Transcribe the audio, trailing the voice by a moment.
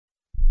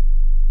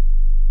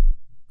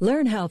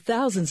Learn how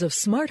thousands of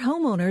smart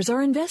homeowners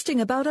are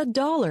investing about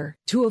 $1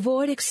 to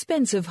avoid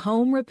expensive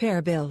home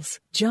repair bills.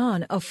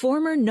 John, a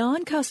former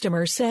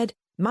non-customer, said,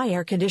 "My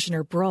air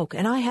conditioner broke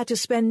and I had to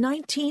spend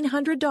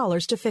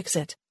 $1,900 to fix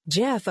it."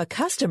 Jeff, a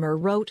customer,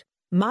 wrote,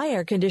 "My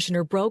air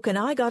conditioner broke and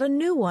I got a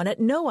new one at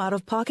no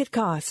out-of-pocket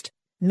cost."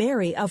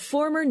 Mary, a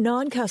former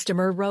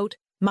non-customer, wrote,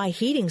 "My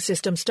heating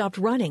system stopped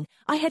running.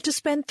 I had to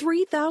spend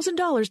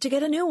 $3,000 to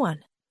get a new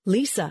one."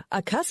 Lisa,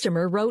 a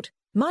customer, wrote,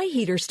 "My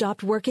heater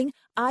stopped working.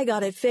 I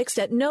got it fixed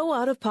at no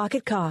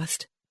out-of-pocket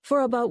cost." For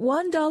about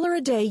 $1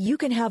 a day, you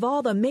can have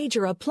all the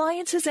major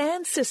appliances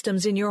and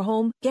systems in your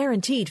home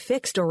guaranteed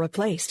fixed or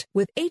replaced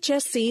with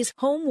HSC's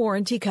home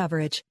warranty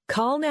coverage.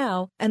 Call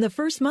now, and the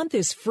first month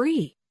is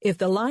free. If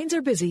the lines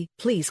are busy,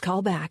 please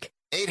call back.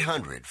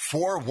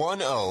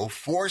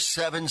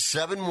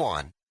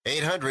 800-410-4771.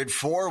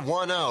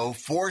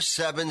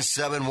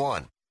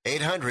 800-410-4771.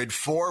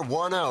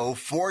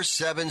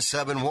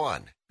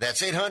 800-410-4771.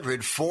 That's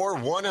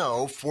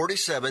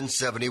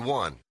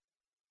 800-410-4771.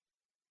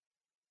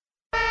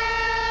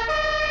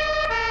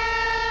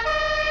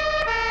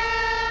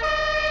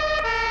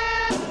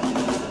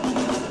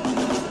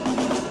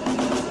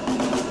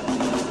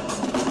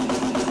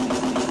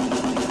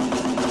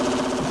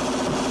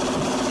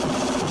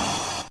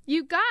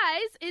 You guys,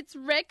 it's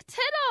Rick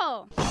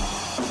Tittle.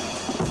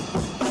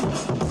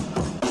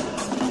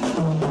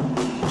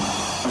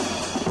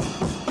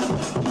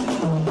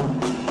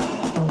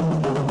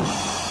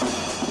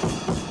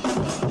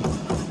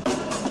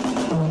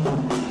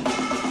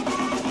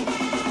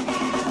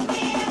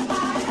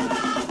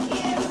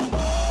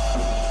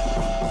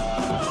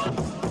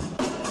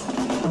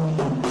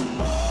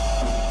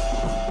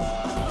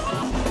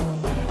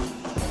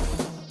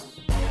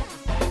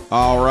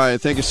 All right,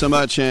 thank you so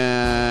much,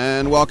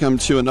 and welcome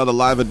to another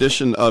live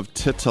edition of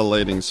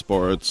Titillating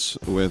Sports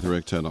with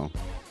Rick Tittle.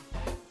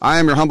 I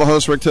am your humble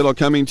host, Rick Tittle,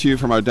 coming to you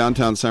from our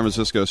downtown San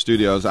Francisco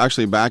studios,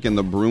 actually back in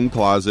the broom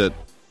closet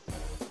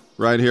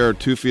right here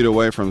 2 feet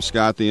away from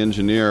Scott the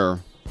engineer.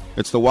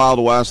 It's the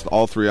Wild West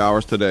all 3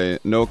 hours today.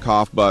 No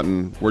cough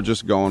button. We're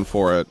just going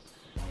for it.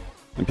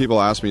 And people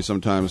ask me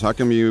sometimes, how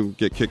come you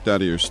get kicked out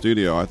of your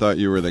studio? I thought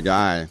you were the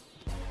guy.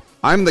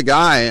 I'm the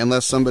guy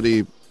unless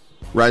somebody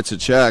writes a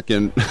check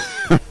and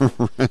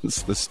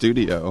rents the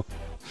studio.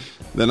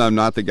 Then I'm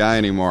not the guy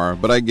anymore,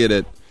 but I get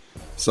it.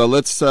 So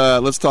let's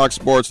talk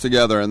sports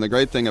together. And the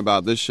great thing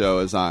about this show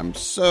is I'm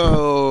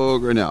so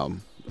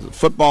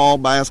football,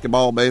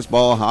 basketball,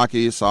 baseball,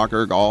 hockey,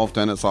 soccer, golf,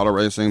 tennis, auto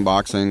racing,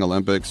 boxing,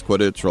 Olympics,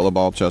 Quidditch,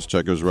 rollerball, chess,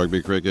 checkers,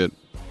 rugby, cricket,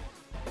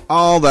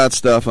 all that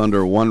stuff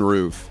under one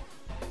roof.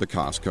 The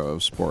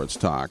Costco Sports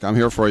Talk. I'm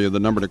here for you. The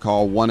number to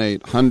call,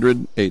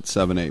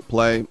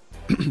 1-800-878-PLAY.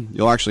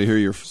 You'll actually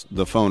hear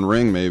the phone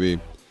ring, maybe,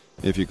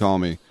 if you call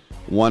me.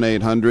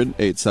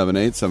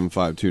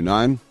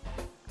 1-800-878-7529.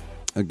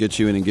 I'll get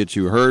you in and get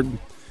you heard.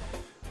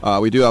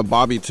 We do have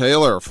Bobby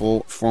Taylor,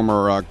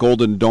 former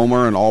Golden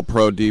Domer and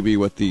All-Pro DB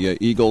with the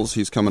Eagles.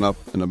 He's coming up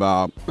in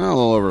about a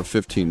little over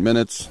 15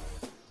 minutes.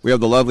 We have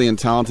the lovely and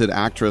talented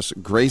actress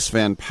Grace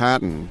Van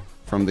Patten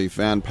from the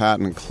Van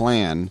Patten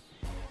clan,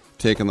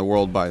 taking the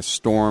world by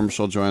storm.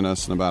 She'll join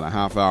us in about a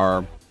half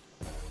hour.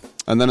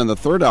 And then in the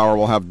third hour,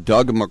 we'll have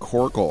Doug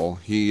McCorkle.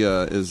 He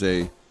is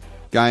a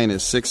guy in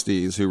his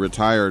 60s who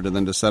retired and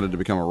then decided to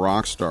become a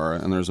rock star.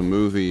 And there's a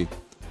movie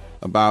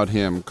about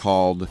him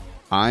called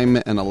I'm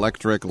an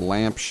Electric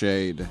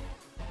Lampshade.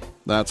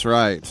 That's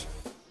right.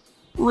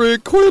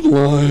 Rick, quit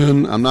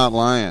lying. I'm not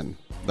lying.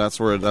 That's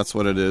what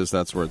it is.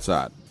 That's where it's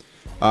at.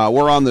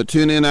 We're on the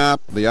TuneIn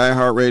app, the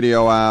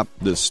iHeartRadio app,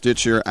 the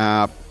Stitcher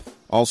app.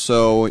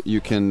 Also, you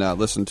can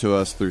listen to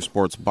us through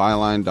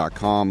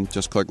sportsbyline.com.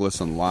 Just click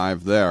listen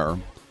live there.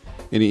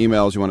 Any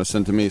emails you want to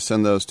send to me,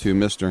 send those to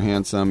Mr.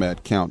 Handsome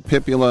at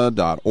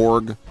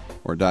countpipula.org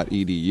or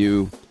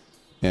 .edu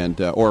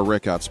or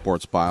Rick at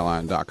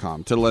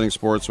sportsbyline.com. Titillating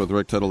Sports with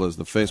Rick Tittle is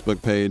the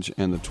Facebook page,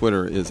 and the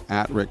Twitter is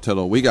at Rick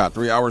Tittle. We got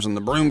 3 hours in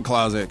the broom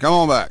closet. Come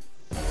on back.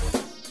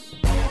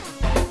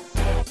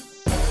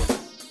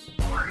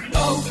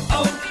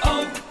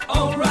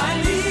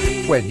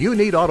 When you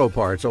need auto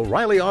parts,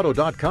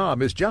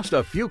 O'ReillyAuto.com is just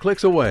a few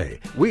clicks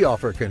away. We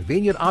offer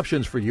convenient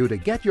options for you to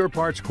get your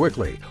parts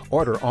quickly.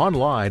 Order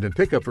online and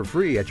pick up for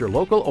free at your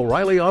local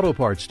O'Reilly Auto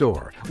Parts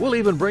store. We'll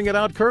even bring it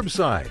out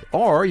curbside.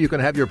 Or you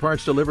can have your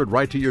parts delivered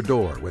right to your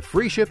door with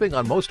free shipping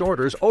on most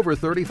orders over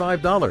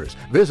 $35.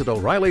 Visit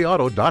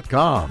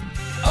O'ReillyAuto.com.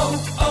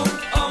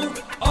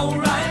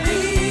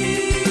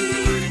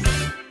 O'Reilly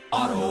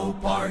Auto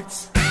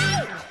Parts.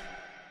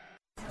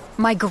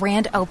 My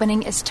grand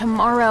opening is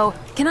tomorrow.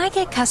 Can I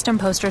get custom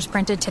posters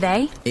printed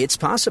today? It's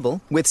possible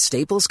with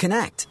Staples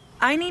Connect.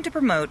 I need to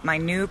promote my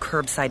new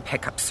curbside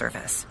pickup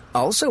service.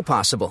 Also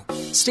possible.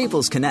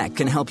 Staples Connect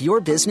can help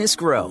your business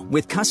grow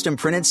with custom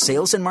printed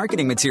sales and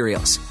marketing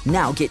materials.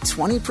 Now get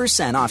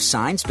 20% off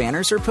signs,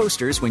 banners, or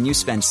posters when you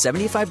spend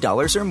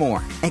 $75 or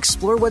more.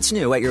 Explore what's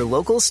new at your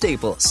local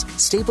Staples.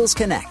 Staples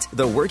Connect,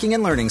 the working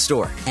and learning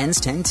store. Ends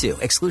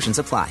 10/2. Exclusions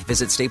apply.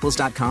 Visit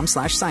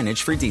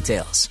staples.com/signage for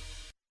details.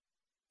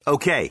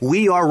 Okay,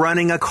 we are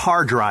running a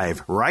car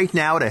drive right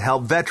now to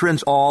help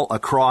veterans all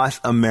across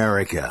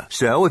America.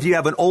 So if you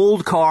have an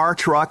old car,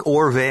 truck,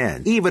 or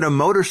van, even a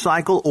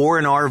motorcycle or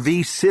an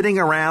RV sitting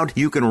around,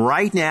 you can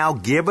right now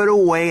give it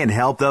away and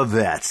help the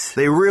vets.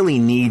 They really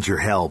need your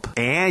help.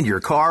 And your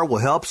car will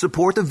help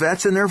support the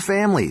vets and their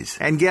families.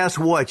 And guess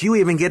what? You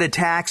even get a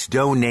tax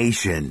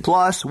donation.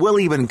 Plus, we'll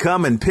even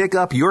come and pick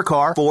up your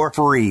car for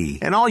free.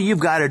 And all you've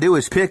got to do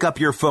is pick up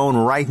your phone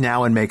right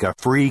now and make a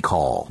free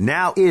call.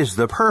 Now is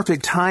the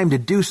perfect time to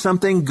do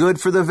something good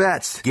for the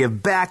vets.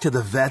 Give back to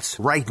the vets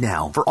right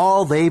now for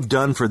all they've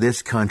done for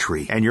this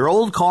country. And your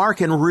old car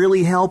can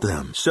really help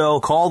them.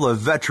 So call the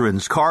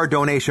Veterans Car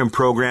Donation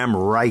Program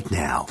right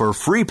now for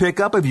free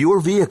pickup of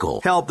your vehicle.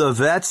 Help the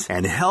vets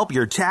and help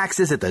your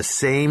taxes at the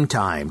same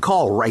time.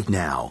 Call right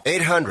now.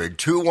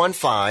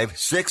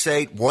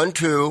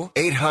 800-215-6812.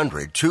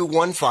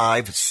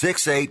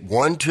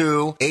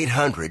 800-215-6812.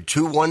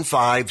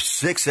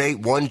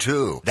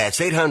 800-215-6812. That's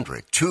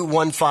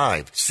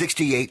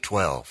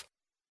 800-215-6812.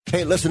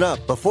 Hey, listen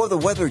up. Before the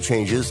weather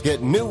changes,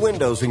 get new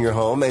windows in your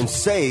home and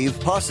save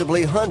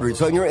possibly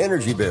hundreds on your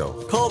energy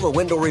bill. Call the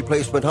Window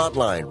Replacement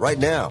Hotline right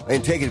now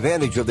and take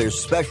advantage of their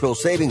special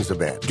savings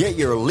event. Get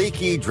your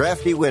leaky,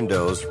 drafty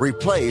windows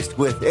replaced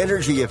with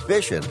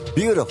energy-efficient,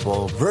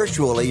 beautiful,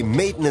 virtually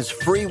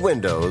maintenance-free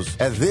windows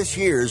at this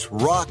year's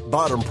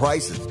rock-bottom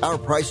prices. Our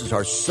prices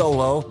are so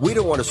low, we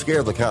don't want to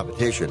scare the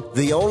competition.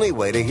 The only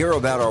way to hear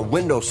about our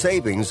window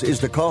savings is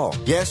to call.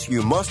 Yes,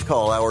 you must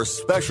call our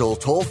special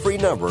toll-free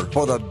number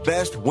for the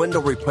best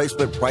window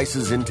replacement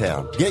prices in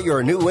town. Get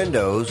your new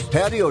windows,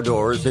 patio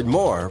doors, and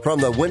more from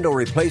the Window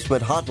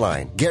Replacement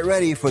Hotline. Get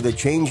ready for the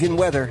change in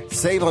weather.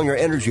 Save on your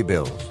energy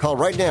bills. Call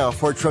right now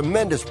for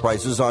tremendous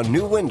prices on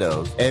new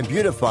windows and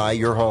beautify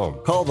your home.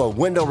 Call the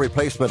Window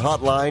Replacement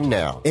Hotline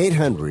now.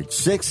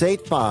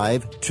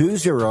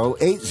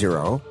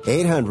 800-685-2080.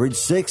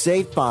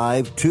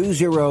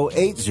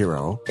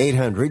 800-685-2080.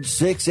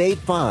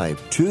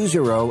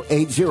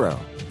 800-685-2080.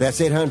 That's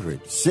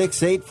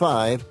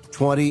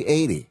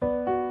 800-685-2080.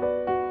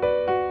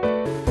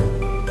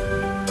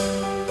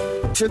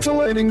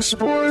 Titillating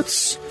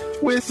Sports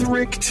with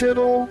Rick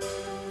Tittle.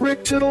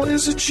 Rick Tittle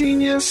is a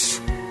genius,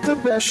 the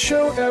best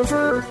show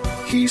ever.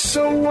 He's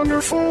so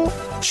wonderful,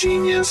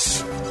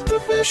 genius,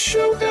 the best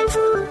show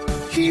ever.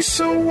 He's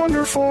so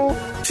wonderful.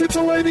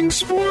 Titillating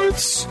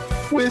Sports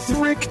with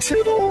Rick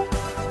Tittle.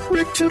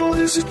 Rick Tittle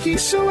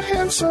he's so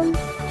handsome,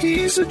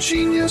 he's a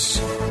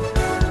genius.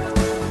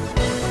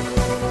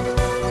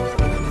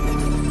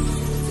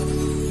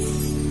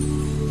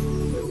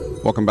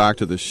 Welcome back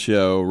to the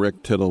show.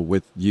 Rick Tittle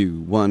with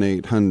you.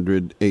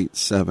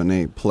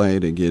 1-800-878-PLAY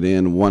to get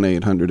in.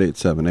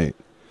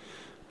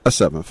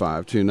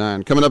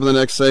 1-800-878-7529. Coming up in the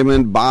next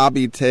segment,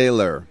 Bobby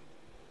Taylor.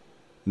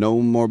 No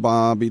more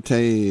Bobby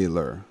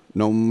Taylor.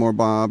 No more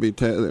Bobby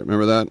Taylor.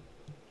 Remember that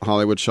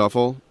Hollywood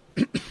Shuffle?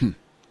 I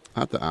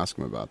have to ask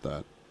him about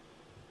that.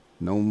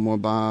 No more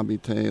Bobby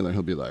Taylor.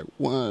 He'll be like,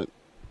 what?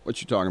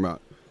 What you talking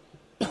about?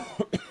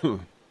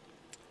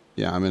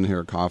 Yeah, I'm in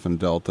here coughing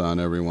Delta on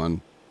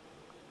everyone.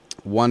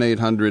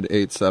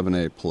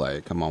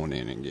 1-800-878-PLAY. Come on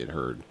in and get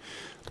heard.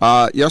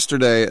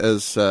 Yesterday,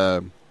 as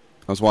I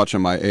was watching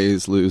my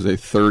A's lose a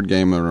third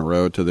game in a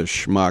row to the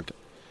schmuck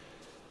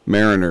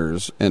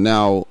Mariners, and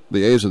now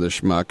the A's are the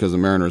schmuck because the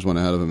Mariners went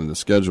ahead of them in the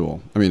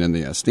schedule. I mean, in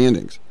the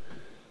standings.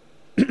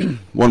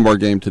 One more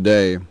game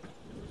today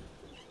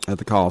at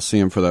the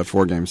Coliseum for that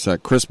 4-game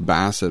set. Chris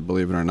Bassett,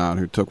 believe it or not,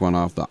 who took one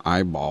off the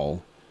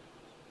eyeball,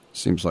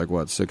 seems like,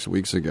 6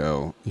 weeks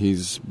ago,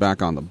 he's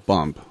back on the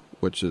bump,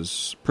 which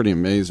is pretty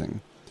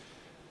amazing.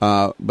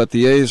 But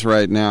the A's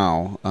right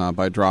now,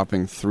 by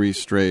dropping 3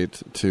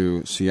 straight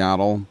to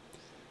Seattle,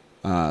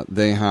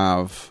 they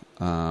have,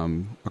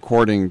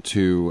 according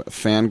to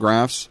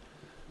Fangraphs,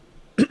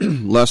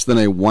 less than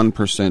a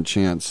 1%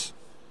 chance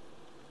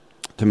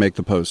to make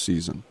the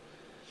postseason.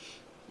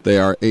 They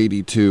are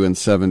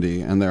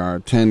 82-70, and there are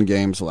 10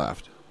 games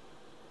left.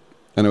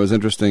 And it was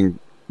interesting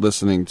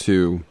listening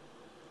to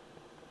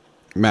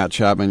Matt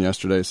Chapman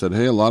yesterday. Said,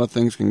 "Hey, a lot of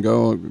things can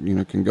go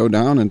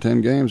down in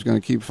 10 games.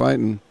 Going to keep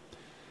fighting,"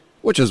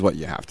 which is what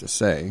you have to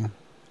say,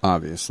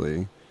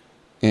 obviously.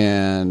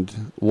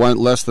 And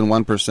less than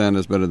 1%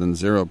 is better than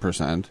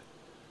 0%.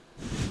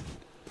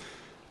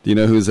 Do you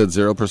know who's at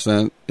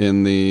 0%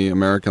 in the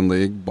American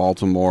League?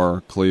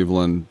 Baltimore,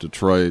 Cleveland,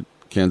 Detroit,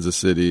 Kansas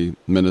City,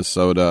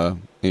 Minnesota,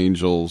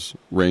 Angels,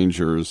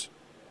 Rangers.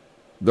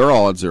 They're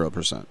all at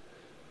 0%.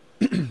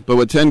 But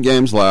with 10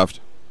 games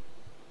left,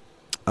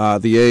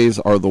 the A's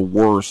are the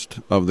worst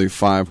of the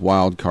 5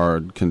 wild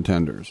card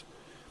contenders.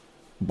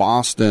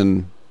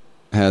 Boston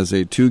has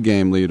a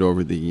 2-game lead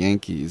over the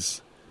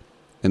Yankees,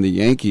 and the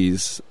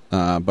Yankees,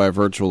 by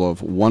virtue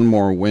of one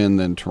more win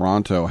than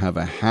Toronto, have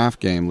a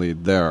half-game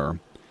lead there.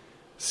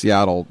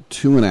 Seattle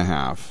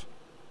 2.5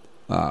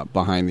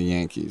 behind the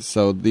Yankees.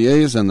 So the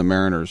A's and the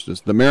Mariners,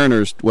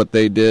 what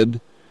they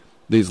did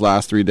these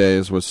last 3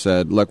 days was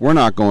said, look, we're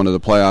not going to the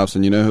playoffs,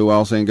 and you know who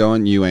else ain't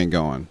going? You ain't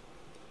going.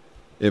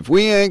 If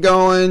we ain't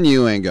going,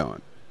 you ain't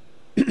going.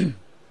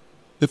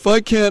 If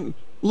I can't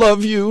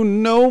Love you,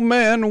 no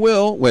man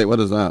will. Wait, what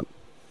is that?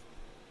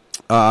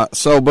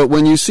 But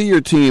when you see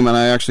your team, and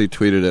I actually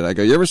tweeted it, I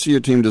go, you ever see your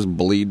team just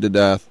bleed to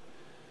death?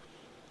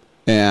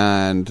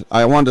 And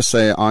I wanted to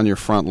say on your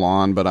front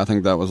lawn, but I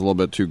think that was a little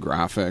bit too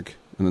graphic.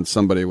 And then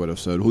somebody would have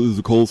said, well, is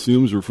the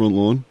Coliseum's your front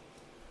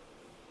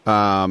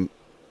lawn?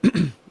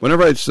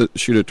 Whenever I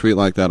shoot a tweet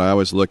like that, I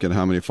always look at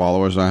how many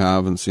followers I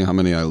have and see how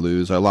many I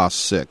lose. I lost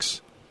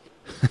 6.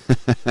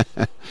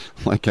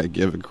 Like I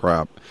give a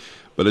crap.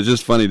 But it's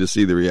just funny to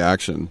see the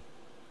reaction.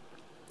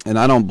 And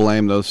I don't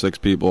blame those 6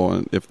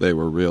 people if they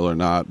were real or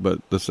not, but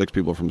the 6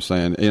 people from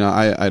saying,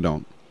 I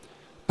don't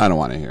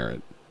want to hear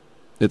it.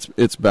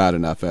 It's bad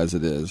enough as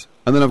it is.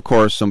 And then, of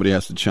course, somebody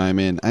has to chime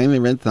in. I'm a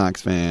Red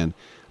Sox fan.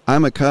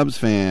 I'm a Cubs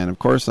fan. Of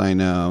course I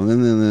know.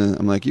 And then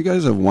I'm like, you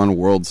guys have won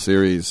World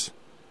Series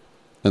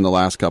in the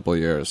last couple of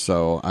years.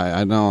 So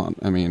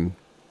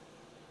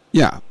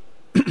yeah.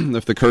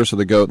 If the curse of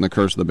the GOAT and the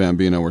curse of the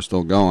Bambino were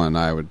still going,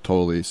 I would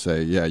totally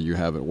say, yeah, you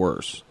have it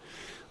worse.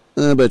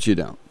 But you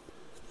don't.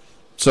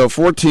 So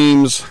 4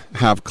 teams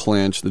have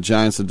clinched. The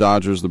Giants, the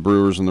Dodgers, the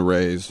Brewers, and the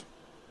Rays.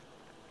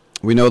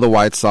 We know the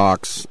White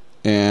Sox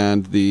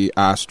and the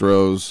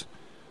Astros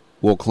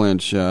will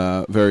clinch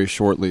very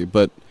shortly.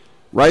 But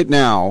right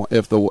now,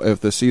 if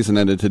the season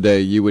ended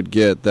today, you would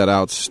get that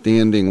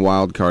outstanding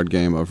wild card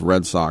game of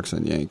Red Sox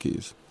and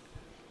Yankees.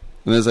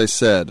 And as I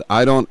said,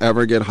 I don't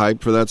ever get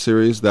hyped for that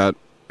series. That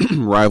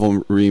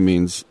rivalry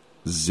means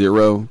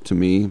 0 to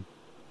me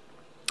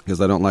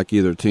because I don't like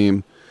either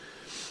team.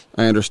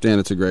 I understand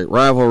it's a great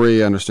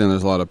rivalry. I understand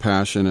there's a lot of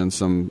passion and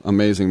some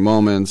amazing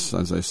moments.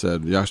 As I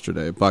said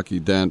yesterday,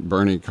 Bucky Dent,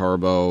 Bernie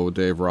Carbo,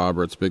 Dave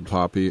Roberts, Big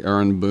Papi,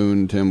 Aaron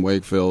Boone, Tim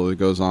Wakefield. It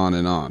goes on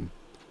and on.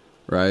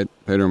 Right?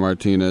 Pedro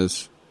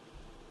Martinez.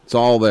 It's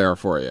all there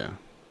for you.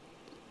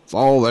 It's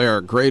all there.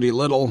 Grady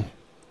Little.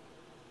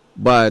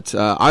 But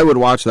I would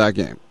watch that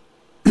game.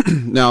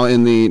 Now,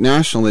 in the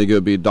National League, it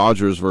would be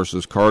Dodgers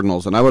versus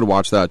Cardinals, and I would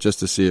watch that just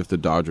to see if the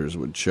Dodgers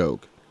would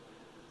choke.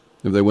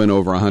 If they win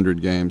over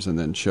 100 games and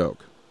then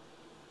choke.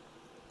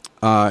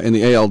 In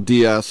the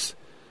ALDS,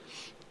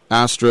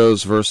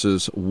 Astros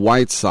versus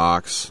White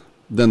Sox,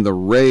 then the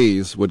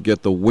Rays would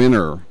get the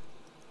winner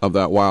of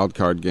that wild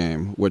card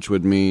game, which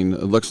would mean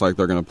it looks like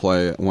they're going to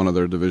play one of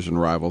their division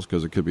rivals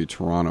because it could be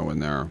Toronto in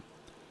there.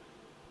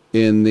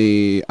 In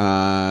the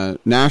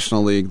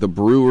National League, the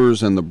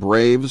Brewers and the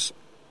Braves,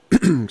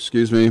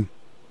 excuse me,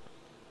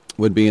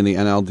 would be in the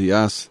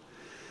NLDS.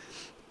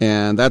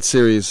 And that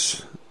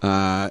series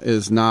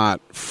is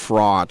not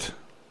fraught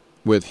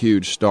with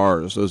huge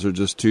stars. Those are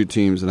just 2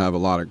 teams that have a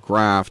lot of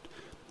graft.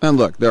 And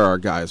look, there are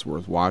guys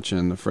worth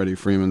watching, the Freddie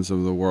Freemans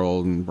of the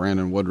world and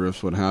Brandon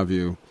Woodruffs, what have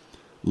you.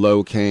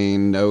 Low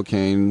Kane, No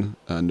Kane,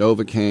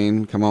 Nova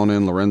Kane, come on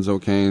in, Lorenzo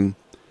Kane.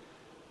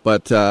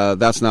 But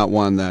that's not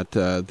one that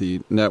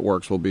the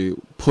networks will be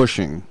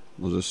pushing.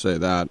 We'll just say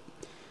that.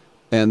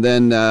 And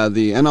then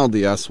the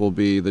NLDS will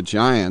be the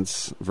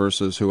Giants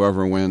versus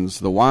whoever wins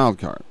the wild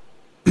card.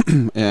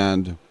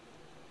 And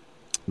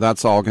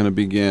that's all going to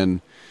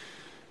begin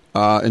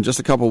in just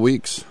a couple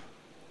weeks.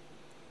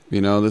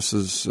 This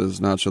is, as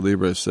Nacho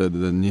Libre said,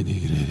 the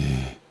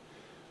nitty-gritty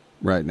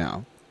right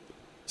now.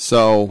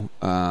 So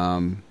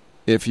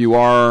if you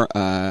are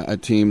a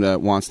team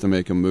that wants to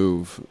make a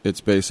move, it's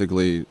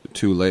basically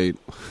too late.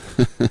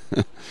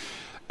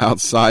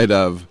 Outside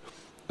of,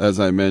 as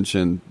I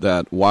mentioned,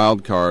 that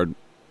wild card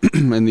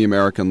in the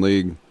American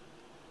League,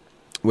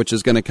 which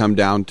is going to come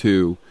down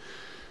to,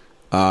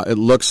 it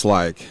looks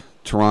like,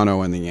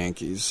 Toronto and the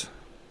Yankees.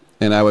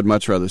 And I would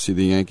much rather see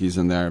the Yankees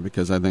in there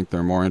because I think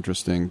they're more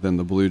interesting than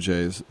the Blue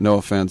Jays. No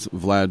offense,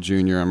 Vlad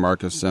Jr. and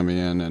Marcus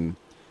Semien and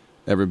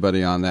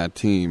everybody on that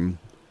team,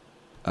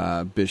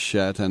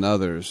 Bichette and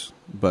others.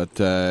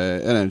 But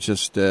and it's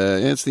just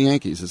it's the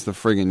Yankees. It's the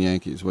friggin'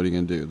 Yankees. What are you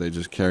going to do? They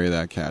just carry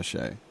that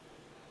cachet.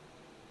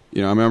 I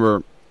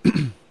remember,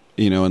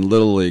 in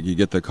Little League, you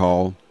get the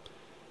call,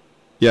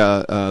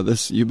 yeah,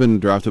 you've been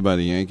drafted by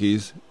the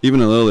Yankees.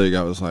 Even in Little League,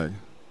 I was like,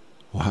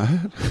 what?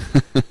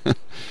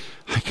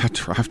 I got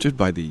drafted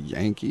by the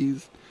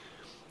Yankees?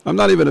 I'm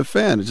not even a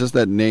fan. It's just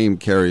that name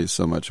carries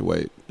so much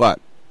weight.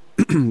 But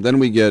then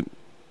we get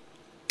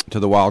to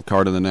the wild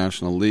card of the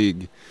National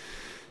League,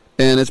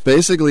 and it's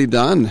basically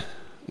done.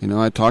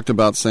 I talked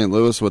about St.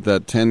 Louis with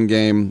that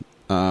 10-game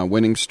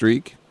winning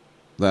streak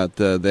that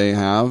they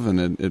have,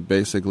 and it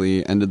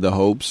basically ended the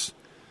hopes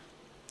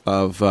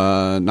of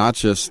not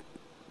just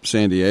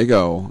San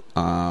Diego,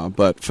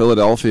 but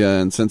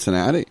Philadelphia and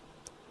Cincinnati.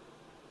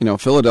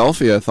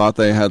 Philadelphia thought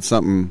they had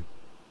something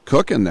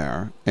cooking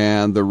there,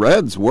 and the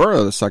Reds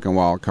were the second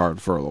wild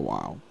card for a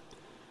while.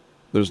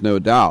 There's no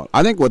doubt.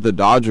 I think what the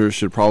Dodgers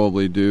should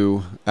probably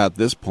do at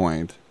this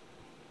point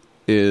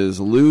is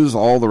lose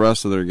all the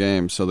rest of their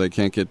games so they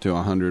can't get to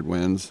 100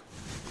 wins,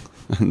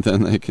 and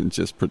then they can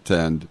just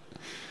pretend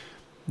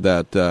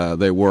that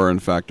they were, in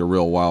fact, a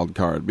real wild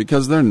card,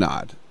 because they're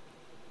not.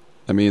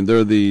 I mean,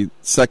 they're the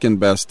second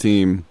best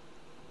team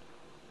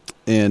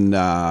in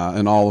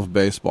all of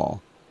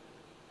baseball.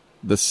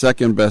 The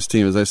second best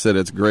team, as I said,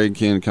 it's Greg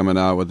Kihn coming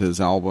out with his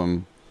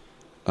album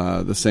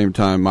the same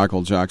time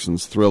Michael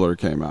Jackson's Thriller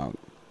came out.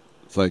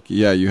 It's like,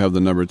 yeah, you have the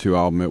number 2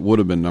 album. It would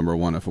have been number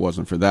 1 if it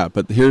wasn't for that.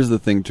 But here's the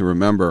thing to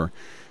remember,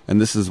 and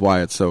this is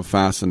why it's so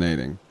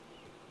fascinating,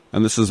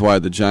 and this is why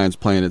the Giants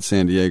playing at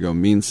San Diego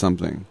means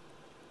something,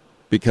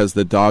 because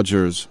the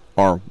Dodgers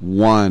are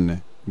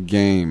 1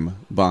 game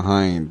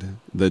behind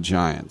the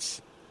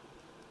Giants.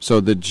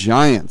 So the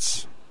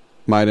Giants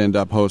might end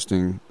up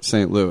hosting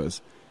St. Louis.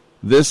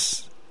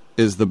 This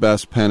is the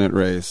best pennant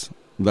race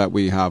that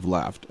we have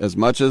left. As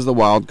much as the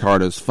wild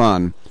card is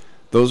fun,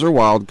 those are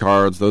wild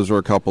cards. Those are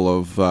a couple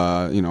of,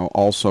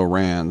 also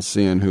rans,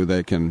 seeing who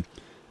they can,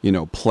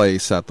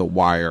 place at the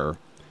wire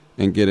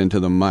and get into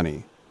the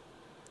money.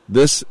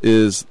 This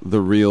is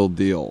the real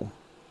deal.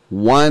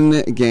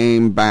 1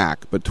 game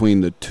back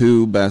between the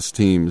 2 best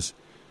teams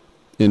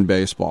in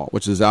baseball,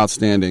 which is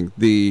outstanding.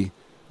 The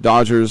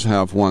Dodgers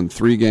have won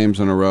 3 games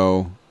in a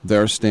row.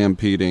 They're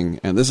stampeding,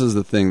 and this is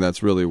the thing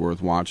that's really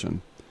worth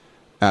watching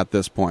at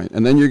this point.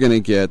 And then you're going to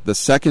get the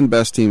second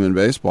best team in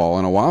baseball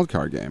in a wild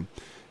card game,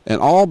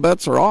 and all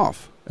bets are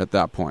off at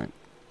that point.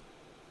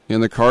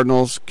 And the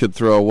Cardinals could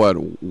throw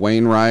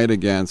Wainwright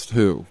against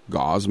who?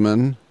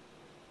 Gausman.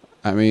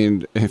 I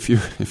mean, if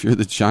you're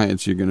the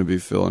Giants, you're going to be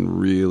feeling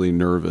really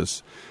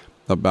nervous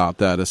about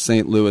that. A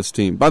St. Louis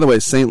team. By the way,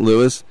 St.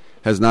 Louis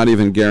has not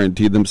even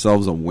guaranteed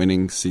themselves a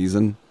winning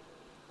season.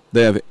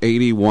 They have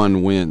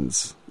 81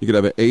 wins. You could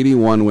have an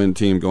 81-win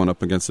team going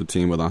up against a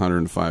team with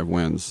 105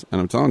 wins. And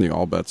I'm telling you,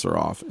 all bets are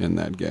off in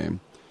that game.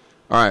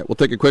 All right, we'll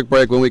take a quick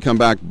break. When we come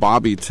back,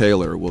 Bobby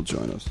Taylor will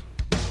join us.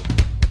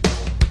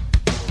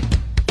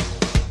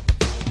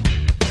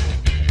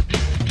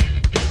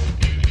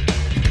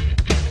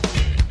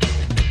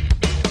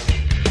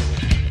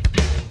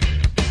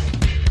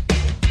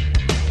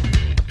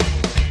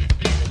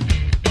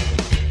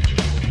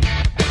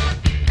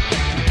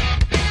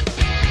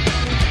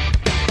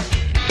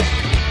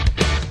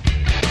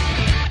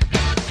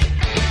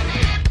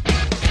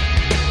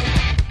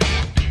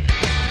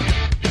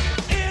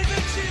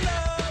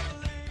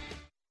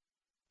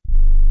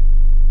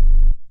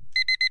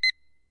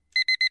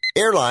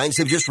 Airlines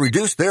have just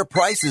reduced their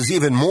prices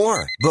even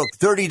more. Book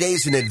 30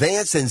 days in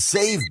advance and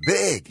save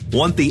big.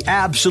 Want the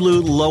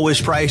absolute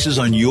lowest prices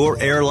on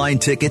your airline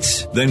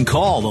tickets? Then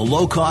call the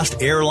Low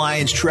Cost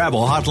Airlines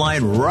Travel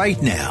Hotline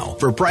right now.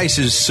 For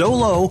prices so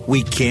low,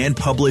 we can't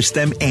publish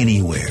them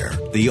anywhere.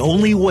 The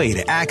only way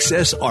to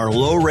access our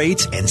low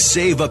rates and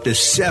save up to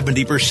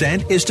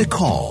 70% is to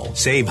call.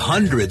 Save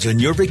hundreds on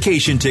your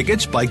vacation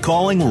tickets by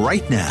calling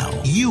right now.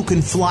 You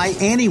can fly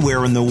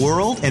anywhere in the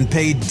world and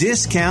pay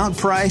discount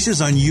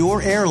prices on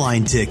your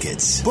airline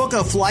tickets. Book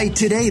a flight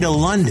today to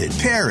London,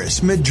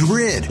 Paris,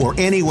 Madrid, or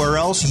anywhere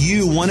else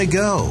you want to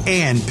go.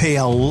 And pay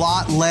a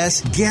lot less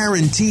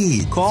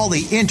guaranteed. Call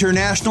the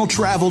International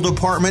Travel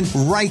Department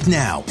right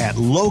now at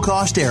Low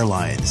Cost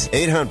Airlines.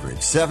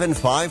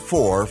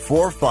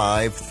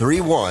 800-754-4531.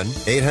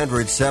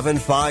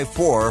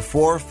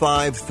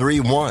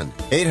 800-754-4531.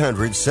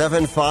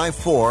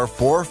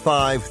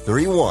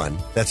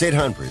 800-754-4531. That's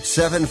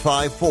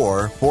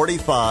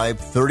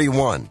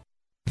 800-754-4531.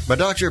 My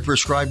doctor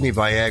prescribed me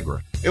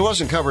Viagra. It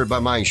wasn't covered by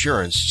my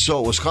insurance,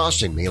 so it was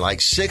costing me like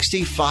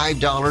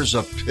 $65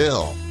 a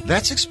pill.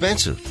 That's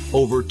expensive.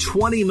 Over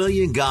 20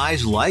 million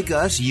guys like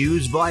us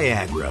use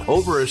Viagra.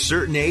 Over a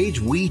certain age,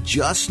 we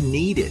just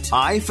need it.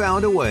 I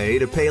found a way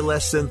to pay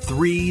less than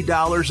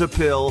 $3 a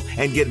pill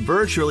and get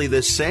virtually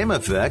the same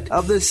effect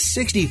of the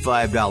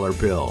 $65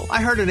 pill.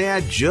 I heard an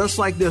ad just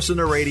like this on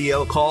the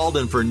radio, called,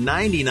 and for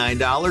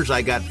 $99,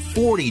 I got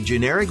 40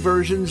 generic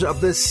versions of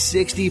the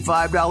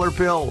 $65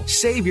 pill.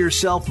 Save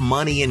yourself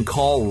money and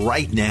call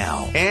right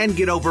now and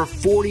get over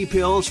 40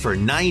 pills for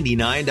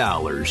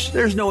 $99.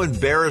 There's no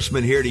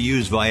embarrassment here to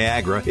use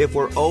Viagra. If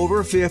we're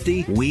over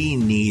 50, we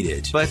need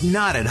it, but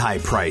not at high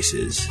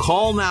prices.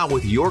 Call now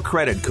with your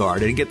credit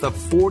card and get the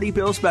 40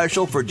 pill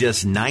special for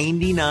just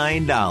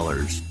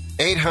 $99.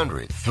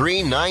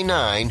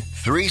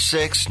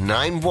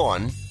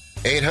 800-399-3691.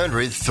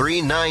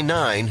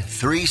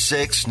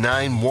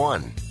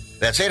 800-399-3691.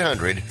 That's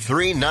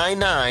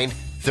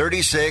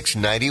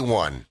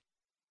 800-399-3691.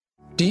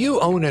 Do you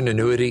own an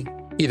annuity,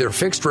 either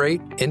fixed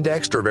rate,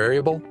 indexed, or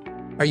variable?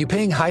 Are you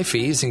paying high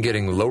fees and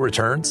getting low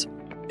returns?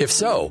 If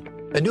so,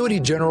 Annuity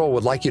General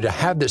would like you to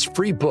have this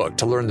free book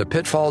to learn the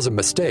pitfalls and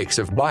mistakes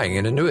of buying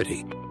an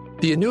annuity.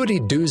 The Annuity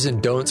Do's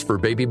and Don'ts for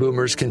Baby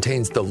Boomers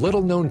contains the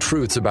little-known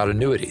truths about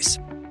annuities,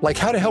 like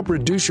how to help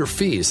reduce your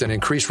fees and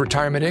increase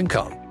retirement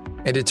income.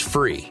 And it's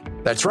free.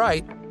 That's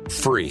right,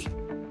 free.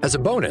 As a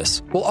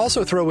bonus, we'll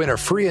also throw in a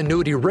free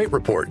annuity rate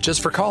report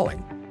just for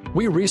calling.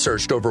 We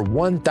researched over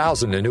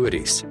 1,000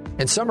 annuities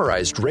and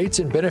summarized rates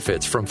and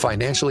benefits from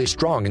financially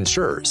strong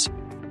insurers.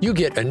 You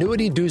get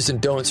Annuity Do's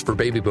and Don'ts for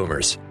Baby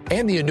Boomers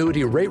and the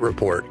Annuity Rate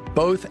Report,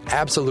 both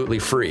absolutely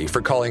free,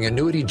 for calling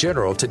Annuity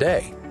General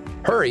today.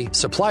 Hurry,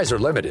 supplies are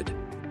limited.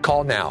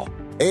 Call now.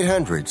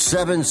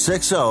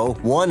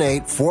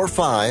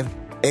 800-760-1845.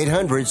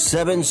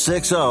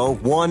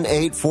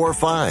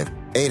 800-760-1845.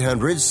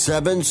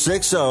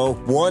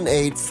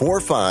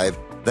 800-760-1845.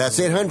 That's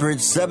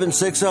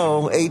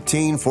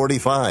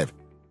 800-760-1845.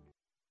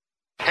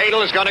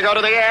 Hadel is going to go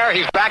to the air.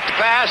 He's back to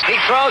pass. He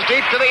throws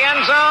deep to the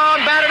end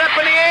zone. Batted up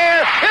in the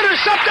air.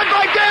 Intercepted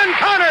by Dan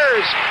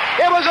Connors.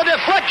 It was a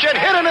deflection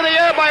hit into the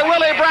air by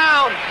Willie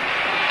Brown.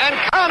 And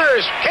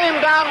Connors came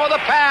down with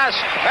a pass.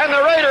 And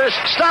the Raiders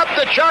stopped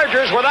the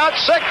Chargers without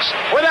 6,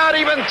 without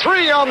even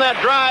 3 on that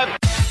drive.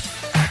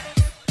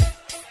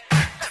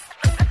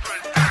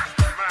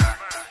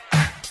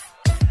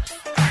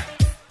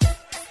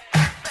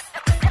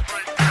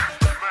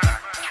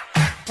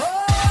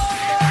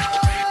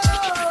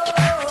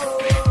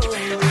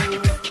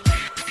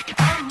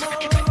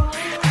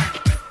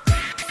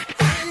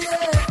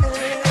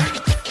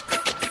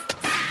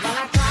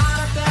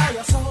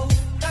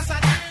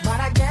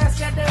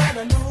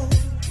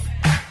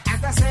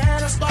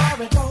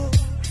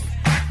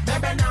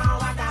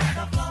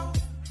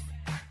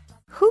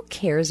 Who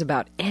cares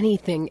about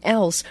anything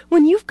else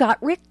when you've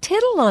got Rick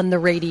Tittle on the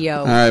radio?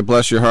 All right,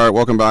 bless your heart.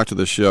 Welcome back to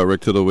the show.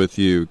 Rick Tittle with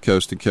you,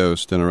 coast to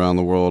coast and around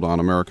the world on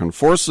American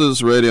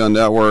Forces Radio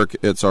Network.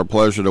 It's our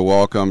pleasure to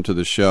welcome to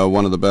the show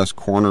one of the best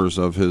corners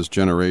of his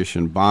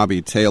generation,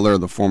 Bobby Taylor,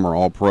 the former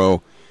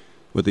All-Pro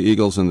with the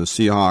Eagles and the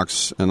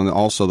Seahawks, and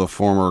also the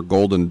former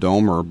Golden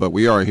Domer. But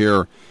we are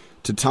here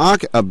to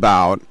talk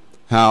about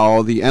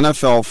how the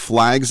NFL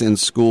Flags in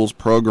Schools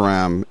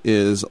program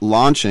is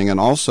launching, and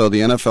also the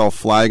NFL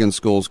Flag in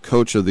Schools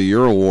Coach of the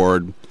Year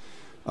Award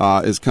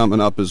is coming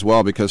up as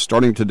well, because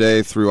starting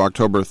today through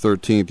October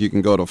 13th, you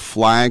can go to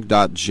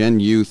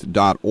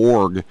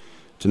flag.genyouth.org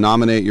to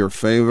nominate your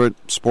favorite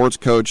sports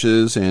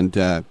coaches and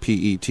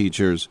PE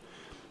teachers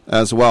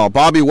as well.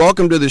 Bobby,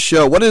 welcome to the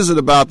show. What is it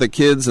about the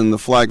kids and the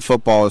flag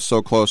football is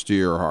so close to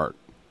your heart?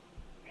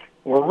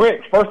 Well,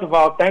 Rick, first of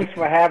all, thanks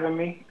for having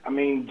me. I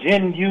mean,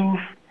 Gen Youth,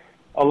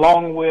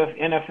 along with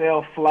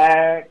NFL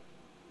Flag,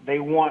 they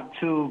want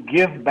to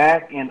give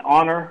back and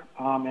honor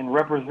and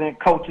represent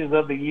Coaches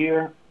of the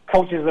Year.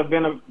 Coaches have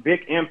been a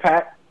big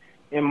impact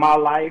in my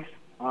life.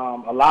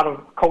 A lot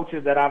of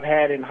coaches that I've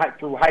had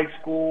through high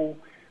school,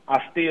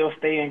 I still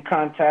stay in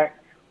contact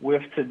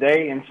with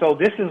today. And so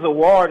this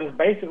award is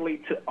basically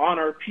to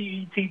honor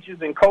PE teachers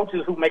and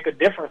coaches who make a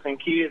difference in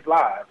kids'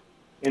 lives.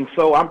 And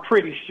so I'm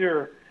pretty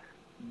sure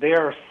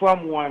there's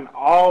someone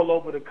all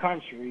over the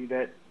country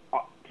that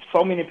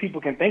so many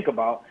people can think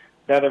about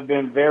that have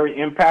been very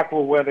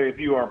impactful, whether if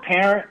you are a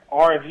parent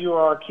or if you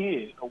are a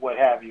kid or what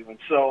have you. And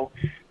so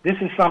this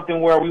is something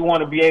where we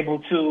want to be able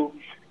to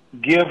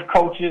give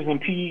coaches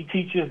and PE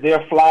teachers their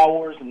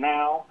flowers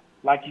now.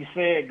 Like you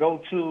said, go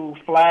to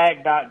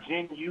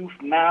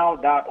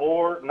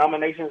flag.genyouthnow.org.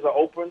 Nominations are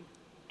open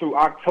through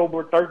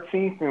October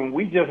 13th, and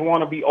we just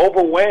want to be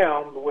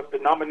overwhelmed with the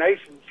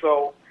nominations.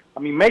 So,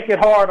 I mean, make it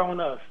hard on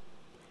us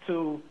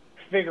to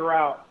figure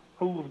out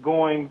who's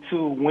going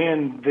to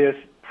win this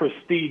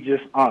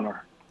prestigious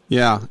honor.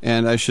 Yeah,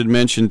 and I should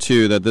mention,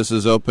 too, that this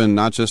is open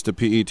not just to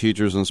PE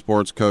teachers and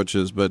sports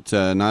coaches, but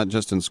not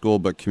just in school,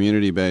 but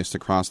community-based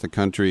across the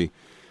country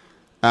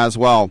as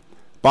well.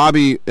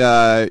 Bobby,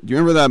 do you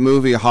remember that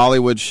movie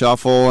Hollywood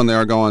Shuffle, and they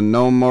were going,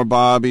 "No more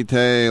Bobby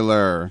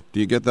Taylor"? Do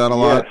you get that a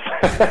lot?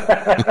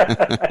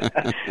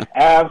 Yes.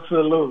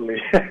 Absolutely.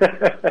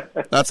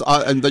 That's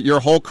and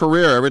your whole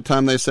career, every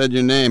time they said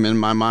your name, in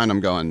my mind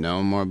I'm going,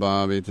 "No more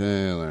Bobby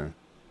Taylor."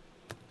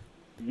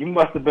 You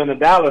must have been a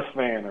Dallas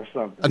fan or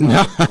something.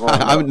 No,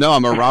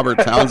 I'm a Robert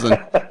Townsend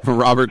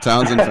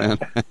fan.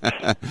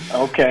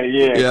 Okay,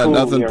 yeah, cool.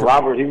 Nothing. Yeah,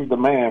 Robert, he was the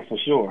man for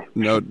sure.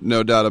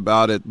 No doubt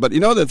about it. But you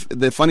know,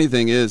 the funny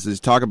thing is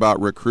talk about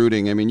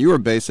recruiting. I mean, you were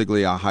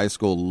basically a high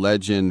school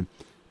legend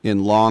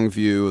in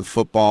Longview with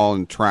football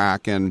and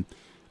track. And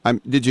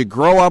did you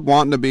grow up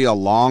wanting to be a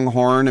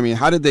Longhorn? I mean,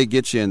 how did they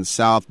get you in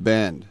South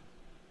Bend?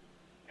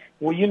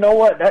 Well, you know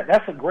what?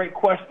 That's a great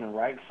question,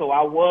 right? So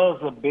I was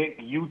a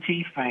big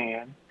UT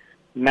fan.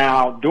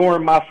 Now,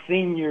 during my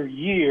senior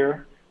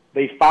year,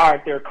 they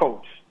fired their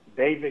coach,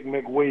 David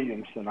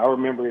McWilliamson. I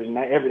remember his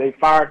name. They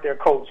fired their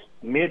coach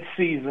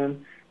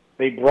mid-season.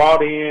 They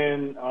brought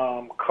in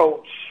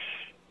Coach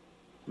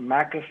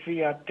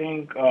McAfee, I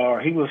think.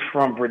 He was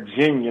from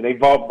Virginia. They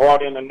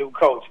brought in a new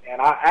coach.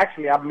 And I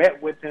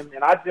met with him,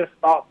 and I just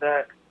thought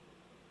that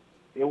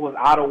it was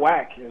out of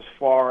whack as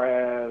far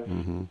as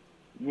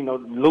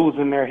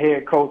losing their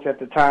head coach at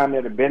the time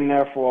that had been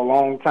there for a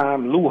long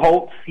time. Lou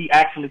Holtz, he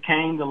actually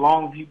came to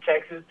Longview,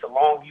 Texas, to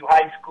Longview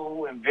High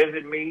School and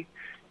visited me.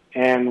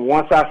 And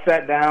once I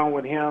sat down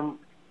with him,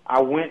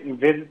 I went and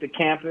visited the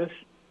campus,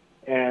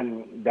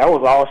 and that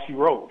was all she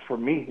wrote for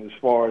me as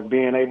far as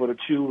being able to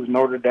choose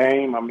Notre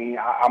Dame. I mean,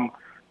 I'm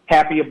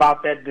happy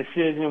about that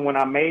decision when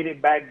I made it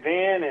back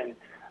then, and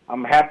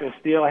I'm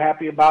still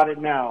happy about it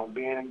now,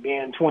 being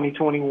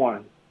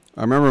 2021.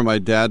 I remember my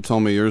dad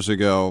told me years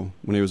ago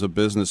when he was a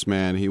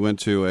businessman, he went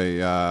to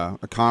a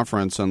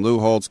conference and Lou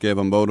Holtz gave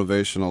a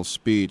motivational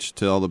speech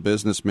to all the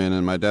businessmen,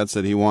 and my dad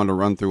said he wanted to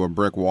run through a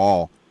brick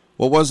wall.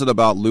 What was it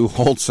about Lou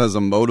Holtz as a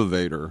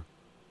motivator?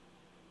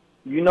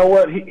 You know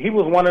what? He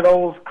was one of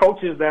those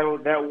coaches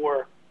that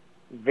were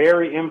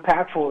very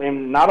impactful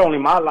in not only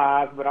my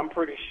life, but I'm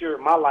pretty sure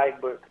my life,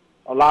 but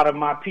a lot of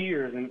my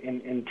peers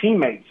and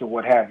teammates or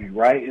what have you,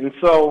 right? And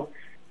so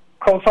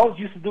Coach Holtz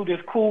used to do this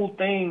cool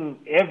thing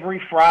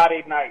every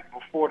Friday night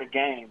before the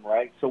game,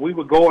 right? So we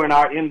would go in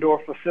our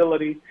indoor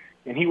facility,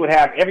 and he would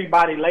have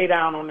everybody lay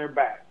down on their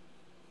back.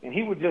 And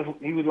he would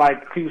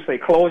say,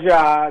 close your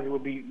eyes. It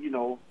would be,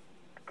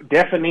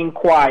 deafening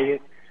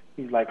quiet.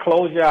 He's like,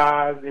 close your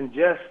eyes, and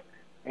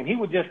he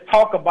would just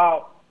talk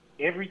about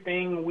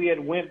everything we had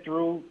went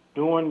through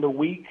during the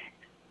week,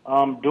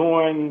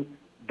 during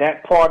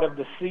that part of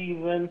the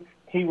season.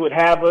 He would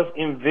have us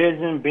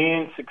envision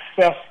being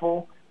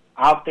successful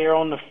out there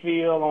on the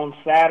field on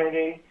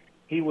Saturday.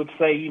 He would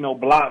say,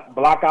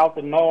 block out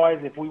the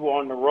noise if we were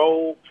on the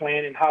road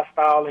playing in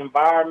hostile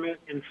environment.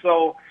 And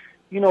so,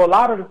 a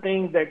lot of the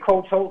things that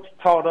Coach Holtz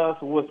taught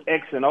us was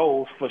X and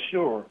O's for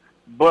sure.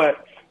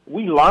 But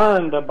we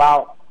learned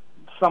about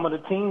some of the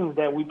teams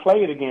that we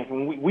played against.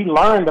 And we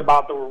learned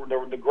about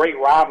the great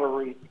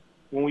rivalry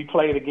when we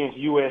played against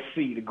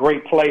USC, the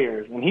great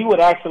players. And he would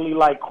actually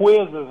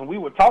quiz us, and we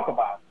would talk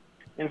about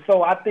it. And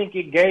so I think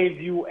it gave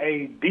you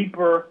a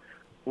deeper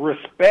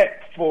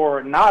respect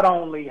for not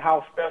only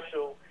how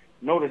special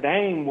Notre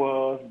Dame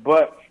was,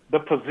 but the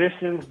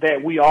positions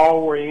that we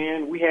all were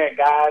in. We had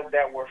guys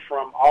that were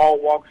from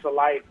all walks of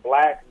life,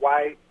 black,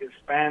 white,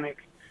 Hispanic,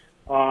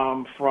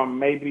 from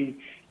maybe,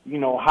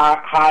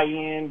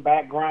 high-end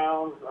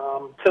backgrounds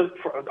to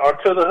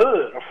the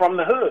hood, or from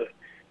the hood.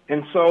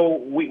 And so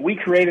we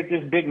created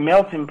this big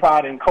melting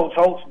pot, and Coach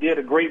Holtz did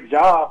a great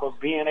job of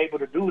being able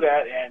to do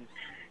that, and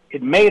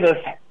it made us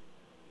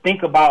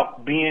think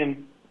about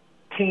being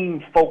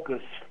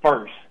team-focused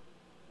first.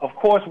 Of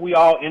course, we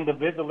all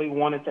individually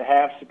wanted to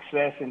have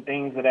success and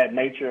things of that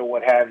nature or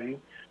what have you.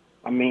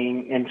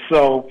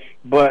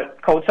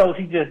 But Coach Holtz,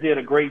 he just did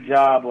a great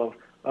job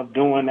of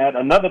doing that.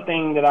 Another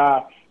thing that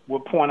I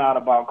would point out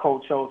about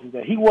Coach Holtz is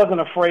that he wasn't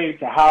afraid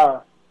to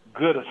hire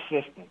good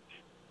assistants,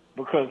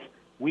 because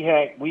we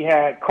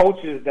had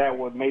coaches that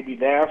were maybe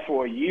there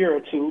for a year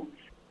or two,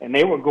 and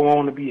they would go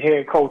on to be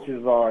head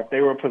coaches, or if they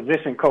were a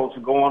position coach,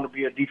 go on to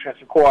be a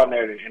defensive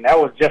coordinator. And that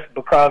was just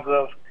because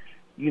of,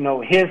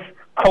 his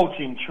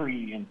coaching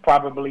tree and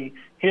probably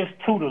his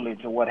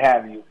tutelage or what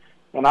have you.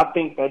 And I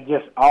think that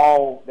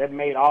that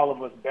made all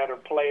of us better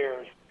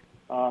players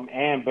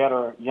and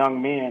better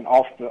young men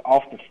off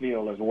the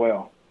field as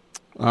well.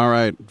 All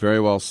right, very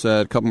well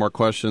said. A couple more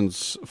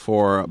questions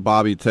for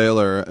Bobby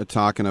Taylor,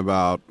 talking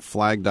about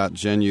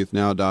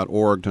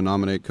flag.genyouthnow.org to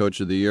nominate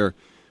Coach of the Year.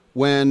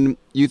 When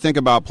you think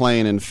about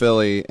playing in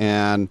Philly,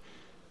 and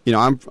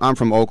I'm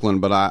from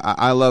Oakland, but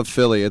I love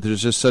Philly.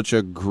 There's just such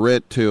a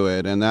grit to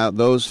it, and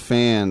those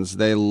fans,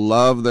 they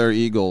love their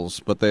Eagles,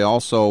 but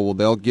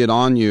they'll get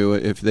on you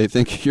if they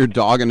think you're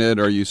dogging it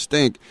or you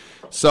stink.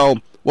 So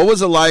what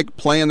was it like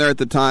playing there at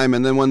the time,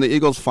 and then when the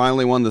Eagles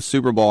finally won the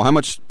Super Bowl, how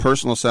much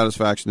personal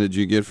satisfaction did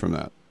you get from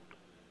that?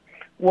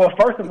 Well,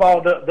 first of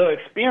all, the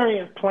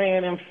experience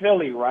playing in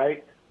Philly,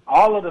 right?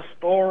 All of the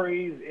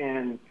stories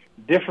and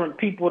different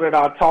people that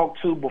I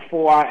talked to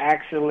before I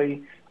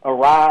actually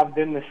arrived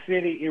in the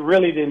city, it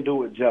really didn't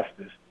do it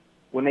justice.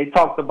 When they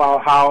talked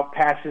about how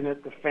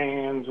passionate the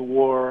fans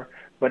were,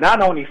 but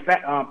not only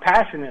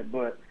passionate,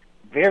 but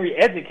very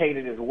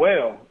educated as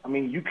well. I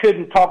mean, you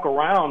couldn't talk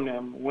around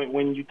them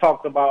when you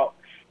talked about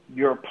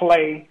your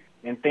play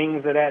and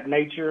things of that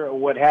nature or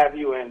what have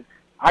you. And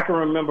I can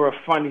remember a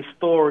funny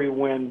story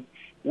when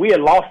we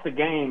had lost the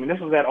game, and this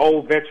was at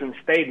Old Veterans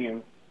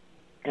Stadium,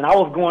 and I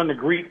was going to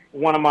greet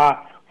one of my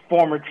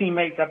former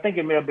teammates. I think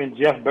it may have been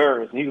Jeff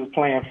Burris. He was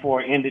playing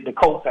for the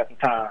Colts at the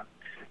time.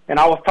 And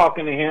I was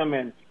talking to him,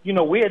 and,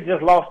 we had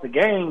just lost the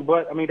game,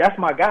 but, that's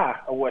my guy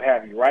or what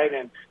have you, right?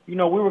 And, we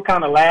were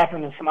kind of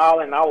laughing and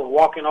smiling, and I was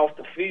walking off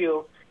the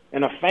field,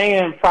 and a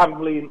fan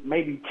probably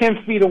maybe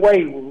 10 feet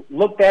away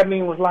looked at me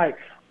and was like,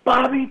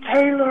 "Bobby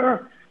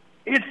Taylor,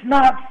 it's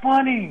not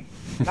funny."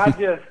 And I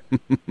just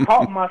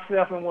caught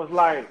myself and was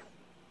like,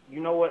 you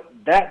know what,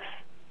 that's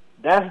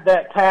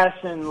that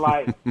passion,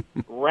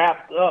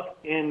 wrapped up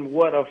in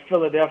what a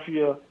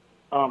Philadelphia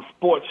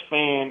sports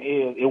fan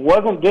is. It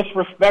wasn't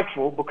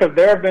disrespectful, because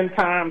there have been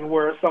times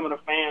where some of the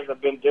fans have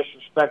been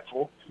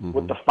disrespectful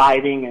with the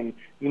fighting and,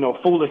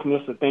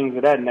 foolishness and things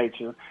of that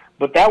nature.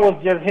 But that was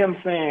just him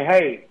saying,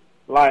 hey,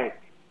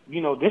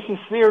 this is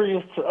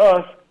serious to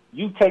us.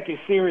 You take it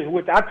serious,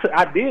 which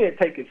I did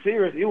take it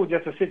serious. It was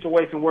just a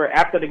situation where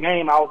after the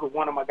game, I was with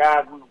one of my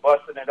guys, we were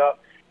busting it up,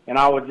 and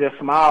I was just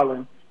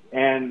smiling.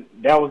 And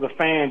that was a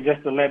fan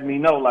just to let me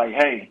know,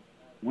 hey,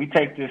 we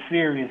take this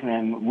serious,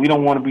 and we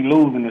don't want to be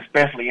losing,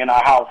 especially in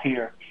our house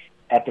here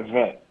at the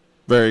Vet.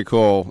 Very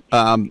cool.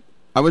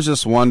 I was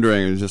just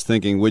wondering, just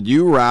thinking, would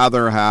you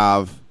rather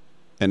have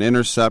an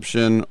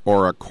interception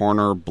or a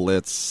corner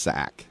blitz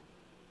sack?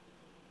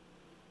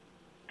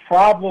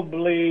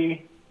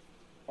 Probably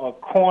a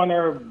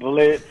corner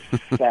blitz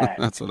sack.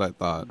 That's what I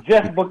thought.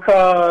 Just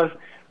because,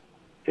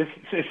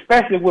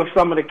 especially with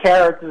some of the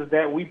characters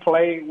that we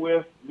played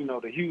with,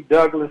 the Hugh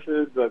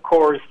Douglases, the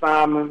Corey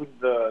Simons,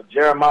 the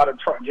Jeremiah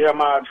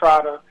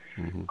Trotter,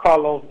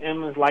 Carlos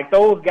Emmons,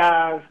 those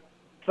guys,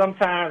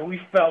 sometimes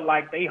we felt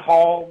like they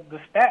hauled the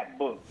stat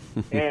book.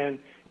 And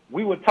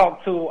we would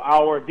talk to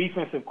our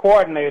defensive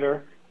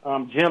coordinator,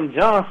 Jim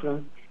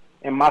Johnson,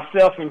 and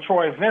myself and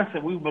Troy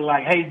Vincent. We would be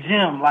like, hey,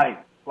 Jim,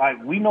 like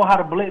we know how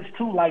to blitz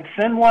too. Like,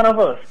 send one of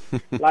us.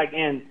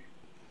 And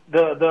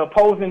the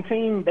opposing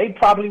team, they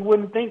probably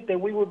wouldn't think that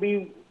we would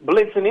be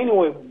blitzing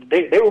anyway.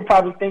 They would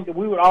probably think that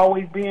we would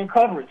always be in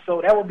coverage.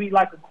 So that would be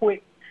like a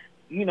quick,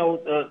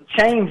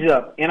 change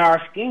up in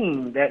our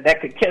scheme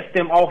that could catch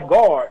them off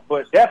guard.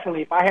 But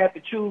definitely, if I had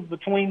to choose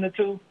between the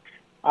two,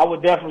 I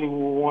would definitely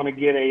want to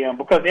get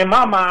because in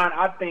my mind,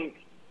 I think,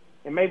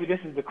 and maybe this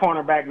is the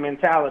cornerback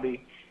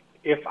mentality,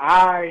 if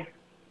I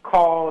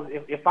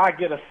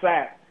get a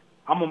sack,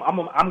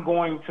 I'm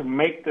going to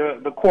make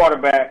the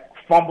quarterback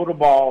fumble the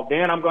ball,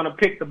 then I'm going to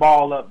pick the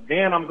ball up,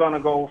 then I'm going to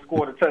go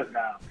score the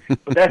touchdown.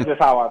 But that's just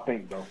how I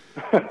think, though.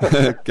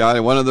 Got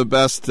it. One of the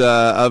best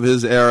of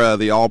his era,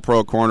 the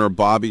All-Pro corner,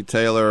 Bobby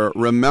Taylor.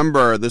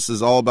 Remember, this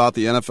is all about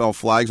the NFL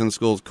Flags and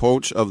Schools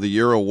Coach of the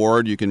Year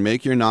Award. You can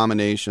make your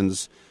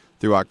nominations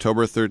through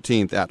October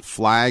 13th at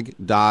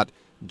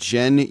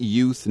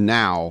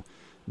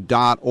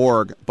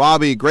flag.genyouthnow.org.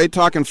 Bobby, great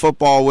talking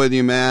football with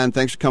you, man.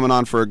 Thanks for coming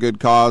on for a good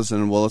cause,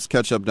 and let's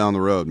catch up down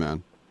the road,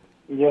 man.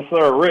 Yes,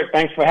 sir. Rick,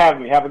 thanks for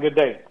having me. Have a good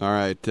day. All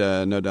right,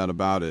 no doubt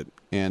about it.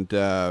 And,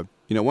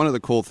 one of the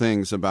cool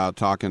things about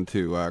talking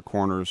to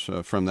corners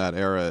from that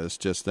era is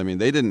just,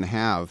 they didn't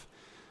have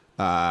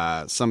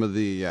some of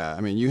the,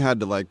 you had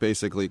to,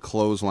 basically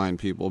clothesline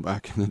people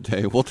back in the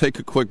day. We'll take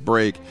a quick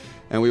break,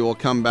 and we will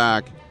come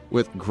back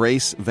with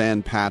Grace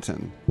Van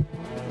Patten.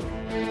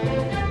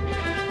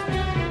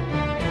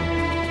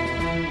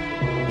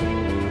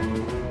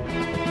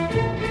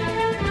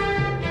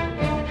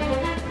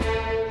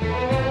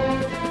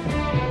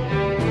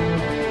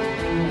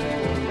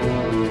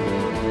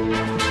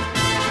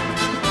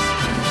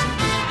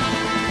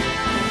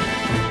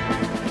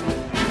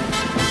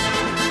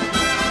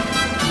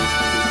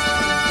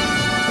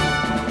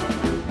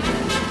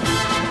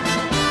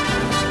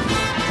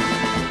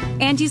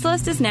 Angie's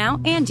List is now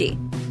Angie,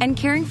 and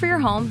caring for your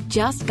home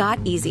just got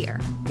easier.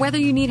 Whether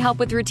you need help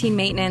with routine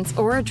maintenance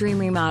or a dream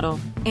remodel,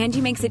 Angie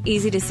makes it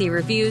easy to see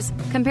reviews,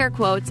 compare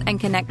quotes,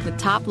 and connect with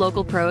top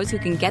local pros who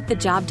can get the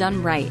job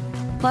done right.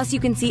 Plus, you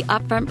can see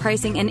upfront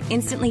pricing and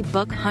instantly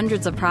book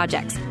hundreds of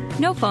projects.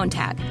 No phone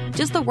tag,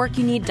 just the work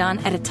you need done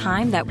at a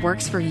time that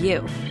works for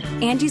you.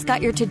 Angie's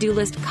got your to-do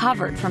list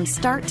covered from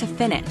start to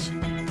finish.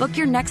 Book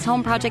your next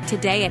home project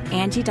today at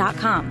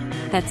Angie.com.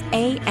 That's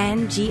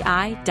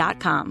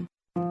ANGI.com.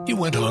 You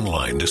went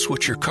online to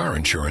switch your car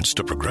insurance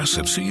to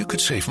Progressive so you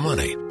could save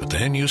money. But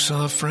then you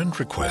saw a friend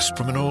request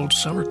from an old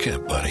summer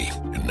camp buddy.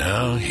 And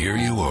now here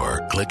you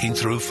are, clicking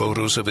through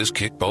photos of his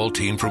kickball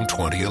team from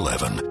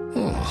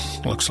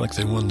 2011. Looks like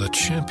they won the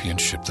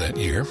championship that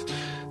year.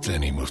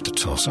 Then he moved to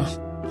Tulsa.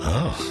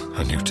 Oh,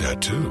 a new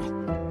tattoo.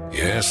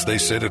 Yes, they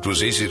said it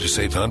was easy to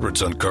save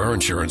hundreds on car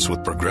insurance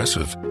with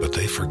Progressive, but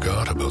they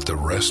forgot about the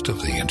rest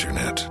of the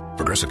internet.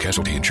 Progressive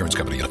Casualty Insurance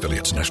Company and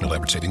affiliates. National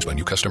average savings by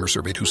new customer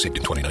surveyed who saved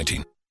in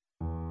 2019.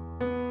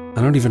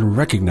 I don't even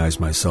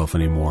recognize myself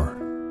anymore.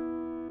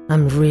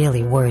 I'm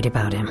really worried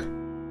about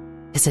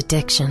him. His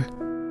addiction.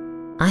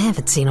 I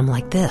haven't seen him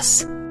like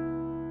this.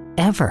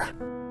 Ever.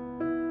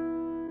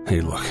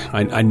 Hey, look,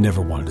 I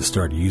never wanted to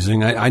start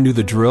using. I knew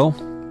the drill,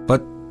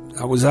 but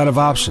I was out of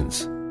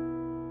options.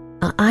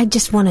 I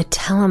just want to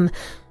tell him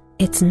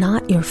it's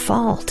not your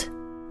fault.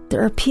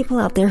 There are people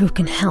out there who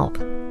can help.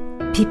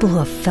 People who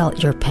have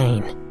felt your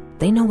pain.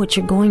 They know what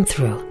you're going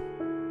through.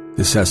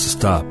 This has to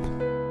stop.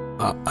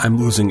 I'm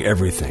losing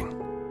everything.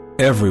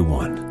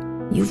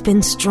 Everyone. You've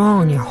been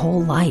strong your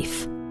whole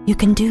life. You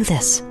can do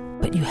this,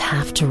 but you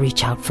have to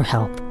reach out for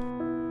help.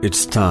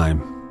 It's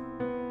time.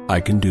 I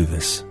can do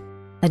this.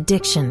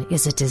 Addiction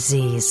is a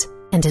disease,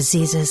 and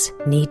diseases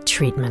need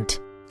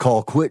treatment.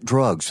 Call Quit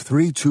Drugs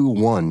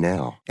 321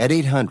 now at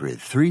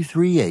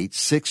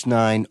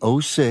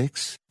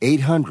 800-338-6906.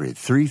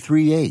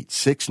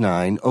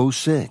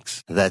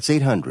 800-338-6906. That's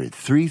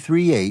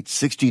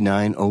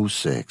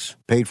 800-338-6906.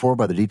 Paid for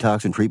by the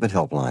Detox and Treatment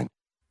Helpline.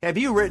 Have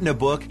you written a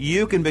book?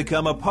 You can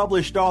become a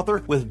published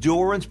author with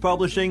Dorrance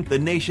Publishing, the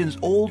nation's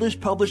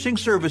oldest publishing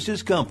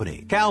services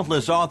company.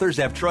 Countless authors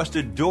have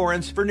trusted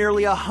Dorrance for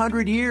nearly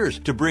 100 years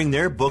to bring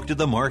their book to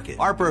the market.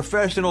 Our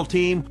professional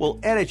team will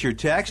edit your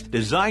text,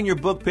 design your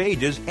book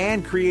pages,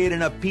 and create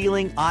an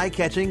appealing,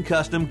 eye-catching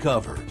custom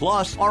cover.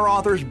 Plus, our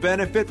authors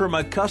benefit from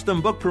a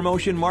custom book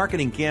promotion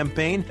marketing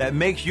campaign that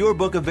makes your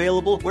book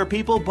available where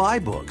people buy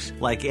books,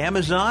 like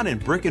Amazon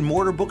and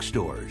brick-and-mortar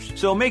bookstores.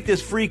 So make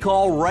this free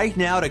call right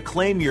now to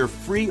claim your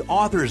free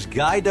author's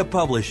guide to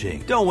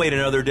publishing. Don't wait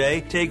another day.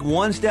 Take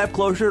one step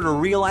closer to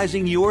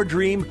realizing your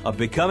dream of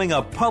becoming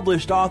a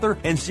published author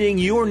and seeing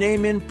your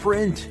name in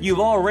print. You've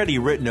already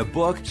written a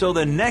book, so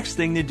the next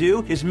thing to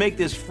do is make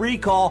this free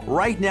call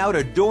right now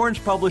to Dorrance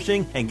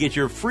Publishing and get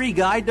your free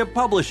guide to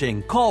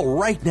publishing. Call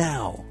right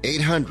now.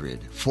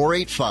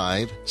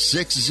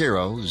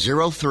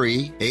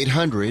 800-485-6003.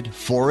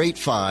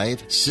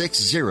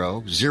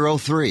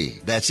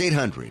 800-485-6003. That's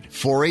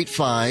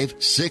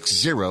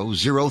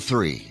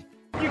 800-485-6003.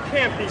 You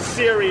can't be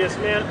serious,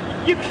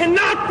 man. You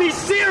cannot be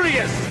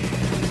serious!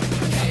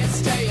 Can't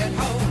stay at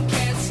home,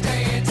 can't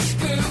stay in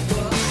school.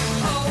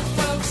 Old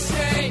folks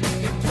say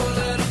you're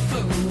pulling a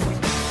fool.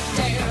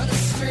 Down the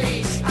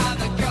street, I'm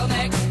the girl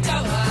next door.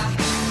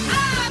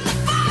 I'm the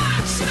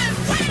fox you've been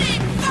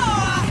waiting for.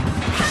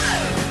 Hello,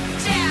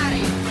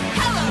 Daddy.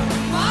 Hello,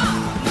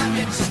 Mom. I'm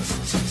your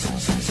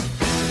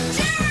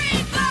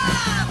Jerry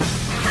Bob.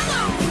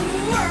 Hello,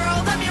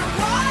 world. I'm your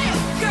wild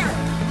girl.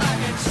 I'm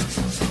your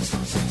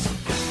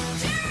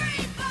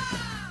Jerry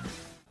Bob.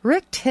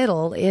 Rick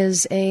Tittle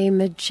is a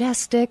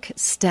majestic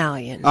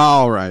stallion.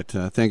 All right.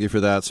 Thank you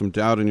for that. Some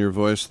doubt in your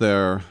voice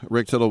there.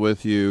 Rick Tittle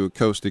with you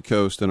coast to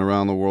coast and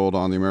around the world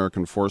on the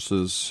American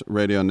Forces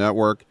Radio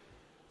Network.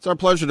 It's our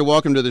pleasure to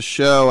welcome to the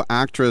show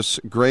actress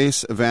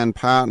Grace Van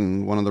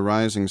Patten, one of the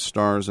rising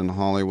stars in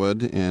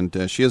Hollywood.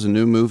 And she has a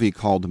new movie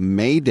called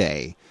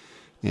Mayday.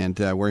 And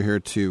we're here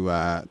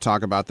to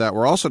talk about that.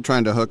 We're also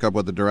trying to hook up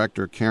with the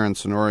director, Karen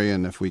Sonori,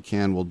 and if we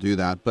can, we'll do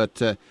that.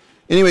 But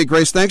anyway,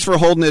 Grace, thanks for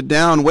holding it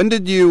down.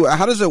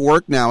 How does it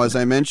work now? As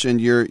I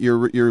mentioned,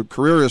 your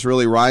career is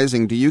really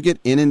rising. Do you get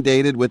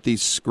inundated with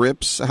these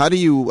scripts? How do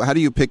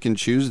you pick and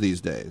choose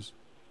these days?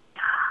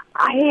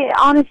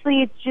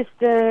 Honestly, it's just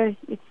a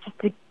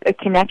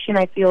connection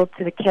I feel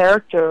to the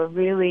character,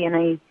 really,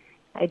 and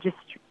I just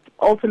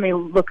ultimately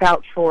look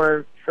out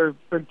for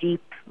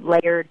deep,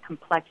 layered,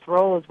 complex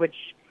roles, which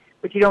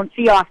you don't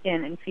see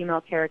often in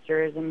female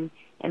characters, and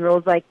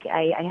roles like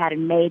I had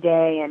in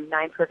Mayday and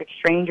Nine Perfect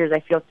Strangers. I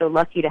feel so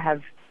lucky to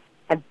have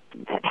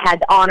had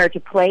the honor to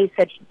play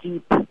such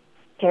deep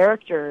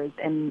characters,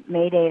 and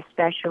Mayday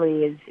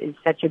especially is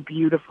such a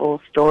beautiful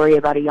story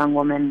about a young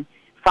woman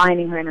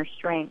finding her inner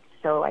strength.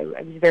 So I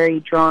was very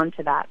drawn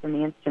to that from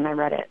the instant I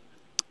read it.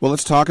 Well,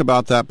 let's talk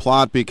about that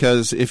plot,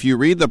 because if you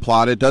read the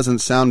plot, it doesn't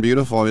sound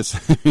beautiful. It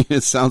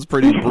sounds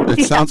pretty.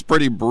 It sounds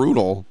pretty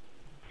brutal.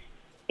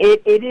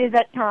 It is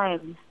at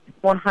times,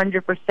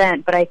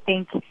 100%. But I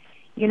think,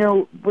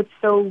 what's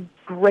so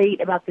great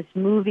about this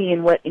movie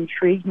and what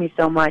intrigues me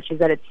so much is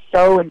that it's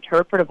so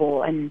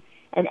interpretable, and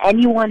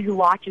anyone who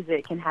watches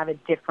it can have a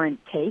different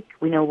take.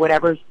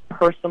 Whatever's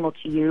personal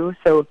to you.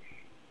 So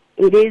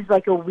it is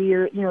like a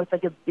weird,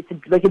 it's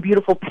like a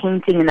beautiful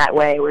painting in that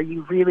way, where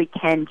you really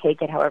can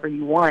take it however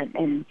you want.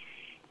 And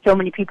so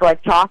many people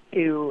I've talked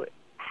to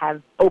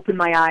have opened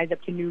my eyes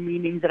up to new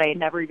meanings that I had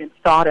never even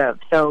thought of.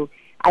 So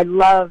I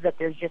love that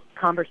there's just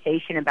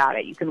conversation about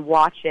it. You can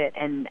watch it,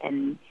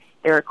 and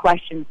there are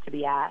questions to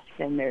be asked,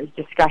 and there's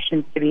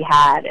discussions to be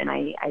had. And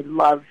I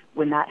love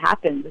when that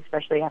happens,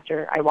 especially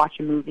after I watch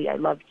a movie. I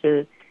love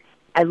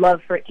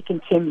for it to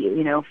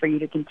continue, for you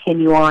to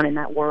continue on in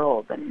that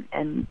world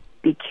and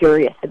be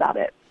curious about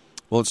it.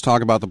 Well, let's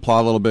talk about the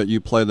plot a little bit. You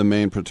play the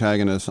main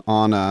protagonist,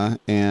 Anna,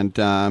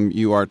 and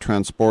you are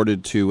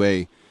transported to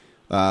a,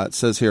 it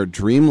says here,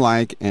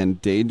 dreamlike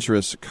and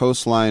dangerous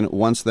coastline.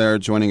 Once there,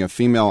 joining a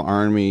female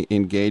army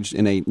engaged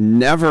in a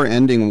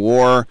never-ending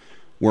war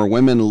where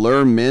women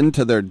lure men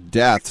to their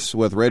deaths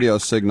with radio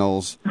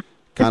signals,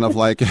 kind of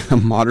like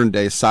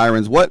modern-day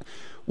sirens. What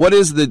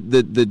is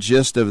the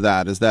gist of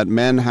that? Is that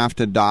men have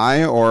to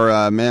die,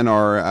 or men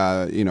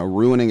are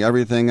ruining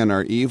everything and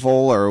are evil,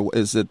 or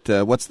is it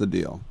what's the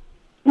deal?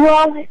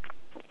 Well,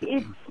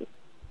 it's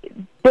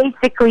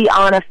basically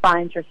Anna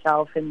finds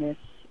herself in this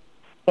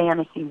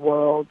fantasy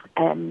world,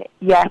 and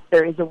yes,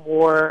 there is a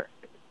war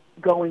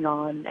going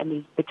on, and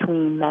it's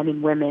between men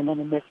and women, and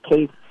in this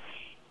case,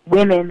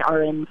 women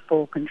are in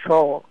full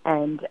control.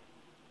 And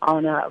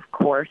Anna, of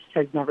course,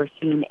 has never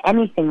seen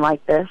anything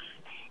like this,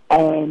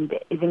 and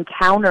is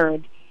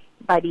encountered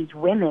by these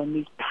women,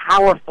 these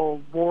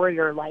powerful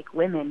warrior-like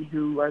women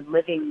who are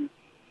living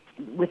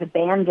with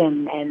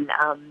abandon and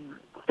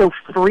so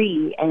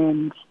free,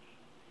 and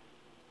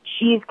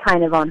she's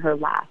kind of on her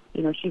last.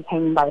 She's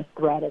hanging by a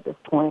thread at this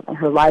point in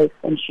her life,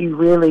 and she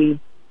really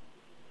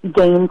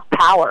gains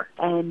power,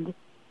 and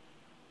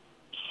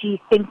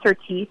she sinks her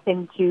teeth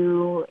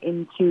into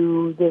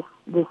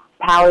this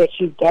power that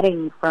she's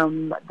getting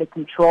from the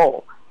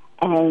control.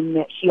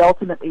 And she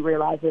ultimately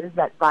realizes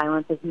that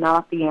violence is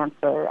not the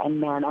answer,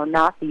 and men are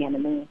not the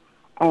enemy.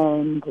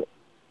 And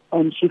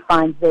she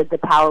finds the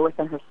power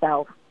within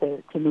herself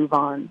to move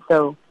on.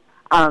 So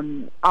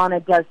Anna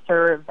does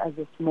serve as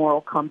this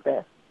moral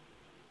compass.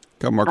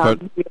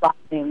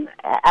 Realizing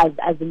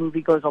as the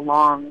movie goes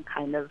along,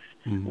 kind of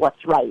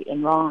what's right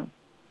and wrong.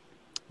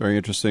 Very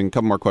interesting. A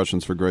couple more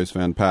questions for Grace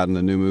Van Patten.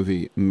 The new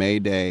movie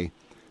Mayday.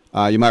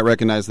 You might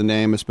recognize the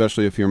name,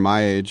 especially if you're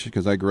my age,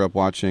 because I grew up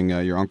watching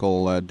your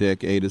Uncle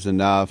Dick, 8 is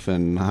Enough,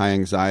 and High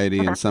Anxiety,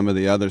 and some of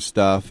the other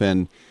stuff.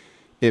 And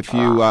if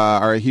you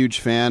are a huge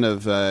fan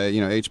of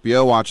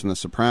HBO, watching The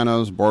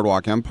Sopranos,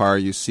 Boardwalk Empire,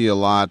 you see a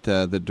lot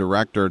the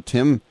director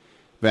Tim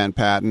Van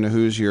Patten,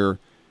 who's your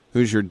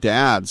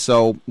dad.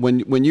 So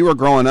when you were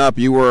growing up,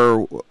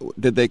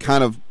 did they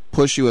kind of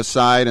push you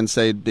aside and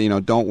say,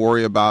 don't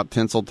worry about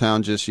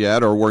Tinseltown just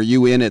yet, or were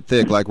you in it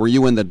thick? Like, were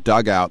you in the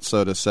dugout,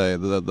 so to say,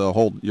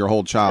 your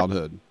whole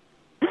childhood?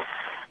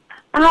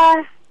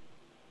 I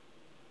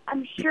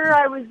I'm sure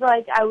I was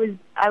like I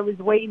was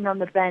waiting on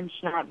the bench,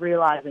 not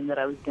realizing that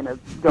I was going to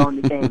go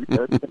in the game.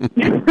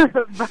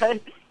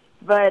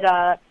 but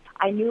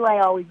I knew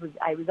I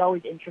was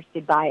always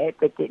interested by it,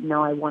 but didn't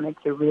know I wanted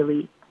to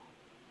really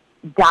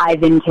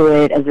dive into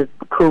it as a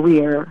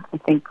career. I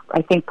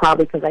think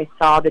probably because I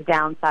saw the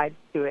downsides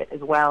to it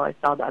as well. I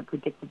saw the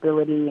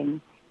unpredictability,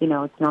 and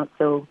it's not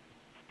so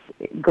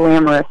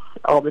glamorous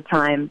all the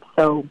time.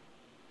 So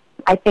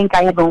I think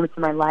I had moments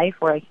in my life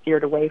where I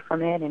steered away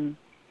from it and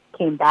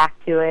came back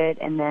to it,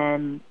 and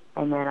then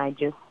I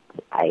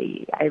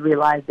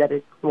realized that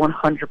it's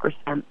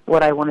 100%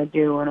 what I want to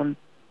do, and I'm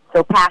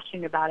so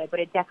passionate about it. But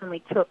it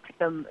definitely took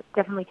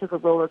a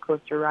roller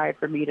coaster ride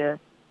for me to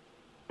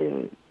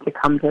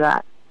come to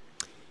that.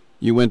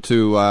 You went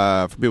to,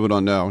 for people who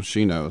don't know,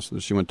 she knows,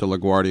 she went to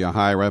LaGuardia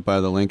High right by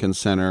the Lincoln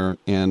Center,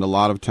 and a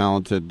lot of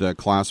talented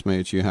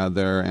classmates you had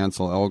there,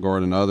 Ansel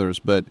Elgort and others.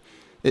 But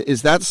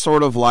is that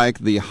sort of like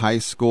the high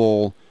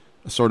school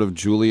sort of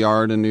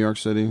Juilliard in New York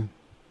City?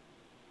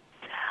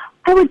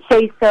 I would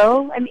say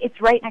so. I mean,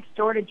 it's right next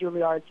door to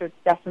Juilliard, so it's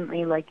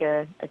definitely like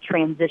a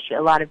transition.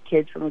 A lot of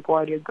kids from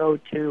LaGuardia go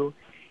to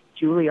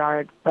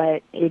Juilliard,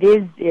 but it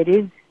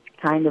is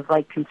kind of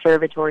like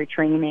conservatory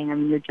training. I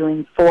mean, you're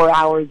doing 4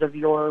 hours of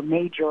your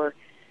major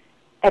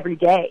every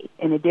day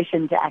in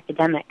addition to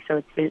academics.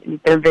 So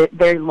they're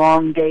very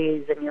long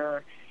days,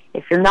 and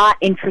if you're not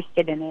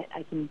interested in it,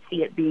 I can see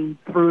it being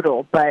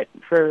brutal. But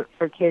for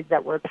kids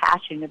that were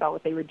passionate about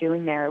what they were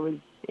doing there,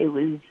 it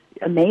was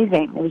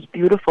amazing. It was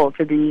beautiful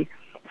to be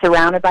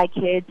surrounded by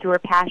kids who are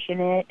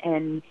passionate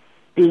and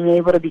being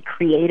able to be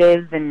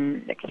creative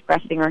and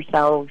expressing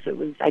ourselves.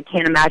 I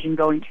can't imagine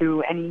going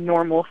to any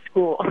normal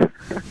school.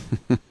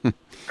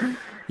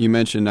 You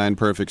mentioned 9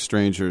 Perfect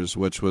Strangers,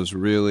 which was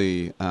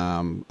really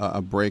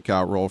a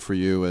breakout role for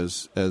you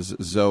as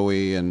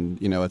Zoe,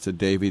 and it's a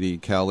David E.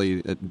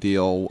 Kelly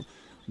deal.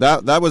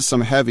 That was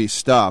some heavy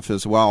stuff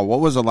as well.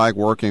 What was it like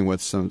working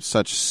with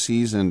such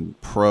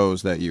seasoned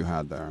pros that you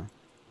had there?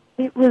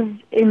 It was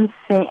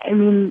insane. I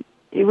mean,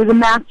 it was a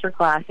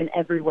masterclass in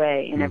every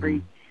way, in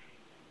every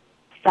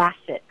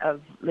facet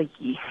of,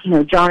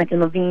 Jonathan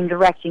Levine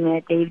directing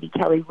it, David E.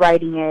 Kelly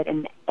writing it,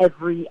 and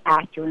every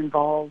actor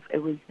involved.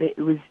 It was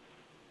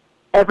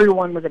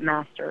everyone was a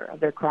master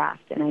of their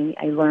craft, and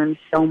I learned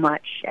so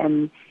much.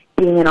 And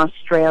being in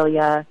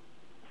Australia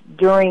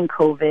during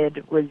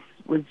COVID was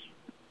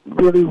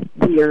really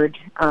weird,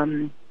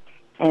 and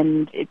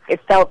it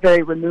felt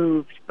very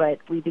removed, but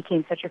we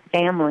became such a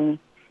family.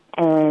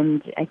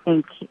 And I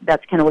think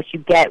that's kind of what you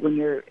get when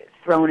you're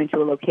thrown into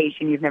a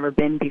location you've never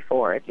been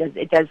before.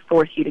 It does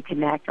force you to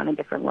connect on a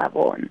different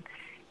level,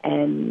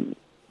 and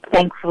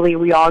thankfully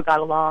we all got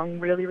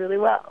along really, really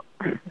well.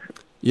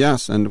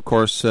 Yes, and of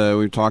course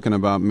we're talking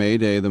about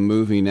Mayday, the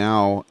movie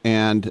now,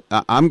 and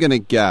I'm going to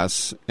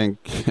guess, and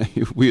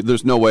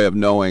there's no way of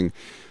knowing,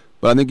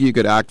 but I think you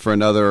could act for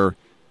another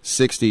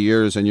 60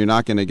 years and you're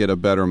not going to get a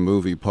better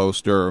movie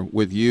poster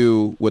with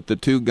you with the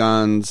 2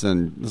 guns,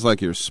 and it's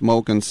like you're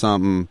smoking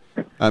something.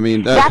 I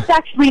mean, that's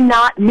actually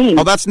not me.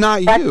 Oh, that's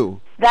not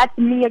you. That's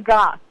Mia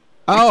Goth.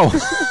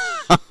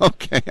 Oh,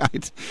 okay.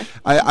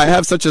 I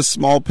have such a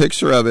small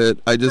picture of it.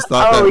 I just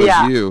thought that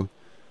was you.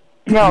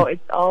 No,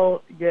 it's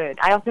all good.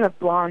 I also have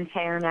blonde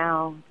hair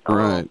now. So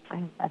right.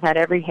 I've had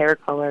every hair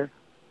color.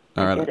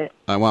 All right.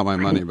 I want my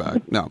money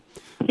back. No.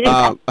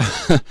 Yeah.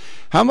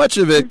 How much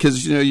of it?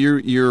 Because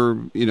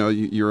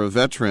you're a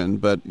veteran,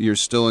 but you're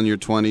still in your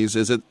 20s.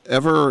 Is it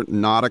ever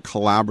not a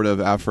collaborative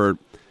effort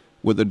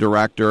with the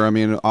director? I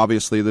mean,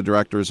 obviously the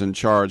director is in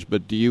charge,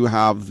 but do you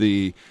have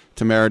the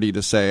temerity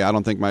to say, I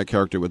don't think my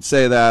character would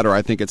say that, or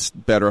I think it's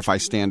better if I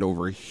stand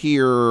over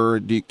here?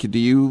 Do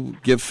you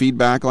give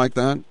feedback like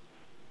that?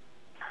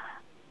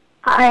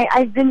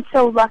 I've been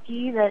so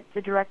lucky that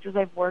the directors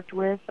I've worked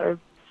with are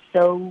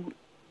so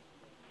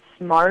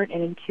smart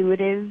and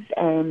intuitive,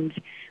 and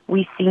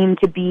we seem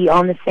to be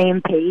on the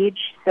same page.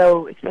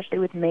 So especially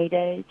with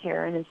Mayday,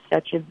 Karen is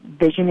such a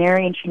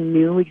visionary, and she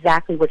knew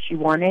exactly what she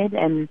wanted,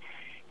 and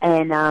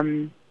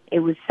it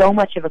was so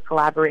much of a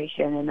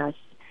collaboration and us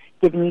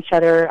giving each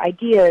other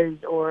ideas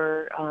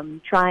or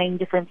trying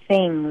different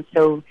things.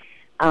 So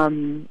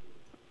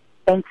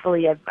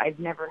thankfully I've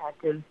never had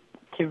to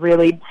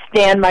really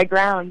stand my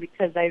ground,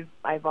 because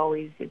I've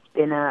always, it's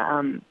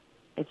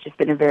just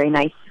been a very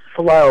nice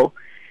flow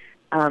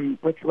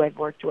with who I've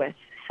worked with.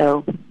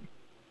 So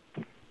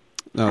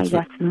I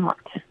guess not.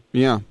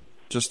 Yeah,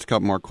 just a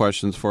couple more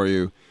questions for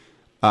you.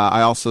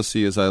 I also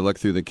see, as I look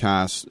through the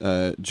cast,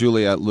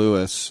 Juliette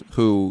Lewis,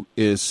 who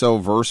is so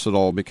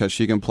versatile because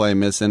she can play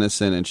Miss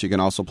Innocent and she can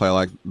also play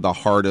like the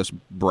hardest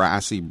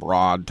brassy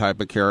broad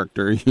type of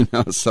character,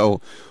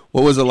 So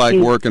what was it like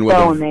working with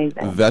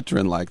a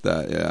veteran like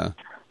that? Yeah.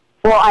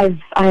 Well,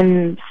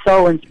 I'm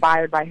so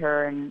inspired by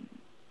her, and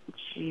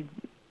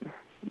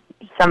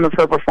some of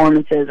her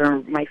performances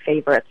are my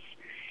favorites.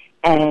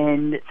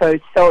 And so I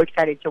was so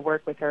excited to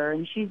work with her.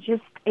 And she's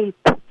just a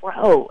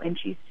pro, and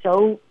she's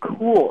so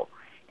cool,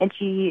 and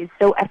she is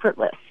so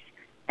effortless.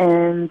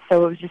 And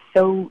so it was just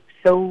so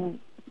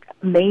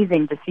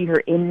amazing to see her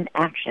in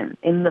action,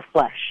 in the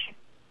flesh.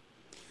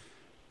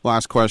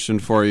 Last question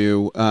for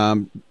you.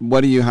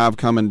 What do you have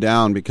coming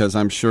down? Because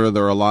I'm sure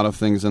there are a lot of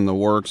things in the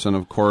works. And,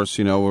 of course,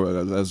 you know,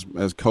 as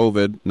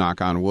COVID, knock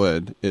on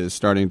wood, is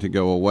starting to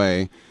go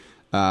away,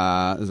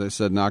 as I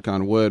said, knock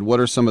on wood,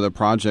 what are some of the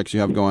projects you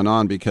have going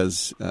on?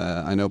 Because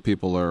I know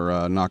people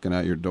are knocking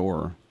at your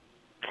door.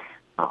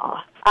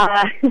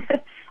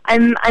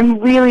 I'm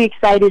really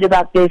excited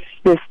about this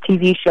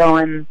TV show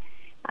I'm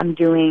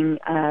doing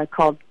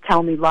called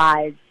Tell Me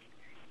Lies.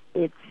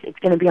 It's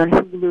going to be on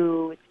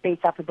Hulu. It's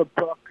based off of a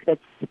book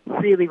that's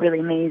really, really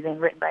amazing,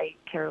 written by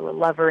Carola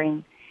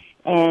Lovering,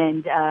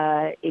 and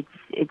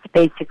it's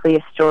basically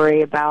a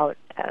story about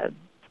a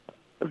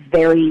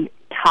very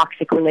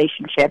toxic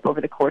relationship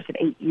over the course of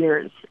 8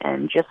 years,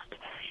 and just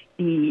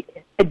the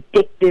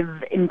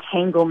addictive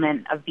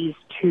entanglement of these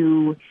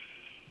two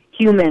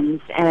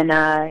humans. And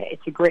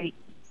it's a great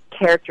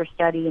character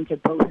study into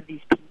both of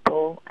these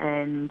people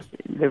and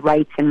the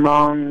rights and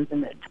wrongs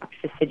and the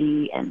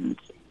toxicity and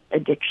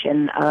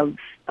addiction of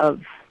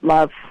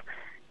love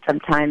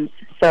sometimes.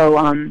 So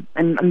I'm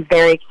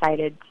very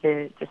excited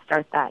to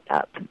start that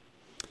up.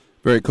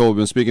 Very cool. We've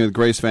been speaking with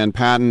Grace Van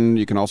Patten.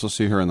 You can also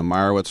see her in the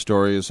Meyerowitz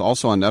stories.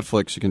 Also on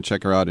Netflix, you can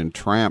check her out in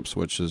Tramps,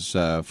 which is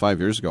 5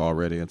 years ago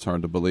already. It's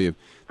hard to believe.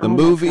 The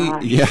movie,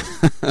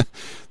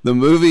 the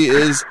movie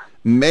is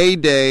May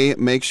Day.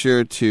 Make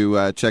sure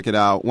to check it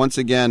out. Once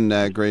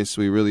again, Grace,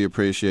 we really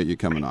appreciate you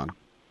coming on.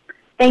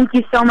 Thank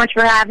you so much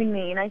for having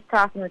me. Nice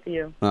talking with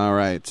you. All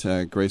right.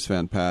 Grace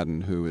Van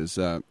Patten, who is,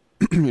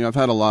 I've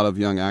had a lot of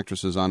young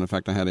actresses on. In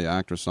fact, I had an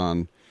actress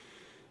on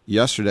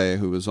yesterday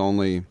who was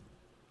only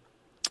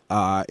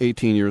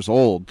 18 years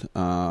old,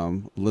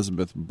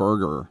 Elizabeth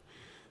Berger.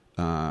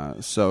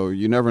 So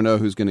you never know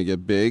who's going to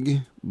get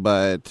big,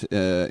 but,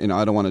 I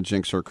don't want to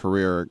jinx her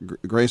career.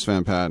 Grace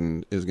Van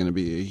Patten is going to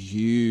be a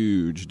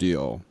huge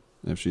deal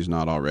if she's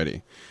not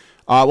already.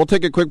 We'll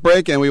take a quick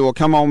break, and we will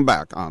come on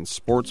back on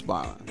Sports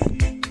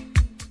Byline.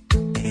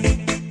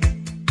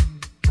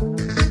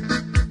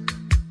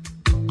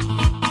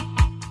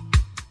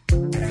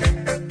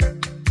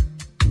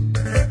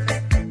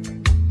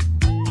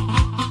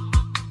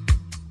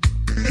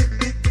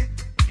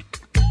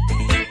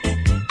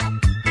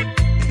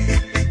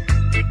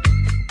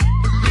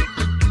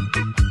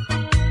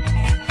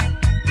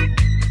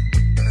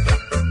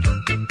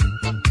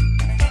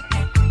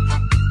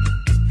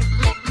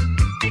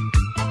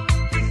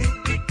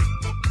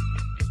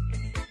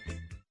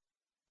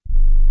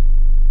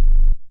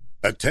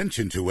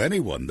 Attention to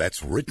anyone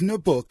that's written a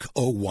book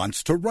or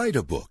wants to write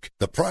a book.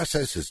 The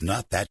process is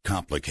not that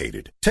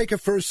complicated. Take a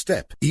first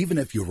step. Even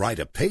if you write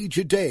a page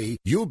a day,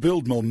 you'll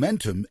build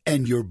momentum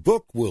and your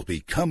book will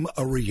become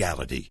a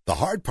reality. The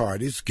hard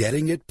part is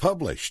getting it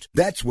published.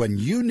 That's when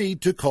you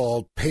need to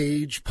call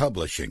Page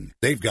Publishing.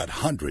 They've got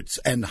hundreds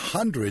and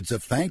hundreds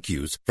of thank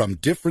yous from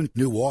different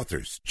new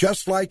authors,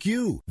 just like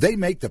you. They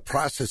make the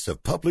process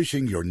of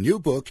publishing your new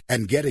book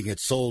and getting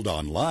it sold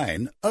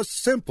online a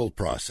simple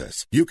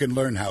process. You can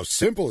learn how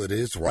simple it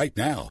is right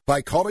now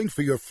by calling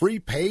for your free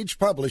Page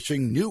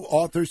Publishing New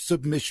Author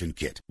Submission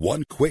Kit.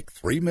 One quick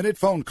 3-minute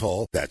phone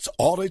call, that's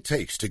all it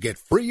takes to get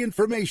free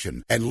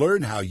information and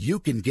learn how you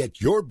can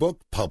get your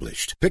book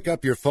published. Pick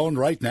up your phone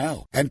right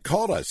now and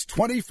call us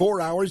 24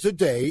 hours a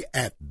day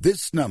at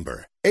this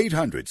number.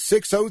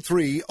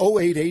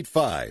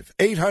 800-603-0885.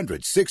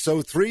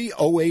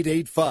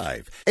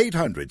 800-603-0885.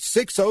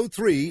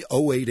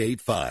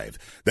 800-603-0885.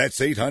 That's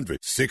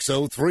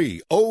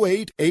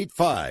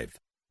 800-603-0885.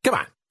 Come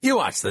on, you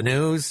watch the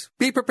news.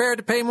 Be prepared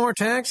to pay more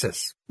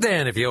taxes.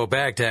 Then if you owe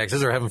back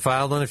taxes or haven't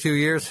filed in a few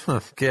years,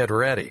 get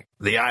ready.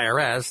 The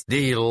IRS,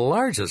 the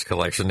largest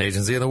collection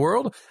agency in the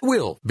world,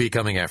 will be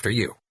coming after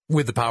you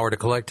with the power to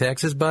collect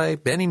taxes by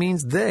any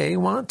means they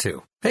want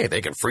to. Hey, they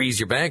can freeze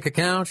your bank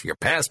account, your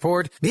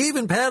passport,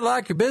 even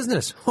padlock your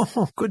business.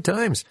 Oh, good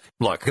times.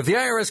 Look, if the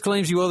IRS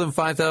claims you owe them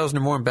 $5,000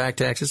 or more in back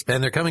taxes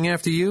and they're coming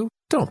after you,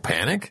 don't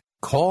panic.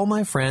 Call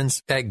my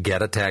friends at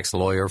Get a Tax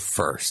Lawyer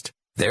first.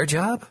 Their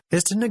job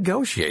is to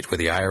negotiate with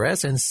the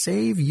IRS and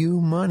save you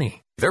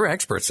money. They're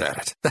experts at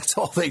it. That's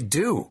all they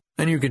do.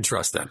 And you can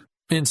trust them.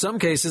 In some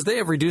cases, they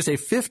have reduced a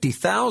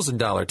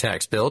 $50,000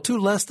 tax bill to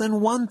less than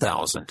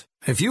 $1,000.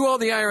 If you owe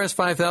the IRS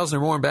 $5,000 or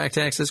more in back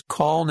taxes,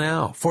 call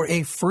now for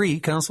a free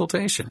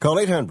consultation. Call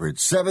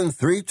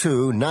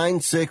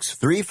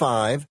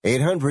 800-732-9635.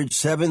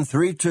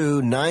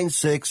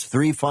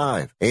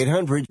 800-732-9635.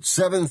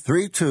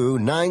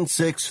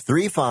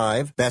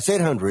 800-732-9635. That's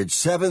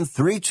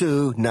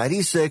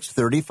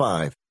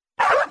 800-732-9635.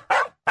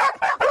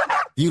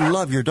 You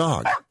love your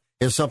dog.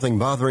 Is something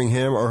bothering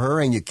him or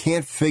her and you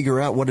can't figure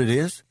out what it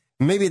is?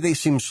 Maybe they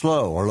seem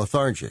slow or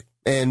lethargic,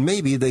 and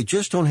maybe they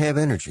just don't have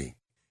energy.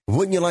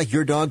 Wouldn't you like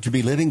your dog to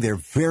be living their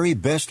very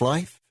best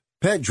life?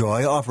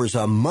 PetJoy offers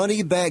a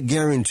money-back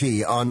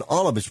guarantee on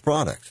all of its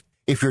products.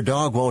 If your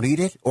dog won't eat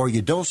it or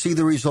you don't see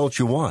the results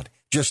you want,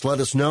 just let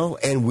us know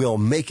and we'll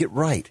make it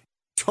right.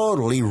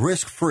 Totally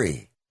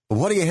risk-free.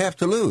 What do you have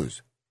to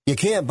lose? You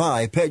can't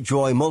buy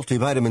PetJoy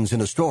multivitamins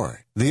in a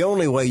store. The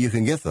only way you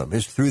can get them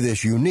is through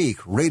this unique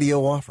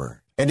radio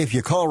offer. And if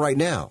you call right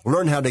now,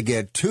 learn how to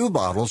get 2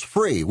 bottles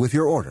free with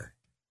your order.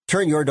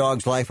 Turn your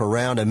dog's life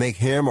around and make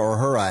him or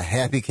her a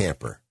happy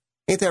camper.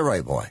 Ain't that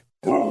right, boy?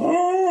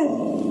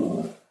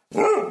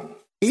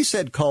 He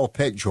said call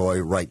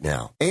PetJoy right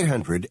now.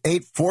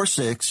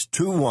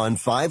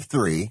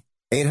 800-846-2153.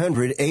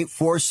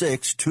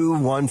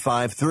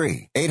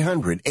 800-846-2153.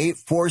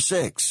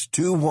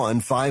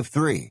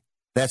 800-846-2153.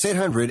 That's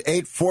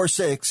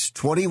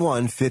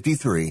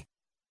 800-846-2153.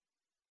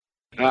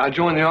 I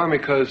joined the Army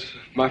because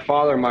my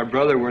father and my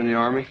brother were in the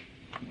Army.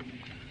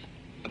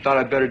 I thought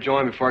I'd better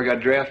join before I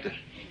got drafted.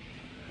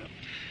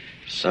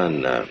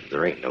 Son,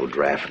 there ain't no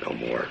draft no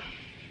more.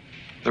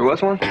 There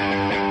was one?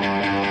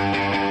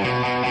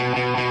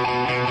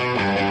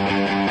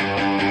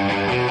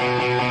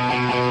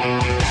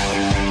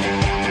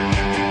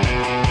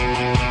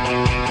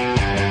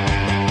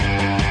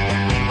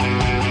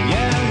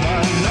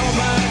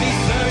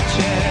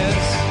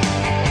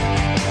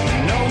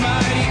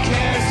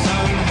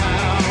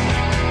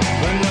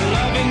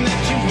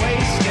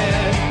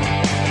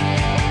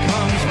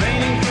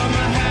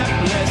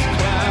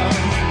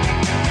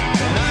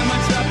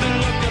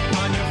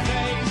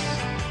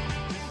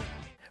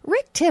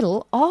 Rick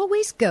Tittle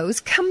always goes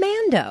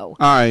commando.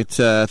 All right,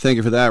 thank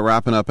you for that.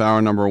 Wrapping up hour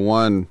number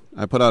 1.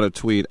 I put out a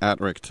tweet at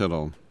Rick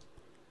Tittle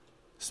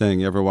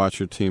saying, "You ever watch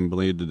your team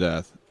bleed to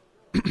death?"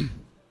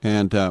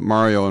 And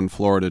Mario in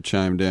Florida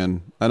chimed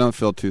in. I don't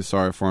feel too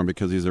sorry for him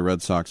because he's a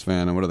Red Sox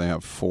fan. And what do they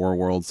have, 4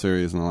 World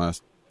Series in the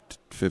last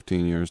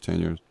 15 years, 10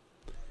 years?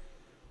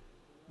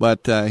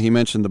 But he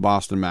mentioned the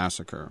Boston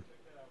Massacre.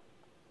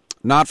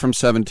 Not from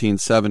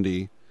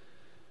 1770,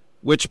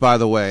 which, by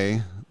the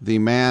way, the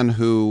man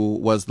who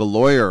was the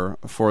lawyer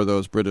for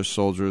those British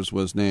soldiers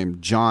was named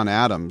John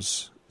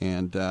Adams,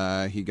 and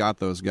he got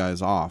those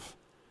guys off.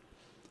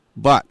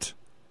 But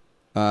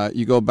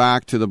you go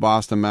back to the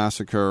Boston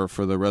Massacre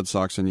for the Red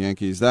Sox and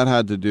Yankees. That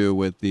had to do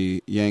with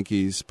the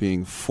Yankees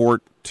being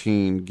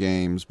 14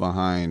 games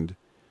behind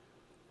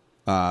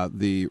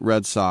the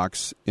Red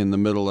Sox in the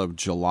middle of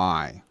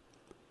July.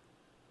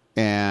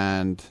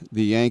 And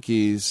the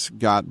Yankees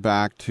got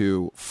back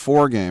to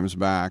 4 games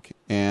back,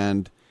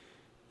 and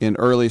in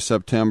early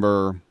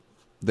September,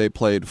 they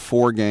played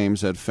 4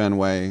 games at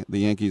Fenway. The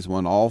Yankees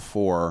won all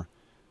 4,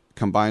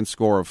 combined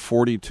score of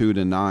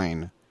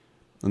 42-9,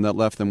 and that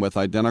left them with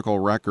identical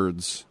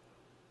records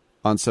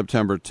on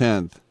September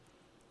 10th.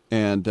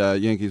 And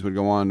Yankees would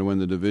go on to win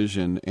the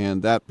division,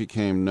 and that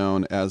became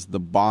known as the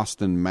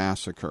Boston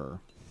Massacre.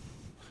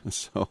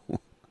 So,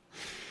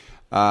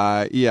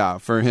 yeah,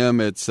 for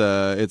him, it's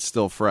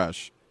still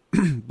fresh.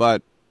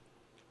 But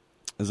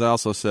as I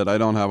also said, I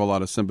don't have a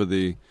lot of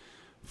sympathy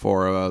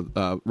for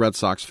Red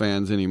Sox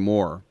fans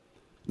anymore.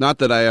 Not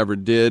that I ever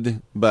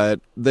did,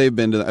 but they've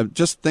been to.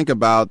 Just think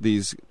about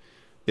these.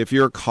 If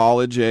you're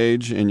college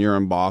age and you're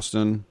in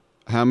Boston,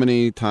 how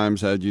many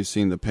times have you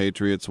seen the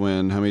Patriots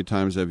win? How many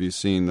times have you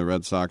seen the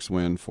Red Sox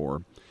win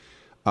for?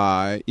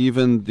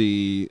 Even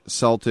the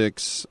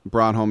Celtics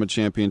brought home a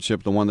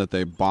championship, the one that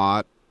they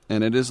bought,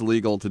 and it is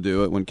legal to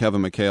do it when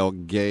Kevin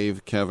McHale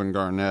gave Kevin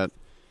Garnett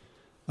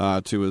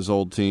to his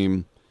old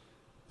team.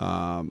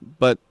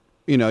 But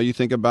you know, you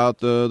think about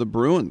the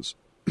Bruins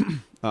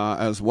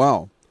as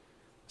well.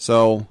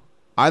 So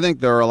I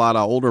think there are a lot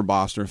of older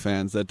Boston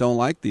fans that don't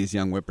like these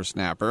young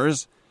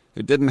whippersnappers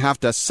who didn't have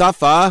to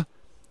suffer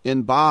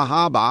in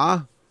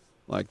Bahaba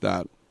like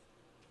that.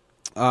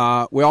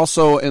 We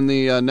also, in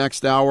the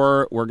next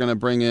hour, we're going to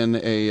bring in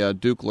a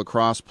Duke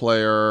lacrosse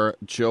player,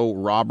 Joe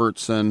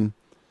Robertson.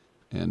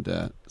 And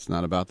it's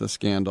not about the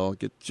scandal.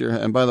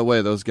 And by the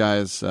way, those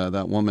guys,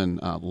 that woman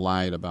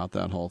lied about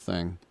that whole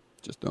thing.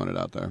 Just throwing it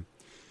out there.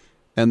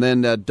 And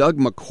then Doug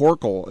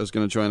McCorkle is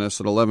going to join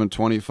us at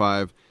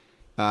 11:25.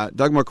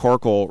 Doug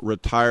McCorkle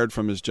retired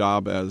from his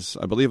job as,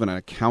 I believe, an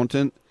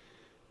accountant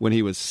when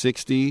he was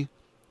 60,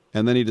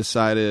 and then he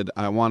decided,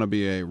 I want to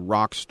be a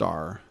rock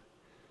star.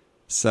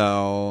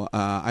 So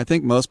I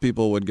think most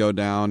people would go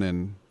down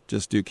and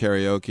just do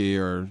karaoke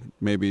or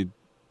maybe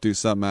do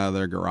something out of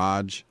their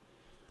garage.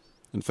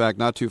 In fact,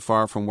 not too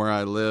far from where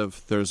I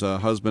live, there's a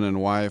husband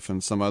and wife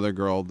and some other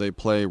girl. They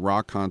play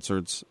rock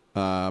concerts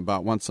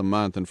about once a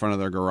month in front of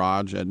their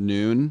garage at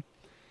noon.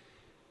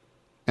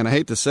 And I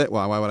hate to say it.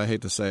 Well, why would I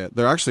hate to say it?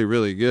 They're actually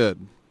really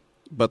good.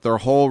 But their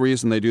whole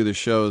reason they do the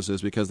shows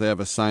is because they have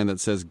a sign that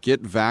says,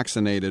 get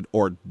vaccinated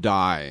or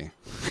die.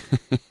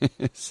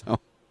 So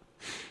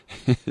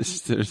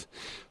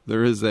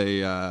there's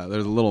a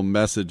little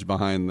message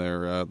behind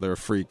their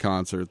free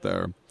concert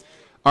there.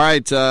 All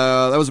right,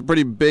 that was a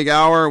pretty big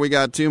hour. We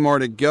got 2 more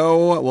to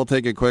go. We'll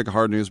take a quick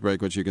hard news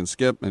break, which you can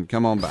skip, and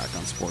come on back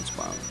on Sports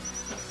Byline.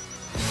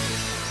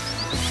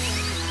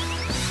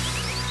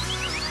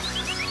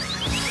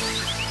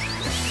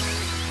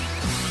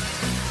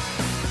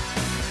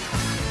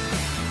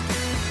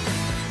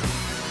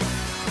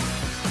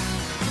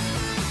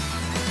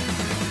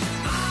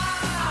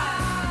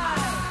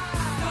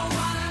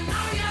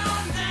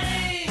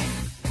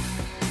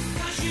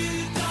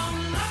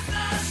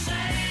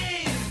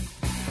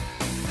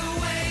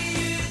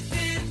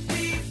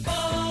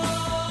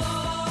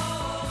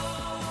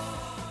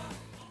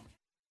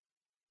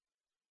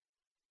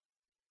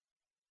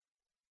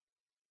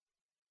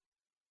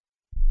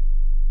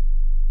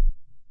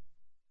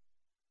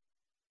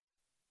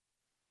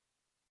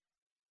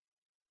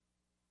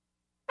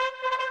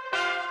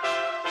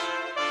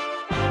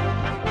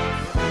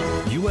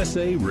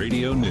 USA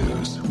Radio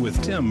News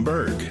with Tim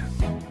Berg.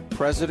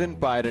 President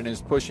Biden is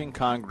pushing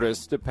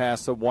Congress to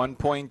pass a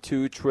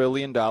 $1.2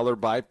 trillion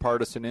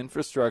bipartisan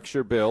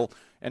infrastructure bill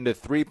and a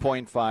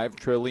 $3.5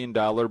 trillion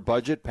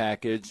budget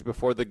package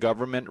before the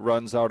government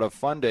runs out of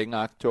funding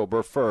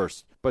October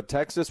 1st. But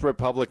Texas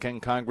Republican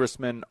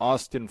Congressman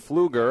Austin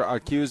Pfluger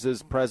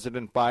accuses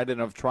President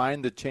Biden of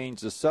trying to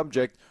change the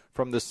subject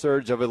from the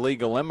surge of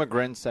illegal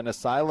immigrants and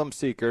asylum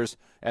seekers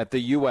at the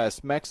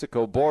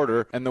U.S.-Mexico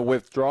border and the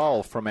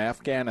withdrawal from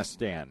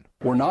Afghanistan.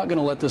 We're not going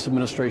to let this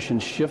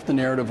administration shift the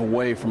narrative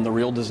away from the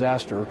real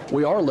disaster.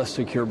 We are less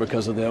secure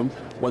because of them.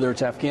 Whether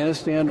it's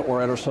Afghanistan or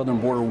at our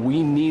southern border,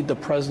 we need the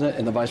president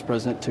and the vice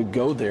president to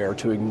go there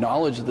to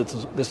acknowledge that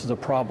this is a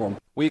problem.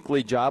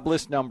 Weekly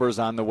jobless numbers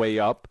on the way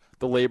up.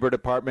 The Labor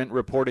Department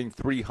reporting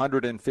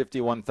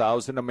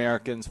 351,000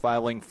 Americans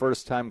filing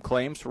first-time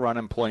claims for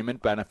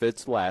unemployment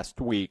benefits last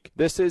week.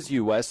 This is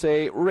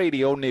USA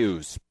Radio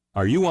News.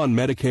 Are you on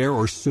Medicare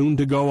or soon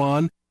to go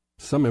on?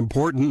 Some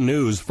important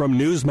news from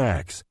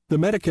Newsmax. The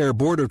Medicare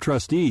Board of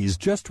Trustees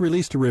just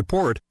released a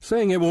report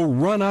saying it will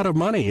run out of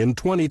money in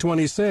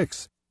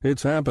 2026.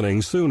 It's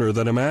happening sooner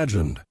than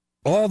imagined.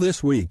 All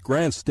this week,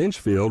 Grant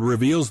Stinchfield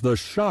reveals the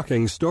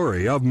shocking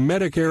story of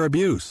Medicare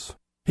abuse.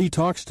 He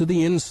talks to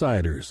the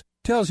insiders,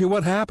 tells you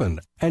what happened,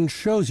 and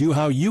shows you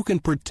how you can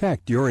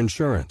protect your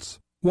insurance.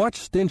 Watch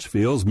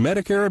Stinchfield's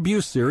Medicare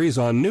Abuse series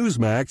on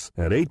Newsmax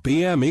at 8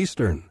 p.m.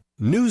 Eastern.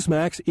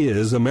 Newsmax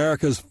is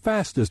America's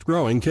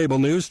fastest-growing cable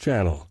news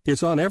channel.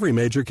 It's on every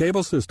major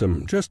cable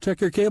system. Just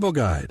check your cable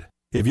guide.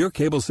 If your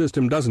cable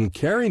system doesn't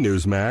carry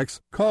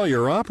Newsmax, call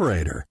your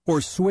operator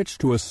or switch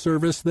to a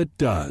service that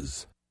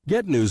does.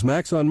 Get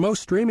Newsmax on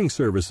most streaming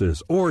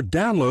services or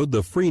download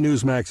the free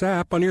Newsmax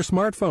app on your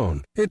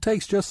smartphone. It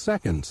takes just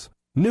seconds.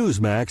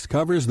 Newsmax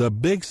covers the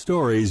big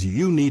stories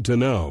you need to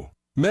know.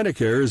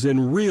 Medicare is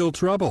in real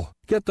trouble.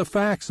 Get the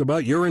facts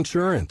about your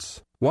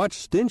insurance. Watch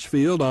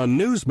Stinchfield on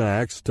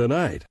Newsmax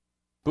tonight.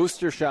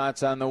 Booster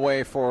shots on the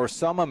way for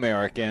some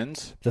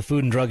Americans. The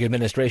Food and Drug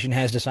Administration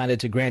has decided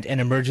to grant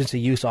an emergency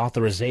use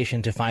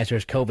authorization to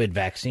Pfizer's COVID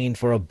vaccine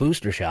for a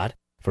booster shot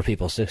for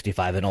people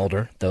 65 and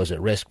older, those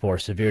at risk for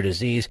severe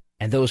disease,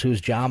 and those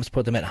whose jobs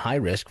put them at high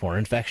risk for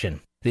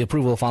infection. The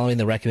approval following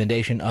the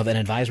recommendation of an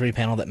advisory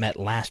panel that met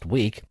last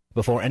week.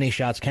 Before any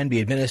shots can be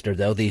administered,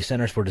 though, the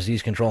Centers for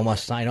Disease Control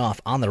must sign off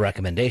on the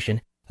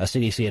recommendation. A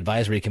CDC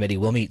advisory committee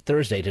will meet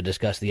Thursday to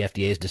discuss the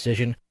FDA's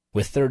decision,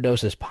 with third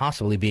doses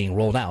possibly being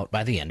rolled out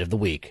by the end of the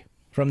week.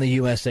 From the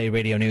USA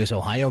Radio News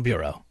Ohio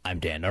Bureau, I'm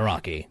Dan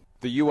Naraki.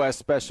 The U.S.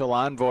 Special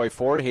Envoy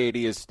for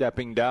Haiti is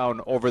stepping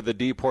down over the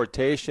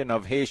deportation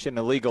of Haitian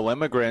illegal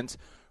immigrants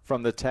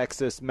from the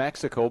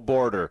Texas-Mexico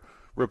border.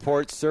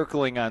 Reports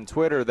circling on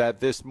Twitter that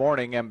this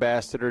morning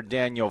Ambassador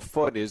Daniel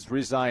Foote is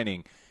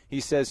resigning. He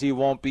says he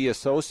won't be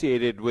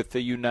associated with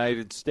the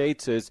United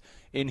States'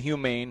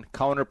 inhumane,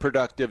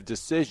 counterproductive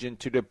decision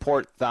to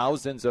deport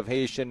thousands of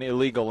Haitian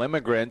illegal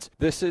immigrants.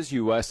 This is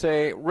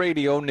USA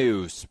Radio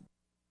News.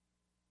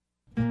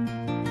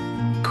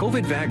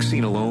 COVID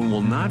vaccine alone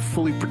will not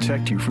fully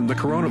protect you from the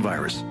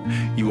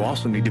coronavirus. You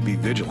also need to be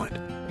vigilant.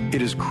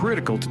 It is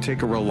critical to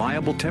take a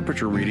reliable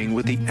temperature reading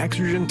with the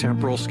Exergen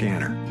Temporal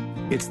Scanner.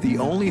 It's the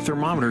only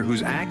thermometer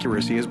whose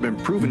accuracy has been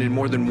proven in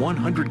more than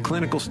 100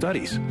 clinical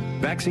studies.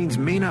 Vaccines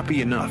may not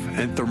be enough,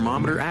 and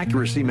thermometer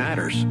accuracy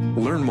matters.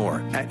 Learn more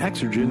at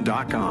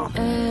Exergen.com.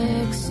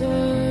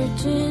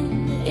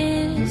 Exergen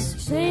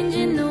is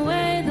changing the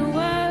way the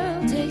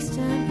world takes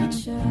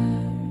temperature.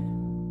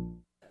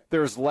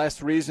 There's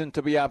less reason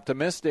to be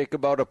optimistic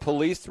about a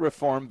police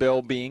reform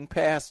bill being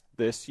passed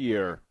this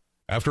year.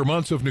 After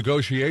months of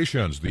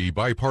negotiations, the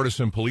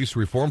bipartisan police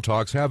reform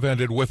talks have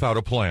ended without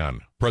a plan.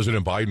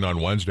 President Biden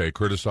on Wednesday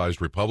criticized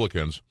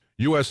Republicans.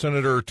 U.S.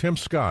 Senator Tim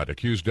Scott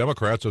accused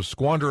Democrats of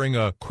squandering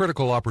a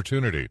critical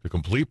opportunity to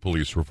complete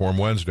police reform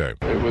Wednesday.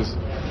 It was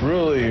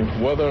really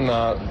whether or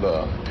not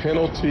the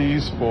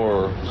penalties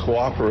for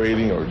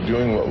cooperating or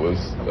doing what was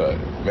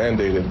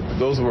mandated,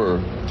 those were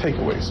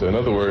takeaways. So in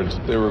other words,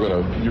 you were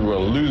going to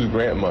lose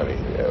grant money.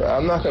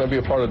 I'm not going to be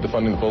a part of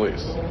defunding the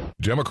police.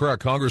 Democrat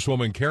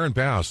Congresswoman Karen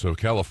Bass of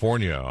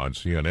California on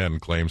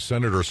CNN claims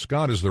Senator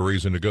Scott is the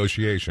reason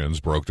negotiations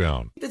broke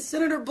down. That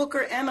Senator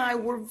Booker and I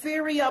were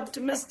very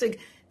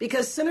optimistic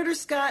because Senator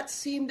Scott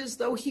seemed as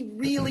though he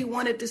really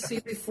wanted to see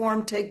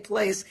reform take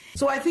place.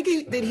 So I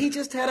think that he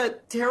just had a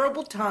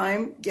terrible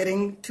time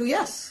getting to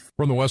yes.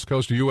 From the West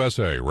Coast of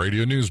USA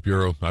Radio News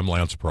Bureau, I'm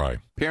Lance Pry.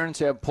 Parents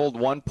have pulled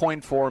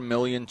 1.4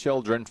 million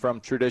children from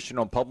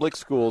traditional public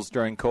schools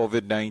during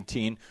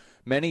COVID-19,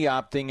 many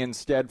opting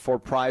instead for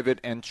private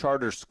and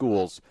charter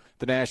schools.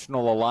 The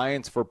National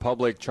Alliance for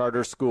Public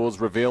Charter Schools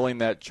revealing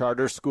that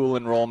charter school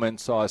enrollment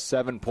saw a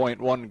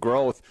 7.1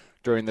 growth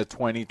during the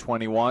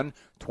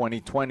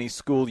 2021-2020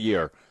 school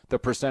year. The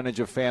percentage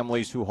of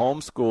families who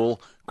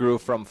homeschool grew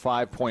from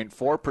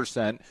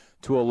 5.4%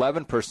 to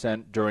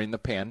 11% during the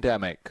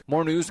pandemic.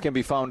 More news can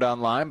be found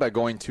online by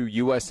going to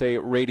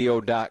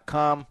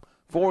usaradio.com.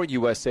 For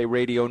USA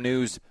Radio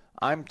News,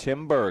 I'm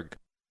Tim Berg.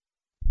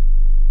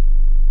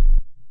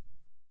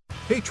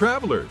 Hey,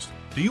 travelers,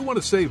 do you want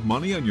to save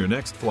money on your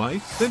next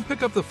flight? Then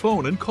pick up the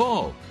phone and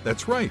call.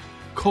 That's right,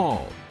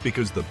 call,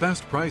 because the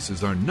best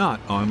prices are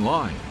not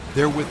online.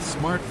 They're with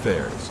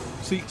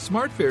SmartFares. See,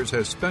 SmartFares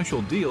has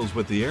special deals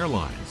with the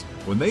airlines.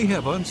 When they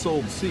have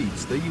unsold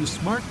seats, they use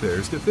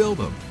SmartFares to fill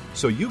them.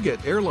 So you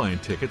get airline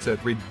tickets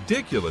at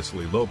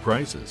ridiculously low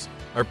prices.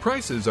 Our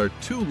prices are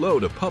too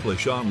low to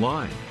publish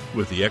online.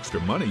 With the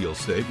extra money you'll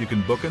save, you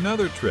can book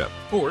another trip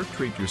or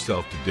treat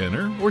yourself to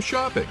dinner or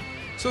shopping.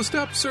 So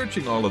stop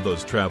searching all of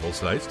those travel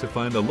sites to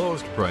find the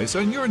lowest price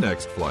on your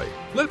next flight.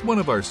 Let one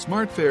of our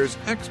SmartFares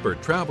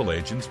expert travel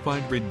agents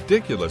find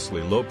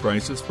ridiculously low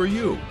prices for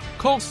you.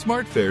 Call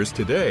SmartFares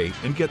today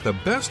and get the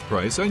best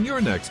price on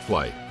your next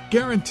flight.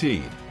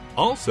 Guaranteed.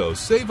 Also,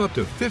 save up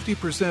to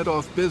 50%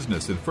 off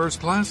business and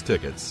first-class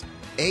tickets.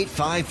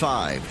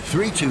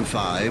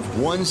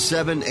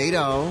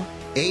 855-325-1780.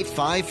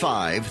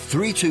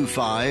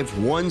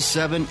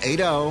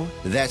 855-325-1780.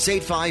 That's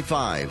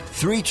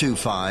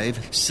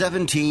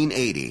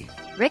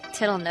 855-325-1780. Rick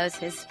Tittle knows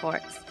his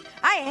sports.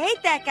 I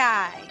hate that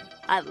guy.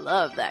 I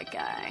love that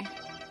guy.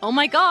 Oh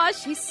my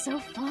gosh, he's so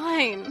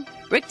fine.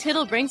 Rick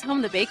Tittle brings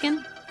home the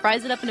bacon,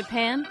 fries it up in a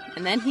pan,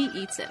 and then he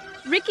eats it.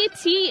 Ricky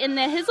T in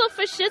the hizzle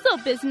for shizzle,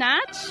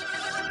 biznatch.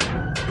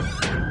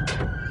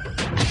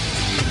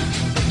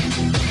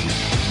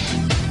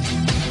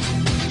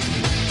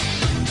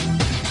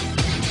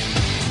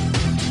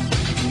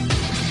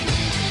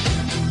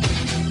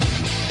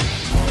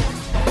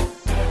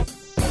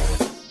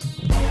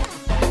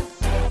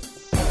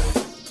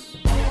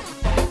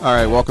 All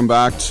right, welcome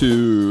back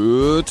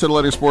to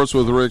Titillating Sports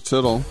with Rick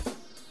Tittle.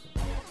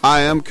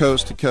 I am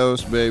coast to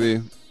coast,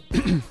 baby.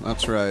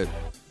 That's right.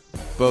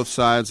 Both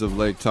sides of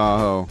Lake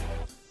Tahoe.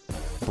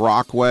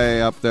 Brockway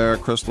up there,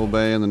 Crystal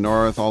Bay in the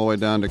north, all the way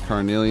down to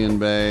Carnelian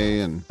Bay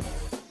and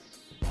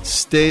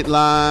State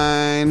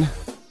Line.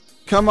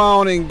 Come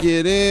on and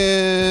get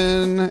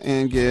in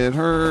and get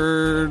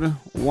heard.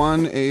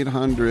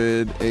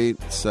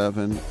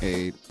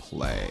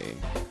 1-800-878-PLAY.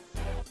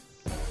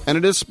 And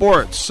it is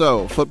sports,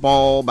 so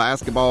football,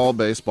 basketball,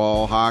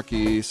 baseball,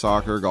 hockey,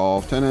 soccer,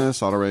 golf,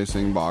 tennis, auto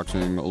racing,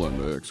 boxing,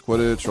 Olympics,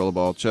 Quidditch,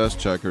 rollerball, chess,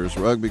 checkers,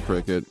 rugby,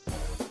 cricket,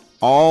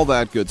 all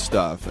that good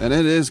stuff. And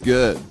it is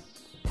good.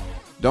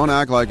 Don't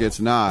act like it's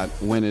not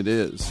when it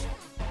is,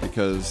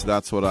 because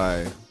that's what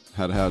I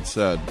had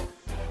said.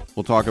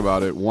 We'll talk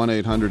about it,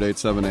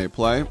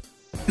 1-800-878-PLAY.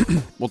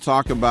 We'll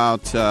talk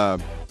about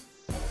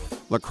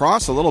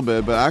lacrosse a little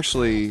bit, but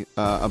actually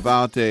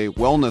about a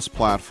wellness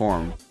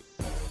platform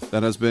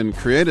that has been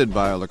created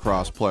by a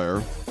lacrosse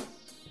player.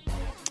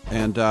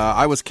 And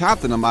I was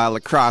captain of my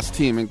lacrosse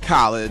team in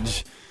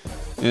college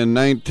in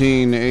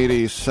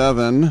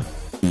 1987.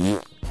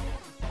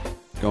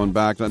 Going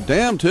back to,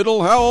 damn,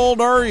 Tittle, how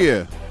old are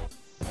you?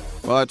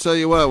 Well, I tell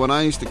you what, when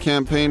I used to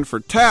campaign for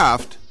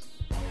Taft,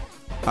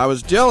 I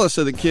was jealous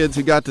of the kids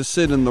who got to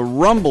sit in the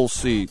rumble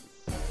seat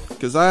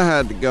because I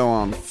had to go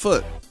on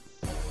foot,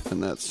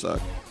 and that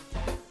sucked.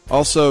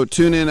 Also,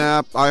 TuneIn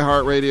app,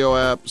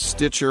 iHeartRadio app,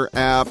 Stitcher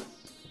app,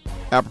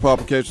 Apple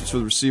applications for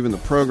receiving the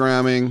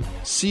programming.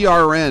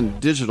 CRN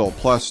Digital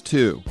Plus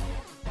 2.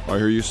 I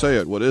hear you say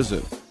it. What is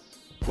it?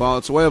 Well,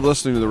 it's a way of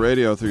listening to the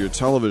radio through your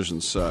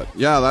television set.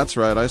 Yeah, that's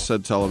right. I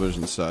said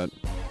television set.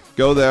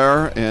 Go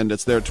there, and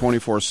it's there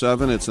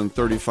 24/7. It's in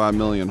 35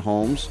 million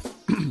homes.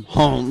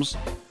 Homes.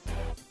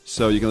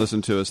 So you can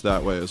listen to us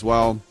that way as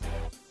well.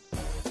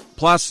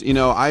 Plus, you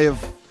know, I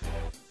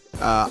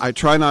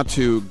try not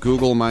to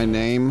Google my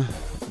name,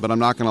 but I'm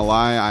not going to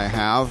lie, I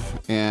have.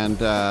 And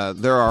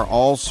there are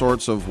all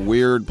sorts of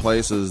weird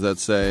places that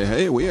say,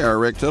 hey, we are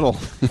Rick Tittle.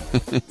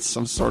 It's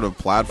some sort of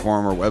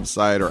platform or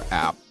website or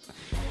app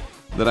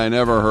that I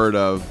never heard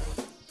of.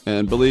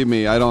 And believe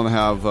me, I don't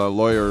have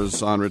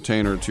lawyers on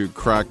retainer to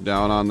crack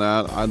down on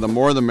that. The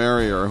more the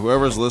merrier.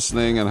 Whoever's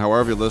listening and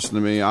however you listen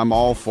to me, I'm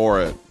all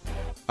for it.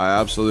 I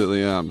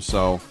absolutely am.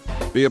 So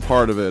be a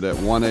part of it at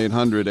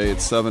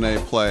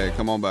 1-800-878-PLAY.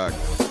 Come on back.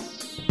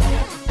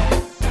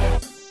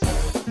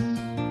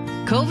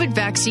 COVID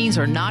vaccines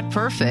are not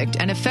perfect,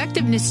 and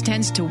effectiveness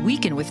tends to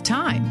weaken with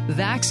time.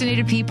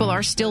 Vaccinated people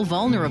are still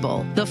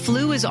vulnerable. The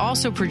flu is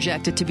also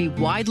projected to be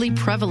widely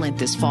prevalent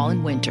this fall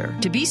and winter.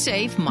 To be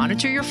safe,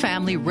 monitor your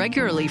family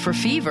regularly for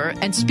fever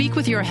and speak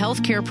with your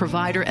healthcare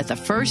provider at the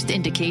first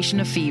indication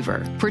of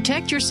fever.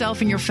 Protect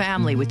yourself and your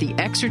family with the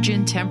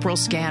Exergen Temporal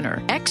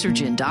Scanner.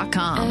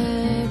 Exergen.com.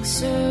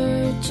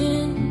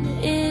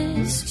 Exergen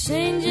is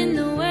changing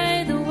the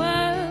way the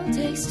world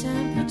takes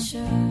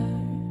temperature.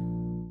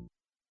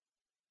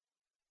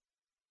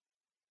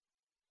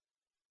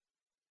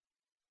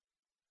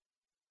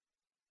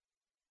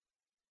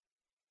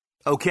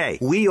 Okay,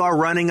 we are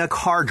running a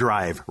car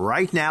drive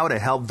right now to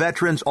help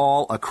veterans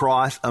all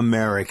across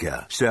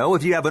America. So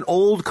if you have an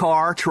old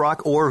car,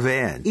 truck, or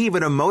van,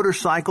 even a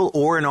motorcycle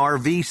or an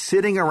RV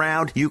sitting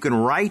around, you can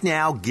right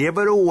now give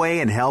it away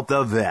and help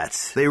the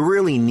vets. They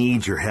really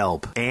need your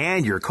help.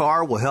 And your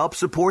car will help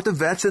support the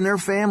vets and their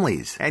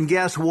families. And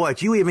guess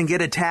what? You even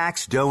get a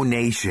tax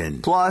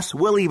donation. Plus,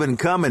 we'll even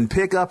come and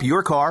pick up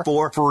your car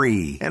for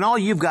free. And all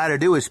you've got to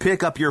do is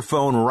pick up your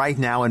phone right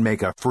now and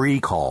make a free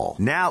call.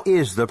 Now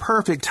is the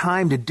perfect time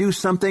to do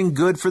something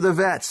good for the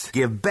vets.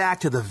 Give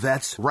back to the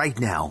vets right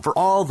now for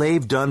all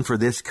they've done for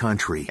this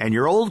country. And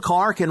your old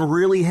car can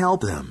really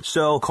help them.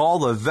 So call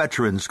the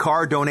Veterans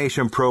Car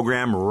Donation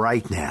Program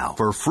right now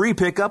for free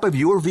pickup of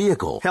your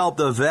vehicle. Help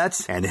the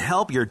vets and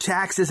help your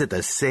taxes at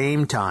the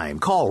same time.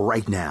 Call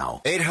right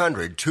now.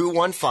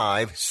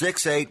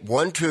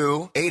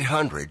 800-215-6812.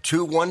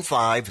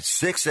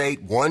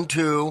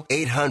 800-215-6812.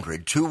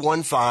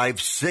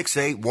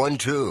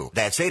 800-215-6812.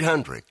 That's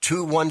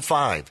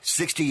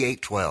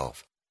 800-215-6812.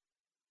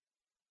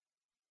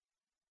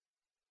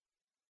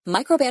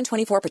 Microban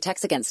 24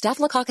 protects against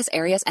Staphylococcus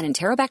aureus and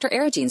Enterobacter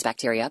aerogenes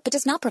bacteria, but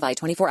does not provide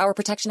 24-hour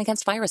protection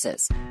against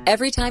viruses.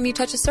 Every time you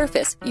touch a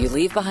surface, you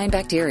leave behind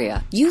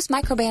bacteria. Use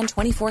Microban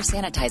 24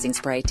 sanitizing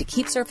spray to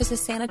keep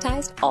surfaces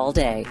sanitized all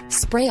day.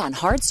 Spray on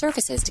hard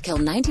surfaces to kill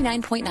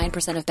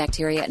 99.9% of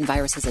bacteria and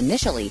viruses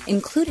initially,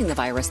 including the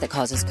virus that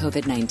causes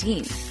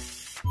COVID-19.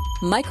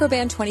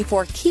 Microban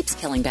 24 keeps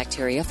killing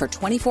bacteria for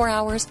 24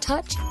 hours,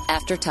 touch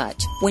after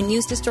touch. When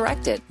used as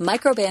directed,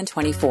 Microban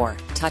 24,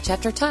 touch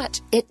after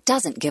touch, it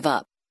doesn't give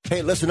up.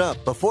 Hey, listen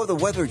up. Before the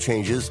weather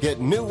changes, get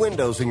new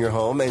windows in your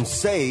home and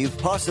save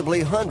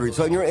possibly hundreds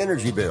on your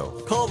energy bill.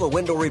 Call the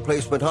Window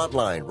Replacement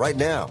Hotline right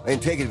now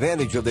and take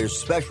advantage of their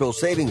special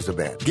savings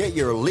event. Get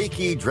your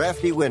leaky,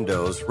 drafty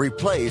windows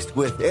replaced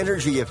with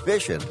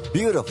energy-efficient,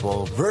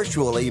 beautiful,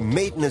 virtually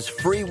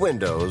maintenance-free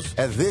windows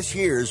at this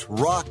year's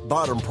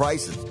rock-bottom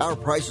prices. Our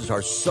prices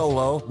are so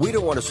low, we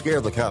don't want to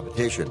scare the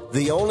competition.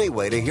 The only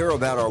way to hear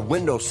about our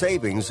window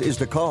savings is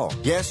to call.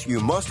 Yes, you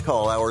must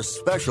call our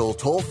special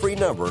toll-free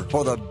number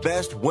for the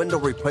best window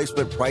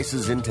replacement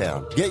prices in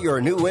town. Get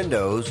your new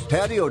windows,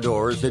 patio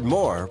doors, and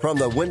more from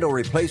the Window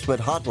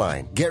Replacement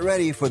Hotline. Get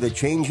ready for the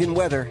change in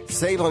weather.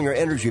 Save on your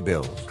energy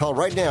bills. Call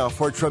right now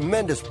for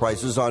tremendous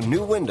prices on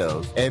new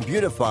windows and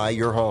beautify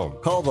your home.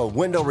 Call the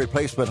Window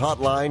Replacement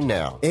Hotline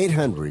now.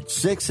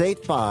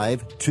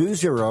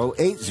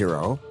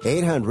 800-685-2080.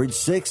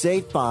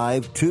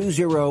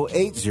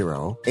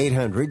 800-685-2080.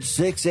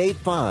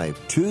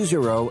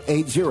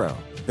 800-685-2080.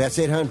 That's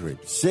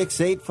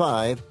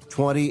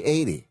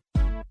 800-685-2080.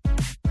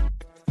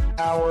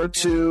 Hour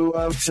 2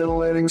 of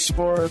titillating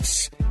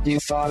sports. You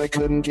thought it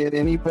couldn't get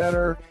any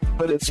better,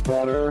 but it's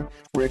better.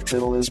 Rick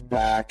Tittle is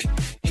back.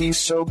 He's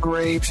so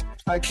great.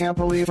 I can't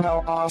believe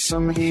how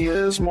awesome he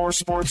is. More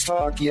sports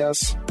talk,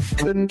 yes.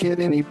 Couldn't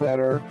get any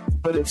better,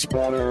 but it's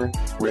better.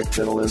 Rick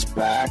Tittle is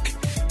back.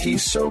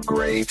 He's so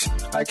great.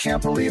 I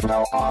can't believe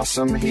how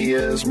awesome he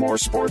is. More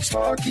sports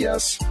talk,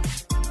 yes.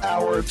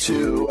 Hour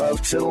 2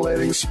 of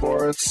titillating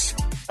sports.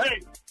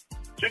 Hey,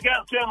 check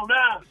out Channel 9.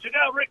 Check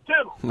out Rick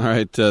Tittle. All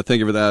right, thank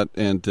you for that,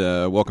 and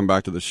welcome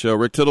back to the show.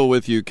 Rick Tittle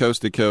with you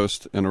coast to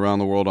coast and around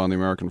the world on the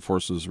American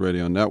Forces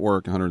Radio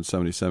Network,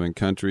 177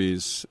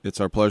 countries.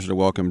 It's our pleasure to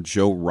welcome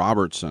Joe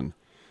Robertson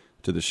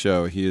to the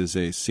show. He is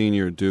a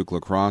senior Duke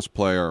lacrosse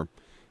player,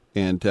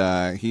 and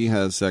he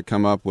has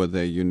come up with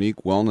a unique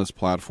wellness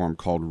platform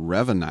called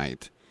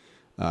Revanite,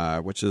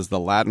 which is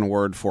the Latin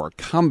word for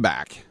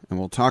comeback, and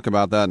we'll talk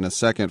about that in a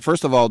second.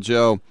 First of all,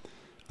 Joe,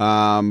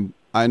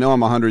 I know I'm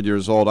 100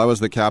 years old. I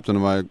was the captain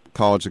of my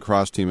college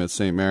lacrosse team at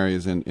St.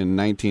 Mary's in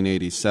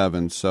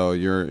 1987, so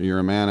you're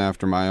a man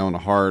after my own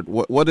heart.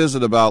 What is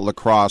it about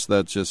lacrosse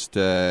that just,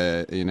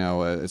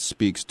 it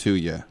speaks to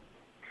you?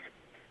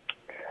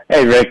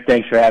 Hey, Rick,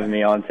 thanks for having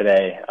me on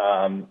today.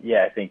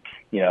 I think,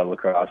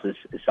 lacrosse is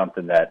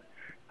something that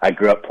I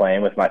grew up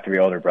playing with my 3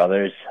 older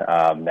brothers.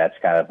 That's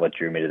kind of what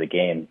drew me to the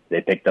game.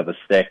 They picked up a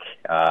stick,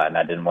 and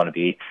I didn't want to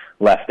be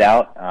left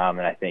out. And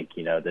I think,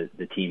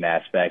 the team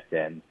aspect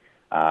and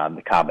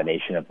the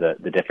combination of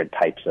the different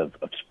types of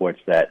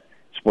sports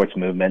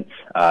movements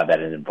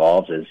that it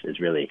involves is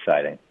really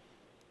exciting.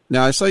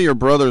 Now, I saw your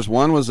brothers.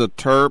 One was a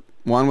Terp,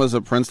 one was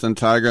a Princeton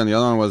Tiger, and the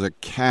other one was a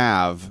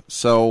Cav.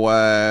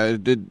 So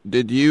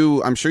did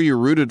you – I'm sure you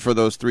rooted for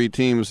those 3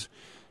 teams,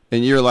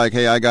 and you're like,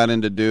 hey, I got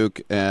into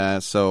Duke,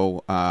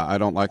 so I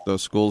don't like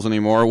those schools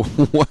anymore.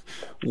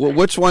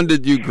 Which one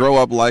did you grow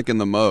up liking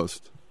the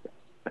most?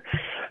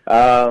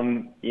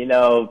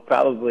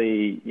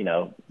 Probably,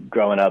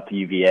 growing up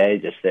UVA,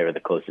 just they were the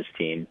closest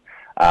team.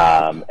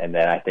 And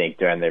then I think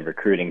during the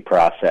recruiting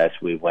process,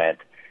 we went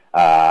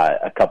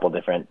a couple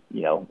different,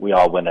 we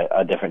all went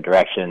a different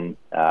direction,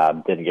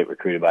 didn't get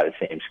recruited by the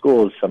same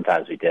schools.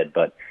 Sometimes we did,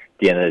 but at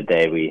the end of the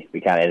day, we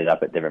kind of ended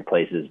up at different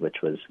places, which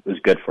was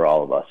good for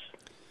all of us.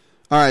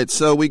 All right,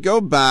 so we go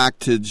back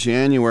to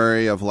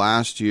January of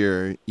last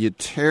year. You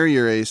tear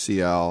your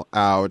ACL,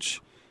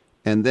 ouch.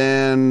 And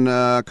then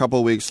a couple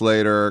of weeks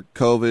later,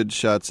 COVID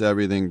shuts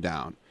everything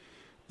down.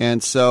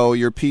 And so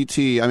your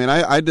PT, I mean,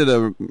 I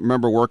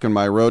remember working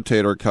my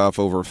rotator cuff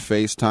over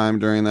FaceTime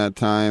during that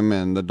time,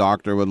 and the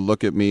doctor would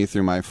look at me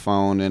through my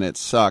phone, and it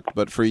sucked.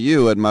 But for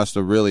you, it must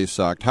have really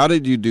sucked. How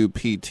did you do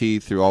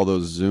PT through all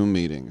those Zoom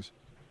meetings?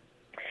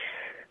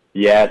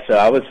 Yeah, so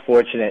I was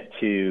fortunate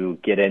to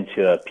get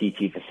into a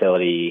PT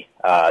facility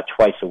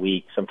twice a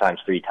week,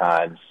 sometimes 3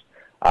 times.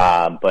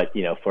 But,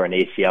 for an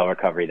ACL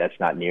recovery, that's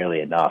not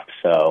nearly enough.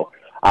 So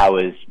I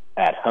was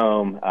at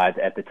home.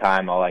 At the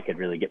time, all I could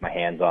really get my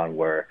hands on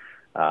were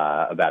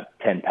about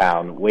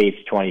 10-pound weights,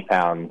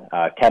 20-pound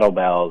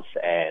kettlebells,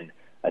 and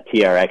a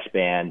TRX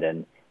band,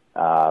 and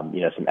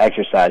some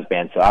exercise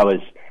bands. So I was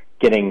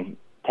getting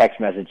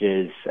text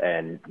messages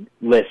and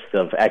lists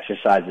of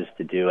exercises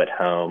to do at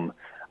home,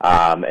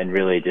 and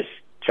really just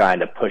trying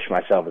to push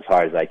myself as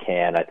hard as I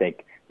can. I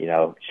think,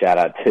 shout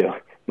out to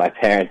my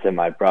parents and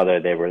my brother.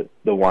 They were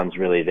the ones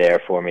really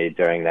there for me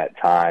during that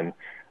time,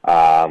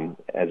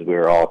 as we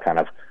were all kind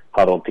of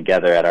huddled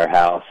together at our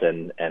house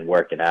and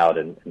working out,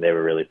 and they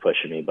were really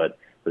pushing me. But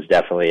it was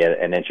definitely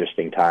an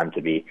interesting time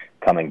to be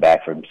coming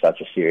back from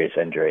such a serious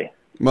injury.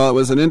 Well, it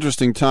was an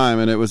interesting time,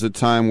 and it was a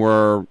time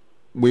where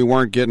we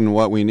weren't getting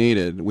what we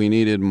needed. We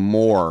needed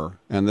more,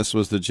 and this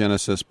was the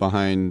genesis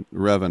behind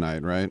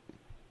Revanite, right?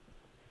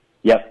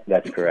 Yep,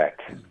 that's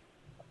correct.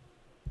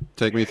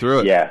 Take me through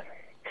it.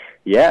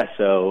 Yeah.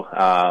 So,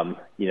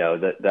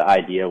 the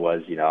idea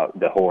was,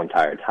 the whole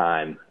entire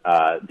time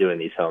doing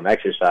these home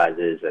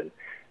exercises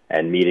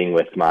and meeting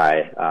with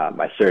my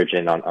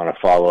surgeon on a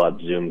follow-up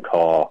Zoom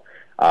call.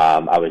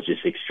 I was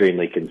just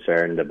extremely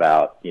concerned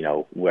about,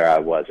 where I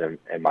was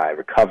in my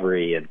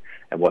recovery and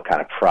what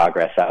kind of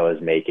progress I was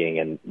making.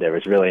 And there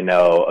was really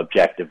no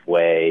objective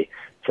way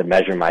to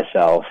measure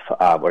myself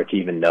or to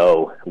even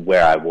know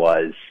where I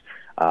was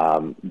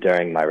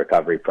during my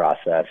recovery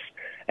process.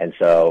 And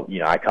so,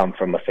 I come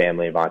from a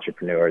family of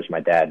entrepreneurs. My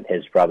dad and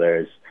his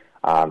brothers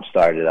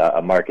started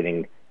a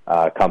marketing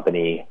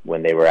company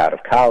when they were out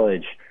of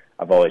college.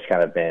 I've always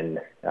kind of been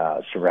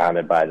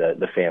surrounded by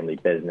the family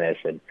business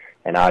and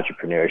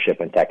entrepreneurship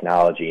and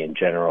technology in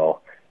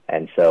general.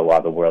 And so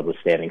while the world was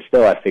standing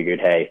still, I figured,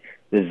 hey,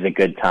 this is a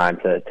good time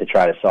to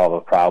try to solve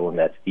a problem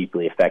that's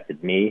deeply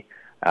affected me.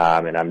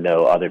 And I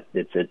know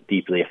it's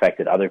deeply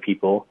affected other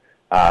people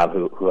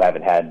who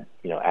haven't had,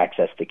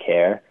 access to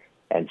care.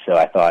 And so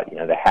I thought,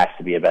 there has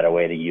to be a better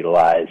way to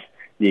utilize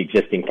the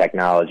existing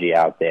technology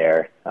out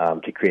there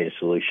to create a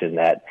solution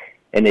that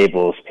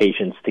enables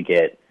patients to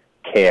get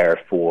care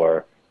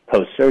for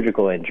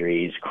post-surgical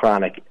injuries,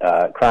 chronic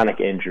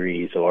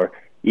injuries, or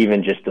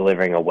even just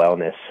delivering a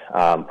wellness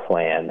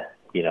plan,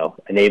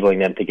 enabling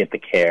them to get the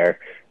care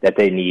that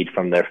they need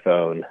from their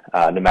phone,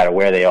 no matter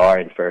where they are,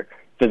 and for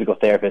physical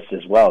therapists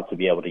as well to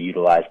be able to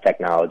utilize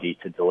technology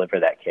to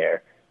deliver that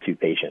care to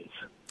patients.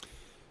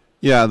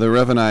 Yeah, the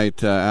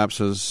Revanite app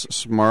says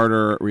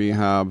smarter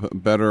rehab,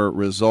 better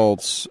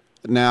results.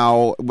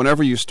 Now,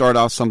 whenever you start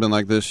off something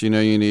like this, you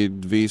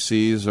need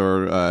VCs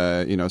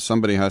or,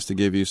 somebody has to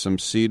give you some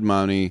seed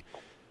money.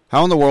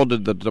 How in the world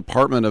did the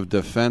Department of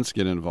Defense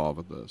get involved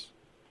with this?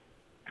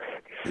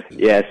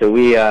 Yeah, so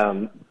we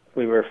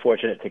were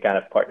fortunate to kind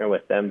of partner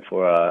with them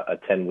for a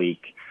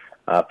 10-week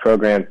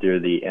program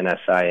through the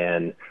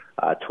NSIN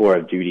Tour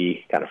of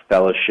Duty kind of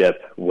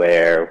fellowship,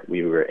 where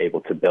we were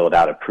able to build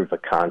out a proof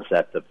of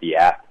concept of the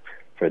app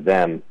for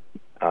them.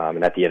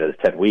 And at the end of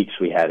the 10 weeks,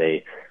 we had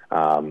a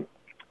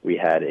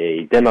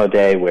demo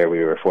day where we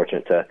were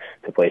fortunate to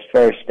place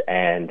first,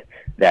 and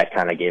that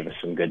kind of gave us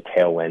some good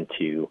tailwind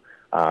to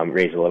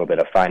raise a little bit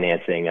of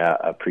financing,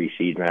 a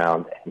pre-seed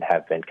round, and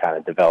have been kind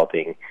of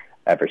developing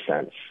ever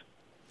since.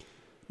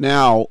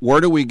 Now,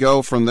 where do we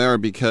go from there?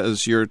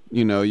 Because you're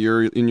in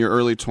your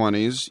early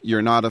 20s,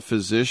 you're not a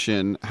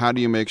physician. How do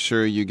you make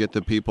sure you get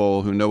the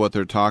people who know what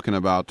they're talking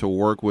about to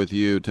work with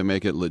you to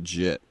make it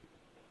legit?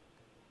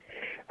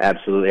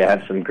 Absolutely. I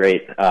have some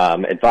great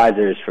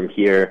advisors from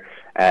here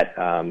at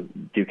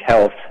Duke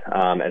Health,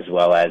 as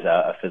well as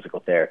a physical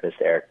therapist,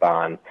 Eric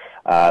Bond,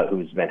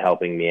 who's been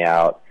helping me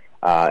out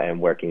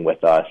and working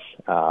with us.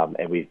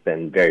 And we've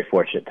been very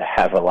fortunate to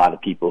have a lot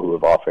of people who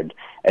have offered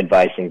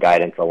advice and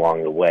guidance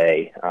along the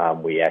way.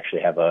 We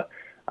actually have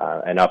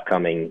an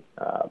upcoming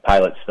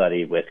pilot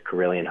study with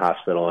Carilion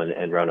Hospital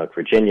in Roanoke,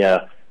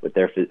 Virginia, with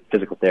their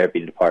physical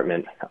therapy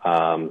department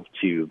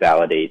to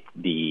validate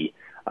the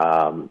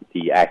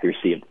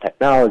accuracy of the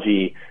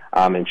technology,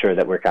 ensure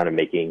that we're kind of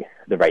making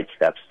the right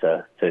steps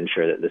to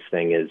ensure that this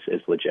thing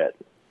is legit.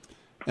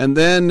 And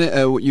then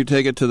you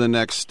take it to the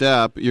next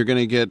step. You're going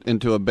to get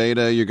into a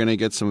beta. You're going to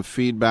get some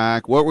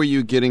feedback. What were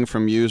you getting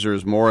from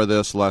users? More of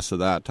this, less of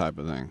that type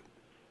of thing?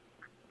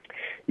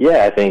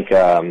 Yeah, I think,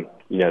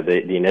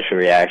 the initial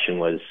reaction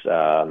was,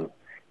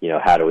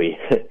 how do we,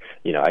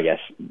 I guess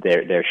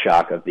their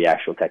shock of the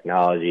actual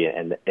technology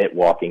and it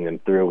walking them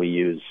through. We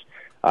use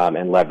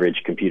and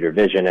leverage computer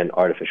vision and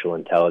artificial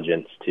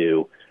intelligence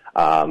to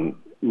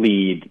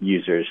lead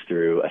users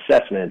through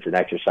assessments and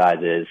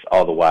exercises,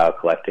 all the while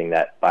collecting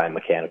that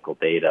biomechanical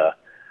data.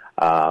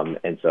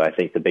 And so I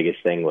think the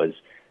biggest thing was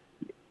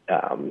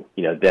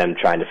them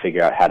trying to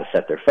figure out how to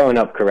set their phone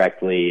up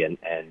correctly, and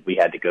we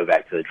had to go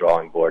back to the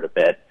drawing board a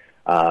bit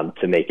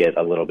to make it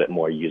a little bit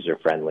more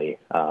user-friendly.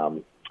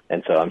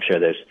 And so I'm sure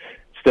there's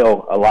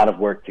still a lot of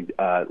work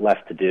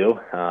left to do,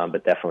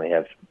 but definitely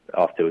have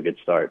off to a good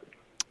start.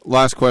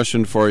 Last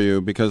question for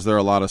you, because there are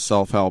a lot of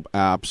self-help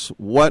apps.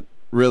 What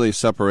really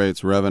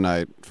separates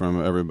Revenite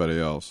from everybody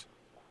else?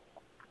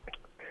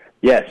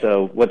 Yeah,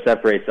 so what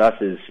separates us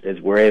is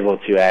we're able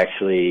to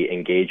actually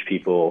engage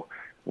people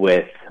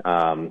with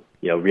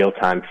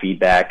real-time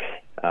feedback,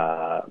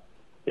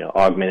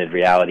 augmented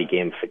reality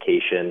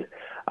gamification,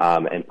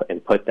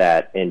 and put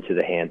that into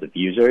the hands of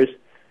users,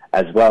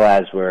 as well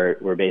as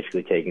we're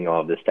basically taking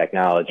all of this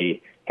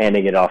technology,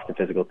 handing it off to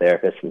physical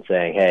therapists and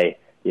saying, hey,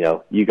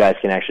 you guys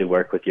can actually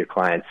work with your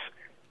clients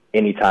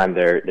anytime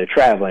they're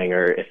traveling,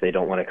 or if they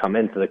don't want to come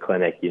into the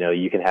clinic,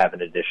 you can have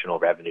an additional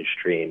revenue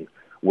stream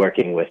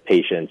working with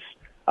patients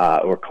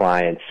or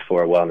clients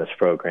for a wellness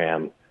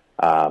program,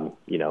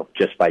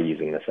 just by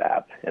using this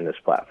app and this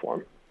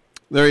platform.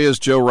 There he is,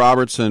 Joe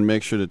Robertson.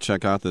 Make sure to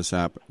check out this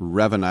app,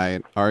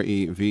 Revenite,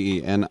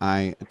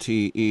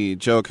 Revenite.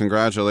 Joe,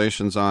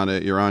 congratulations on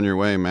it. You're on your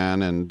way,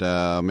 man, and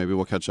maybe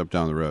we'll catch up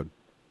down the road.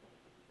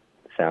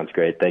 Sounds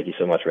great. Thank you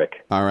so much,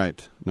 Rick. All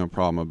right. No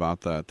problem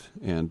about that.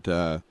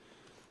 And,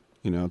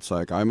 it's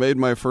like I made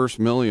my first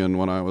million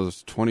when I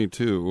was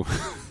 22.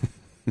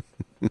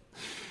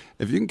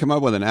 If you can come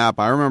up with an app,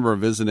 I remember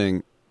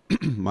visiting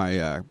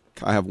I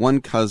have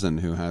one cousin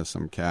who has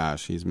some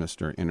cash. He's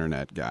Mr.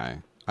 Internet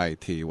guy,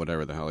 IT,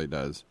 whatever the hell he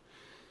does.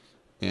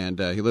 And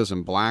he lives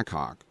in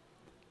Blackhawk.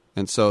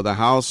 And so the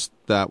house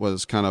that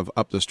was kind of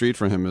up the street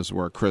from him is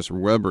where Chris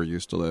Webber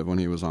used to live when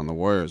he was on the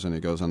Warriors. And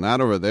he goes, and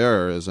that over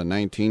there is a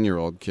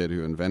 19-year-old kid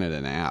who invented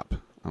an app.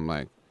 I'm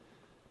like,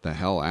 the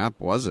hell app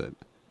was it?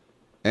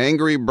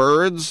 Angry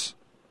Birds?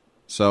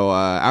 So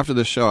after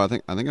this show, I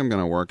think I'm going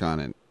to work on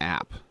an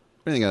app.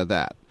 What do you think of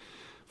that?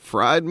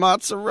 Fried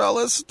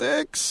mozzarella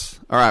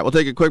sticks? All right, we'll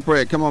take a quick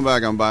break. Come on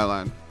back on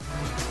Byline.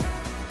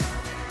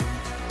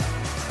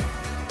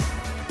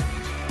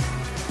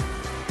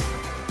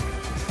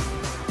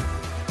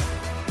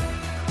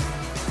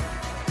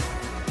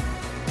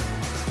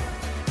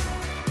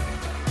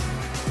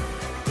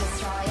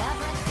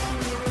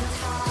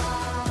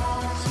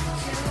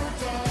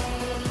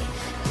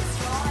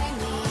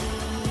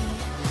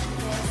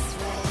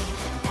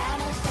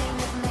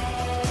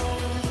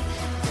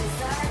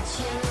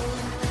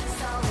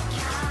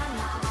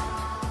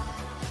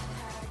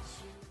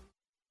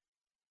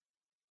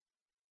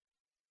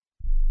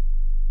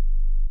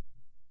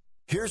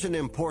 Here's an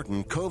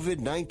important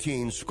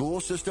COVID-19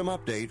 school system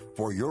update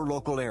for your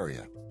local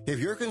area. If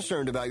you're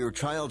concerned about your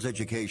child's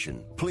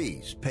education,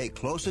 please pay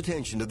close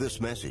attention to this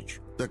message.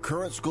 The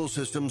current school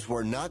systems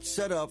were not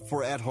set up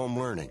for at-home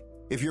learning.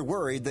 If you're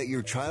worried that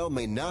your child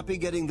may not be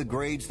getting the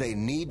grades they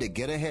need to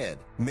get ahead,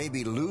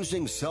 maybe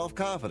losing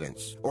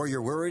self-confidence, or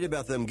you're worried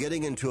about them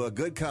getting into a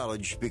good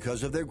college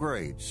because of their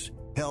grades,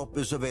 help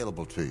is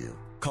available to you.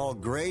 Call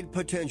Grade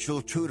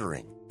Potential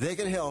Tutoring. They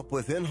can help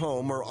with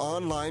in-home or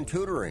online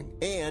tutoring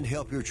and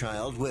help your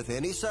child with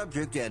any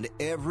subject and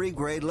every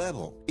grade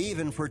level,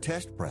 even for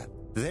test prep.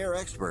 They're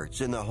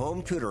experts in the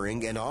home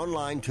tutoring and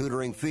online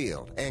tutoring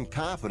field and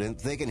confident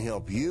they can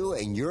help you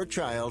and your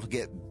child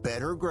get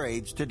better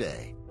grades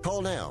today.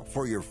 Call now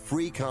for your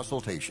free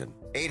consultation.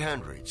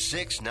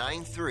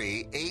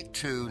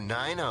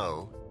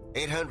 800-693-8290.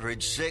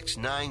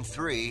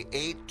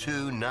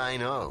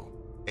 800-693-8290.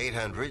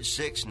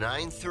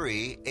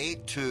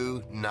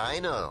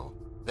 800-693-8290.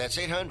 That's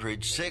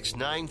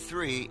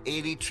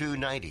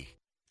 800-693-8290.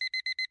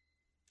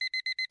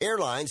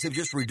 Airlines have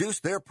just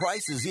reduced their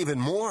prices even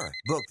more.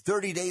 Book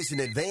 30 days in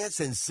advance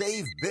and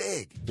save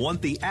big.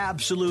 Want the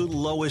absolute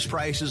lowest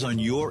prices on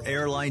your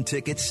airline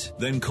tickets?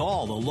 Then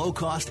call the Low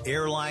Cost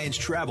Airlines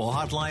Travel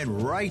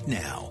Hotline right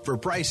now for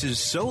prices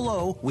so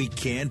low we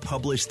can't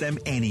publish them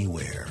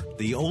anywhere.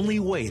 The only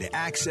way to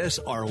access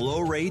our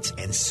low rates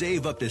and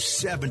save up to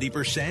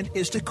 70%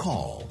 is to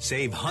call.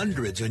 Save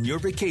hundreds on your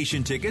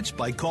vacation tickets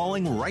by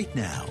calling right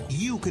now.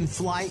 You can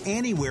fly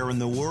anywhere in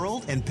the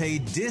world and pay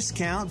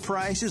discount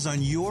prices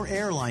on your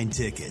airline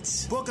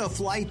tickets. Book a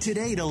flight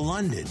today to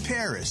London,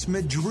 Paris,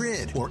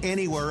 Madrid, or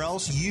anywhere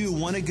else you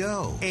want to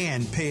go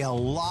and pay a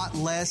lot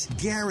less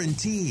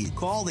guaranteed.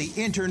 Call the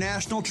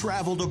International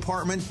Travel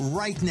Department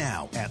right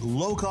now at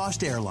Low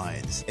Cost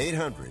Airlines.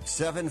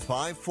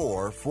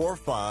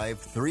 800-754-4531.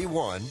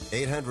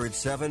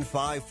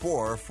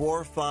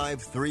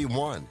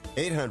 800-754-4531.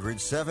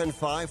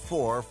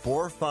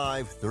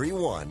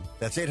 800-754-4531.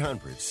 That's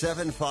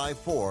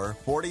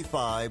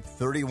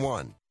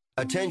 800-754-4531.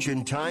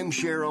 Attention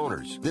timeshare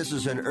owners. This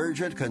is an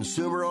urgent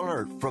consumer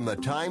alert from the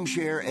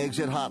Timeshare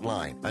Exit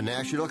Hotline, a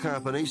national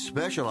company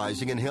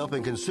specializing in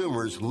helping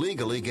consumers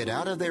legally get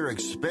out of their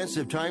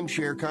expensive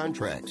timeshare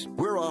contracts.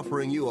 We're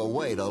offering you a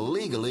way to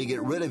legally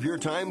get rid of your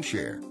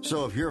timeshare.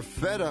 So if you're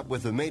fed up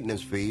with the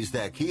maintenance fees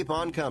that keep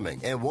on coming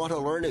and want to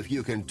learn if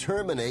you can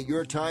terminate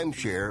your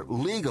timeshare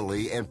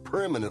legally and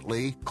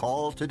permanently,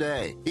 call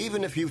today.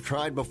 Even if you've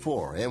tried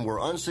before and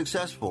were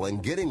unsuccessful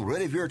in getting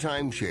rid of your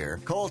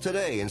timeshare, call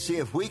today and see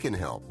if we can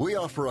help. We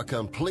offer a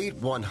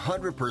complete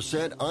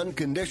 100%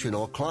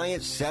 unconditional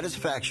client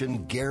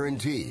satisfaction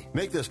guarantee.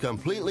 Make this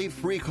completely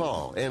free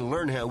call and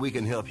learn how we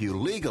can help you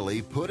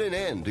legally put an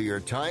end to your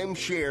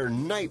timeshare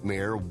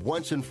nightmare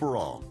once and for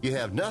all. You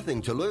have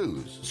nothing to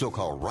lose, so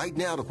call right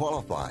now to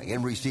qualify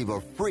and receive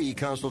a free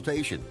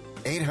consultation.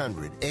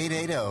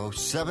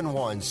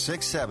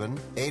 800-880-7167.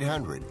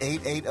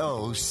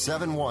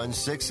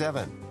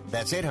 800-880-7167.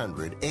 That's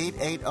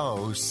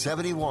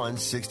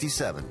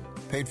 800-880-7167.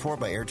 Paid for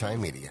by Airtime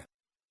Media.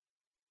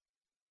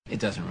 It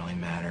doesn't really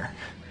matter.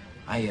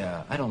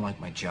 I don't like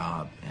my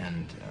job,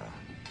 and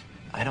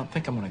I don't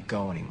think I'm going to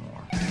go anymore.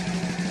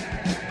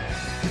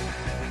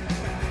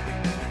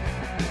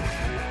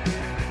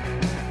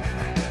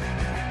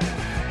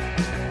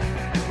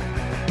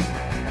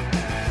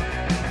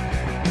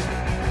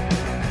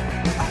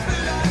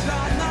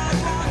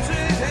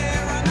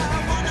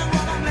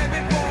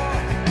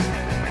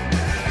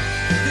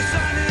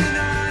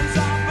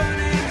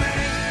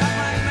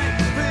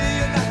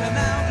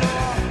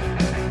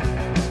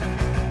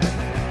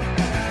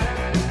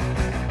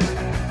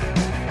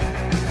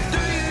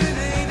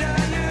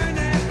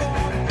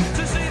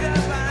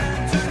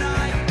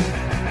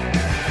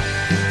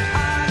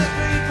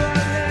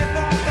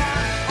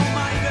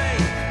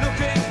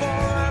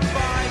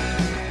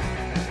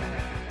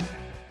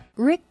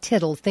 Rick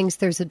Tittle thinks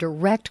there's a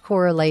direct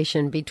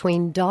correlation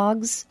between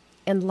dogs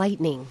and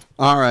lightning.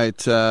 All right,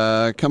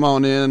 come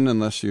on in,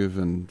 unless you've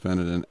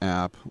invented an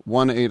app.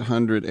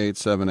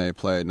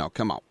 1-800-878-PLAY. No,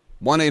 come on.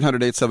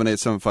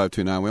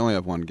 1-800-878-7529. We only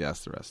have one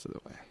guest the rest of the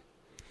way.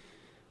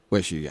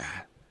 What you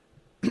got?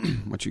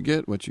 What you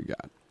get, what you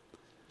got.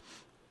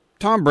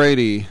 Tom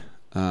Brady,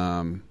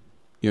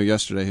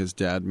 yesterday his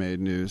dad made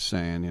news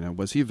saying,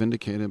 was he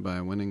vindicated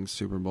by winning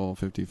Super Bowl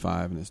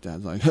 55? And his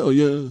dad's like, hell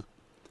yeah.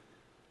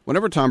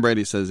 Whenever Tom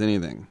Brady says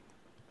anything,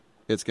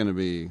 it's going to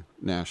be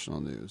national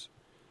news.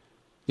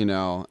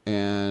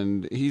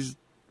 And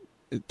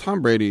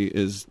Tom Brady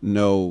is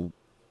no,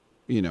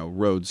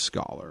 Rhodes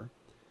Scholar.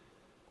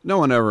 No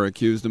one ever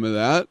accused him of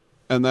that,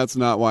 and that's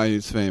not why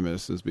he's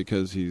famous, is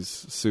because he's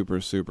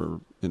super, super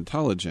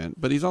intelligent,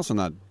 but he's also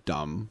not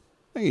dumb.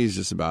 I think he's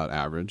just about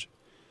average.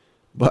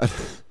 But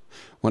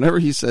whenever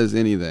he says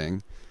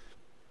anything,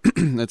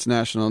 it's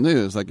national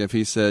news. Like if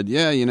he said,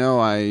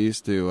 I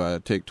used to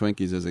take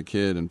Twinkies as a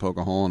kid and poke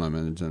a hole in them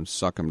and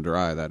suck them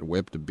dry, that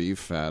whipped beef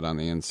fat on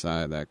the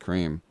inside, that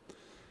cream.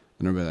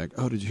 And everybody like,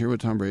 oh, did you hear what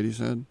Tom Brady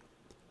said?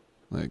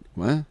 Like,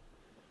 what?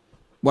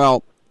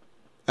 Well,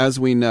 as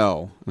we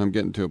know, and I'm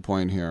getting to a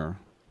point here,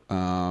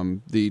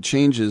 the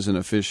changes in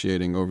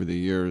officiating over the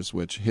years,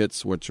 which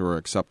hits which were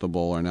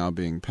acceptable are now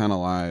being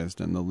penalized,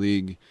 and the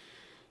league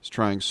is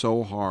trying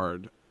so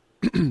hard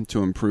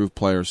to improve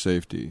player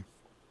safety.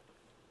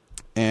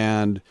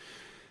 And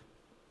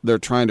they're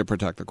trying to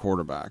protect the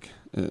quarterback,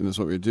 and that's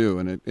what we do.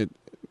 And it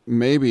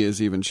maybe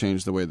has even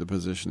changed the way the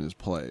position is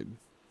played.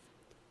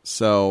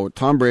 So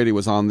Tom Brady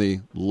was on the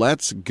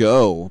Let's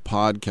Go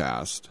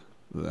podcast.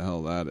 What the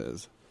hell that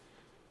is.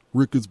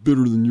 Rick, it's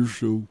better than your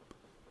show.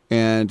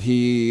 And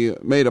he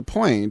made a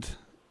point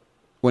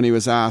when he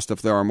was asked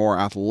if there are more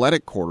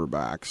athletic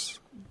quarterbacks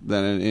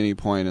than at any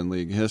point in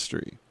league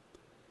history.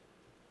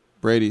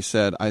 Brady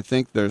said, I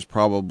think there's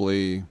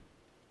probably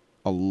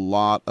a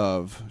lot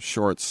of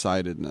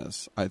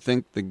short-sightedness. I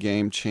think the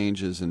game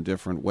changes in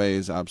different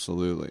ways,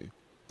 absolutely.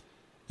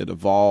 It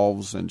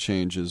evolves and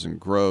changes and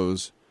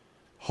grows.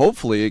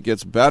 Hopefully it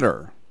gets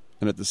better.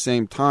 And at the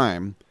same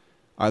time,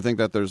 I think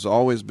that there's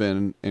always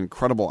been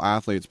incredible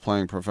athletes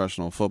playing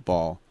professional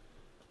football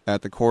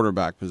at the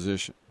quarterback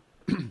position.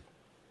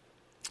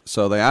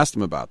 So they asked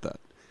him about that.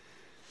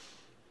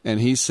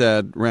 And he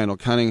said Randall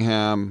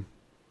Cunningham,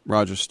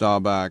 Roger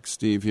Staubach,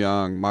 Steve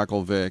Young,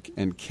 Michael Vick,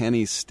 and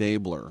Kenny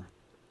Stabler.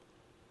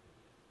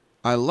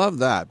 I love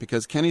that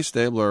because Kenny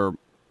Stabler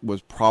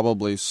was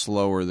probably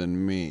slower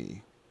than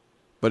me,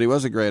 but he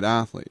was a great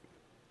athlete.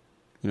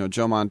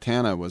 Joe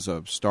Montana was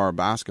a star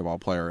basketball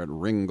player at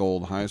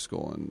Ringgold High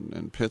School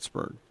in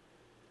Pittsburgh.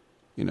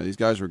 These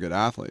guys were good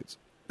athletes,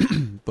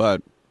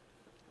 but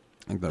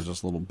I think there's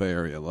just a little Bay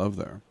Area love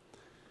there.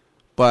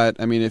 But,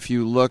 if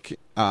you look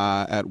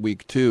at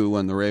week 2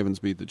 when the Ravens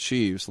beat the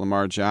Chiefs,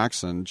 Lamar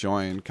Jackson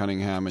joined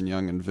Cunningham and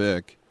Young and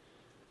Vick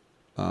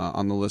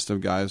on the list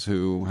of guys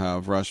who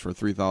have rushed for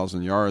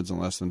 3,000 yards in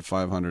less than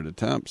 500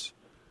 attempts.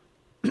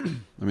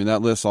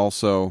 That list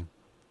also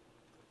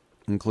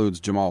includes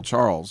Jamal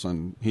Charles,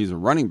 and he's a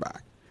running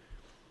back.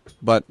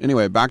 But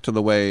anyway, back to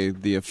the way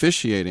the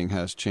officiating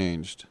has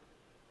changed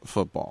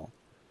football.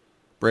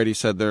 Brady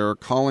said they're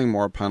calling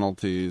more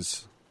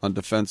penalties on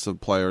defensive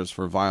players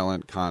for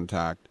violent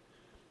contact.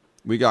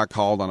 We got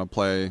called on a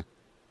play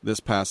this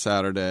past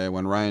Saturday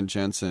when Ryan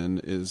Jensen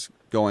is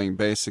going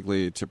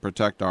basically to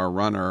protect our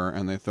runner,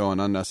 and they throw an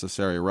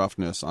unnecessary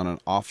roughness on an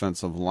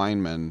offensive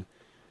lineman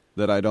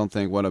that I don't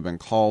think would have been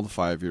called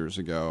 5 years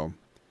ago.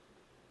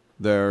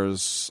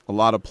 There's a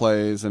lot of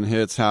plays and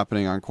hits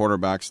happening on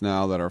quarterbacks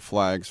now that are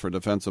flags for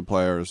defensive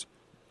players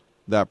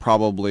that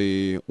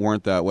probably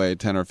weren't that way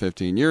 10 or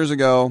 15 years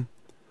ago.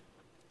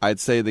 I'd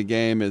say the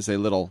game is a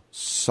little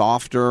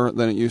softer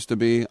than it used to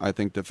be. I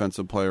think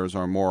defensive players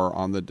are more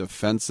on the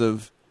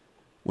defensive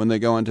when they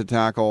go into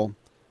tackle.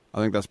 I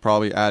think that's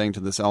probably adding to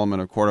this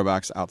element of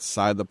quarterbacks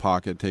outside the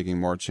pocket taking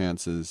more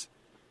chances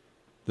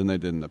than they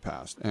did in the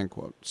past, end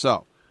quote.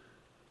 So,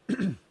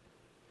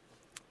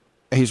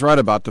 he's right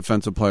about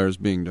defensive players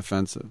being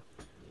defensive.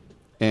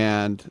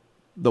 And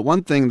the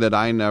one thing that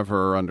I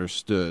never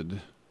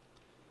understood,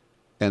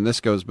 and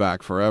this goes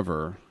back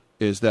forever,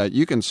 is that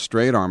you can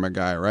straight arm a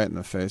guy right in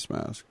the face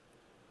mask,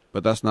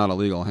 but that's not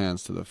illegal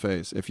hands to the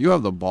face. If you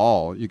have the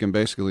ball, you can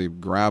basically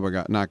grab a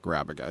guy, not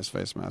grab a guy's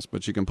face mask,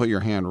 but you can put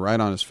your hand right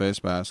on his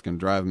face mask and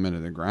drive him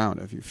into the ground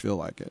if you feel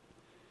like it.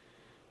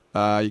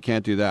 You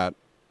can't do that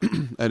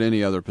at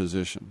any other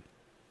position.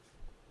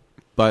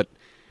 But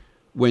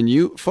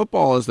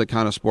football is the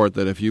kind of sport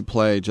that if you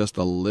play just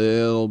a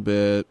little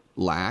bit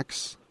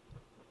lax,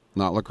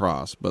 not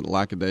lacrosse, but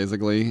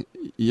lackadaisically,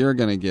 you're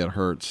going to get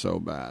hurt so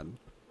bad.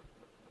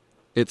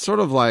 It's sort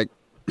of like,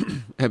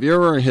 have you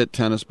ever hit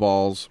tennis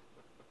balls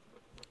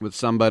with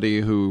somebody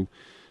who,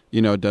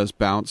 does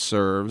bounce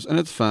serves, and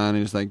it's fun,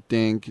 and it's like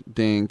dink,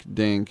 dink,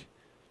 dink,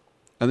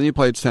 and then you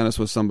play tennis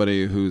with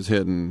somebody who's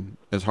hitting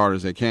as hard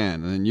as they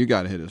can, and then you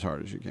got to hit as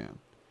hard as you can.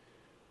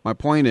 My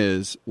point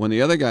is, when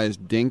the other guy's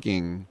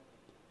dinking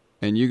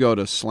and you go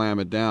to slam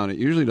it down, it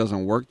usually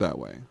doesn't work that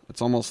way.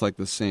 It's almost like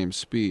the same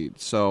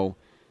speed. So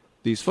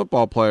these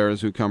football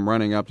players who come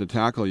running up to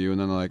tackle you, and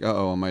then they're like,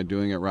 uh-oh, am I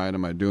doing it right?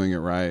 Am I doing it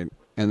right?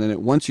 And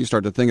then once you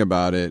start to think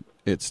about it,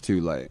 it's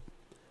too late.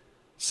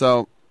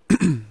 So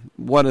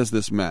what has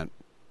this meant?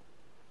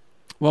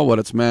 Well, what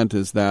it's meant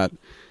is that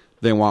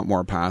they want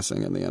more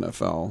passing in the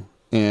NFL.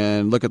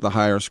 And look at the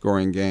higher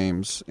scoring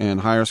games.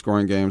 And higher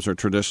scoring games are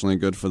traditionally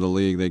good for the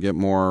league. They get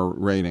more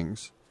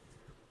ratings.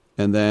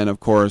 And then, of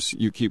course,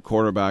 you keep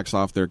quarterbacks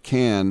off their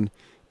can,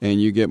 and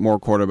you get more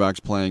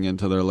quarterbacks playing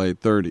into their late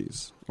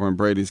 30s. Or in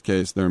Brady's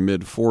case, their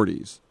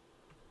mid-40s.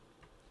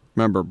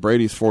 Remember,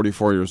 Brady's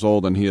 44 years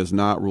old, and he has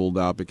not ruled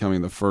out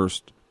becoming the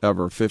first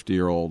ever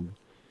 50-year-old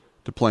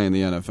to play in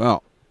the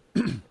NFL.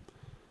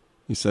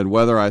 He said,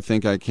 whether I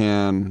think I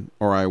can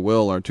or I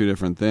will are two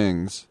different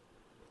things.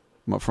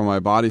 But from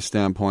my body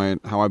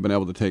standpoint, how I've been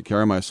able to take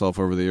care of myself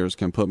over the years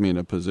can put me in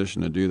a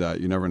position to do that.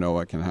 You never know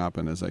what can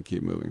happen as I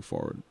keep moving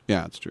forward.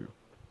 Yeah, it's true.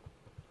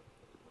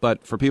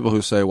 But for people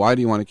who say, why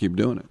do you want to keep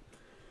doing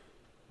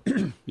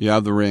it? You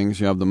have the rings,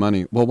 you have the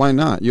money. Well, why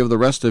not? You have the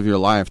rest of your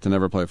life to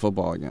never play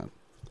football again.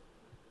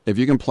 If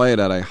you can play it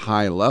at a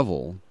high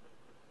level,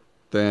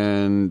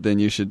 then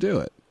you should do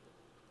it.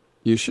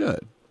 You should.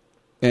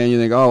 And you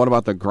think, oh, what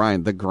about the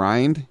grind? The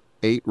grind,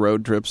 8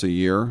 road trips a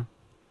year,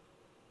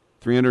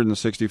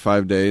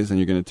 365 days, and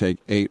you're going to take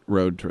 8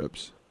 road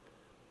trips.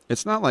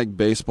 It's not like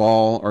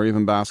baseball or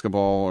even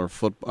basketball or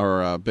football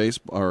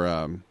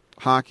or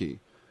hockey.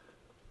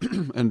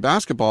 And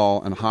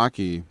basketball and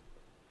hockey,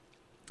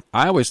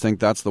 I always think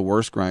that's the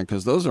worst grind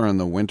because those are in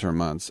the winter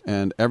months.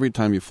 And every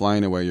time you fly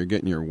anywhere, you're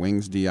getting your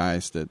wings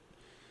de-iced at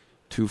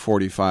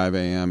 2:45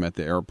 a.m. at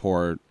the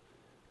airport.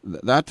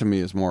 That to me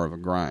is more of a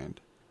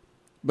grind.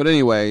 But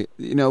anyway,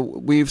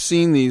 we've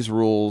seen these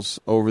rules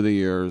over the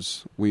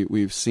years.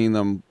 We've seen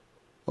them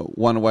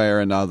one way or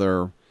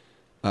another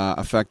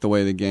affect the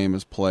way the game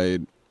is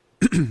played.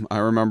 I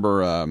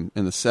remember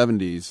in the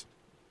 70s,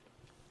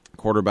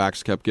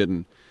 quarterbacks kept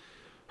getting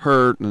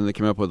hurt, and they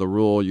came up with a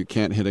rule, you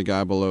can't hit a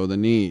guy below the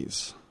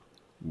knees.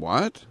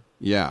 What?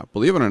 Yeah,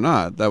 believe it or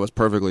not, that was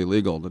perfectly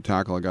legal to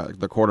tackle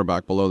the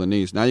quarterback below the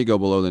knees. Now you go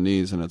below the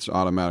knees, and it's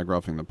automatic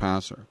roughing the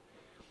passer.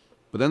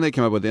 But then they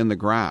came up with in the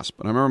grasp.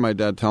 And I remember my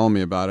dad telling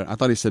me about it. I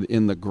thought he said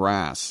in the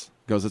grass.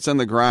 He goes, it's in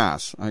the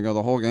grass. I go,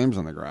 the whole game's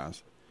in the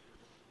grass.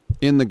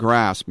 In the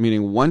grasp,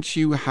 meaning once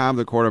you have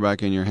the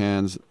quarterback in your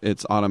hands,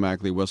 it's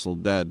automatically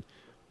whistled dead.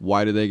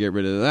 Why did they get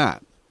rid of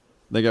that?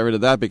 They got rid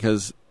of that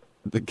because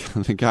the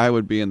guy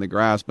would be in the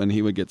grasp and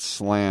he would get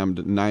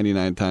slammed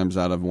 99 times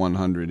out of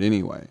 100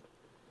 anyway.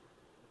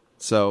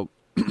 So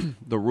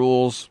the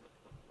rules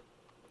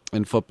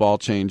in football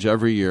change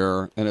every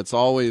year, and it's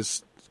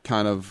always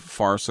kind of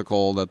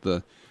farcical that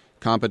the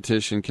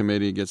competition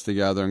committee gets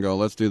together and go,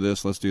 let's do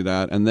this, let's do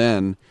that. And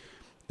then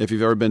if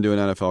you've ever been to an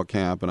NFL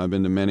camp, and I've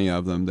been to many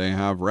of them, they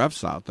have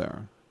refs out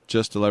there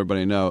just to let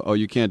everybody know, oh,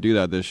 you can't do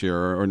that this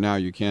year, or now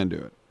you can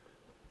do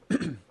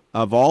it.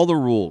 Of all the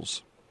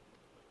rules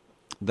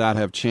that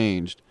have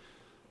changed,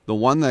 the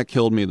one that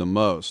killed me the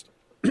most,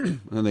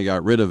 and then they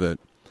got rid of it,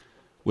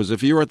 was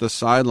if you were at the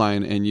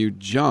sideline and you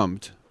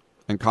jumped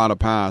and caught a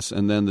pass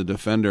and then the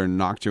defender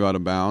knocked you out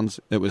of bounds,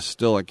 it was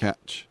still a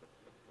catch.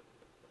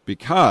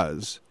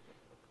 because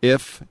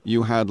if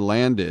you had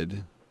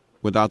landed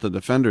without the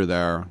defender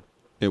there,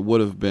 it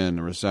would have been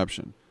a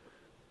reception.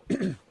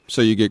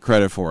 So you get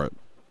credit for it.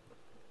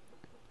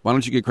 Why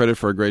don't you get credit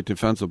for a great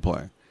defensive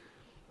play?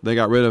 They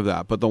got rid of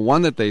that. But the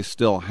one that they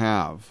still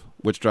have,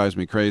 which drives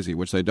me crazy,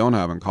 which they don't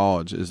have in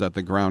college, is that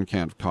the ground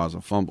can't cause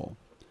a fumble.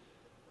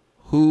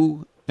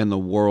 Who in the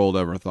world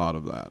ever thought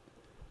of that?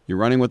 You're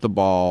running with the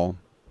ball,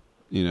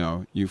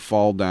 you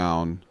fall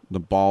down,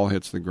 the ball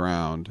hits the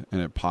ground,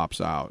 and it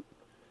pops out.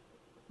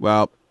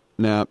 Well,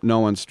 no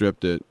one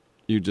stripped it.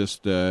 You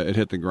just, it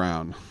hit the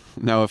ground.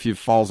 Now, if it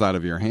falls out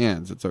of your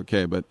hands, it's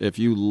okay. But if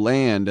you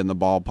land and the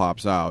ball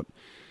pops out,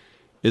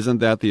 isn't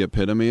that the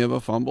epitome of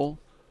a fumble?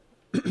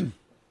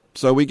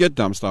 So we get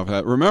dumb stuff.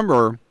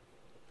 Remember,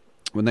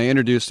 when they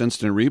introduced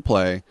instant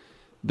replay,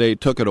 they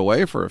took it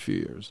away for a few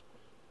years.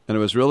 And it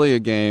was really a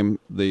game,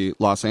 the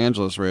Los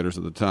Angeles Raiders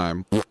at the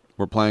time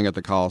were playing at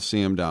the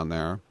Coliseum down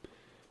there.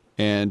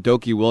 And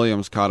Dokie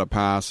Williams caught a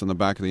pass in the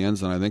back of the end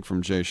zone, I think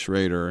from Jay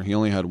Schrader. He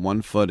only had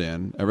 1 foot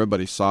in.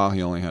 Everybody saw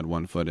he only had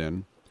 1 foot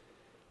in.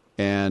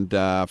 And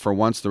for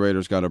once, the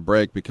Raiders got a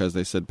break because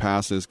they said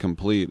pass is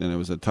complete, and it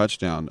was a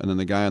touchdown. And then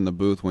the guy in the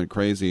booth went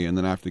crazy, and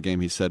then after the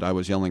game he said, I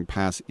was yelling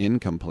pass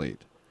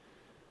incomplete.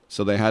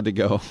 So they had to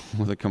go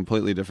with a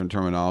completely different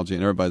terminology,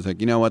 and everybody's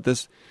like, you know what,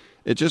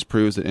 it just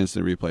proves that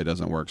instant replay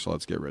doesn't work, so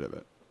let's get rid of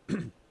it.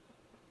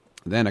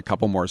 Then a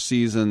couple more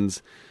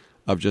seasons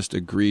of just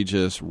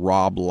egregious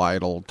Rob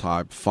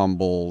Lytle-type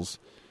fumbles.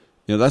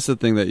 That's the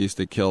thing that used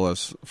to kill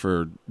us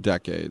for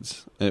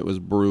decades. It was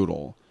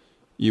brutal.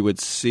 You would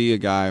see a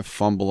guy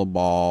fumble a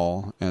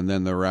ball, and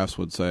then the refs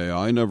would say,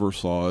 I never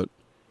saw it.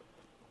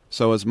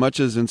 So as much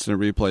as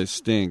instant replay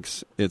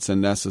stinks, it's a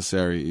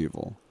necessary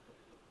evil.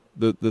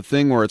 The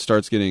thing where it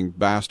starts getting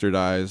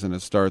bastardized and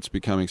it starts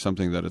becoming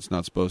something that it's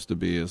not supposed to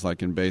be is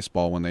like in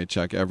baseball when they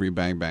check every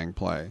bang-bang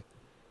play.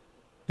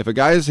 If a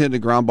guy is hitting a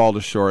ground ball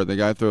to short, the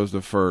guy throws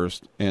to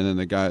first, and then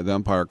the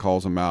umpire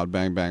calls him out,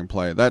 bang-bang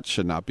play, that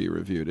should not be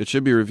reviewed. It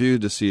should be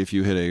reviewed to see if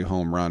you hit a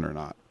home run or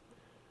not.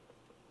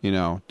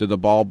 Did the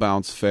ball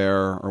bounce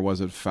fair or was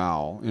it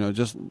foul?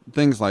 Just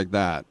things like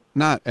that.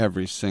 Not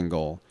every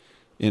single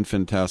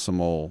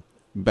infinitesimal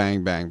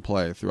bang-bang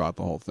play throughout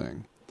the whole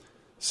thing.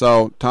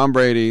 So Tom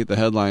Brady, the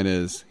headline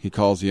is, he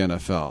calls the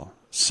NFL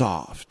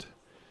soft.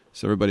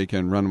 So everybody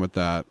can run with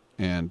that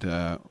and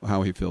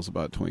how he feels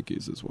about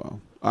Twinkies as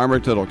well. I'm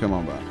Rick Tittle. Come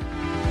on back.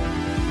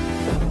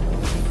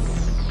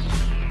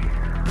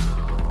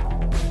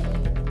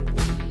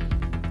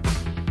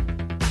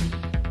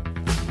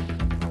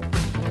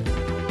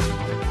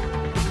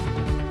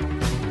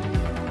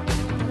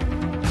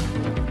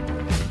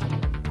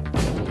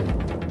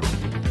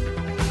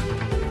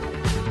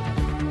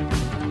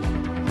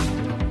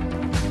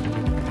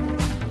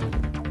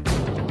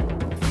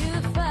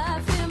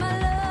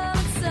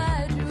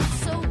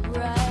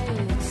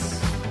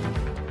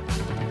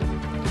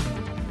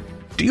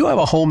 Do you have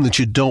a home that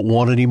you don't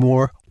want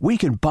anymore? We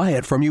can buy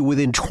it from you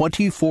within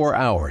 24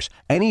 hours.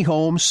 Any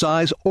home,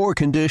 size, or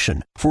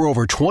condition. For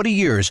over 20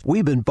 years,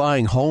 we've been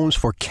buying homes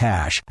for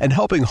cash and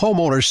helping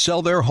homeowners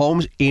sell their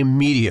homes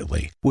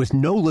immediately with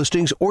no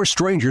listings or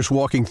strangers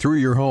walking through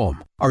your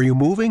home. Are you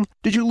moving?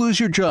 Did you lose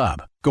your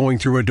job? Going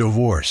through a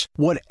divorce?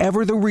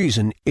 Whatever the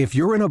reason, if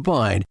you're in a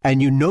bind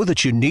and you know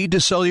that you need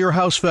to sell your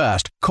house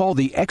fast, call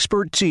the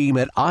expert team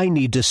at I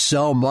Need to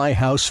Sell My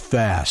House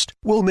Fast.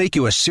 We'll make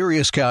you a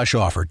serious cash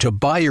offer to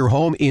buy your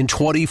home in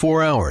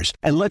 24 hours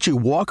and let you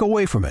walk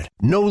away from it.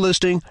 No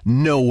listing,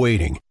 no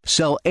waiting.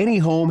 Sell any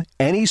home,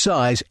 any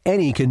size,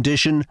 any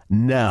condition,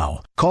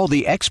 now. Call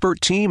the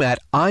expert team at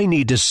I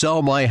Need to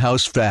Sell My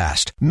House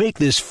Fast. Make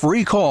this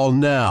free call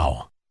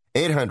now.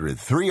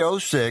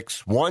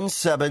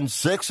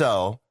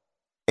 800-306-1760.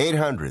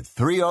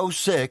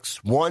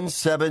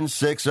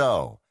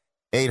 800-306-1760.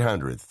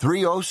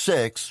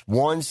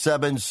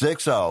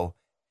 800-306-1760.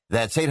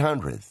 That's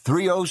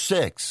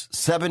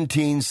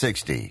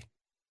 800-306-1760.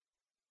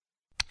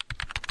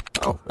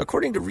 Oh,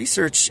 according to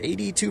research,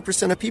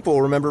 82% of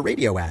people remember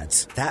radio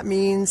ads. That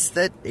means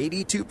that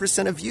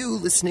 82% of you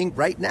listening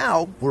right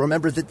now will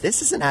remember that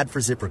this is an ad for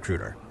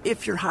ZipRecruiter.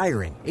 If you're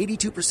hiring,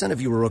 82%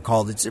 of you will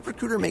recall that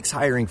ZipRecruiter makes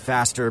hiring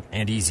faster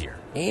and easier.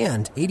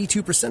 And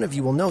 82% of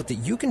you will note that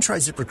you can try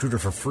ZipRecruiter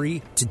for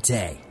free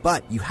today.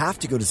 But you have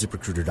to go to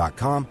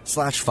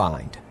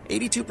ZipRecruiter.com/find.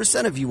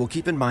 82% of you will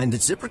keep in mind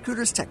that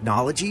ZipRecruiter's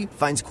technology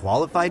finds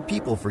qualified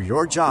people for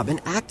your job and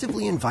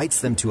actively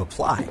invites them to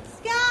apply.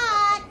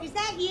 Scott, is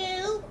that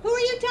you? Who are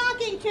you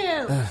talking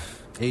to?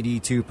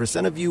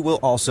 82% of you will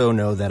also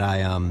know that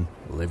I,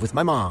 live with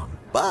my mom.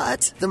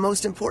 But the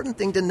most important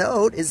thing to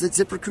note is that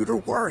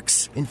ZipRecruiter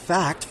works. In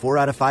fact, 4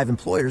 out of 5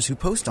 employers who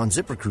post on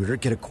ZipRecruiter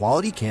get a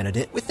quality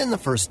candidate within the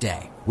first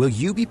day. Will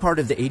you be part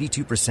of the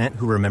 82%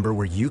 who remember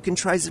where you can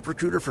try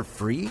ZipRecruiter for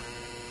free?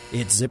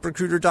 It's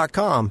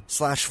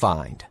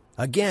ZipRecruiter.com/find.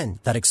 Again,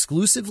 that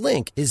exclusive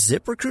link is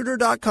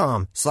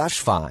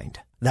ZipRecruiter.com/find.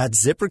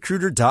 That's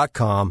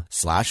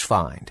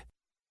ZipRecruiter.com/find.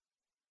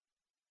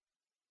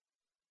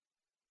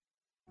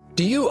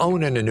 Do you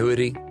own an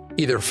annuity,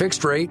 either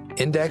fixed rate,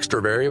 indexed,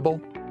 or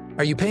variable?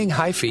 Are you paying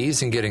high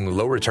fees and getting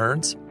low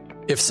returns?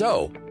 If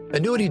so,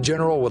 Annuity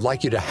General would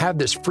like you to have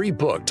this free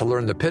book to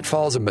learn the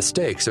pitfalls and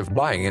mistakes of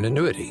buying an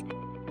annuity.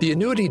 The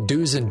Annuity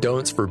Do's and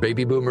Don'ts for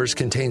Baby Boomers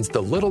contains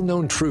the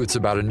little-known truths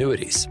about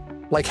annuities,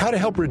 like how to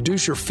help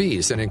reduce your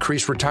fees and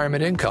increase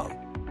retirement income.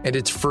 And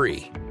it's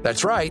free.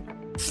 That's right,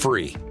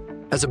 free.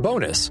 As a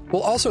bonus,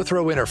 we'll also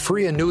throw in a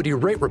free annuity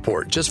rate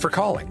report just for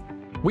calling.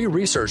 We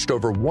researched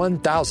over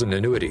 1,000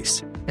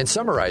 annuities and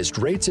summarized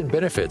rates and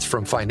benefits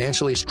from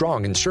financially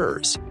strong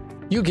insurers.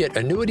 You get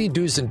Annuity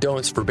Do's and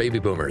Don'ts for Baby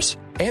Boomers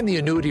and the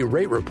Annuity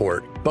Rate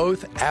Report,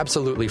 both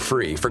absolutely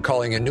free for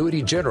calling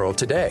Annuity General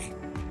today.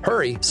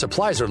 Hurry,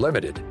 supplies are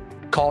limited.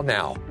 Call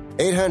now.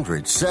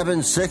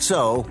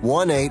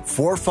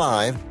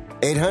 800-760-1845.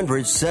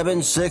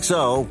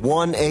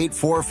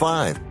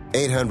 800-760-1845.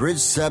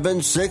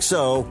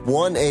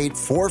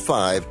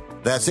 800-760-1845.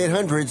 That's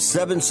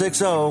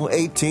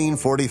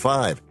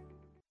 800-760-1845.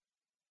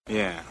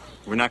 Yeah,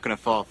 we're not going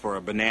to fall for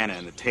a banana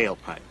in the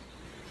tailpipe.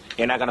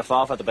 You're not going to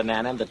fall for the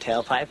banana in the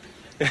tailpipe?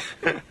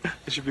 It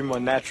should be more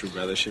natural,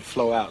 brother. It should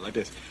flow out like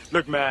this.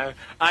 Look, man,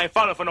 I ain't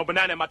falling for no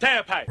banana in my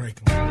tailpipe.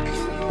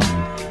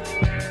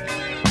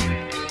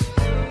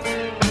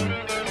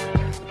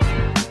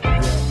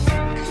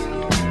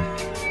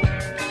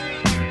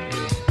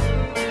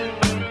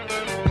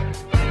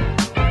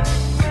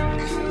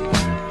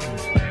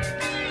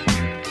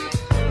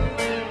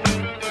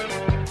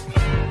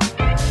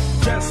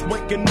 Just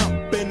waking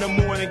up in the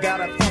morning,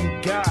 gotta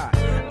thank God.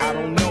 I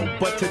don't know,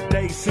 but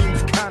today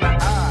seems kinda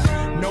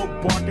odd. No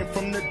barking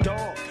from the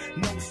dog,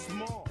 no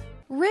small.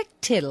 Rick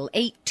Tittle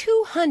ate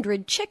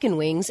 200 chicken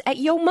wings at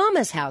Yo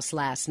Mama's house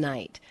last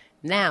night.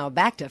 Now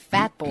back to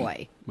Fat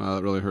Boy. Wow,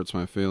 that really hurts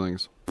my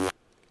feelings.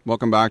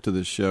 Welcome back to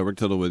the show. Rick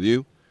Tittle with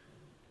you.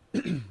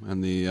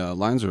 And the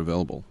lines are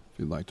available if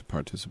you'd like to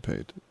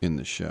participate in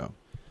the show.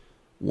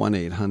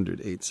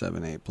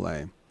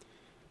 1-800-878-PLAY.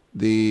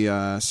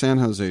 The San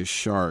Jose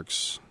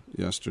Sharks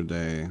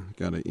yesterday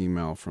got an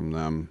email from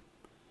them,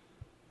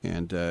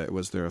 and it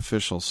was their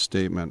official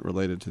statement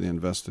related to the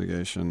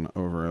investigation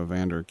over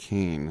Evander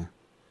Kane,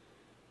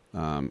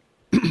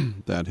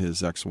 that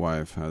his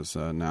ex-wife has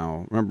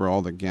now, remember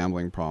all the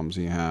gambling problems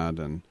he had,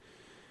 and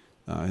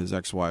his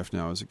ex-wife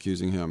now is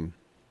accusing him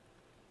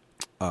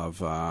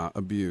of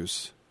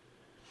abuse.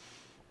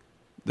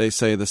 They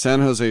say the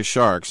San Jose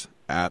Sharks,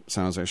 at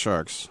San Jose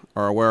Sharks,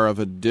 are aware of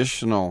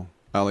additional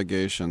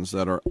allegations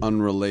that are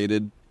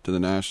unrelated to the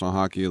National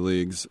Hockey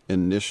League's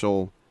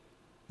initial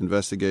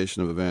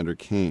investigation of Evander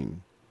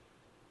Kane.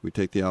 We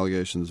take the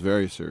allegations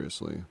very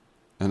seriously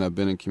and have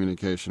been in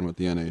communication with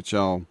the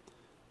NHL.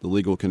 The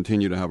league will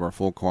continue to have our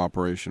full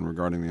cooperation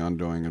regarding the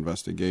ongoing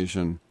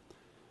investigation.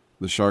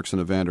 The Sharks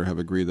and Evander have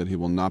agreed that he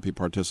will not be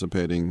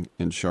participating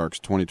in Sharks'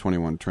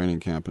 2021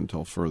 training camp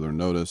until further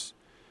notice.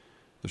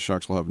 The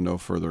Sharks will have no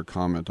further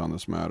comment on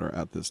this matter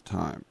at this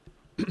time.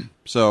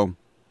 So,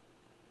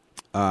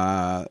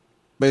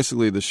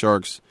 basically the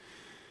Sharks'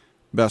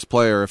 best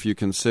player, if you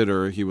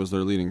consider he was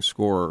their leading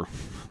scorer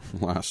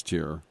last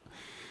year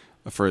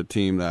for a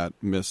team that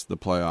missed the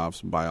playoffs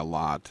by a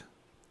lot.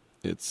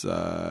 It's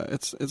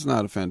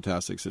not a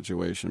fantastic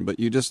situation, but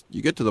you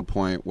get to the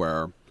point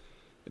where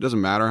it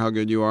doesn't matter how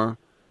good you are.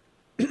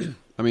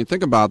 I mean,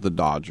 think about the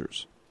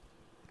Dodgers.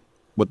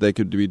 What they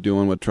could be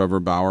doing with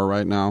Trevor Bauer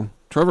right now.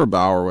 Trevor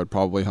Bauer would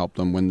probably help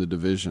them win the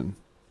division,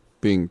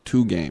 being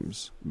 2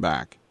 games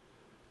back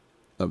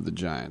of the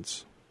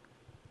Giants.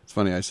 It's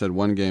funny, I said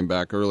 1 game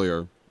back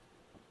earlier.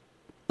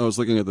 I was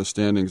looking at the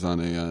standings on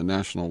a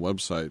national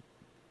website,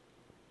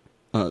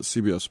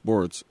 CBS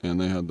Sports, and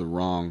they had the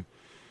wrong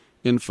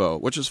info,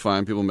 which is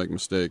fine. People make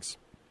mistakes.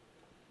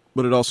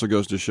 But it also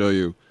goes to show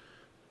you,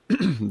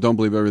 don't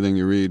believe everything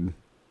you read,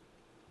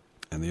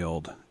 and the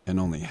old, and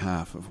only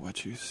half of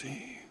what you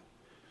see.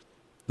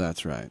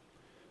 That's right.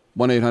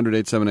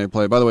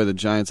 1-800-878-PLAY. By the way, the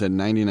Giants had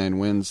 99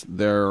 wins.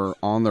 They're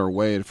on their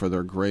way for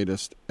their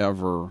greatest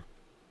ever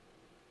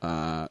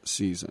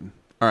season.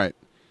 All right.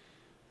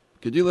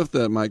 Could you lift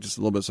the mic just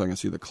a little bit so I can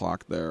see the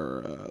clock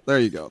there? There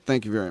you go.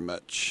 Thank you very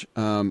much.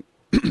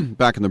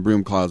 Back in the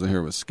broom closet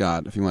here with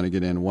Scott. If you want to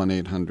get in,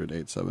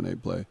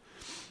 1-800-878-PLAY.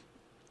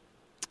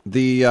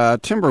 The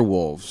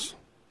Timberwolves,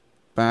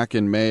 back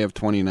in May of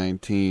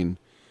 2019,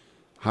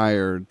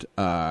 hired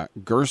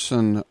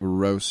Gerson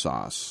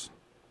Rosas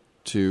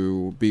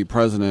to be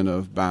president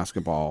of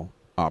basketball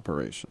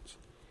operations.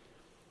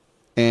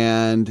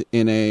 And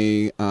in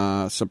a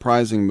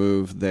surprising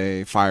move,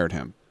 they fired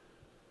him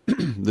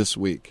this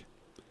week.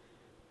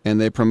 And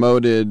they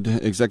promoted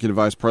Executive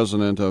Vice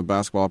President of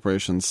Basketball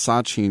Operations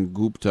Sachin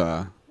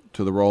Gupta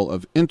to the role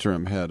of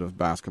interim head of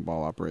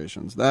basketball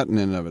operations. That in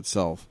and of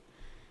itself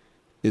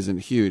isn't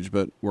huge,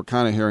 but we're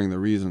kind of hearing the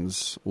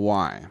reasons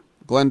why.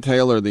 Glenn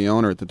Taylor, the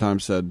owner at the time,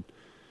 said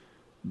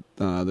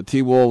the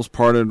T-Wolves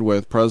parted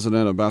with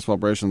President of Basketball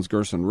Operations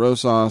Gerson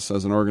Rosas.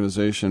 As an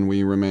organization,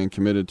 we remain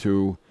committed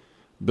to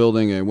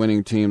building a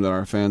winning team that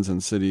our fans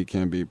and city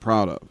can be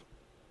proud of.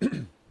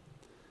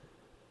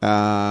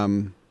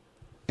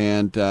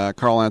 And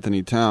Karl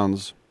Anthony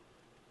Towns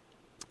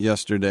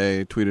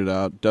yesterday tweeted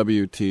out,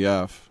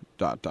 WTF,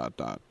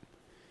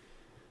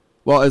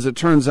 Well, as it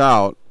turns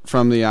out,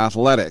 from The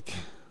Athletic,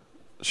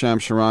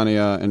 Shams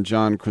Charania and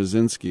John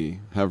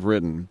Krasinski have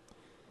written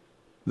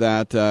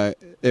that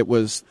it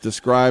was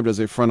described as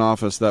a front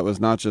office that was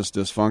not just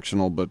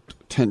dysfunctional, but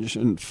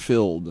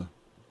tension-filled.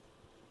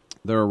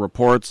 There are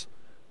reports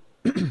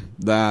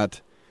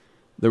that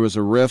there was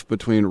a rift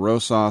between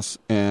Rosas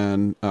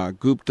and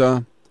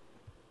Gupta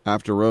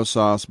after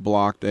Rosas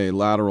blocked a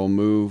lateral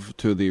move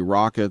to the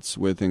Rockets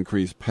with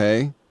increased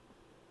pay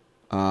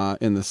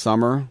in the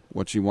summer,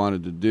 what she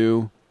wanted to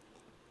do.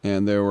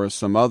 And there were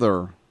some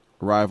other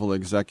rival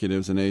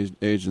executives and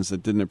agents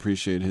that didn't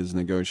appreciate his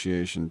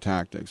negotiation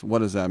tactics. What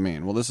does that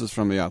mean? Well, this is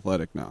from The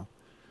Athletic now.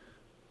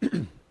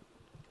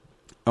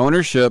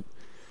 Ownership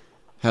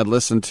had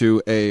listened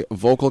to a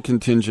vocal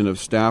contingent of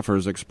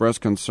staffers express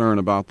concern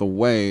about the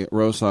way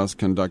Rosas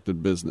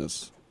conducted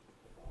business,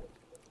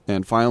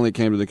 and finally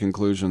came to the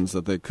conclusions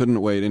that they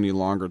couldn't wait any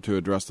longer to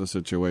address the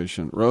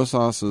situation.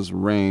 Rosas's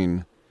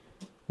reign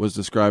was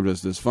described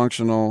as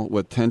dysfunctional,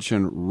 with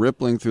tension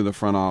rippling through the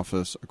front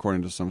office,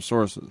 according to some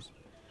sources.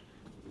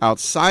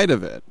 Outside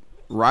of it,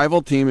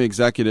 rival team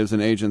executives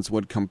and agents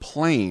would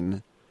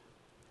complain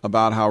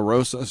about how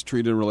Rosas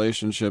treated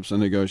relationships and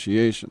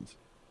negotiations.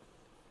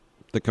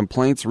 The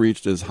complaints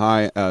reached as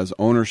high as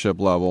ownership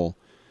level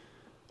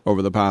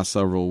over the past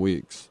several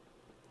weeks.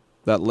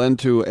 That led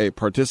to a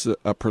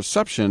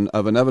perception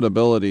of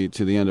inevitability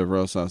to the end of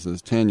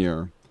Rosas'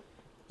 tenure.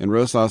 In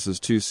Rosas'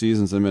 2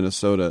 seasons in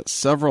Minnesota,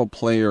 several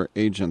player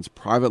agents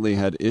privately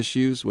had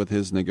issues with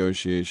his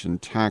negotiation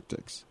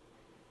tactics.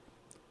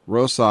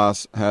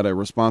 Rosas had a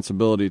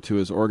responsibility to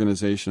his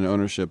organization and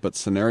ownership, but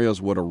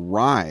scenarios would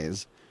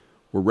arise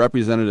where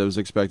representatives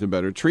expected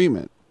better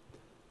treatment.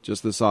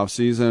 Just this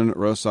offseason,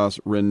 Rosas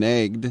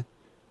reneged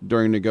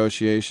during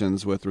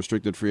negotiations with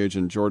restricted free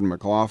agent Jordan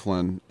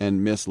McLaughlin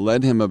and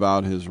misled him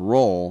about his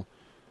role,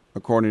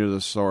 according to the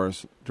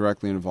source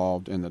directly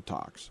involved in the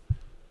talks.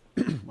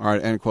 All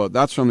right, end quote.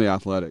 That's from The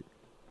Athletic.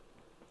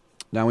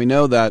 Now, we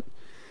know that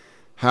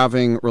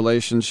having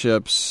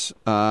relationships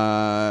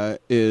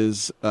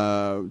is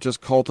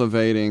just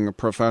cultivating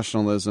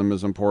professionalism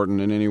is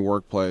important in any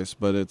workplace,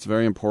 but it's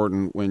very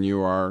important when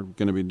you are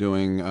going to be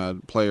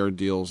doing player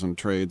deals and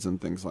trades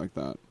and things like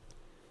that.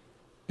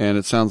 And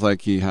it sounds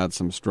like he had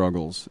some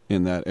struggles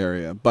in that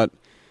area. But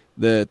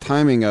the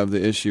timing of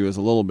the issue is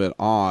a little bit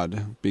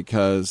odd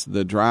because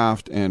the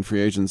draft and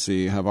free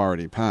agency have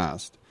already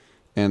passed,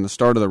 and the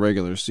start of the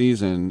regular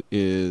season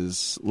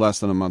is less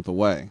than a month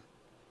away.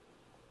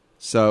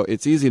 So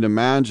it's easy to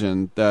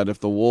imagine that if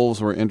the Wolves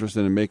were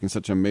interested in making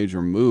such a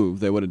major move,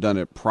 they would have done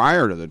it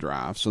prior to the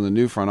draft, so the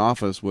new front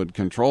office would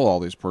control all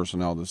these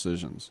personnel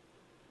decisions.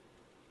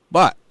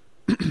 But,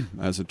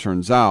 as it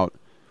turns out,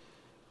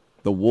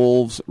 the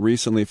Wolves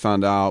recently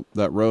found out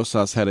that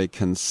Rosas had a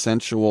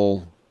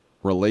consensual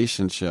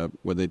relationship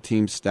with a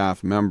team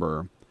staff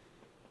member,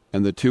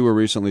 and the two were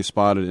recently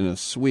spotted in a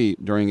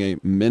suite during a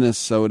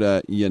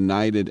Minnesota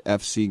United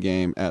FC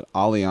game at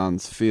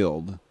Allianz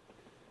Field.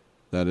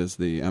 That is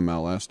the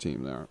MLS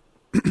team there.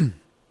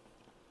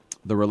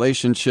 The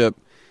relationship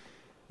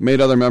made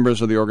other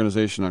members of the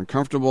organization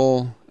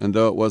uncomfortable, and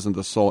though it wasn't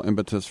the sole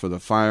impetus for the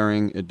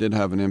firing, it did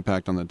have an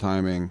impact on the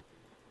timing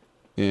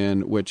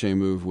in which a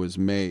move was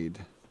made.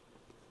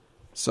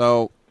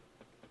 So,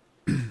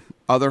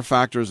 other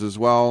factors as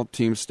well.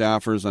 Team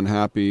staffers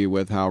unhappy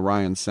with how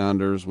Ryan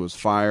Sanders was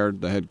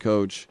fired, the head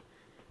coach,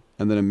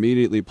 and then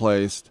immediately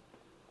placed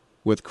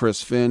with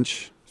Chris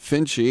Finch.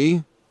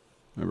 Finchy,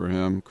 remember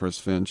him, Chris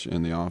Finch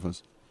in The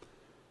Office.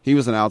 He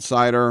was an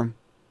outsider.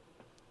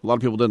 A lot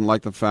of people didn't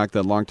like the fact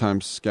that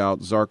longtime scout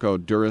Zarko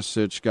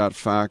Duricic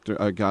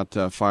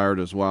got fired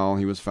as well.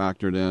 He was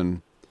factored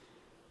in.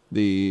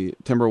 The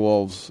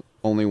Timberwolves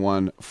only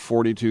won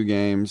 42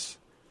 games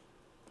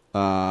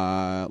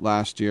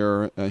last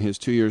year. His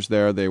 2 years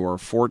there, they were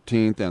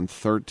 14th and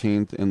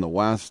 13th in the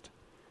West.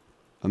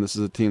 And this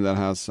is a team that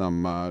has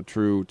some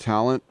true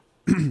talent.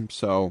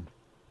 So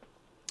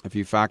if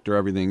you factor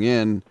everything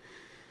in,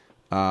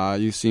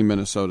 you see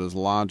Minnesota's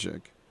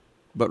logic.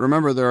 But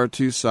remember, there are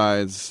two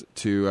sides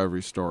to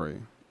every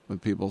story,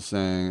 with people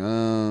saying,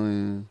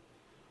 oh,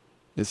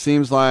 it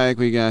seems like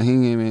we got,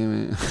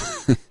 you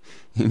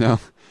know,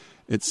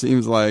 it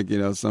seems like, you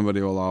know, somebody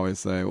will always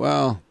say,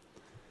 well,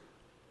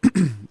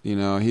 you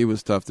know, he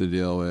was tough to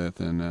deal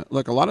with. And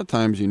look, a lot of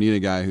times you need a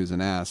guy who's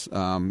an ass.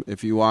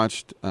 If you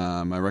watched,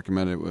 I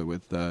recommend it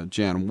with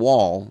Jan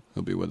Wall,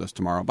 who'll be with us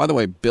tomorrow. By the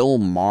way, Bill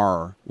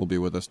Maher will be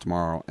with us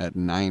tomorrow at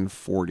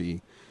 9:40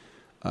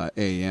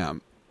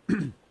 a.m.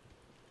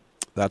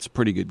 That's a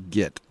pretty good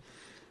get,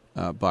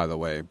 by the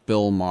way.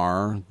 Bill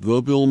Maher,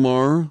 the Bill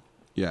Maher?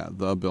 Yeah,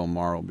 the Bill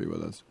Maher will be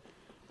with us.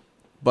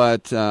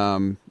 But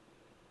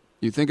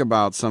you think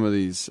about some of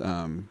these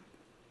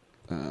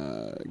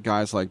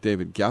guys like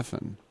David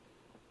Geffen,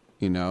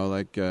 you know,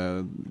 like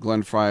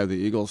Glenn Fry of the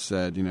Eagles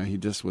said, you know, he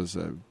just was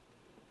a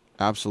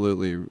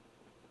absolutely,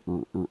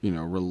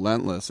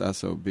 relentless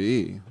SOB,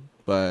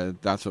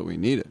 but that's what we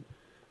needed.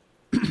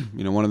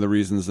 One of the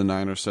reasons the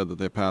Niners said that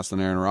they passed on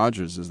Aaron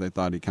Rodgers is they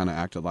thought he kind of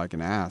acted like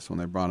an ass when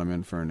they brought him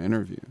in for an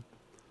interview,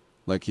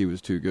 like he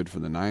was too good for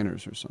the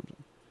Niners or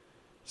something.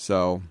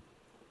 So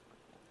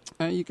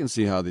you can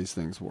see how these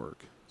things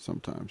work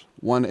sometimes.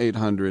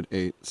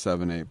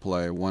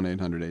 1-800-878-PLAY,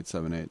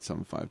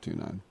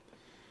 1-800-878-7529.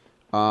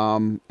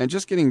 And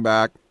just getting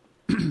back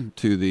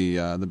to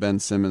the Ben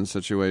Simmons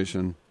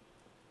situation,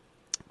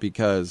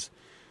 because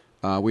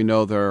we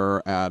know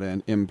they're at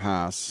an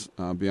impasse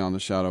beyond the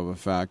shadow of a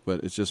fact,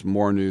 but it's just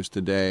more news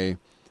today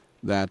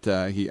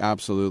that he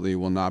absolutely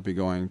will not be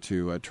going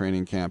to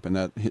training camp, and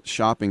that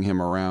shopping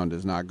him around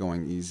is not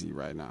going easy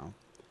right now.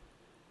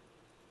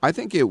 I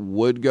think it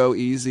would go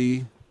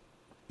easy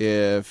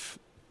if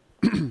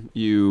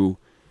you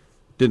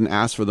didn't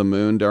ask for the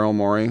moon, Daryl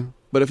Morey.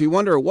 But if you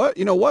wonder what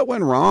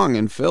went wrong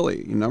in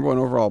Philly, number 1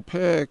 overall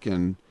pick,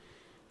 and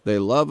they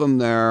love him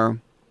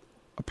there.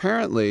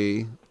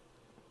 Apparently,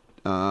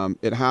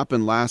 it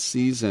happened last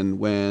season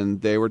when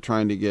they were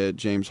trying to get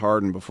James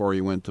Harden before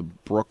he went to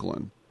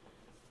Brooklyn,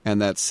 and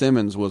that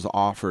Simmons was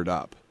offered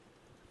up.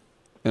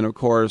 And, of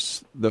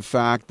course, the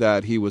fact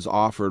that he was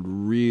offered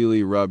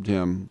really rubbed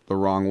him the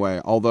wrong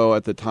way. Although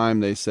at the time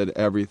they said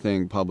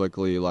everything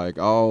publicly like,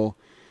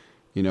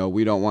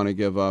 we don't want to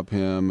give up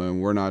him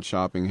and we're not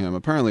shopping him.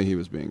 Apparently he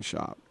was being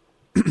shopped.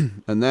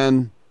 And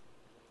then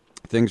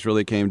things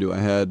really came to a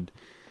head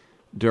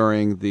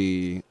during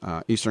the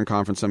Eastern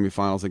Conference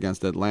semifinals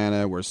against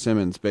Atlanta, where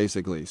Simmons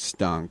basically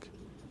stunk.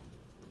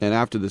 And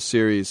after the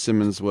series,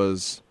 Simmons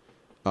was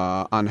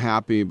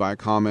unhappy by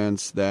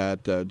comments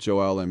that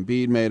Joel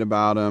Embiid made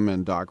about him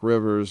and Doc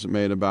Rivers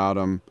made about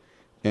him.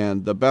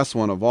 And the best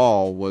one of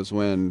all was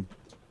when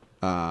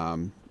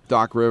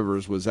Doc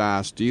Rivers was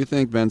asked, do you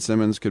think Ben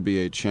Simmons could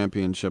be a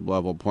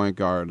championship-level point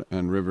guard?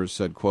 And Rivers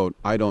said, quote,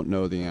 I don't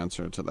know the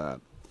answer to that,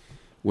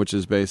 which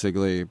is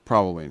basically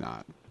probably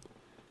not.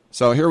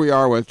 So here we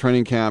are with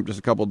training camp just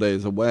a couple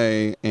days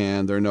away,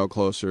 and they're no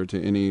closer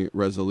to any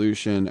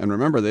resolution. And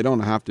remember, they don't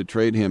have to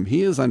trade him.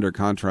 He is under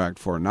contract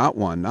for not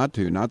 1, not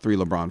 2, not 3,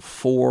 LeBron,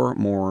 4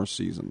 more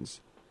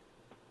seasons.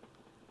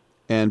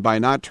 And by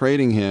not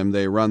trading him,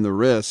 they run the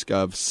risk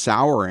of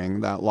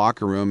souring that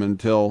locker room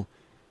until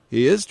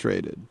he is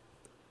traded.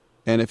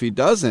 And if he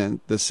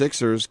doesn't, the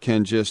Sixers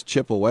can just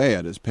chip away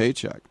at his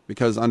paycheck.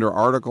 Because under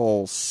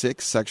Article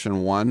 6,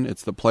 Section 1,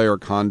 it's the player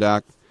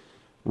conduct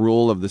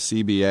rule of the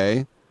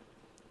CBA.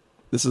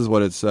 This is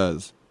what it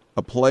says.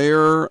 A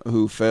player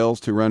who fails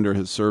to render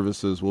his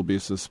services will be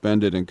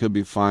suspended and could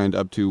be fined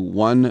up to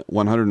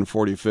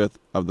 1/145th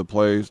of the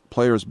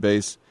player's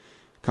base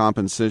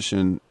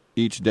compensation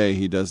each day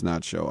he does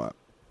not show up.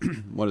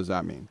 What does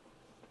that mean?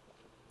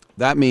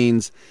 That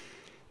means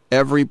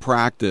every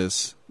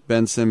practice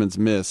Ben Simmons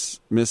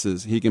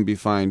misses, he can be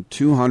fined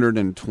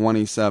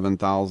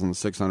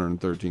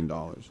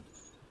 $227,613.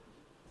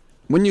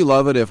 Wouldn't you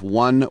love it if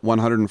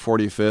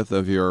 1/145th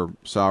of your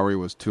salary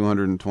was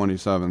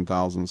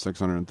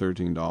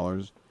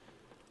 $227,613?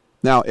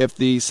 Now, if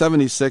the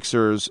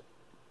 76ers,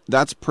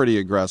 that's pretty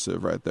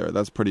aggressive right there.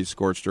 That's pretty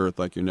scorched earth,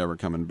 like you're never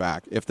coming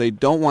back. If they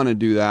don't want to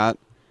do that,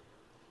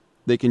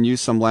 they can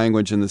use some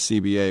language in the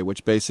CBA,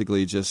 which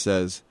basically just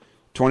says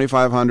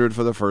 $2,500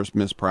 for the first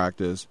missed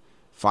practice,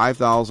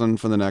 $5,000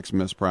 for the next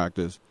missed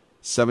practice,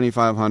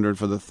 $7,500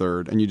 for the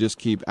third, and you just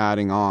keep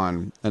adding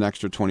on an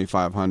extra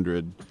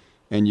 $2,500,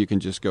 and you can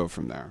just go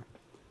from there.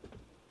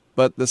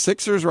 But the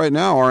Sixers right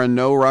now are in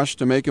no rush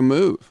to make a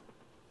move.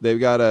 They've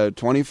got a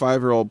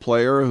 25-year-old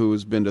player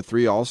who's been to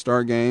 3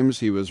 All-Star games.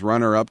 He was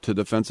runner-up to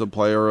Defensive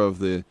Player of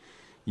the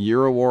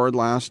Year award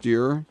last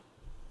year.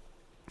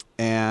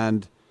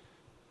 And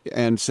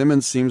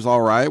Simmons seems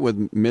all right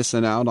with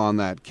missing out on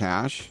that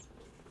cash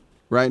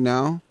right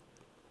now.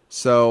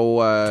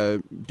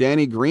 So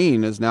Danny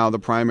Green is now the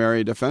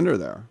primary defender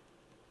there.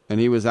 And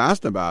he was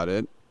asked about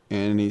it,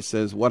 and he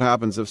says, what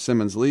happens if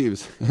Simmons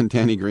leaves? And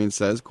Danny Green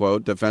says,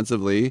 quote,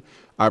 defensively,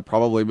 I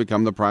probably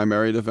become the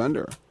primary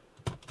defender.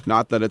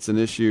 Not that it's an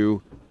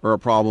issue or a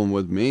problem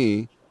with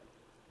me,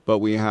 but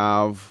we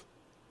have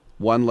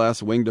one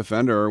less wing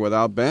defender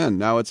without Ben.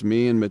 Now it's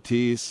me and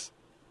Matisse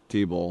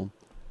Tebow.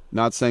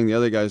 Not saying the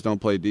other guys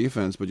don't play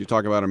defense, but you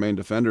talk about our main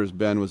defenders,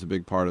 Ben was a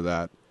big part of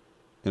that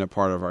and a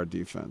part of our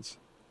defense.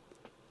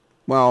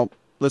 Well,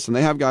 listen,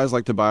 they have guys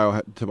like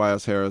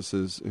Tobias Harris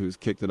who's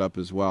kicked it up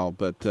as well,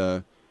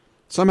 but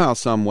somehow,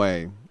 some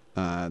way,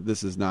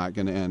 this is not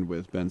going to end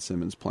with Ben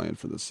Simmons playing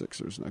for the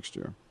Sixers next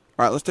year.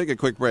 All right, let's take a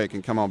quick break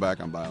and come on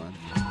back on Byline.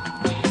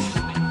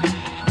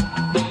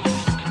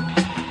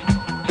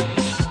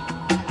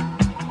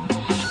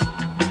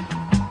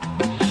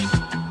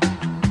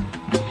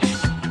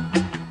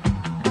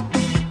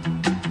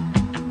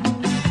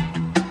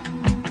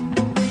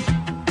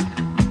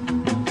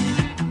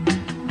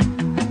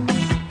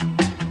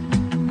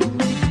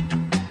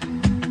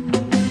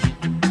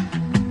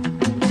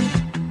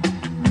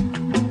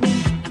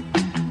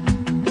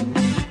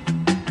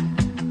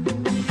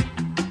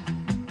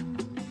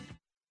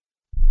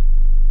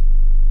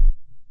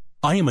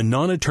 I am a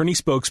non-attorney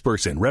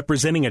spokesperson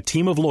representing a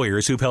team of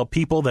lawyers who've helped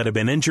people that have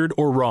been injured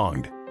or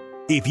wronged.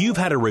 If you've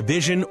had a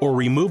revision or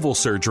removal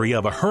surgery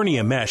of a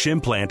hernia mesh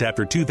implant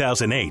after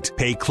 2008,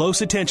 pay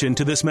close attention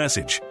to this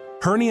message.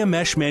 Hernia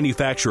mesh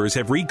manufacturers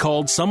have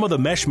recalled some of the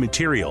mesh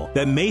material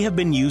that may have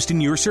been used in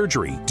your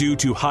surgery due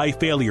to high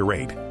failure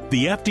rate.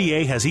 The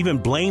FDA has even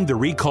blamed the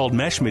recalled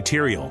mesh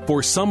material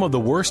for some of the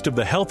worst of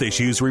the health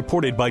issues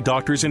reported by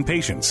doctors and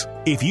patients.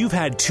 If you've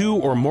had 2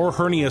 or more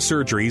hernia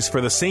surgeries for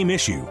the same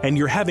issue and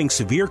you're having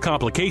severe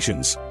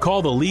complications,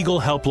 call the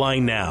Legal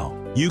Helpline now.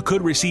 You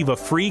could receive a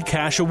free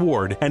cash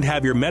award and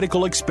have your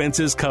medical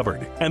expenses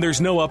covered. And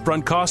there's no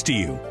upfront cost to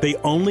you. They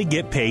only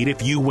get paid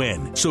if you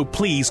win. So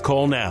please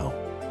call now.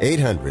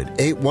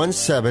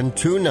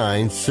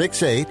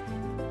 800-817-2968.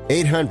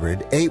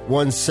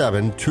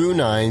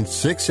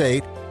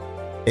 800-817-2968.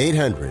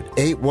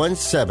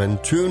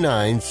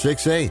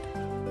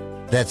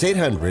 800-817-2968. That's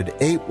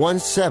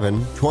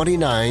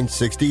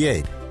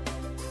 800-817-2968.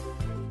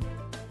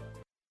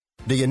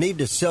 Do you need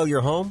to sell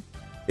your home?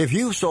 If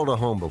you've sold a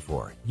home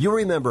before, you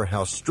remember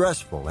how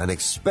stressful and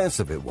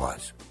expensive it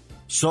was.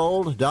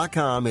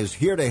 Sold.com is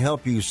here to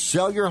help you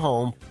sell your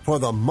home for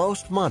the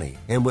most money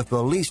and with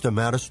the least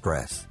amount of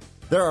stress.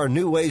 There are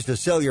new ways to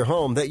sell your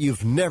home that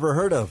you've never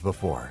heard of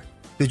before.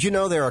 Did you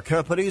know there are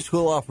companies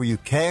who'll offer you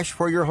cash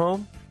for your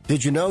home?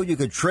 Did you know you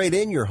could trade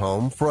in your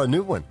home for a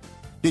new one?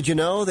 Did you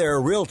know there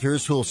are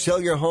realtors who'll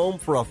sell your home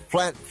for a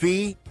flat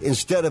fee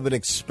instead of an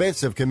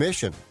expensive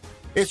commission?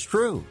 It's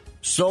true.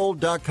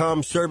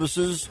 Sold.com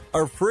services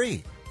are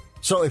free.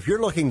 So if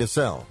you're looking to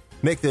sell,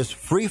 make this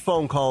free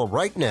phone call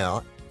right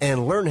now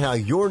and learn how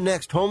your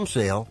next home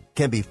sale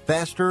can be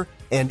faster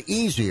and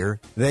easier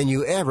than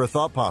you ever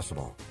thought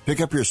possible. Pick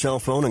up your cell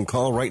phone and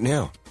call right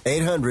now.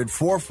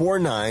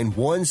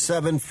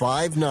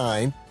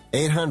 800-449-1759.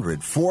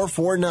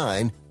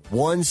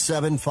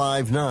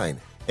 800-449-1759.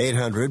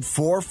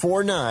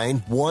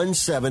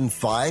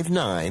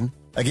 800-449-1759.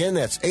 Again,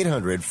 that's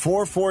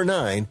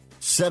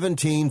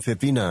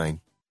 800-449-1759.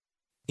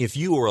 If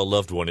you or a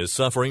loved one is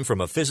suffering from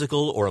a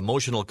physical or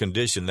emotional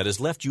condition that has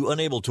left you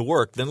unable to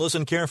work, then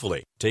listen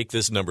carefully. Take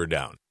this number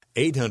down.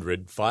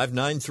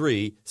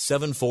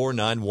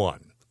 800-593-7491.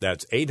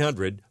 That's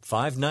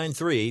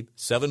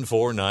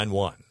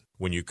 800-593-7491.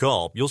 When you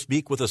call, you'll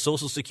speak with a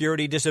Social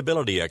Security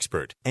disability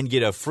expert and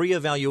get a free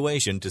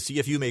evaluation to see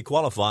if you may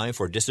qualify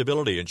for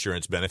disability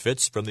insurance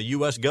benefits from the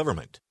U.S.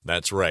 government.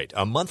 That's right,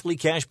 a monthly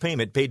cash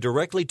payment paid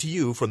directly to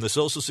you from the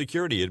Social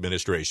Security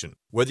Administration.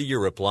 Whether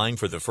you're applying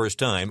for the first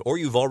time or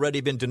you've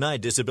already been denied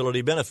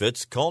disability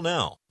benefits, call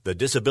now. The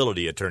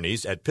disability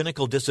attorneys at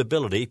Pinnacle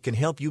Disability can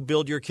help you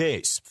build your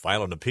case,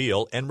 file an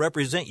appeal, and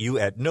represent you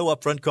at no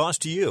upfront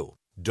cost to you.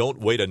 Don't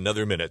wait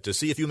another minute to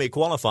see if you may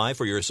qualify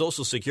for your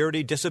Social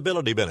Security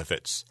disability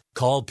benefits.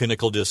 Call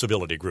Pinnacle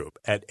Disability Group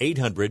at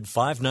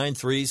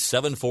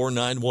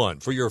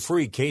 800-593-7491 for your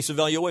free case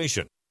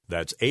evaluation.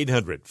 That's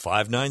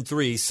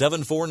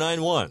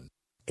 800-593-7491.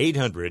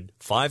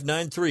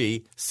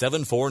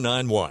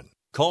 800-593-7491.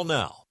 Call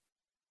now.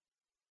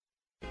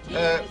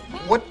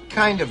 What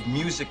kind of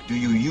music do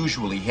you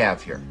usually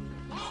have here?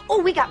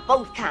 Oh, we got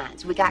both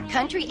kinds. We got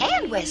country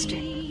and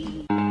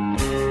western.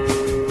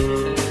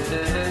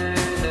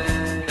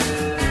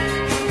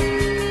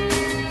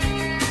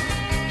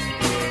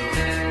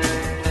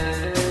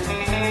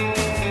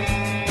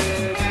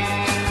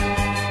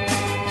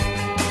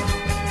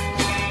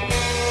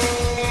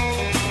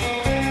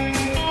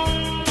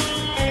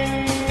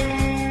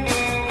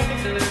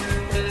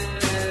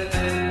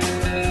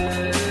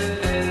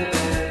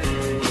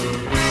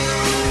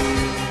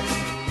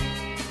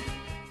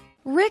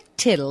 Rick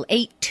Tittle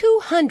ate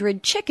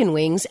 200 chicken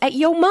wings at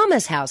Yo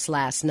Mama's house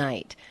last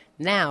night.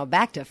 Now,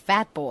 back to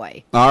Fat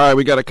Boy. All right,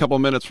 we got a couple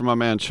minutes from my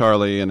man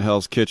Charlie in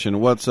Hell's Kitchen.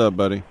 What's up,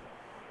 buddy?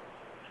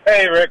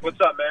 Hey, Rick,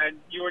 what's up, man?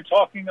 You were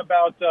talking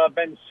about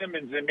Ben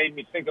Simmons. It made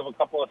me think of a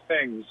couple of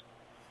things.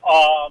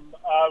 Well,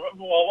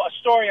 a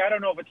story, I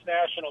don't know if it's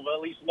national, but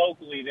at least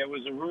locally, there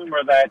was a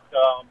rumor that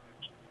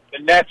the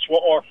Nets were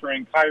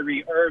offering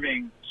Kyrie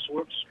Irving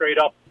straight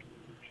up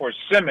for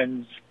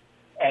Simmons,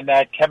 and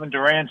that Kevin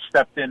Durant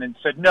stepped in and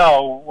said,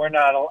 no,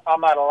 I'm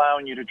not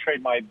allowing you to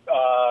trade my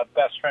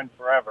best friend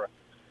forever.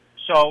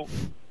 So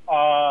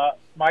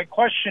my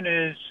question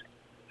is,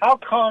 how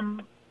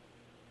come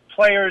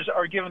players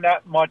are given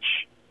that much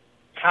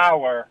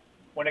power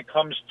when it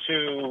comes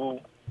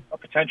to a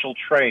potential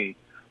trade?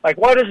 Like,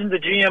 why doesn't the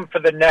GM for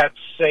the Nets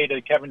say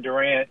to Kevin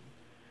Durant,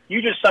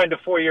 you just signed a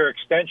 4-year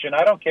extension.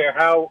 I don't care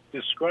how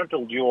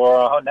disgruntled you are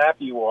or how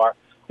unhappy you are.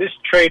 This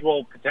trade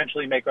will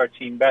potentially make our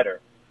team better.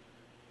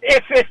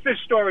 If this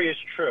story is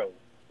true,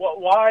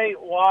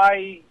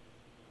 why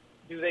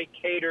do they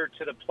cater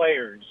to the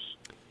players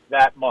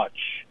that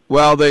much?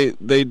 Well,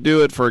 they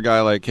do it for a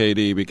guy like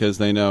KD because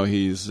they know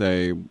he's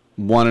a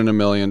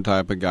one-in-a-million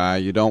type of guy.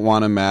 You don't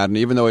want him mad, and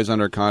even though he's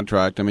under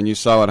contract, I mean, you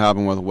saw what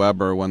happened with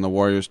Weber when the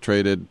Warriors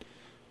traded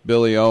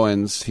Billy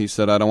Owens. He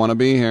said, I don't want to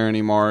be here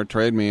anymore.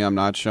 Trade me. I'm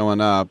not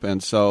showing up.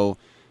 And so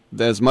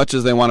as much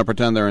as they want to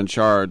pretend they're in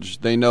charge,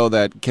 they know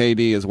that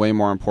KD is way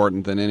more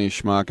important than any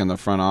schmuck in the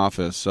front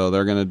office. So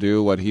they're going to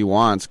do what he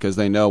wants because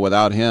they know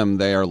without him,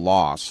 they are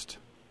lost.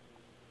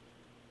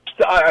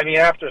 I mean,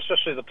 after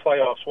especially the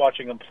playoffs,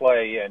 watching him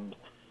play, and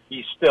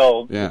he's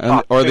still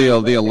or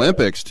the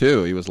Olympics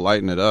too. He was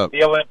lighting it up.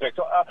 The Olympics.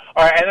 All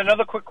right, and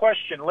another quick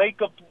question: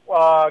 Lacob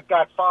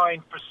got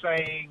fined for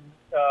saying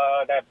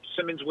that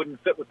Simmons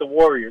wouldn't fit with the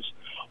Warriors.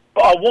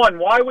 One,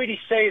 why would he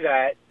say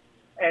that?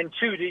 And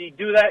two, did he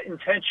do that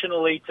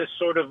intentionally to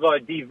sort of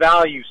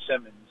devalue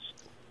Simmons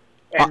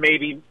and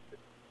maybe?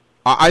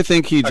 I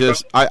think he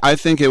just. I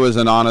think it was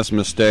an honest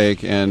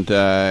mistake, and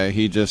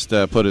he just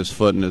put his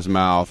foot in his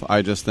mouth.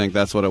 I just think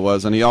that's what it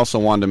was, and he also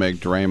wanted to make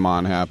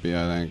Draymond happy.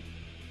 I think.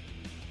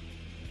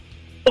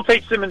 We'll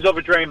take Simmons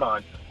over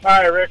Draymond. All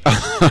right,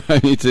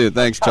 Rick. Me too.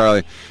 Thanks,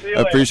 Charlie.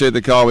 Appreciate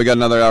the call. We got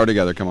another hour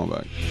together. Come on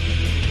back.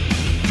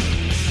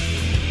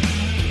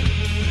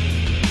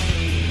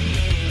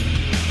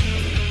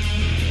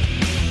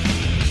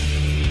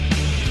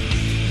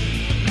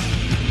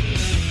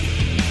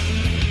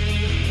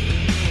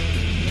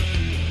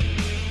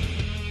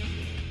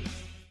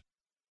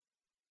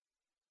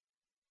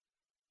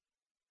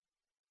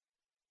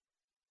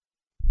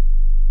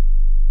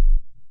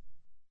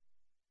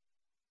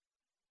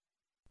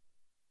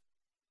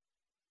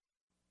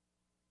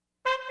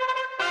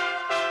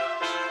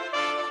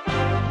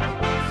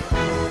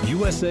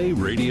 USA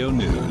Radio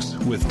News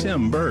with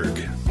Tim Berg.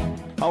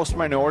 House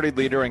Minority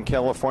Leader and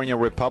California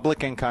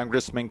Republican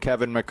Congressman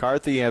Kevin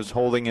McCarthy is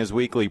holding his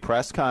weekly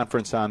press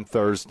conference on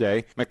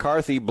Thursday.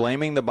 McCarthy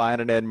blaming the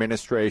Biden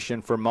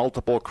administration for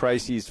multiple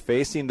crises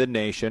facing the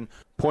nation,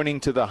 pointing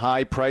to the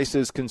high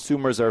prices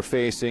consumers are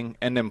facing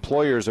and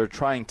employers are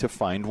trying to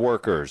find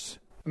workers.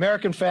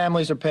 American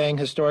families are paying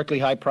historically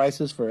high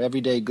prices for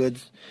everyday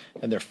goods,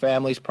 and their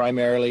families,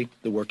 primarily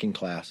the working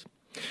class,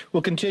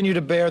 will continue to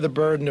bear the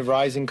burden of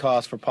rising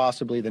costs for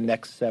possibly the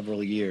next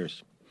several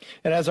years.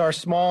 And as our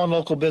small and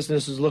local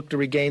businesses look to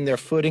regain their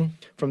footing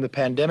from the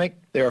pandemic,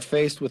 they are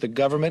faced with a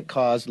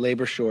government-caused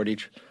labor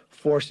shortage,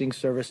 forcing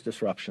service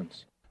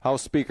disruptions.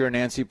 House Speaker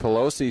Nancy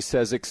Pelosi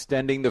says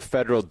extending the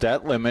federal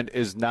debt limit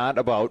is not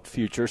about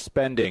future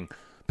spending.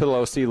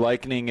 Pelosi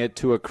likening it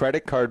to a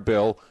credit card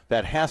bill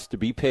that has to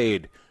be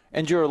paid.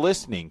 And you're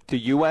listening to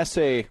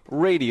USA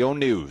Radio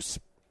News.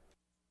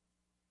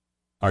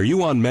 Are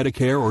you on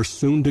Medicare or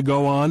soon to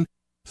go on?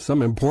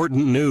 Some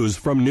important news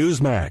from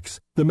Newsmax.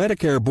 The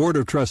Medicare Board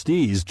of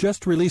Trustees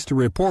just released a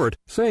report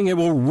saying it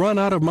will run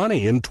out of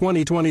money in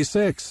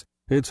 2026.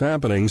 It's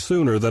happening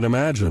sooner than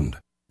imagined.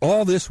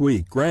 All this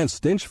week, Grant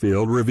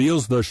Stinchfield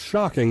reveals the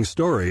shocking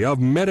story of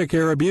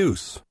Medicare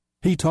abuse.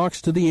 He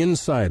talks to the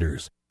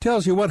insiders,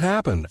 tells you what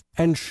happened,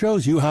 and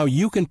shows you how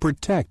you can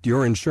protect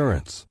your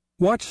insurance.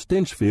 Watch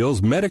Stinchfield's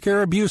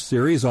Medicare Abuse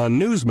series on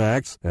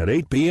Newsmax at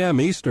 8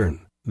 p.m.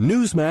 Eastern.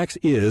 Newsmax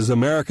is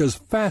America's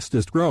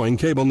fastest-growing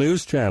cable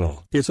news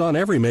channel. It's on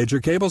every major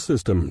cable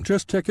system.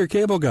 Just check your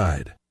cable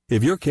guide.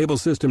 If your cable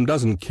system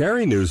doesn't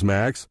carry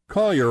Newsmax,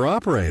 call your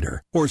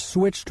operator or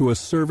switch to a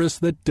service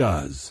that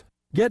does.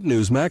 Get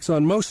Newsmax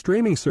on most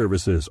streaming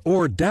services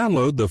or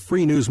download the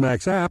free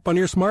Newsmax app on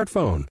your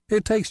smartphone.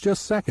 It takes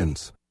just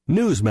seconds.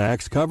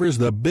 Newsmax covers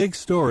the big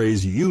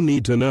stories you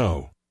need to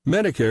know.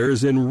 Medicare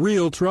is in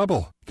real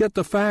trouble. Get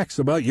the facts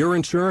about your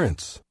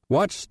insurance.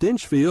 Watch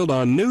Stinchfield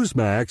on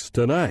Newsmax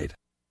tonight.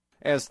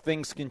 As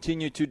things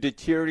continue to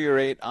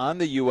deteriorate on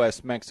the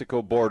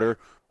U.S.-Mexico border,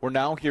 we're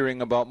now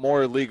hearing about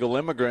more illegal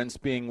immigrants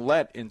being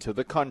let into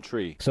the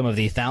country. Some of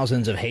the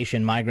thousands of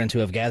Haitian migrants who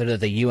have gathered at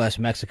the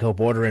U.S.-Mexico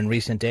border in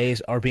recent days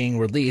are being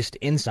released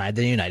inside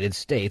the United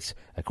States,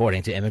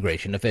 according to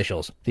immigration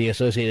officials. The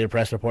Associated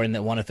Press reporting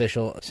that one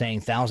official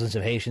saying thousands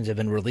of Haitians have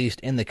been released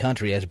in the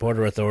country as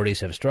border authorities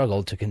have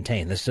struggled to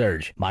contain the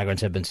surge.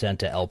 Migrants have been sent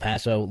to El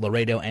Paso,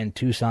 Laredo, and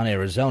Tucson,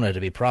 Arizona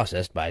to be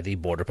processed by the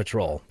Border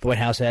Patrol. The White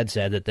House had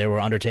said that they were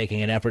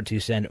undertaking an effort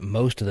to send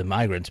most of the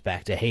migrants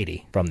back to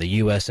Haiti. From the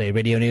USA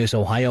Radio News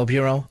Ohio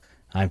Bureau,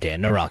 I'm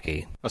Dan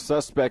Naraki. A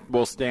suspect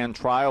will stand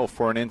trial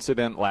for an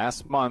incident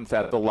last month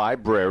at the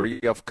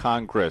Library of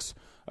Congress.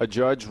 A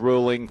judge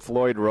ruling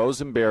Floyd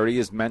Rosenberry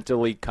is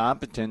mentally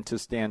competent to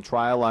stand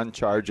trial on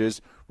charges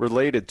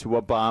related to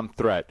a bomb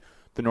threat.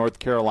 The North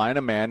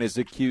Carolina man is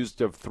accused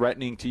of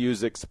threatening to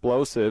use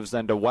explosives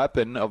and a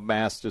weapon of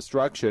mass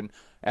destruction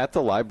at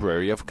the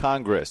Library of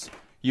Congress.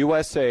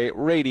 USA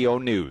Radio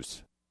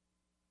News.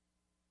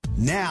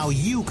 Now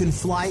you can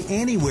fly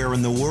anywhere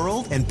in the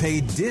world and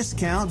pay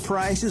discount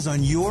prices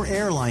on your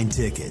airline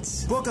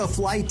tickets. Book a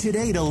flight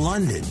today to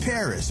London,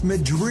 Paris,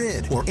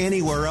 Madrid, or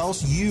anywhere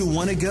else you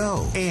want to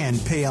go.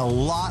 And pay a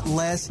lot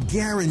less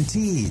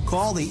guaranteed.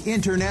 Call the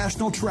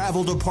International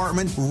Travel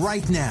Department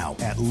right now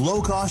at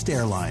Low Cost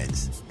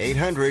Airlines.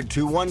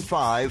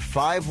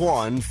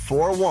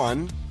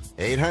 800-215-5141.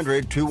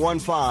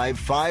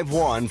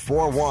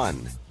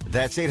 800-215-5141.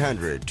 That's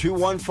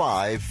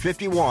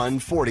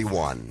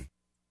 800-215-5141.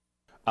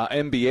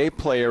 An NBA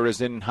player is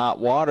in hot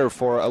water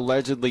for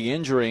allegedly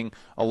injuring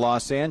a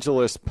Los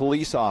Angeles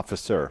police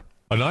officer.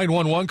 A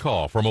 911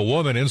 call from a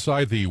woman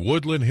inside the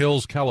Woodland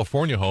Hills,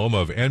 California home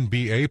of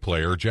NBA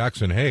player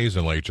Jackson Hayes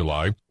in late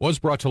July was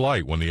brought to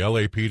light when the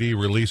LAPD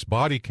released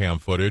body cam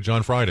footage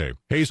on Friday.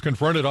 Hayes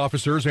confronted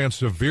officers and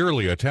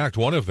severely attacked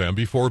one of them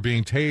before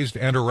being tased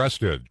and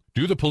arrested.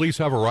 Do the police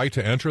have a right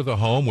to enter the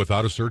home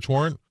without a search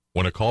warrant?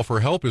 When a call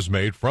for help is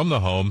made from the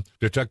home,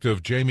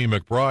 Detective Jamie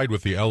McBride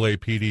with the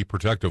LAPD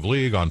Protective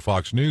League on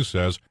Fox News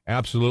says,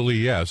 absolutely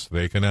yes,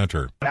 they can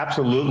enter.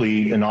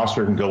 Absolutely, an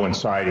officer can go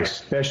inside,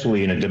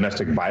 especially in a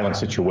domestic violence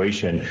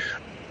situation.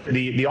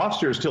 The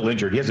officer is still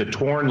injured. He has a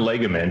torn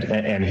ligament,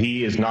 and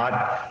he is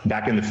not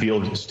back in the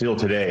field still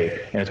today,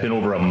 and it's been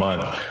over a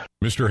month.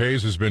 Mr.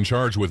 Hayes has been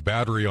charged with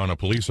battery on a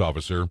police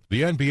officer.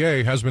 The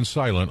NBA has been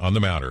silent on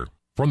the matter.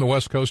 From the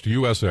West Coast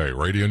USA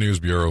Radio News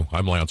Bureau,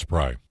 I'm Lance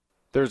Pry.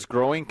 There's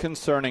growing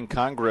concern in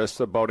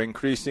Congress about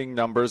increasing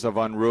numbers of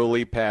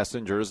unruly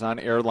passengers on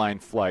airline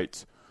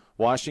flights.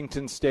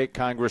 Washington State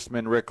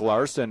Congressman Rick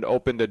Larsen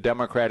opened a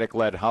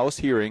Democratic-led House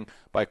hearing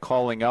by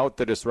calling out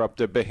the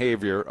disruptive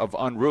behavior of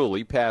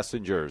unruly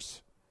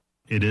passengers.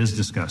 It is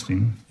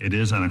disgusting, it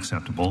is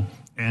unacceptable,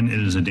 and it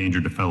is a danger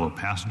to fellow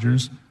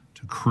passengers,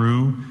 to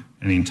crew,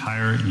 and the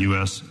entire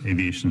U.S.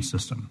 aviation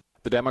system.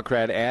 The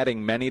Democrat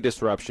adding many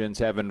disruptions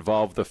have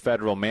involved the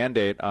federal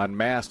mandate on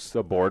masks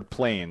aboard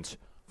planes.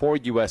 For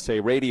USA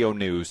Radio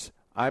News,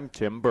 I'm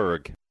Tim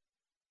Berg.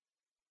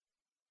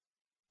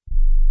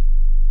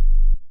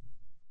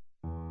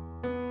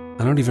 I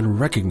don't even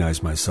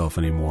recognize myself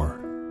anymore.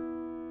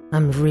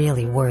 I'm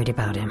really worried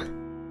about him.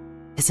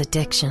 His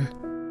addiction.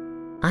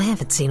 I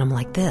haven't seen him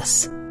like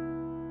this.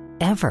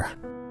 Ever.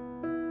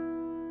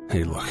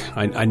 Hey, look,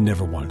 I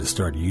never wanted to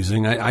start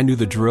using. I knew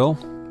the drill,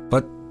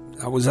 but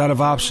I was out of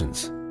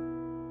options.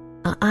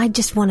 I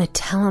just want to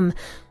tell him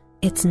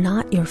it's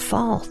not your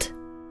fault.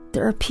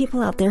 There are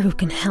people out there who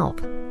can help.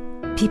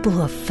 People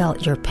who have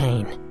felt your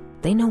pain.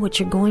 They know what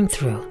you're going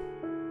through.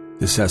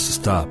 This has to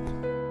stop.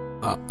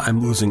 I'm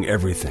losing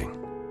everything.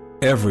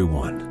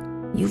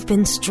 Everyone. You've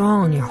been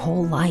strong your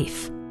whole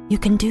life. You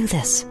can do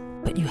this,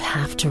 but you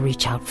have to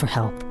reach out for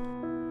help.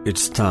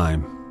 It's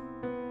time.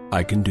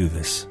 I can do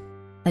this.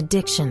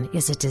 Addiction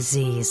is a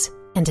disease,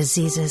 and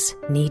diseases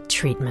need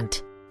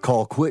treatment.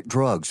 Call Quit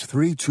Drugs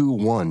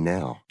 321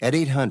 now at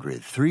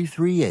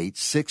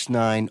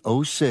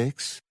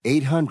 800-338-6906.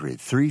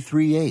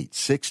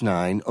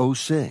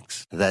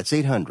 800-338-6906. That's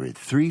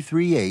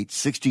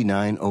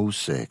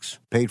 800-338-6906.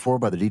 Paid for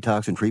by the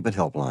Detox and Treatment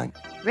Helpline.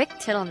 Rick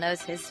Tittle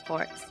knows his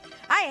sports.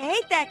 I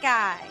hate that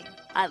guy.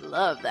 I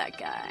love that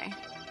guy.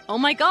 Oh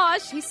my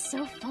gosh, he's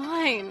so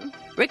fine.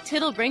 Rick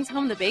Tittle brings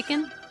home the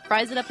bacon,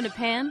 fries it up in a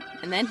pan,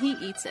 and then he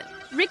eats it.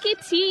 Ricky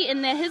T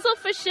in the hizzle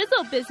for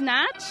shizzle,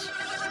 biznatch.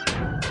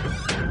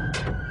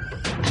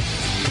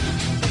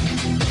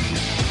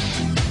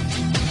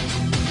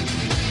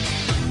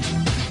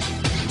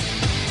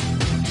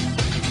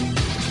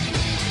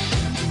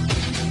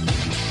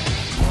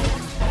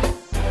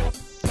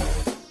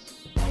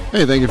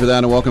 Hey, thank you for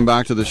that, and welcome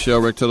back to the show.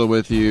 Rick Tittle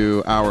with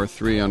you, Hour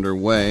 3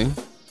 underway.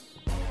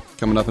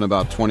 Coming up in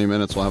about 20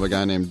 minutes, we'll have a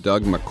guy named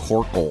Doug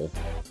McCorkle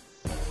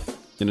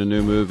in a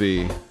new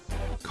movie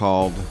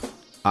called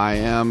I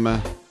Am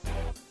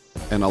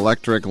an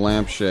Electric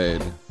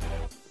Lampshade,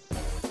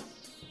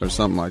 or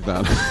something like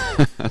that.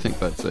 I think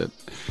that's it.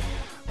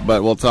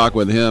 But we'll talk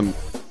with him.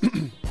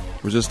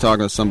 We're just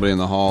talking to somebody in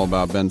the hall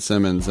about Ben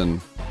Simmons,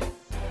 and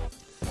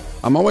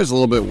I'm always a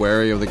little bit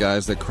wary of the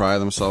guys that cry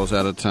themselves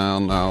out of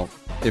town. Now,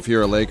 if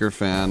you're a Laker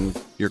fan,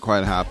 you're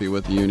quite happy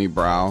with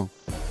Unibrow,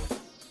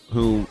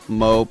 who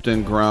moped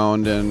and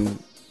groaned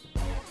and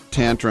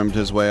tantrumed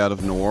his way out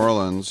of New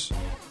Orleans.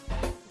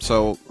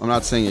 So I'm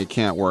not saying he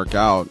can't work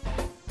out,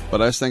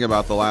 but I just think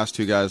about the last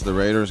two guys the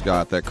Raiders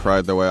got that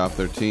cried their way off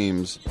their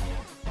teams,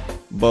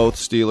 both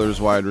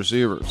Steelers wide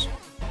receivers.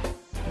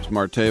 It was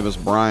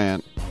Martavis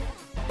Bryant,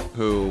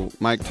 who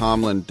Mike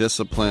Tomlin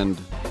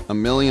disciplined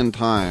 1,000,000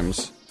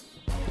 times,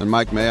 and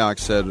Mike Mayock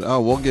said,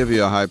 oh, we'll give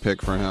you a high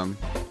pick for him.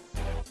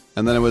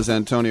 And then it was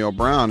Antonio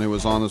Brown, who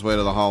was on his way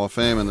to the Hall of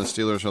Fame, and the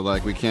Steelers are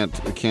like, we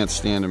can't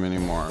stand him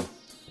anymore.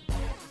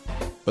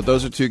 But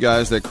those are two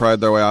guys that cried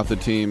their way off the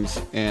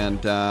teams,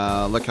 and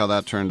look how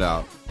that turned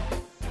out.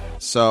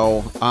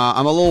 So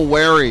I'm a little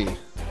wary,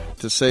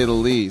 to say the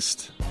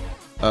least,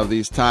 of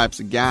these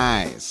types of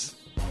guys.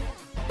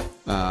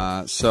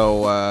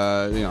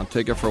 So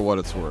take it for what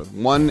it's worth.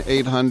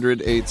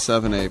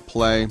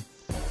 1-800-878-PLAY,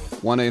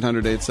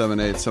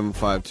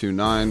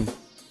 1-800-878-7529.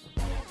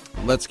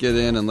 Let's get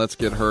in and let's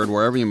get heard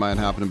wherever you might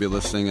happen to be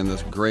listening in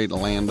this great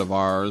land of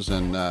ours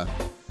and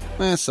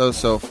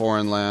so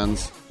foreign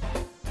lands.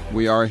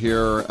 We are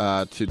here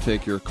to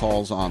take your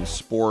calls on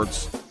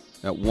sports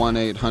at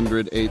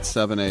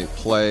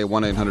 1-800-878-PLAY,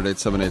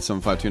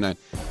 1-800-878-7529.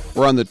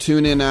 We're on the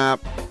TuneIn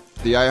app,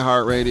 the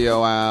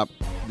iHeartRadio app,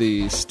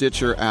 the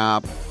Stitcher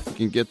app. You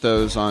can get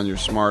those on your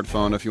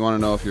smartphone. If you want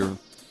to know if you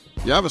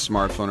have a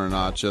smartphone or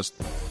not, just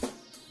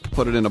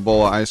put it in a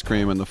bowl of ice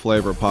cream and the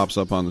flavor pops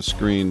up on the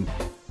screen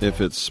if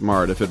it's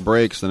smart. If it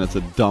breaks, then it's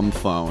a dumb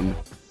phone.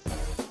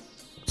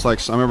 It's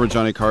like, I remember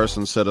Johnny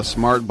Carson said, a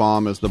smart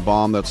bomb is the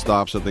bomb that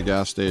stops at the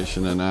gas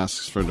station and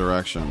asks for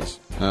directions.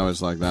 I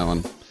always like that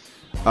one.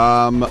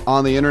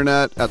 On the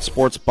internet at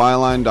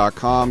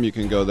sportsbyline.com, you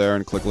can go there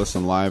and click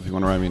listen live. If you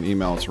want to write me an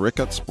email, it's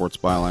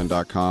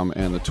rick@sportsbyline.com,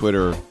 and the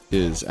Twitter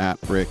is at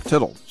Rick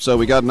Tittle. So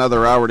we got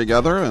another hour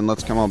together, and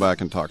let's come on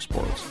back and talk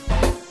sports.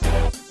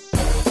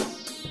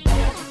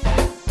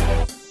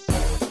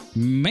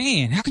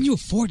 Man, how can you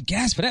afford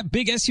gas for that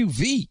big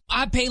SUV?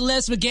 I pay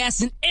less for gas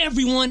than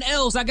everyone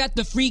else. I got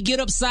the free Get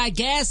Upside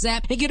Gas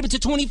app and get up to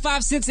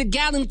 25 cents a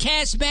gallon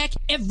cash back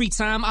every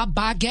time I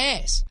buy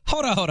gas.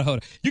 Hold on.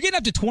 You're getting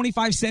up to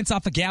 25 cents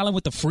off a gallon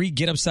with the free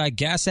Get Upside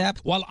Gas app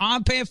while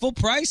I'm paying full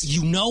price?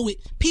 You know it.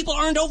 People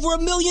earned over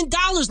 $1 million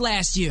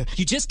last year.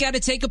 You just got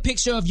to take a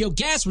picture of your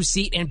gas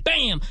receipt and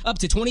bam, up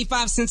to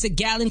 25 cents a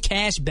gallon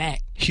cash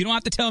back. You don't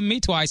have to tell me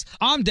twice.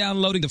 I'm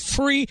downloading the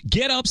free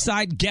Get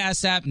Upside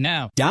Gas app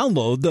now.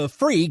 Download the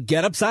free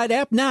Get Upside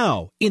app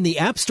now in the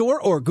App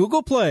Store or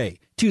Google Play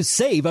to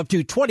save up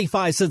to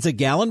 25 cents a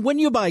gallon when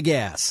you buy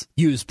gas.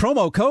 Use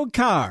promo code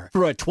CAR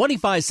for a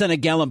 25 cent a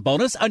gallon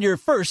bonus on your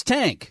first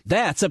tank.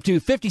 That's up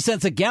to 50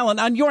 cents a gallon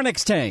on your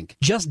next tank.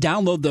 Just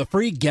download the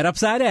free Get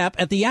Upside app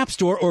at the App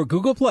Store or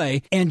Google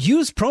Play and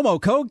use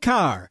promo code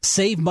CAR.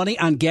 Save money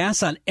on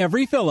gas on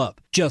every fill-up.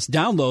 Just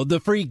download the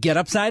free Get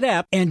Upside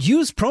app and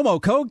use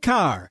promo code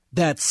CAR.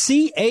 That's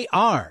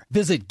C-A-R.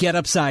 Visit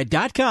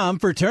getupside.com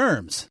for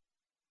terms.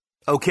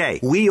 Okay,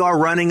 we are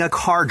running a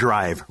car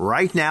drive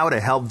right now to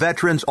help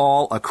veterans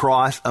all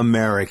across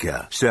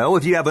America. So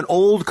if you have an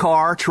old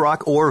car,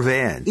 truck, or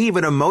van,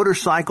 even a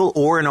motorcycle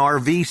or an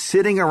RV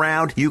sitting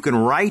around, you can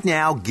right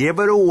now give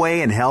it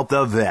away and help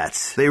the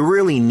vets. They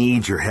really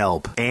need your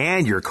help.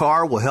 And your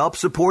car will help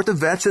support the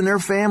vets and their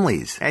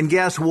families. And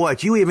guess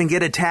what? You even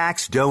get a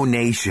tax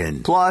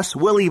donation. Plus,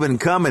 we'll even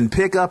come and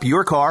pick up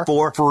your car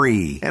for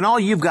free. And all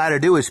you've got to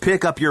do is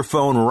pick up your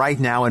phone right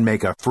now and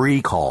make a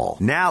free call.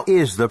 Now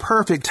is the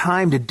perfect time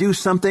to do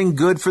something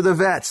good for the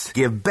vets.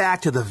 Give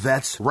back to the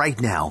vets right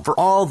now for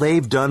all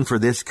they've done for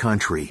this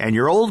country. And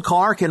your old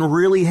car can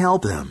really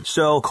help them.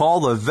 So call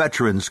the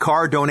Veterans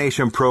Car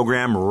Donation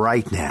Program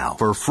right now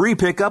for free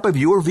pickup of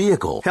your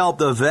vehicle. Help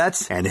the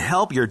vets and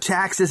help your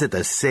taxes at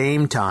the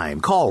same time.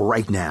 Call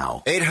right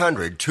now.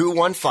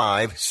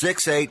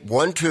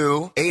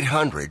 800-215-6812.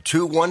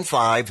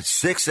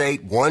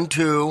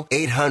 800-215-6812.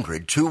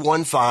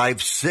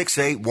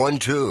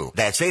 800-215-6812.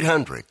 That's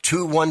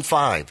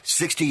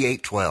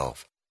 800-215-6812.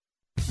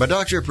 My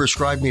doctor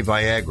prescribed me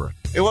Viagra.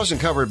 It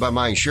wasn't covered by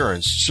my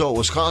insurance, so it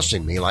was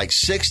costing me like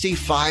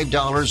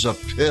 $65 a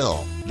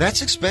pill.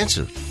 That's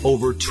expensive.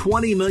 Over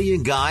 20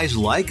 million guys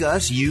like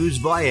us use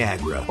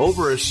Viagra.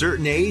 Over a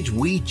certain age,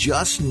 we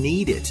just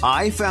need it.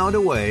 I found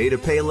a way to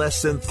pay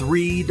less than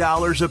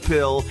 $3 a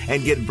pill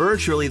and get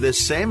virtually the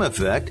same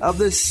effect of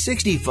the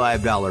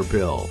 $65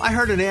 pill. I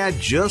heard an ad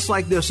just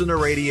like this on the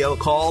radio,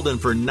 called,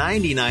 and for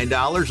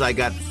 $99, I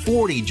got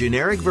 40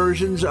 generic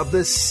versions of the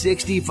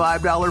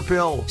 $65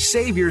 pill.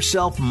 Save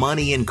yourself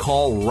money and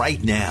call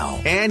right now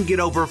and get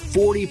over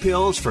 40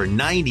 pills for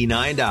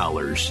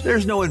 $99.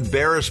 There's no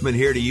embarrassment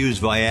here to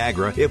use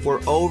Viagra. If we're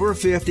over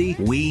 50,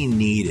 we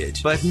need it,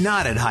 but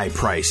not at high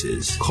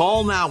prices.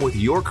 Call now with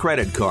your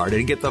credit card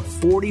and get the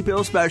 40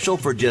 pill special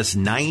for just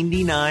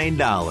 $99.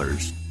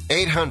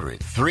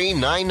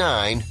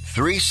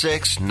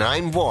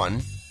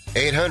 800-399-3691.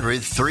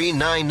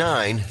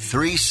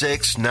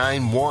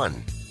 800-399-3691.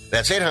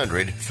 That's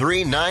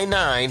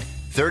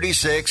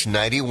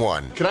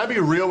 800-399-3691. Can I be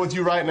real with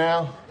you right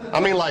now? I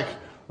mean, like,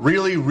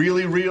 really,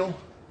 really real?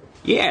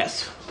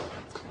 Yes.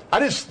 I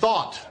just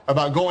thought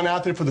about going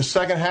out there for the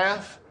second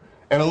half,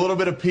 and a little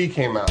bit of pee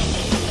came out. All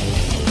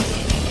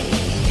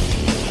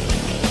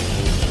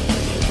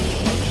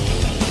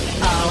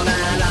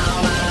night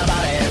long, my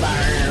body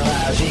burns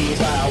while she's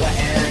wet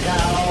and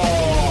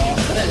cold.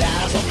 The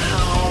lights are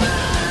on,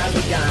 eyes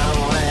are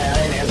gone,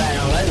 and anything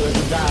lose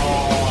the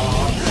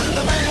door.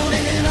 The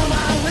pounding on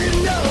my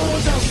window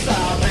just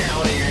start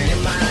pounding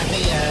in my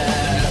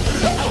head.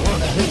 I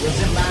wonder who was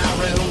in my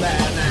room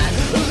that night.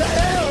 Who the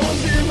hell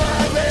was in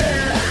my bed?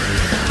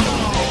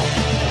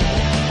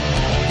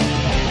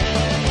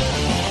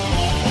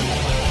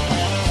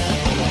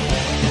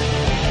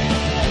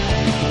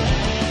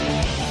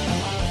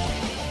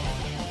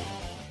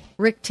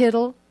 Rick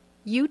Tittle,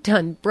 you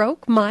done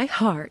broke my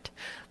heart,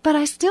 but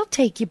I still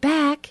take you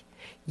back.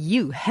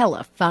 You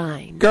hella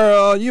fine.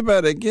 Girl, you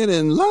better get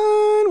in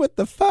line with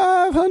the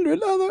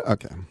 500 other...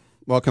 Okay.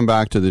 Welcome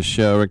back to the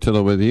show. Rick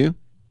Tittle with you.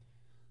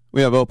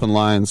 We have open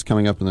lines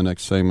coming up in the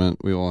next segment.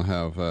 We will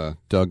have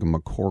Doug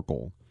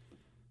McCorkle,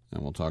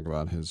 and we'll talk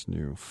about his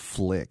new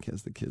flick,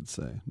 as the kids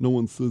say. No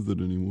one says it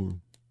anymore.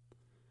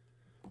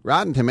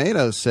 Rotten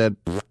Tomatoes said...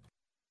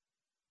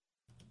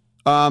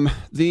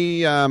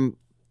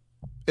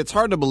 It's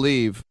hard to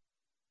believe,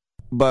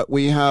 but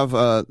we have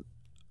a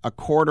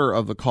quarter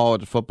of the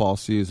college football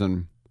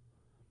season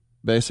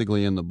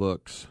basically in the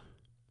books.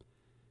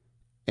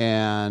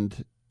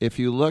 And if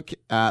you look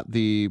at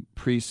the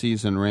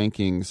preseason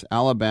rankings,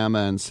 Alabama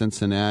and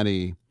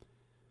Cincinnati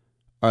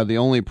are the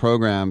only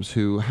programs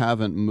who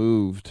haven't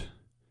moved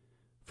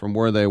from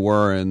where they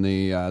were in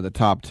the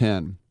top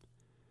 10.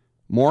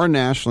 More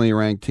nationally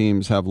ranked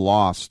teams have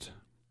lost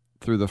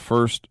through the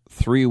first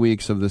 3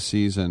 weeks of the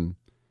season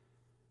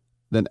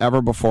than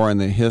ever before in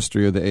the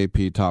history of the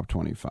AP Top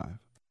 25.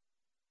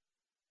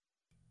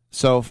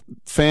 So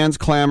fans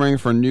clamoring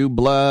for new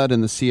blood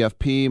in the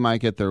CFP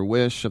might get their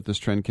wish if this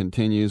trend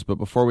continues. But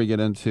before we get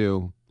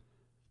into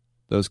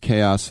those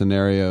chaos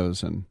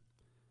scenarios and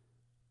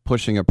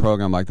pushing a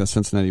program like the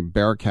Cincinnati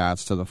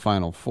Bearcats to the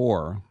Final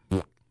Four, there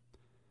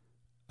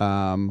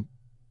are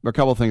a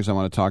couple of things I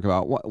want to talk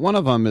about. One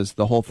of them is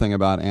the whole thing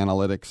about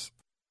analytics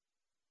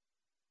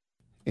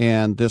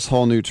and this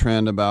whole new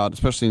trend about,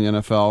 especially in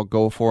the NFL,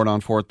 go for it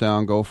on fourth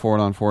down, go for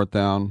it on fourth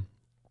down.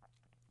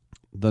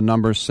 The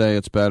numbers say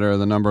it's better.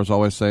 The numbers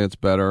always say it's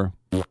better.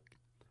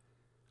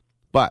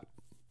 But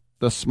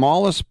the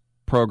smallest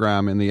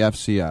program in the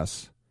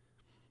FCS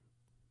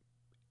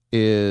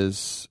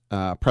is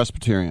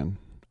Presbyterian.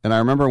 And I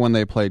remember when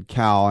they played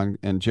Cal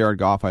and Jared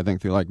Goff, I think,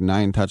 threw like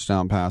 9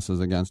 touchdown passes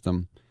against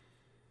them.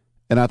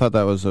 And I thought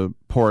that was a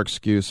poor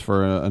excuse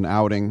for an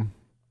outing.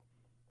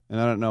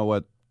 And I don't know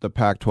what the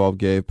Pac-12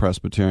 gave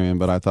Presbyterian,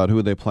 but I thought, who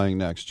are they playing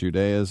next?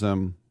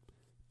 Judaism,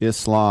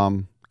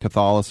 Islam,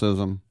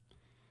 Catholicism.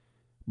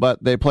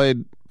 But they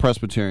played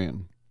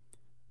Presbyterian.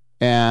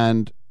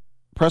 And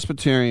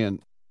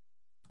Presbyterian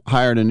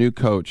hired a new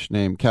coach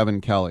named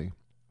Kevin Kelly.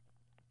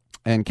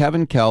 And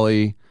Kevin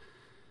Kelly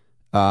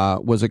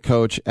was a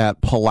coach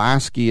at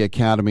Pulaski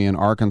Academy in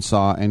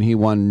Arkansas, and he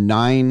won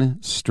 9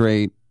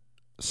 straight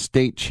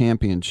state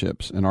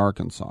championships in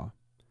Arkansas.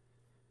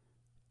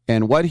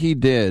 And what he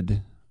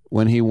did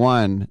when he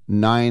won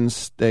 9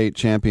 state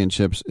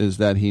championships is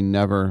that he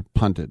never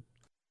punted.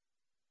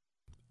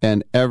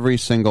 And every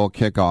single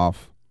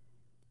kickoff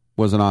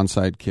was an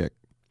onside kick.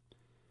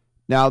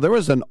 Now, there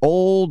was an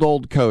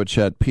old coach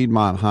at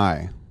Piedmont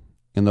High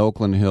in the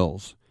Oakland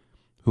Hills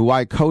who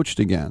I coached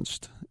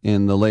against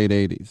in the late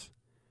 80s,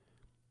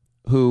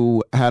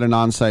 who had an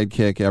onside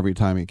kick every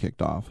time he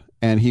kicked off.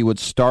 And he would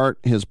start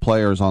his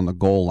players on the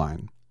goal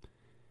line.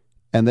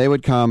 And they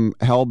would come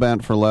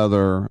hell-bent for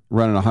leather,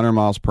 running 100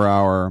 miles per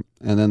hour,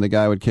 and then the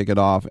guy would kick it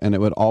off, and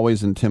it would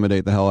always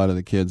intimidate the hell out of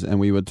the kids. And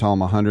we would tell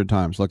them 100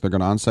 times, look, they're going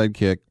to onside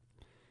kick.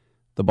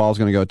 The ball's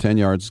going to go 10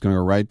 yards. It's going to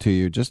go right to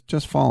you.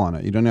 Just fall on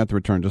it. You don't have to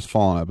return. Just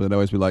fall on it. But it'd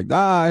always be like,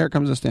 here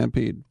comes a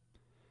stampede.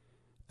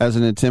 As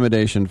an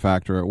intimidation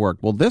factor, it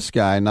worked. Well, this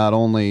guy not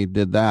only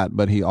did that,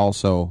 but he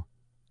also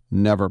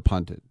never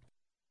punted.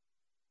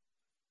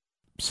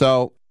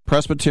 So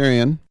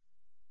Presbyterian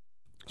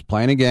is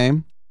playing a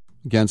game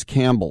against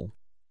Campbell.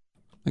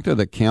 I think they're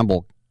the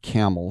Campbell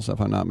Camels,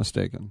 if I'm not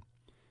mistaken.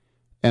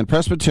 And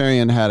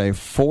Presbyterian had a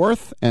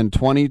 4th and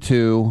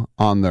 22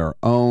 on their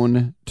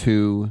own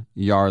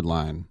 2-yard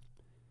line.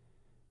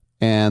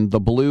 And the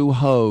Blue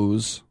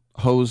hosed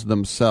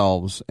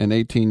themselves an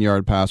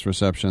 18-yard pass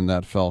reception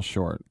that fell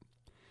short.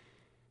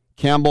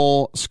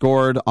 Campbell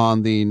scored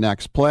on the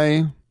next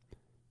play,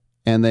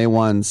 and they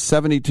won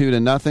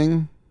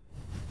 72-0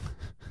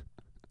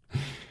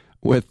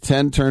 with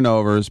 10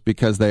 turnovers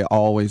because they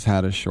always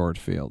had a short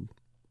field.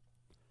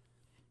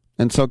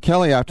 And so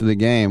Kelly, after the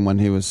game, when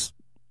he was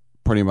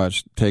pretty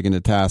much taken to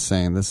task,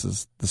 saying this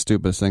is the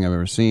stupidest thing I've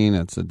ever seen,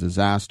 it's a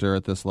disaster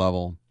at this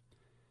level,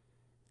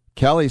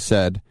 Kelly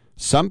said,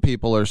 some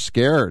people are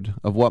scared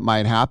of what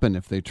might happen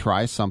if they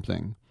try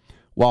something,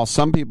 while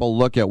some people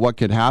look at what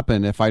could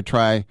happen if I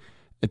try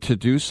to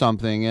do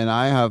something, and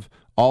I have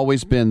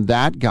always been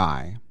that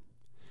guy.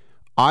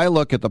 I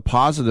look at the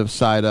positive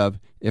side of,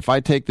 if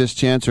I take this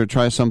chance or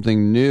try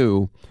something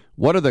new,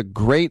 what are the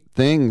great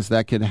things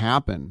that could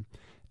happen?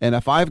 And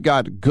if I've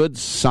got good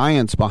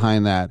science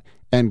behind that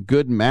and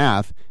good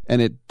math, and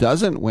it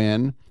doesn't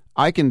win,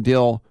 I can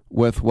deal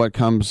with what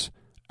comes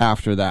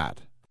after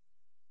that.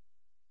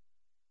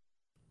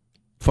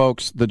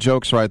 Folks, the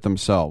jokes write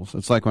themselves.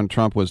 It's like when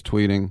Trump was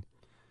tweeting,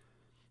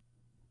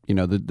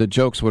 the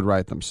jokes would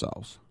write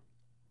themselves.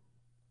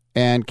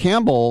 And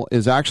Campbell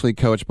is actually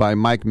coached by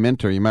Mike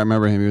Minter. You might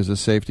remember him. He was a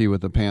safety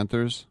with the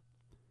Panthers.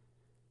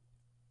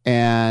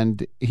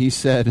 And he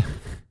said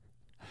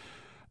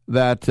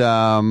that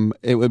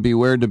it would be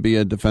weird to be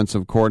a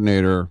defensive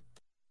coordinator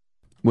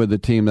with a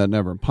team that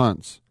never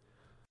punts.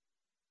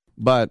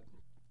 But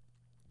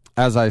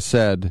as I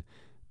said,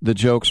 the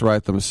jokes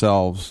write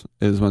themselves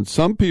is when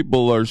some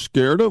people are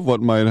scared of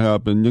what might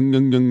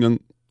happen.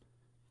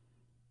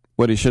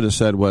 What he should have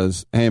said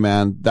was, hey,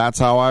 man, that's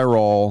how I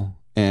roll,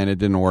 and it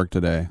didn't work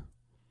today.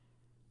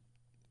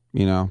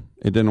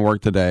 It didn't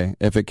work today.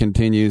 If it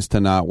continues to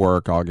not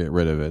work, I'll get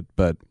rid of it.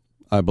 But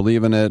I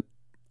believe in it,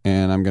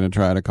 and I'm going to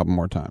try it a couple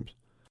more times.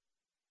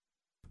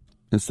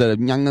 Instead of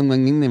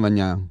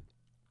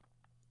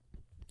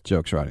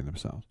jokes writing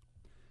themselves.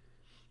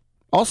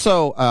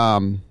 Also,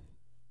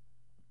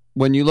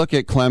 when you look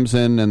at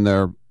Clemson and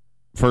their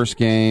first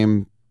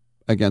game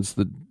against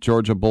the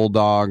Georgia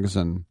Bulldogs,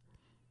 and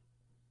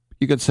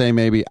you could say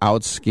maybe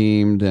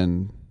out-schemed,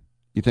 and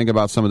you think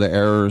about some of the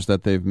errors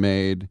that they've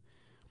made,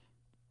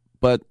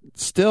 but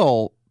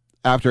still,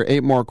 after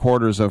 8 more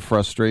quarters of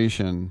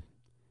frustration,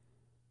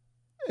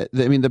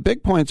 I mean, the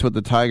big points with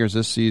the Tigers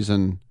this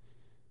season,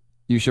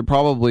 you should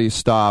probably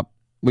stop.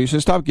 We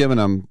should stop giving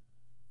them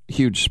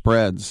huge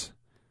spreads,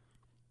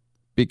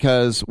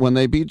 because when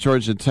they beat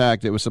Georgia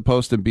Tech, it was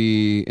supposed to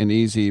be an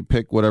easy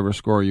pick whatever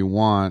score you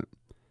want,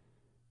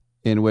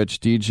 in which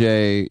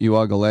DJ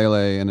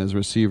Uiagalelei and his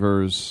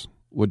receivers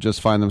would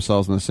just find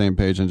themselves on the same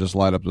page and just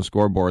light up the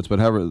scoreboards. But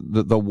however,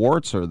 the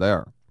warts are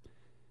there.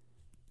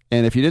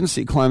 And if you didn't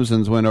see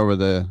Clemson's win over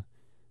the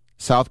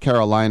South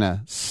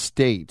Carolina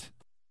State,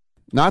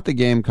 not the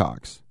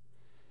Gamecocks,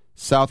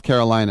 South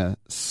Carolina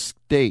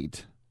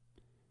State,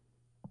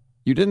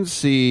 you didn't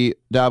see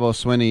Dabo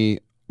Swinney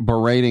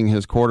berating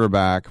his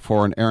quarterback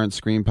for an errant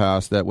screen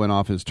pass that went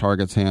off his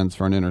target's hands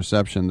for an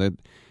interception. The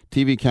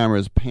TV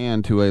cameras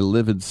panned to a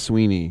livid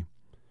Swinney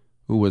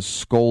who was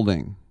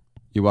scolding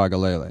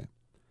Uiagalelei.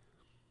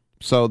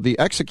 So the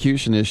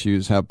execution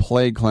issues have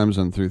plagued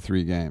Clemson through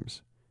 3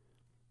 games.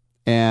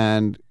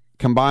 And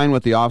combined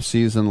with the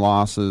offseason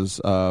losses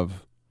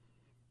of,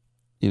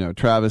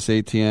 Travis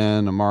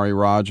Etienne, Amari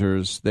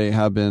Rogers, they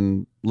have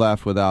been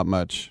left without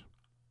much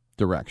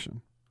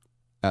direction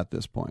at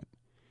this point.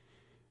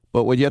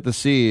 But what you have to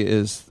see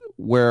is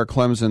where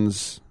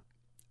Clemson's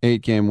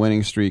 8-game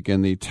winning streak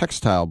in the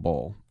Textile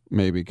Bowl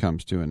maybe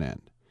comes to an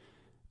end.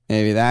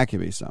 Maybe that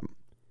could be something.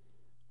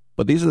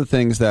 But these are the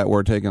things that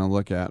we're taking a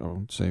look at,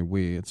 or say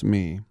we, it's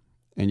me.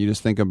 And you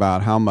just think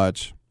about how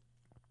much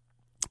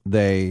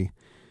you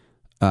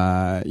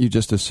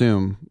just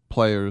assume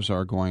players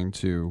are going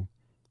to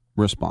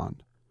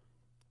respond.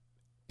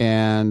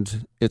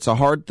 And it's a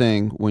hard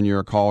thing when you're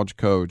a college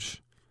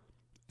coach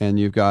and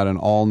you've got an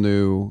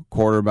all-new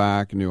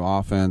quarterback, new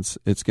offense.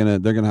 They're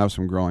gonna have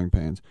some growing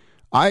pains.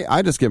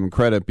 I just give them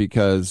credit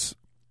because,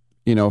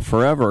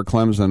 forever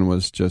Clemson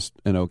was just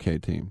an okay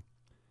team.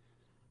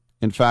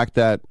 In fact,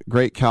 that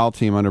great Cal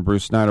team under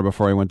Bruce Snyder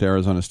before he went to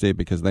Arizona State,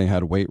 because they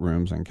had weight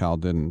rooms and Cal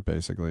didn't,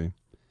 basically,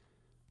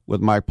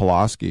 with Mike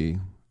Pulaski,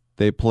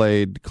 they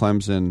played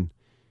Clemson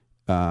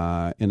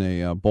in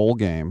a bowl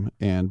game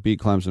and beat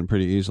Clemson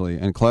pretty easily.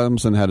 And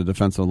Clemson had a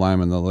defensive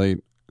lineman, the late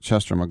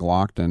Chester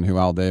McLaughlin, who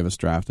Al Davis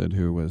drafted,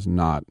 who was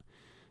not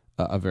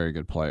a very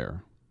good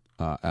player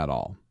at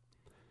all.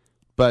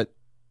 But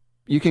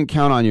you can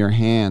count on your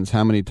hands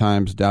how many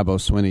times Dabo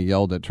Swinney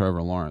yelled at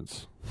Trevor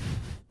Lawrence.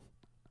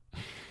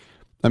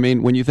 I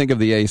mean, when you think of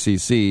the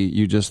ACC,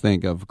 you just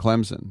think of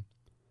Clemson.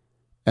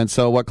 And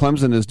so what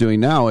Clemson is doing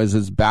now is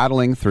it's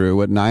battling through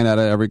what 9 out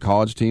of every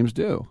college teams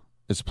do.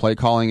 It's play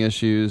calling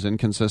issues,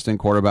 inconsistent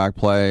quarterback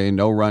play,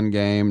 no run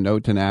game, no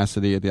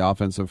tenacity at the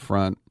offensive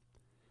front.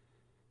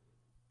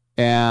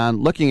 And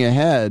looking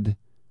ahead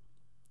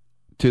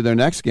to their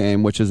next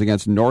game, which is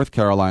against North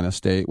Carolina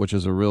State, which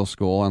is a real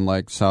school,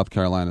 unlike South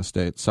Carolina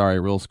State. Sorry,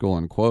 real school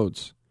in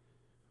quotes.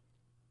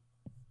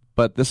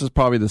 But this is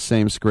probably the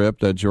same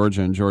script that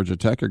Georgia and Georgia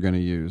Tech are going to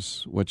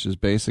use, which is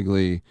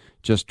basically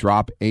just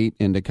drop 8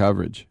 into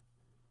coverage.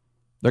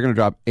 They're going to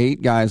drop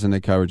 8 guys into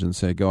coverage and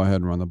say, go ahead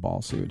and run the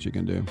ball, see what you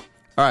can do.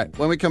 All right,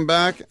 when we come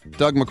back,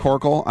 Doug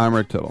McCorkle, I'm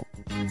Rick Tittle.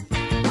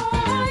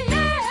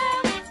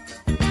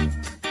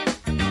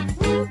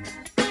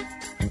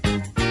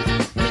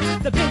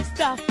 The big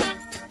stuff.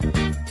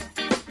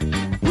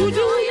 Who do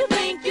you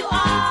think you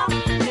are?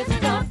 It's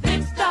the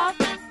big stuff.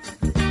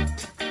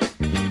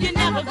 You're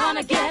never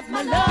gonna get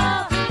my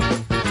love.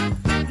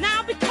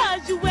 Now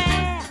because you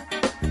wear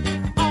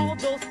all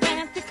those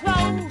fancy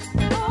clothes.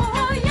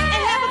 Oh, yeah.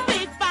 And have a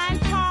big fine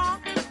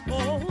car.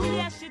 Oh,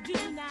 yes, you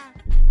do now.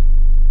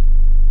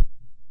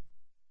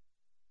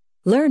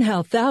 Learn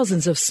how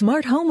thousands of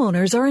smart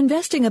homeowners are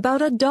investing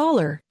about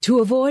 $1 to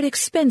avoid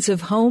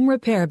expensive home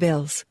repair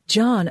bills.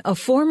 John, a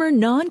former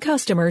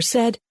non-customer,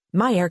 said,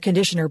 "My air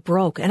conditioner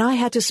broke and I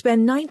had to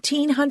spend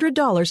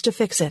 $1,900 to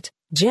fix it."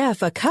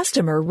 Jeff, a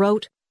customer,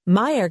 wrote,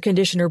 "My air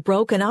conditioner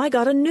broke and I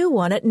got a new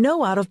one at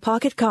no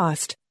out-of-pocket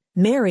cost."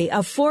 Mary,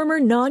 a former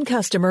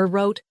non-customer,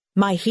 wrote,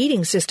 "My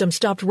heating system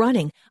stopped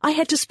running. I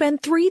had to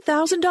spend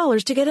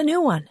 $3,000 to get a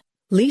new one."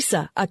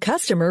 Lisa, a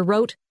customer,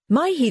 wrote,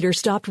 "My heater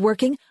stopped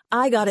working.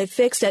 I got it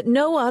fixed at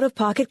no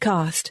out-of-pocket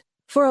cost."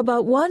 For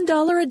about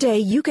 $1 a day,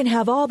 you can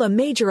have all the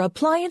major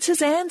appliances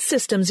and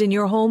systems in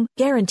your home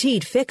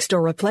guaranteed fixed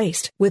or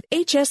replaced with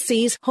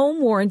HSC's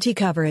home warranty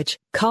coverage.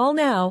 Call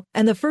now,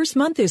 and the first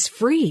month is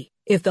free.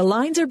 If the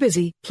lines are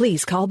busy,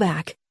 please call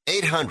back.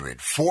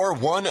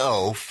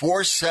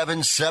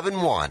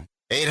 800-410-4771.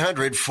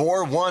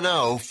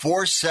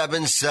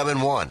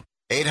 800-410-4771.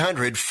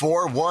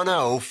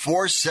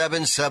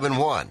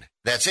 800-410-4771.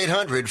 That's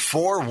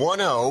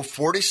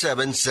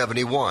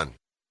 800-410-4771.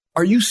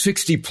 Are you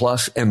 60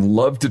 plus and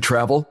love to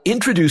travel?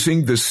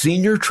 Introducing the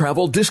Senior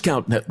Travel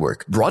Discount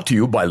Network, brought to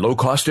you by Low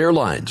Cost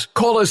Airlines.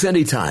 Call us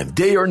anytime,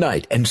 day or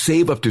night, and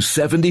save up to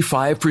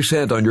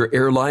 75% on your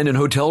airline and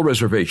hotel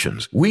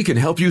reservations. We can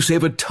help you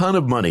save a ton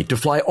of money to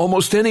fly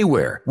almost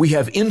anywhere. We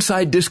have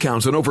inside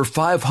discounts on over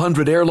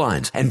 500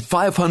 airlines and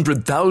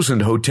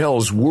 500,000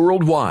 hotels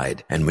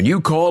worldwide. And when you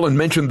call and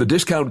mention the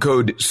discount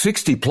code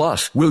 60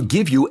 plus, we'll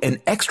give you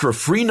an extra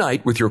free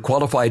night with your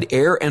qualified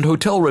air and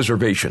hotel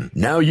reservation.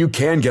 Now you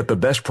can get the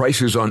best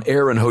prices on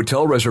air and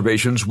hotel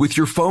reservations with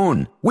your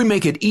phone. We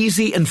make it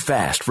easy and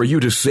fast for you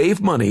to save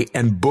money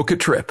and book a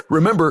trip.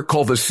 Remember,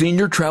 call the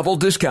Senior Travel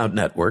Discount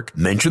Network,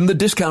 mention the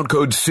discount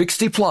code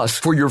 60 plus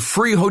for your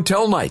free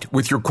hotel night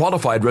with your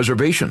qualified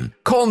reservation.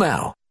 Call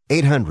now.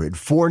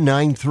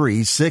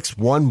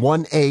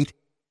 800-493-6118.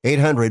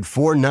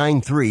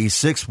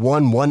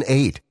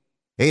 800-493-6118.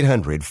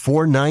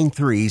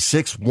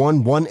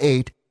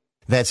 800-493-6118.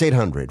 That's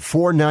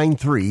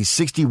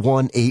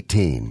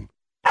 800-493-6118.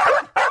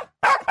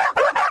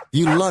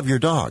 You love your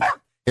dog.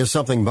 Is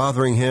something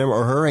bothering him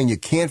or her and you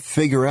can't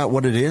figure out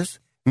what it is?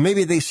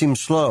 Maybe they seem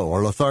slow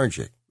or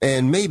lethargic,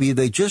 and maybe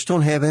they just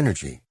don't have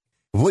energy.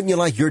 Wouldn't you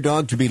like your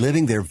dog to be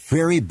living their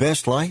very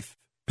best life?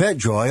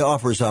 PetJoy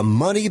offers a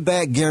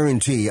money-back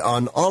guarantee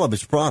on all of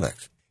its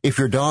products. If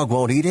your dog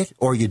won't eat it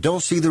or you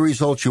don't see the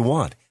results you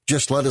want,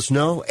 just let us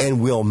know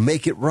and we'll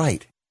make it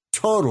right.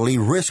 Totally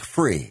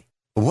risk-free.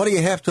 What do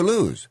you have to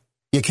lose?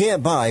 You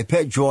can't buy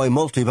PetJoy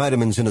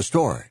multivitamins in a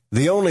store.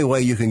 The only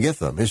way you can get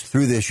them is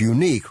through this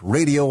unique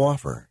radio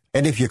offer.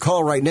 And if you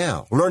call right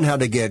now, learn how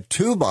to get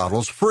 2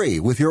 bottles free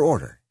with your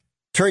order.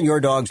 Turn your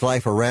dog's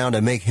life around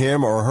and make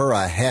him or her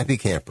a happy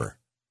camper.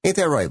 Ain't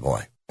that right,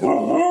 boy?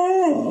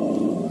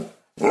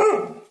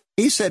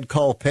 He said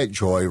call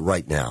PetJoy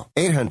right now.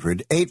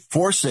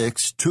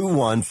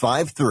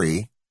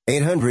 800-846-2153.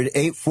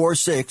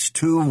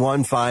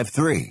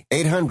 800-846-2153.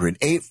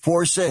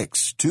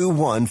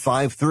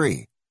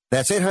 800-846-2153.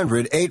 That's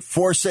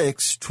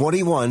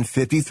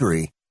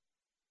 800-846-2153.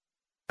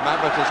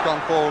 Maverick has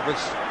gone forward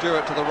with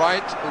Stewart to the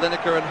right,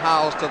 Lineker and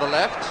Howes to the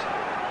left.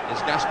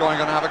 Is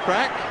Gascoigne going to have a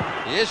crack?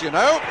 He is, you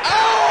know.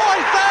 Oh, I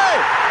say!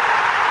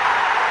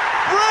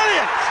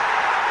 Brilliant!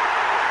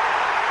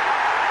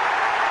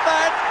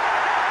 That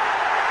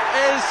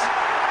is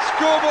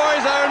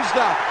schoolboy's own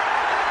stuff.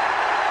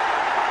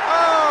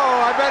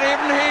 Oh, I bet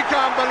even he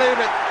can't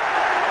believe it.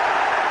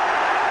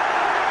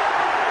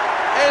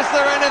 Is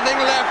there anything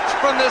left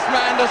from this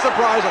man to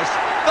surprise us?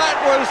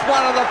 That was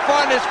one of the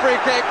finest free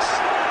kicks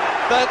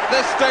that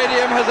this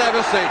stadium has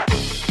ever seen.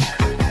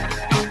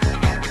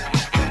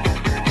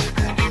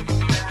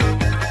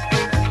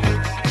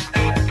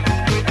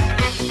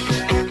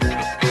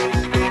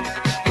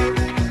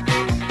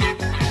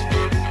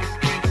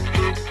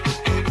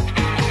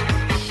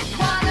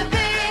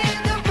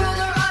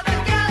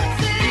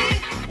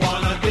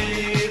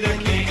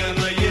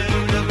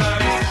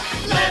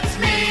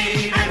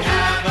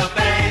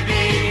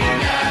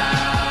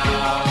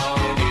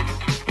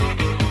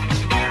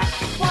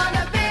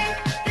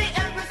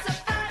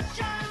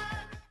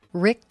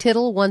 Rick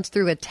Tittle once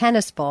threw a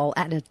tennis ball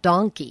at a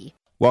donkey.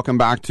 Welcome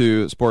back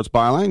to Sports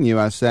Byline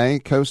USA,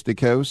 coast to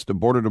coast,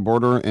 border to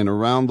border, and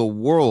around the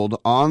world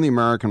on the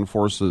American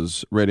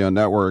Forces Radio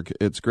Network.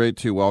 It's great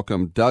to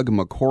welcome Doug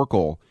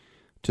McCorkle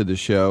to the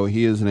show.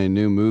 He is in a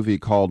new movie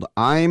called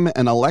I'm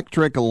an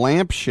Electric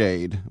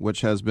Lampshade, which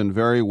has been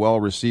very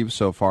well received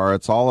so far.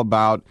 It's all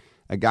about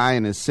a guy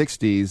in his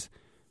 60s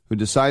who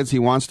decides he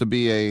wants to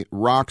be a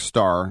rock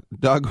star.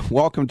 Doug,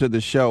 welcome to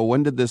the show.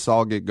 When did this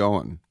all get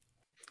going?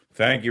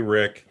 Thank you,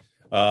 Rick.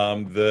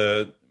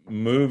 The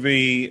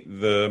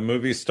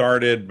movie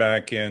started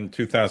back in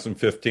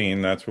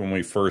 2015. That's when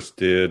we first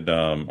did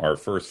our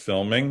first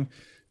filming,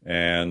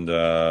 and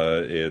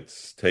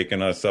it's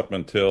taken us up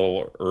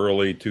until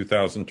early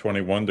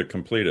 2021 to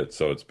complete it.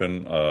 So it's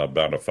been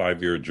about a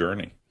 5-year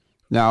journey.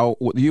 Now,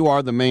 you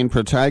are the main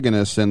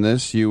protagonist in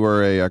this. You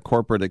were a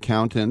corporate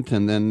accountant,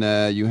 and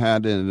then you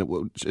had,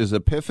 is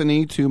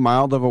epiphany too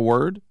mild of a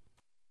word?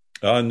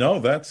 No,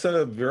 that's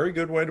a very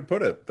good way to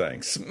put it.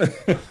 Thanks.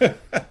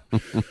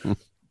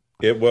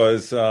 It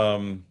was,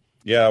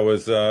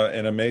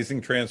 an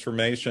amazing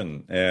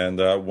transformation,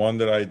 and one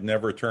that I'd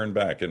never turn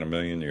back in a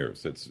million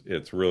years.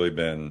 It's really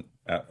been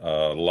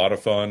a lot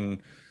of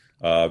fun,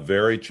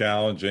 very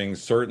challenging.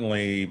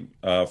 Certainly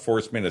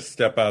forced me to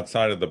step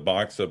outside of the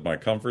box of my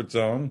comfort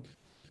zone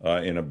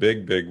in a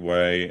big, big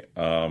way.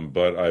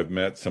 But I've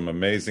met some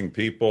amazing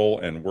people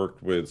and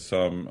worked with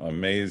some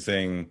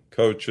amazing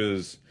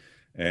coaches.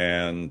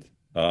 And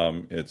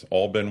it's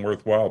all been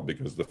worthwhile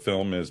because the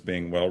film is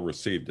being well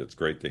received. It's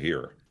great to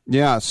hear.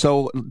 Yeah,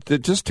 so to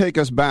just take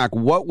us back,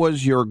 what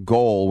was your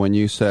goal when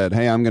you said,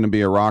 hey, I'm going to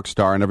be a rock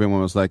star, and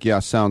everyone was like, yeah,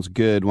 sounds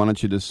good. Why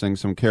don't you just sing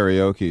some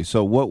karaoke?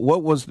 So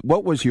what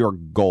was your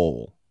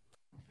goal?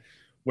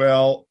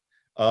 Well,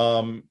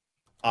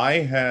 I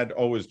had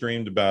always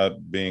dreamed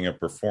about being a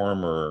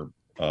performer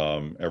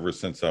ever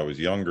since I was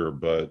younger,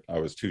 but I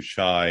was too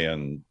shy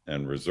and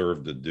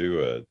reserved to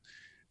do it.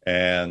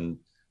 And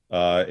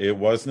It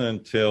wasn't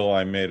until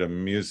I made a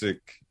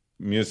music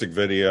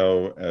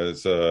video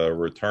as a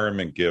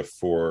retirement gift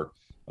for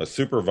a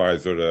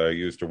supervisor that I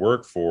used to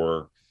work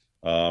for,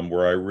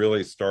 where I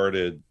really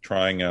started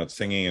trying out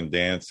singing and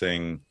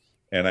dancing.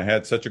 And I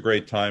had such a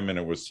great time, and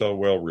it was so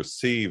well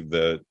received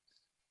that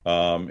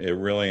it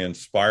really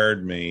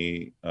inspired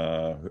me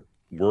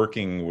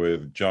working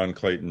with John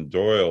Clayton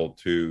Doyle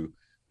to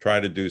try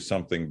to do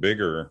something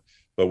bigger.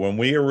 But when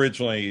we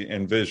originally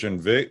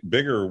envisioned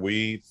bigger,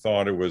 we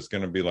thought it was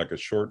going to be like a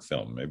short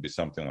film, maybe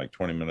something like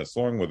 20 minutes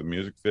long with a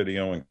music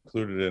video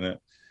included in it.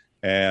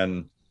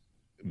 And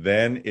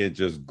then it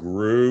just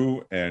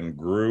grew and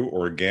grew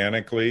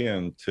organically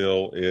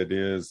until it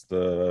is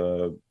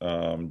the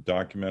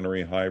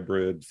documentary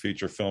hybrid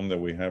feature film that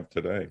we have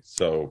today.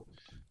 So,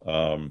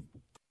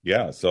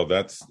 so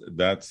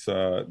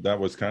that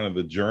was kind of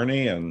the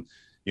journey. And,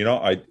 you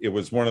know, it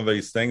was one of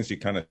these things, you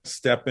kind of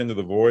step into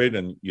the void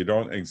and you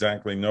don't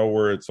exactly know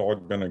where it's all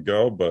going to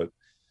go. But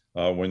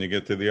when you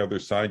get to the other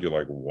side, you're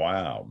like,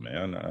 wow,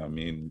 man. I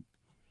mean,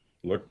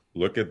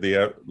 look at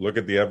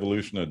the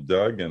evolution of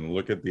Doug and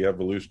look at the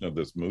evolution of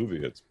this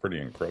movie. It's pretty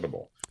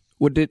incredible.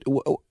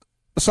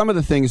 Some of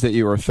the things that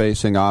you were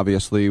facing,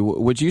 obviously,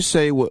 would you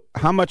say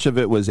how much of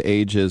it was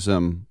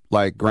ageism,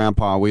 like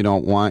Grandpa, we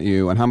don't want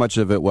you, and how much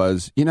of it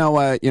was, you know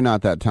what, you're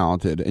not that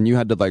talented, and you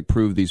had to like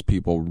prove these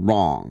people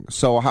wrong?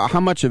 So how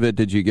much of it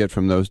did you get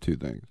from those two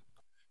things?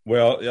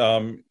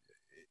 Well,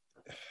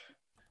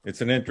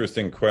 it's an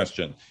interesting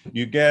question.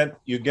 You get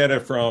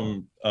it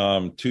from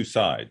two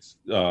sides.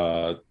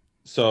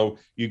 So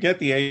you get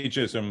the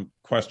ageism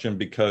question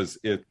because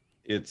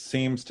it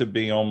seems to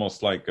be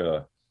almost like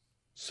a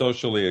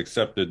socially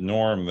accepted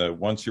norm that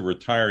once you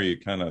retire, you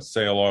kind of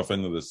sail off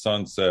into the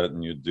sunset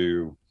and you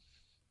do,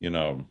 you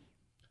know,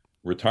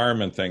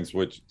 retirement things,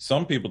 which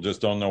some people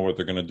just don't know what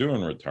they're going to do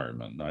in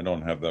retirement. I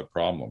don't have that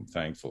problem,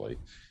 thankfully.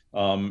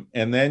 And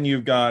then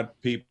you've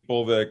got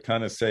people that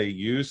kind of say,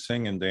 you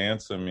sing and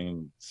dance. I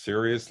mean,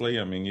 seriously?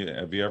 I mean,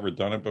 have you ever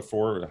done it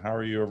before? How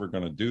are you ever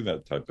going to do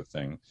that type of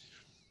thing?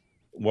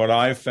 What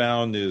I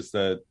found is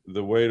that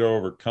the way to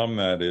overcome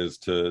that is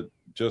to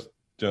just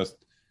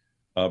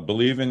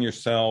believe in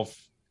yourself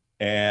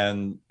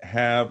and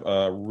have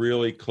a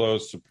really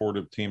close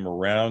supportive team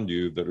around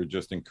you that are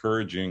just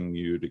encouraging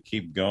you to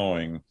keep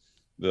going.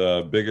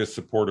 The biggest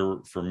supporter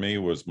for me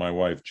was my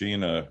wife,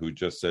 Gina, who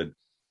just said,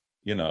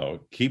 you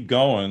know, keep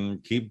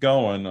going.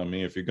 I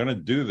mean, if you're going to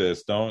do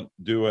this, don't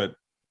do it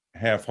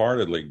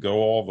half-heartedly, go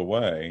all the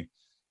way.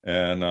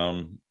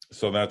 And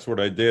so that's what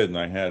I did. And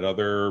I had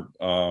other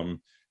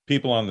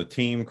people on the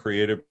team,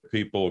 creative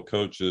people,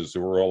 coaches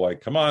who were all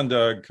like, come on,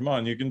 Doug, come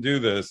on, you can do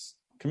this.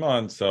 Come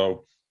on.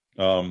 So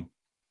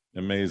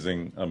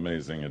amazing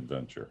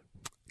adventure.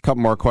 A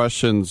couple more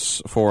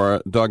questions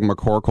for Doug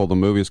McCorkle. The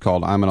movie is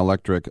called I'm an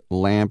Electric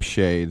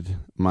Lampshade.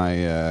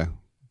 My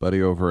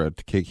buddy over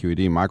at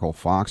KQED, Michael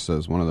Fox,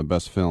 says one of the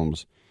best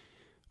films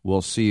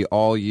we'll see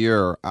all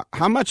year.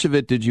 How much of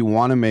it did you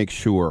want to make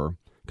sure,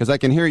 because I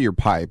can hear your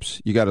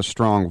pipes, you got a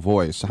strong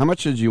voice. How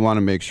much did you want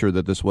to make sure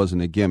that this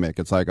wasn't a gimmick?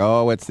 It's like,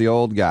 oh, it's the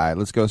old guy.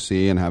 Let's go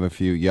see and have a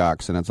few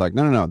yucks. And it's like,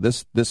 no,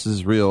 this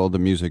is real. The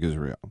music is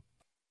real.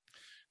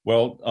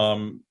 Well,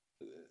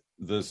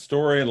 the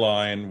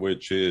storyline,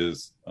 which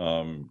is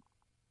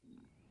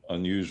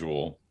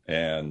unusual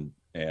and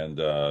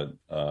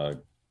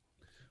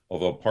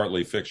although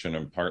partly fiction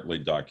and partly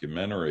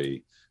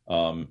documentary,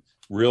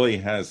 really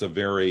has a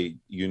very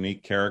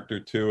unique character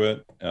to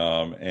it.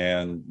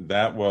 And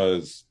that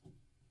was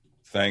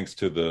thanks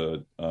to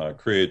the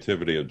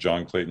creativity of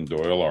John Clayton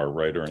Doyle, our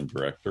writer and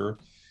director.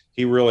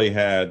 He really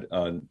had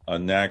a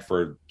knack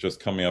for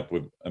just coming up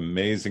with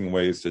amazing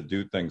ways to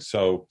do things.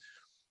 So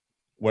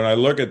when I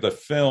look at the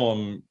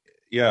film,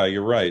 yeah,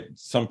 you're right.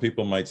 Some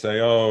people might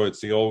say, oh,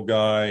 it's the old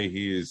guy.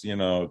 He's, you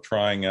know,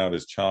 trying out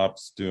his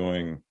chops,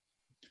 doing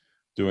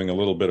a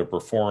little bit of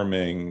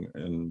performing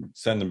and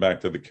send him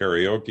back to the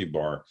karaoke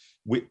bar.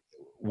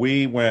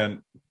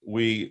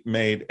 We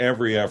made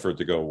every effort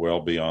to go well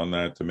beyond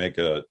that, to make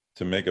a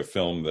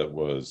film that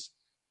was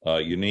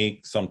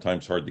unique,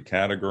 sometimes hard to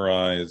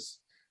categorize,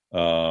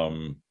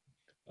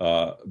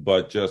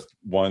 but just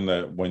one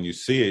that when you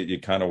see it, you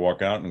kind of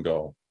walk out and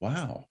go,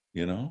 wow,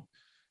 you know,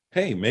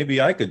 hey,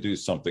 maybe I could do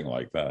something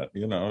like that.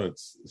 You know,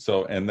 it's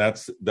so, and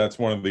that's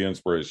one of the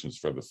inspirations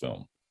for the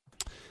film.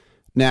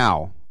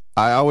 Now,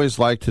 I always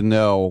like to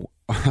know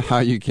how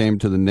you came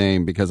to the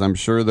name, because I'm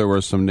sure there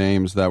were some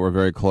names that were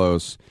very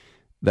close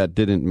that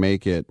didn't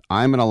make it.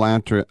 I'm an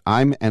electric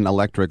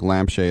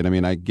lampshade. I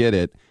mean, I get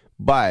it,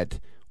 but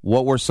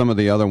what were some of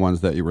the other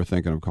ones that you were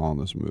thinking of calling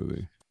this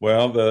movie?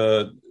 Well,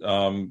 the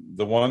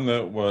one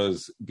that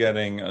was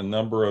getting a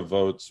number of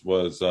votes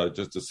was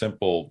just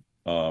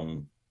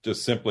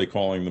simply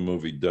calling the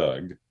movie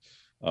Doug,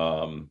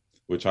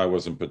 which I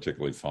wasn't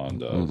particularly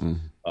fond of.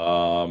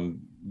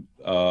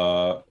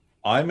 Mm-hmm.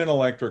 I'm an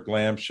Electric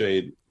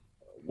Lampshade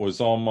was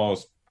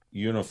almost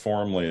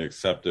uniformly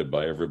accepted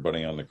by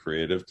everybody on the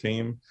creative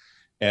team.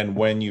 And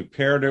when you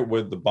paired it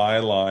with the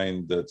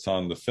byline that's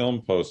on the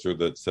film poster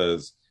that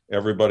says,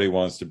 everybody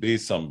wants to be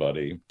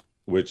somebody,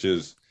 which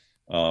is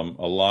a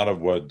lot of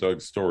what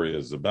Doug's story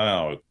is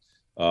about.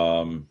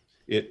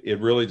 It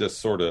really just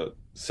sort of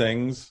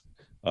sings.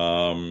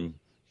 And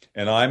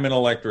I'm an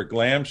electric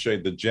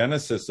lampshade. The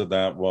genesis of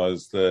that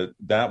was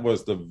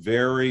the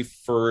very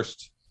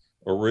first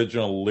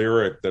original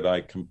lyric that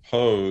I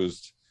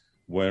composed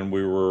when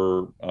we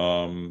were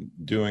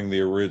doing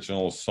the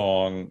original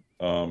song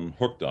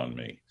Hooked on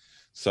Me.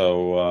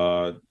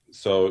 So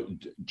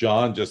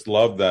John just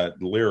loved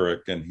that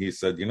lyric, and he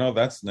said,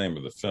 that's the name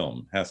of the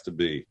film, has to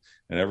be.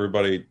 And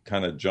everybody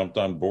kind of jumped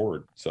on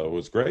board. So it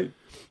was great.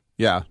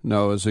 Yeah,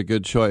 no, it was a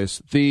good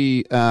choice.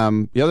 The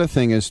other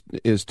thing is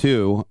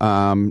too,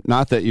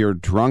 not that you're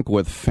drunk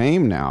with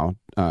fame now,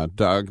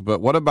 Doug,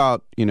 but what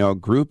about,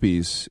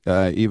 groupies,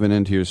 even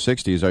into your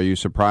 60s? Are you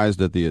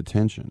surprised at the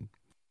attention?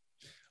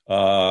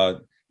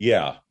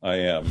 Yeah, I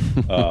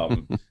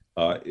am.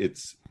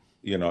 It's,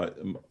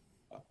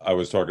 I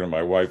was talking to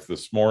my wife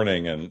this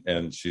morning,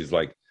 and she's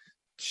like,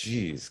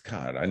 geez,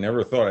 God, I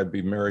never thought I'd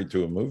be married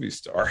to a movie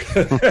star.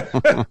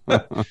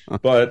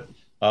 But,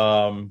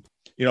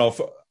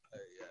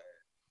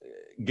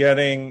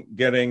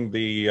 getting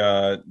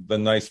the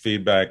nice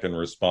feedback and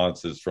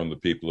responses from the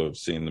people who have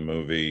seen the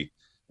movie,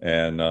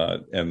 and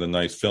the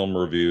nice film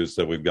reviews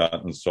that we've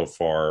gotten so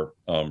far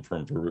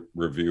from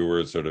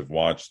reviewers that have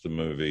watched the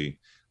movie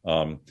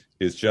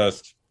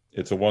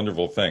it's a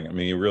wonderful thing. I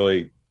mean, you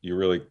really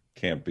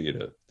can't beat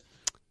it.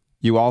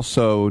 You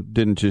also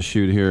didn't just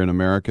shoot here in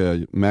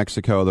America,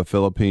 Mexico, the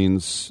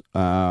Philippines.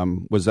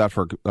 Was that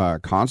for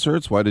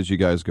concerts? Why did you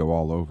guys go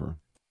all over?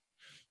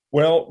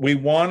 Well, we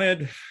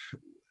wanted,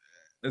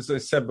 as I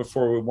said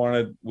before, we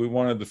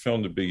wanted the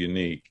film to be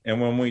unique. And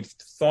when we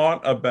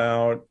thought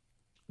about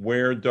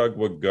where Doug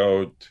would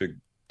go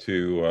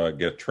to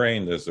get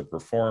trained as a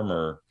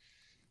performer,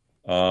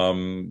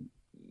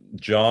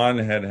 John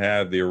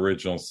had the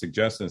original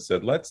suggestion,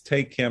 said, let's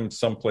take him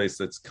someplace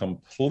that's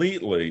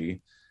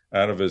completely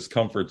out of his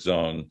comfort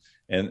zone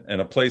and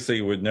a place that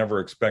you would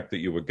never expect that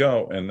you would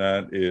go, and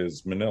that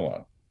is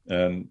Manila.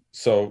 And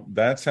so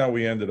that's how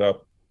we ended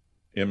up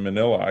in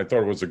Manila. I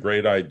thought it was a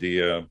great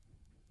idea,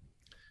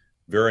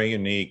 very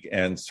unique,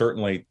 and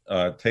certainly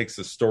takes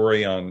the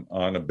story on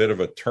a bit of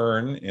a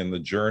turn in the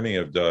journey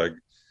of Doug.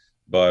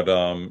 But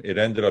it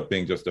ended up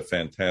being just a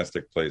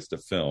fantastic place to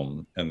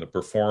film, and the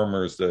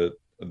performers that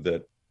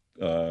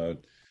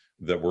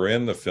were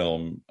in the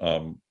film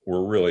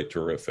were really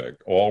terrific.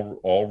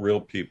 All real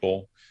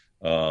people,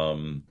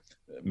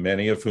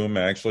 many of whom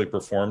actually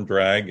performed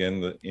drag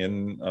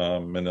in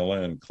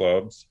Manila in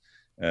clubs,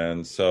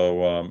 and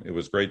so it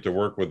was great to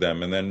work with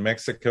them. And then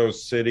Mexico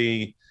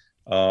City,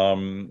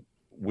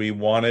 we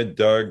wanted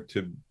Doug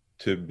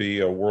to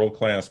be a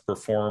world-class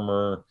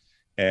performer,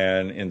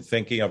 and in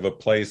thinking of a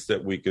place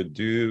that we could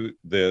do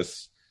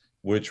this,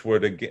 which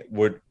would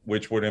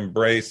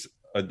embrace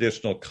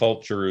additional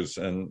cultures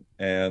and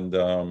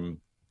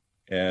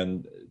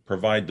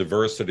provide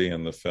diversity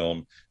in the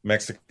film,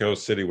 Mexico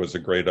City was a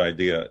great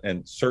idea,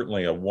 and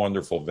certainly a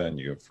wonderful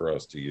venue for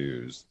us to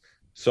use.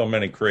 So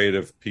many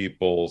creative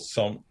people,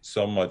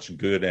 so much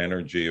good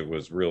energy. It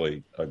was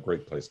really a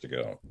great place to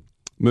go.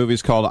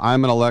 Movie's called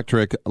I'm an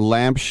Electric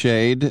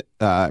Lampshade,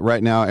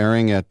 right now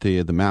airing at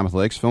the Mammoth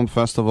Lakes Film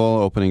Festival,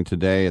 opening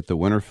today at the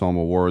Winter Film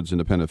Awards,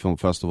 Independent Film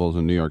Festivals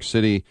in New York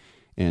City,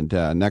 and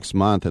next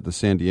month at the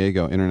San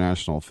Diego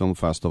International Film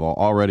Festival,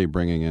 already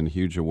bringing in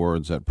huge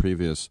awards at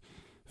previous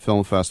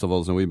film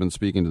festivals. And we've been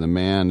speaking to the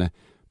man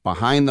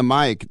behind the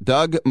mic,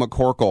 Doug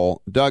McCorkle.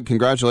 Doug,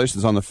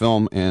 congratulations on the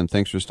film, and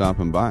thanks for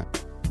stopping by.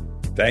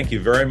 Thank you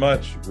very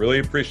much. Really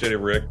appreciate it,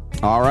 Rick.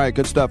 All right,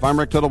 good stuff. I'm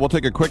Rick Tittle. We'll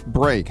take a quick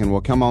break, and we'll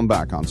come on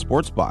back on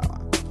Sports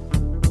Byline.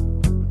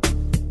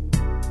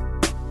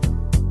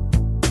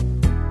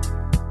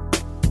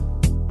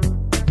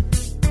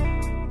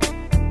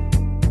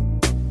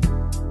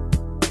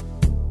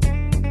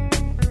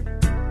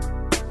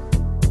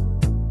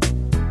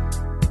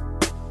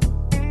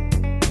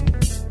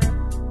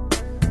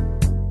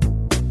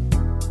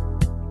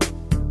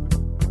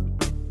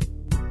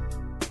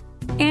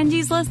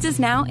 Angie's List is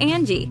now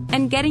Angie,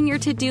 and getting your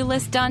to-do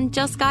list done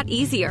just got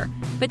easier.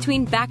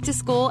 Between back to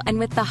school and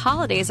with the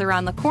holidays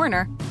around the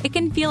corner, it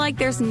can feel like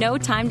there's no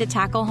time to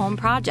tackle home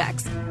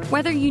projects.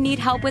 Whether you need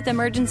help with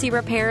emergency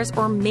repairs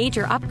or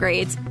major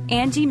upgrades,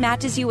 Angie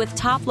matches you with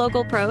top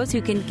local pros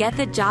who can get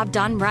the job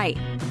done right.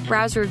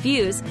 Browse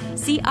reviews,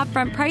 see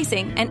upfront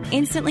pricing, and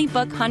instantly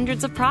book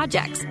hundreds of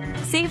projects.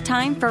 Save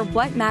time for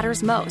what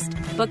matters most.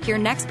 Book your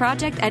next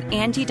project at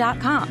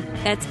Angie.com.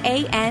 That's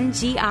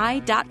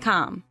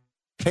ANGI.com.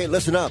 Hey,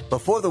 listen up.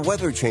 Before the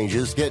weather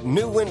changes, get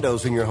new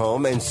windows in your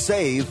home and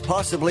save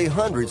possibly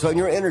hundreds on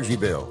your energy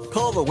bill.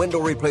 Call the Window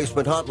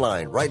Replacement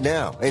Hotline right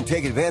now and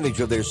take advantage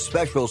of their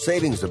special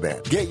savings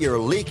event. Get your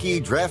leaky,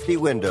 drafty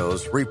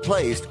windows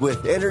replaced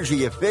with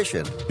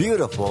energy-efficient,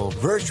 beautiful,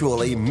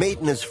 virtually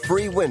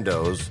maintenance-free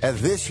windows at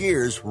this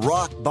year's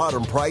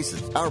rock-bottom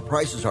prices. Our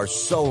prices are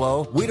so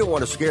low, we don't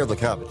want to scare the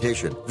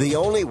competition. The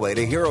only way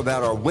to hear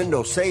about our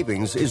window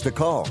savings is to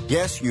call.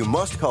 Yes, you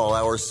must call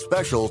our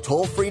special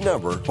toll-free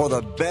number for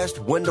the best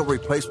window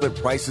replacement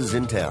prices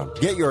in town.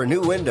 Get your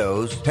new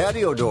windows,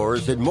 patio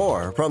doors, and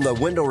more from the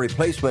Window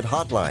Replacement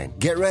Hotline.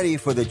 Get ready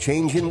for the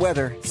change in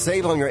weather.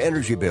 Save on your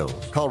energy bills.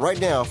 Call right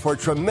now for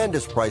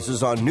tremendous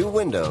prices on new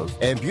windows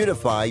and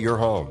beautify your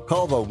home.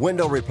 Call the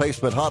Window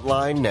Replacement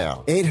Hotline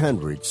now.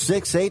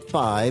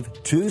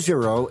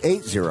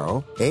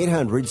 800-685-2080.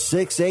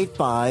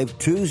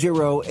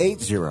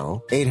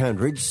 800-685-2080.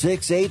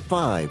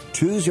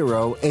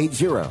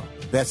 800-685-2080.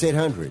 That's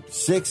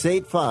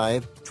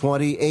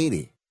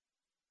 800-685-2080.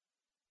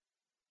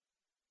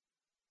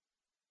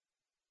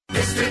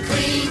 Mr.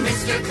 Clean,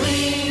 Mr.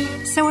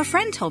 Clean. So a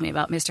friend told me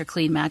about Mr.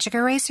 Clean Magic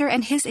Eraser,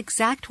 and his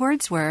exact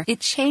words were, "It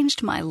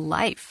changed my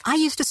life." I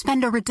used to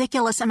spend a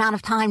ridiculous amount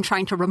of time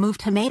trying to remove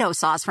tomato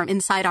sauce from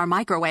inside our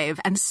microwave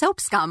and soap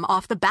scum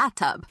off the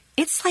bathtub.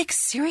 It's like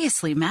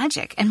seriously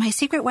magic, and my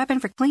secret weapon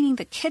for cleaning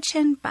the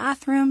kitchen,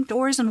 bathroom,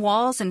 doors, and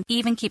walls, and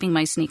even keeping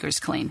my sneakers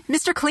clean.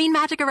 Mr. Clean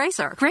Magic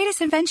Eraser.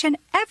 Greatest invention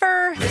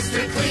ever.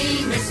 Mr.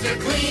 Clean, Mr.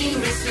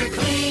 Clean, Mr.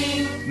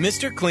 Clean.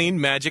 Mr.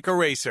 Clean Magic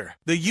Eraser,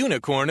 the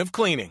unicorn of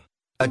cleaning.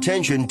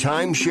 Attention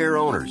timeshare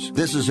owners.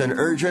 This is an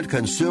urgent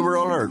consumer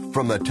alert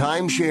from the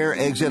Timeshare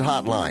Exit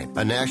Hotline,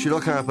 a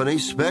national company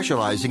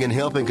specializing in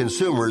helping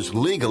consumers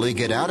legally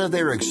get out of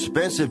their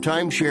expensive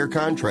timeshare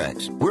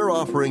contracts. We're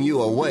offering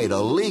you a way to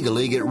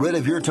legally get rid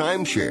of your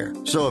timeshare.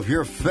 So if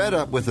you're fed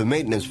up with the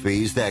maintenance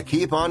fees that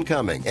keep on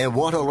coming and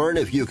want to learn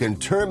if you can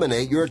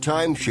terminate your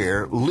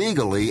timeshare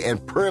legally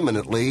and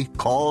permanently,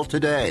 call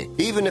today.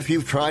 Even if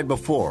you've tried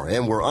before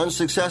and were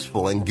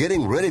unsuccessful in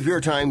getting rid of your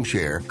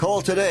timeshare,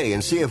 call today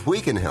and see if we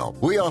can help.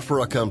 We offer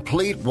a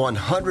complete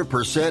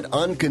 100%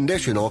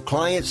 unconditional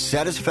client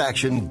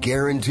satisfaction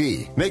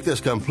guarantee. Make this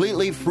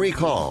completely free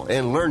call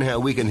and learn how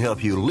we can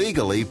help you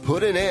legally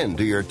put an end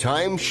to your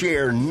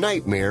timeshare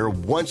nightmare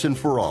once and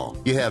for all.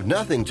 You have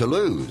nothing to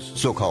lose,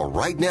 so call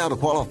right now to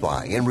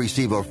qualify and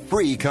receive a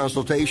free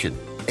consultation.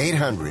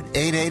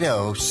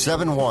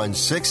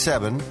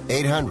 800-880-7167.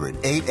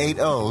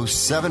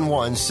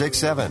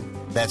 800-880-7167.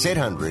 That's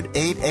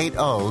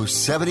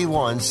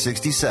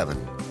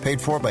 800-880-7167. Paid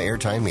for by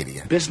Airtime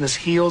Media. Business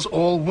heals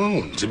all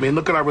wounds. I mean,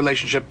 look at our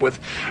relationship with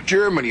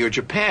Germany or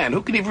Japan.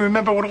 Who can even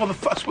remember what all the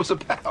fuss was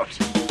about?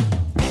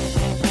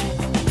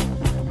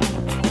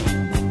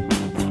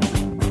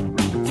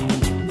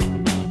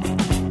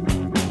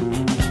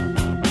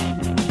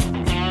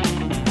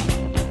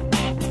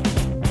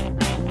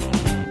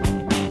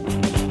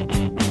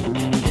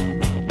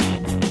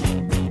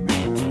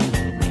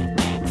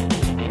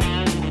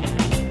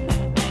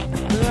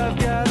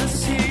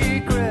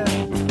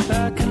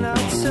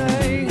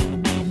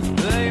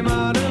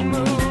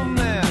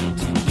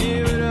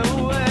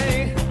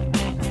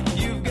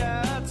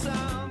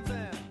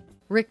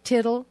 Rick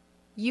Tittle,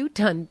 you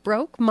done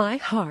broke my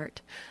heart,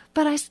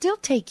 but I still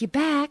take you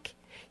back.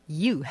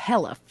 You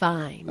hella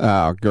fine.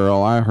 Oh,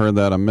 girl, I heard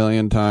that a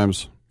million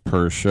times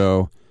per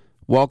show.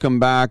 Welcome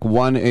back,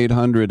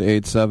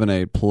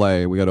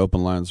 1-800-878-PLAY. We got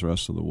open lines the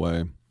rest of the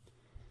way.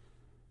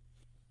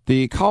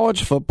 The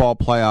college football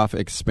playoff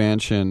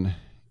expansion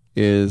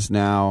is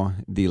now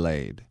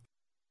delayed.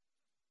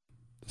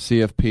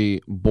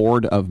 CFP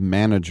Board of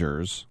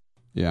Managers.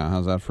 Yeah,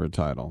 how's that for a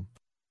title?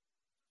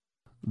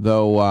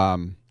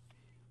 Though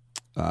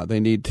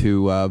they need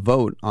to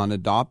vote on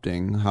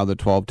adopting how the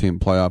 12-team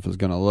playoff is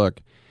going to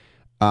look.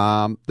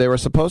 They were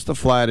supposed to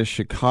fly to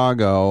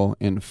Chicago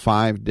in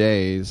 5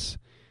 days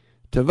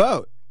to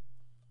vote.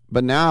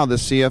 But now the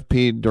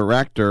CFP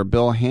director,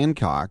 Bill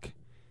Hancock,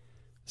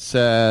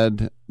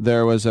 said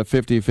there was a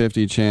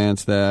 50-50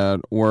 chance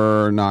that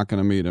we're not going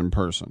to meet in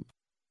person.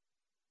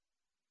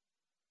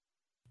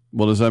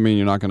 Well, does that mean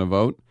you're not going to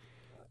vote?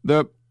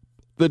 The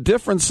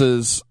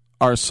differences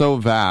are so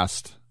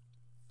vast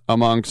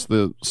amongst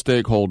the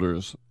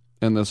stakeholders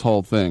in this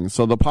whole thing.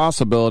 So the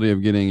possibility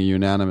of getting a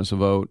unanimous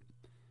vote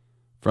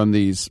from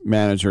these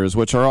managers,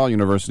 which are all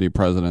university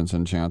presidents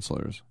and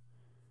chancellors,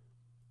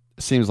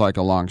 seems like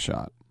a long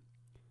shot.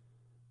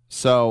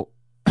 So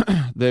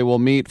they will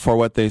meet for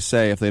what they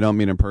say, if they don't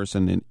meet in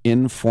person, an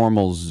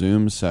informal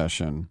Zoom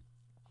session.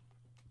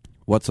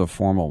 What's a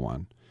formal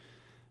one?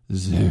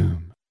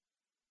 Zoom.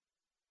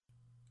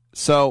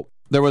 So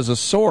there was a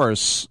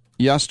source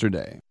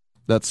yesterday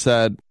that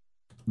said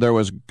there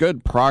was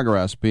good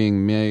progress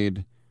being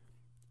made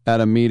at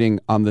a meeting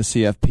on the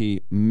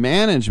CFP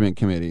Management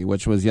Committee,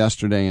 which was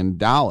yesterday in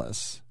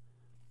Dallas,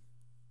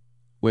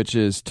 which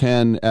is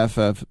 10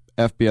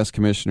 FBS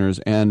commissioners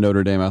and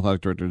Notre Dame Athletic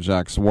Director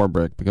Jack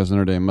Swarbrick, because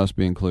Notre Dame must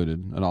be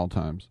included at all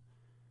times.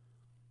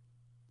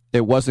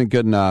 It wasn't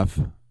good enough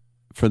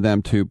for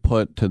them to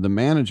put to the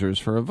managers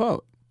for a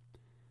vote.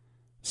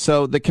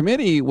 So the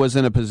committee was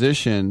in a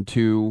position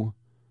to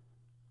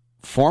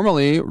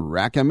formally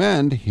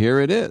recommend, here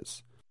it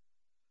is.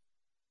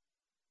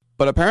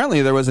 But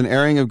apparently there was an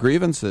airing of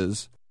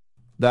grievances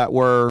that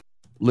were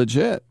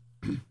legit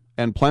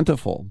and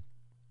plentiful.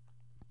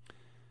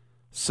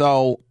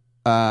 So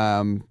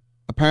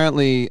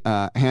apparently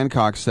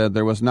Hancock said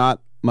there was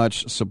not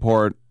much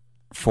support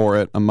for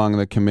it among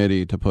the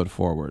committee to put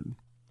forward,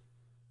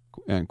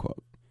 end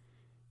quote.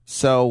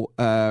 So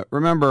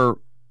remember,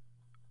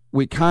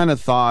 we kind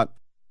of thought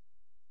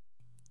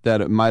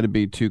that it might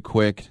be too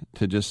quick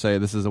to just say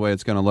this is the way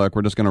it's going to look.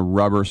 We're just going to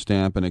rubber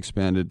stamp an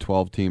expanded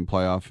 12-team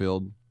playoff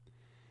field.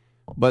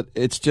 But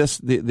it's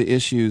just the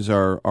issues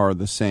are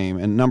the same,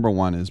 and number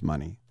one is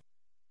money.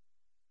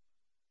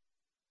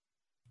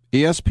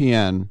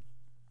 ESPN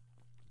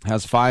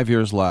has 5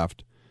 years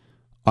left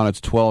on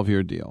its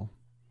 12-year deal,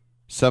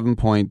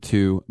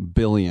 $7.2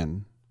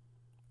 billion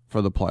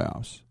for the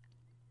playoffs.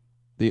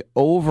 The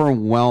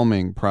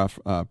overwhelming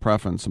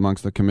preference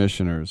amongst the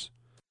commissioners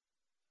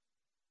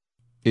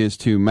is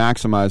to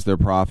maximize their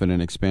profit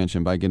and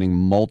expansion by getting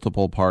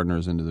multiple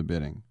partners into the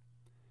bidding.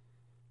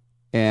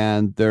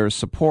 And there's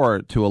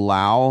support to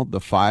allow the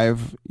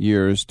 5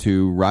 years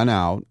to run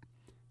out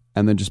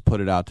and then just put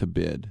it out to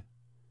bid.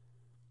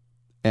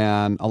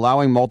 And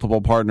allowing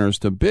multiple partners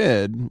to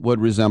bid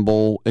would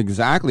resemble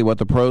exactly what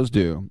the pros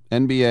do.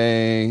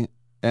 NBA,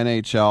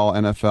 NHL,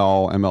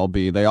 NFL,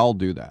 MLB, they all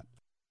do that.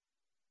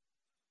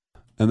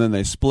 And then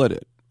they split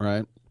it,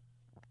 right?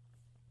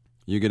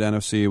 You get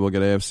NFC, we'll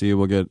get AFC,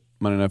 we'll get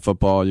Monday Night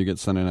Football, you get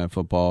Sunday Night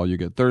Football, you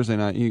get Thursday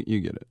night, you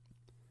get it.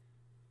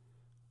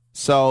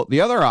 So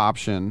the other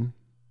option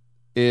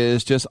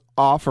is just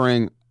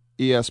offering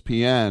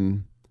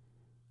ESPN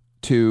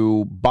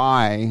to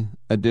buy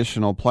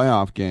additional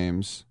playoff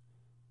games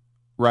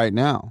right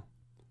now.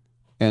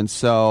 And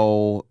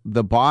so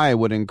the buy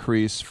would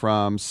increase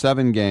from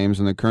 7 games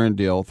in the current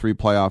deal, 3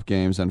 playoff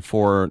games, and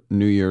 4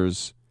 New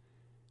Year's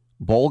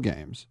bowl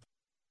games,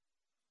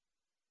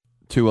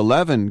 to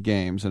 11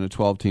 games in a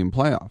 12-team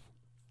playoff.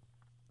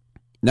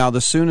 Now, the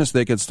soonest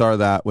they could start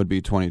that would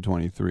be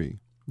 2023,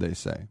 they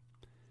say.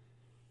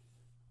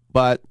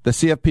 But the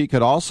CFP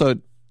could also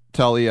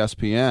tell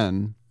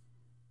ESPN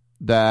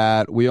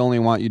that we only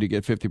want you to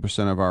get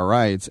 50% of our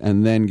rights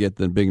and then get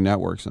the big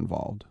networks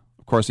involved.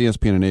 Of course,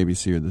 ESPN and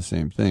ABC are the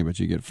same thing, but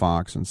you get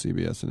Fox and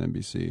CBS and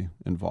NBC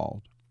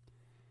involved.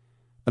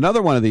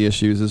 Another one of the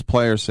issues is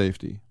player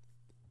safety.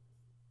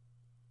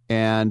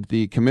 And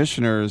the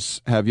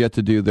commissioners have yet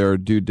to do their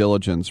due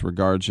diligence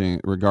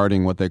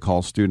regarding what they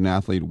call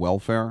student-athlete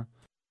welfare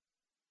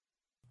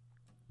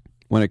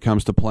when it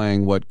comes to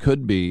playing what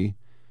could be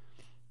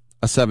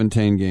a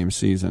 17-game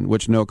season,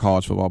 which no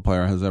college football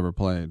player has ever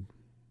played.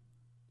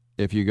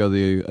 If you go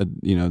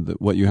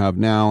what you have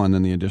now and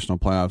then the additional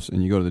playoffs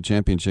and you go to the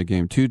championship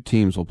game, 2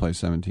 teams will play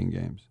 17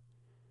 games.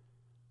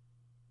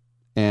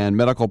 And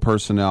medical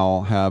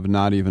personnel have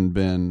not even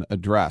been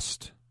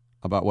addressed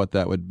about what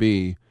that would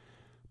be.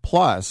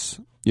 Plus,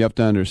 you have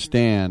to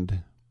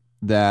understand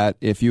that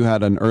if you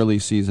had an early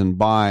season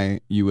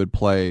bye, you would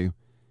play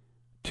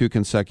 2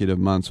 consecutive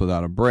months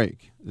without a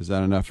break. Is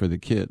that enough for the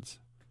kids?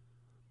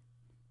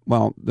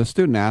 Well, the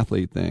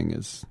student-athlete thing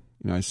is,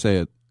 I say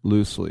it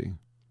loosely.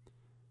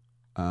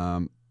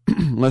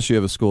 Unless you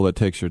have a school that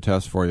takes your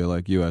test for you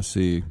like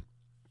USC.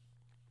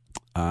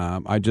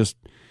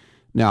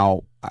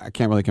 Now, I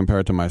can't really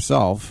compare it to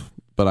myself,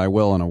 but I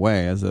will in a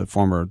way as a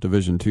former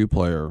Division II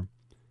player.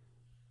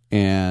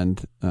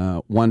 And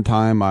one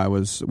time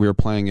we were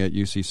playing at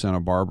UC Santa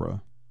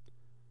Barbara,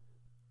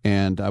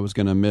 and I was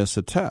going to miss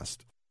a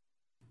test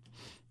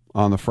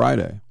on the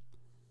Friday.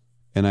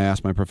 And I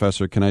asked my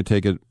professor, can I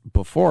take it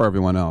before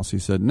everyone else? He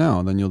said,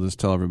 no, then you'll just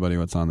tell everybody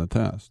what's on the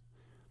test.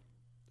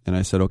 And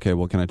I said, okay,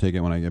 well, can I take it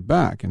when I get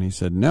back? And he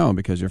said, no,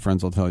 because your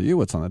friends will tell you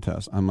what's on the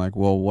test. I'm like,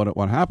 well,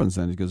 what happens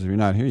then? He goes, if you're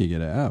not here, you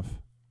get an F.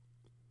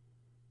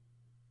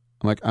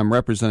 I'm like, I'm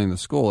representing the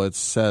school. It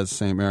says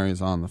St.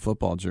 Mary's on the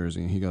football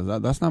jersey. And he goes,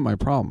 that's not my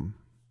problem.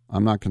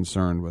 I'm not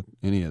concerned with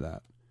any of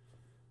that.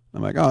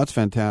 I'm like, oh, that's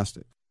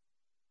fantastic.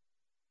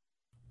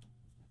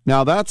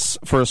 Now, that's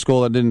for a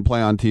school that didn't play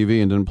on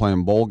TV and didn't play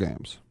in bowl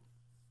games.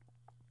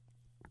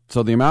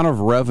 So the amount of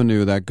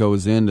revenue that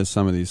goes into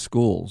some of these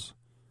schools,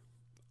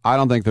 I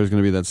don't think there's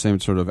going to be that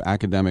same sort of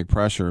academic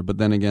pressure, but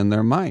then again,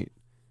 there might.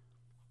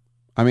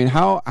 I mean,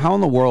 how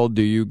in the world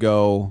do you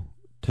go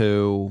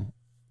to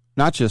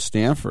not just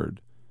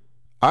Stanford?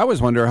 I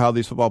always wonder how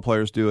these football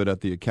players do it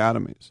at the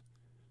academies.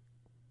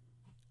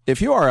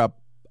 If you are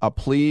a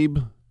plebe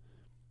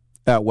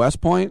at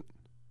West Point,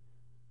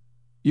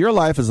 your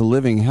life is a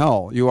living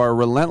hell. You are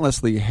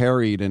relentlessly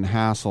harried and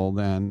hassled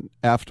and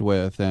effed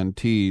with and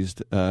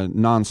teased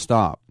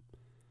nonstop.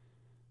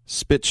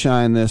 Spit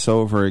shine this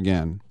over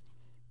again.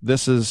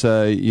 This is,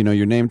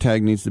 your name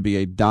tag needs to be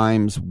a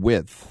dime's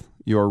width.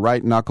 Your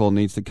right knuckle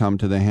needs to come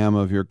to the hem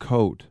of your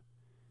coat.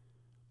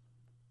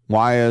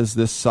 Why is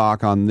this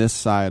sock on this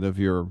side of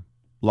your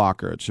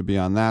locker? It should be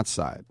on that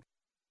side.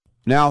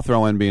 Now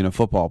throw in being a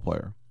football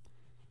player.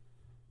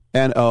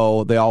 And,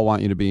 they all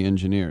want you to be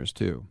engineers,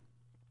 too.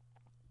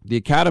 The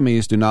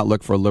academies do not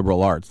look for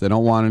liberal arts. They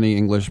don't want any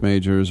English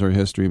majors or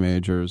history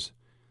majors.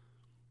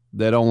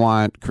 They don't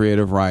want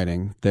creative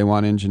writing. They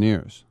want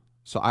engineers.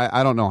 So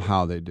I don't know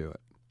how they do it.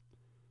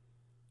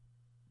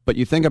 But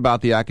you think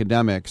about the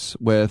academics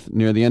with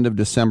near the end of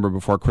December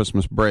before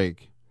Christmas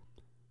break,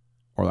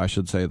 or I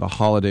should say the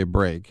holiday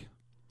break,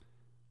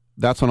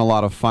 that's when a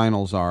lot of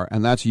finals are,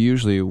 and that's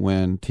usually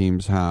when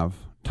teams have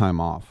time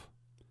off,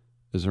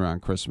 is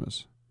around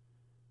Christmas.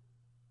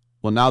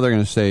 Well, now they're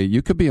going to say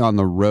you could be on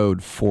the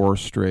road 4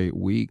 straight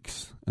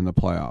weeks in the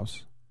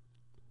playoffs.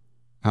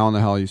 How in the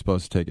hell are you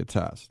supposed to take a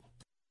test?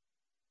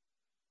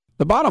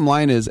 The bottom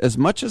line is, as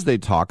much as they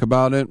talk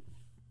about it,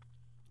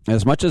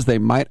 as much as they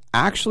might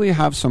actually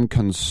have some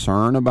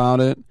concern about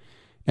it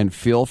and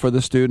feel for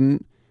the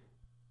student,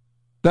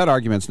 that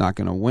argument's not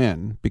going to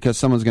win because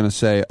someone's going to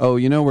say, oh,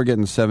 you know, we're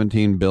getting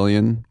 $17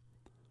 billion.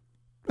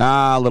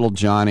 Little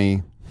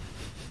Johnny,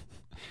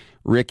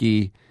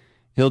 Ricky,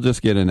 he'll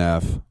just get an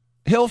F.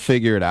 He'll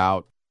figure it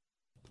out.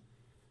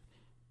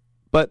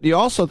 But you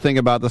also think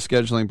about the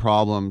scheduling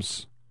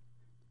problems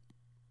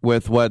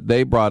with what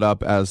they brought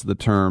up as the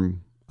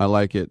term, I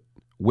like it,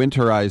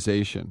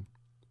 winterization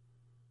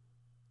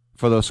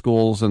for those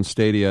schools and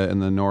stadia in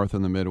the North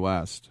and the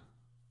Midwest.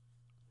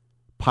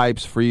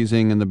 Pipes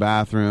freezing in the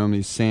bathroom,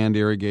 these sand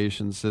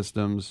irrigation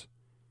systems.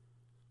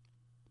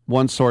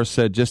 One source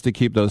said just to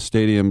keep those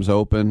stadiums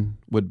open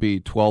would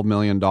be $12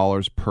 million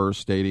per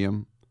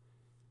stadium.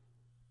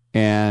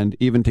 And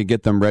even to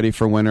get them ready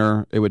for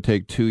winter, it would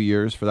take 2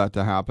 years for that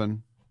to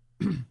happen.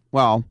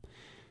 Well,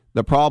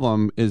 the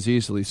problem is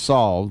easily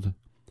solved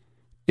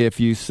if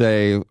you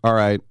say, all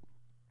right,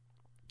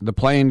 the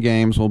playing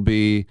games will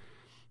be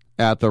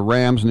at the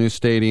Rams' new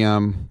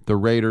stadium, the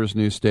Raiders'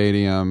 new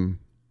stadium,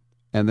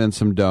 and then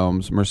some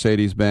domes,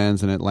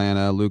 Mercedes-Benz in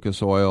Atlanta,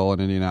 Lucas Oil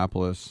in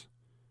Indianapolis.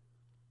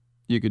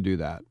 You could do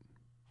that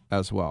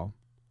as well.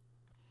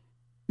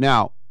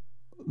 Now,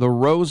 the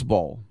Rose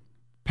Bowl.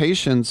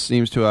 Patience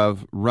seems to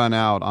have run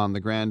out on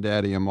the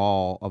granddaddy of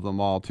them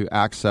all to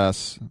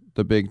access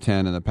the Big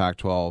Ten and the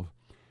Pac-12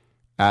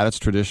 at its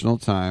traditional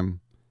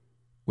time,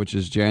 which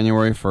is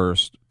January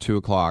 1st, 2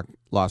 o'clock,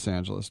 Los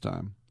Angeles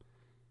time.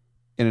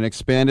 In an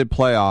expanded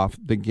playoff,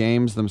 the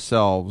games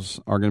themselves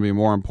are going to be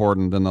more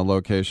important than the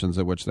locations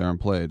at which they're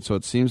played. So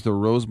it seems the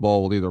Rose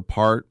Bowl will either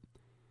part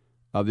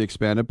of the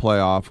expanded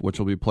playoff, which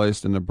will be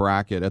placed in the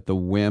bracket at the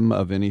whim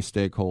of any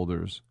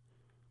stakeholders,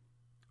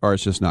 or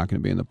it's just not going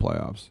to be in the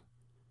playoffs.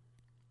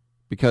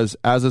 Because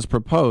as is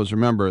proposed,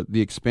 remember,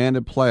 the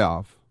expanded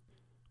playoff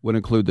would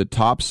include the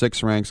top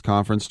 6 ranked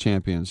conference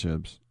champions,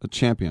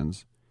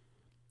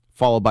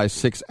 followed by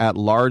 6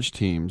 at-large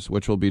teams,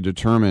 which will be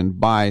determined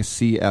by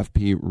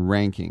CFP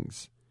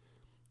rankings.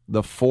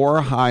 The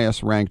 4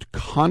 highest-ranked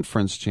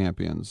conference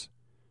champions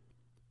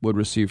would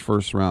receive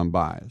first-round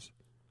byes.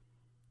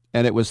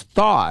 And it was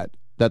thought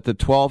that the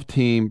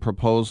 12-team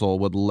proposal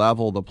would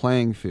level the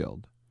playing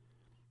field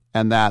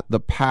and that the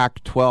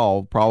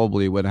Pac-12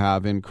 probably would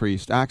have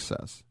increased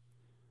access.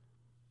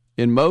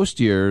 In most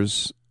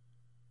years,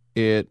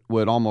 it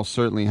would almost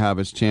certainly have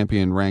its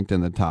champion ranked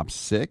in the top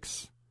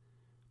 6,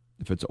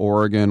 if it's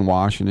Oregon,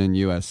 Washington,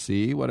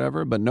 USC,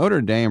 whatever. But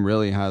Notre Dame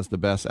really has the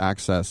best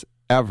access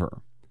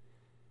ever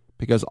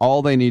because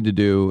all they need to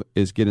do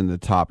is get in the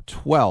top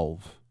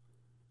 12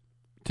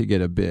 to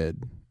get a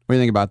bid. What do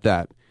you think about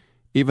that?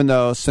 Even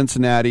though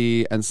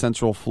Cincinnati and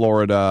Central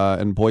Florida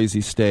and Boise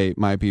State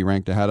might be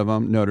ranked ahead of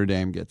them, Notre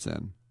Dame gets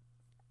in.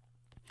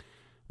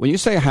 When you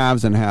say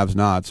haves and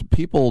have-nots,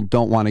 people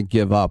don't want to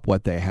give up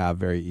what they have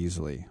very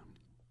easily.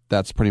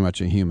 That's pretty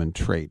much a human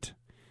trait.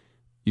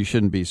 You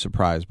shouldn't be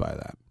surprised by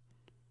that.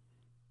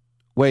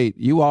 Wait,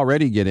 you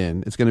already get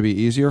in. It's going to be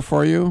easier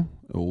for you?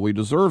 We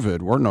deserve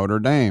it. We're Notre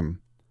Dame.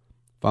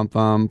 Pum,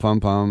 pum, pum,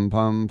 pum,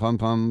 pum, pum,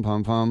 pum,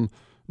 pum, pum.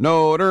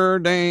 Notre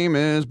Dame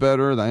is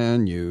better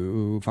than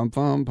you. Fum,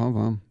 fum, fum,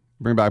 fum.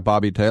 Bring back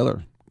Bobby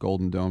Taylor,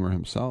 Golden Domer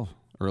himself,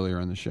 earlier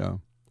in the show.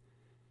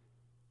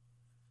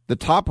 The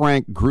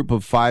top-ranked group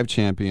of 5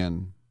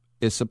 champion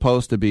is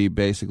supposed to be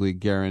basically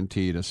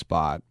guaranteed a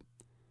spot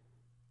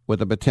with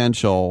the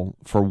potential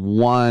for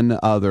one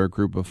other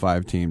group of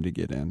 5 team to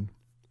get in.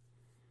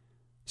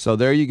 So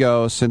there you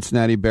go,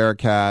 Cincinnati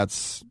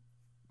Bearcats,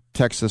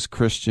 Texas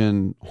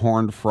Christian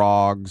Horned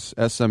Frogs,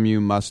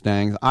 SMU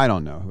Mustangs, I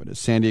don't know who it is,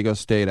 San Diego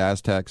State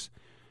Aztecs.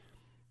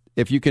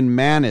 If you can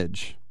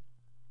manage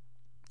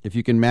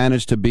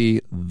to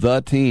be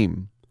the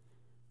team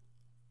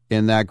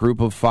in that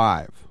group of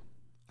 5,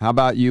 how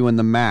about you in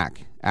the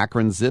MAC?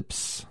 Akron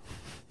Zips,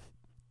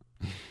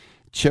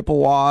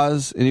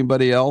 Chippewas,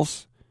 anybody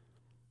else?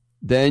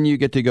 Then you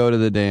get to go to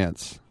the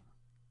dance,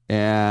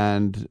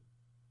 and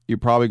you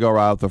probably go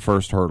out the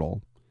first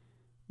hurdle,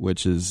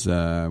 which is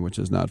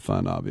not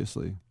fun,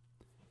 obviously.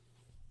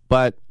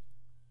 But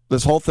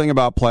this whole thing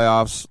about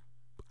playoffs,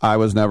 I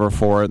was never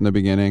for it in the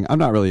beginning. I'm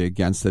not really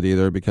against it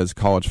either because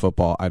college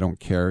football, I don't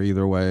care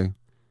either way.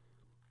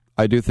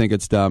 I do think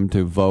it's dumb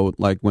to vote.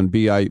 Like when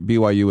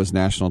BYU was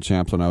national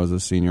champs when I was a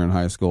senior in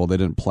high school, they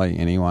didn't play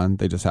anyone.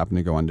 They just happened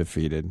to go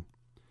undefeated.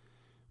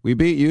 We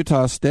beat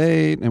Utah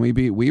State, and we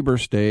beat Weber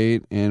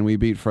State, and we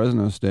beat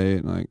Fresno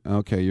State. Like,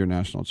 okay, you're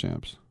national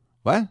champs.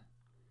 What?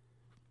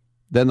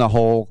 Then the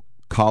whole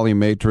Collie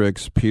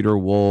Matrix, Peter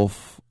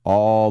Wolf,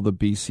 all the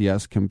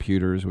BCS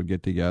computers would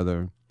get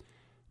together.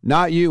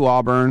 Not you,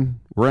 Auburn.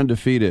 We're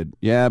undefeated.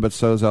 Yeah, but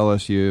so's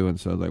LSU. And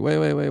so like,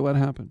 wait, what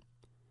happened?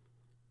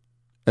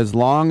 As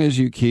long as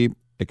you keep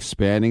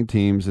expanding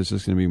teams, there's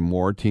just going to be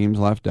more teams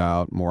left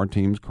out, more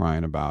teams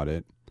crying about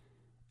it.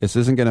 This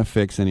isn't going to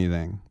fix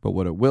anything, but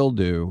what it will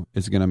do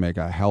is going to make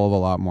a hell of a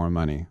lot more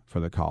money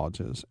for the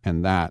colleges,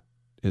 and that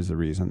is the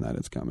reason that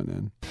it's coming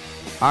in.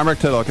 I'm Rick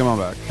Tittle. Come on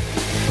back.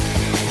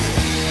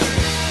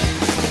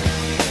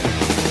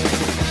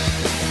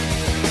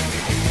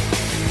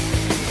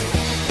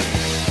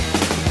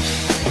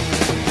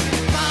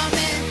 Mom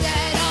and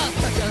Dad are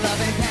such a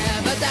loving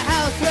pair, but the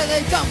house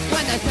really jumps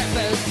when the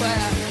tempers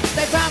flare.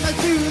 They promise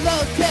to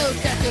load till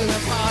death do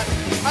them part.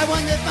 I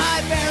wonder if my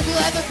parents will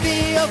ever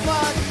be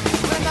apart.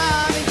 When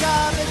Mommy's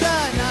job is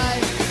a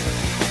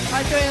knife,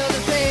 I thrill to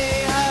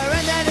see her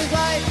and Daddy's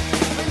life.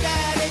 When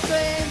Daddy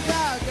cleans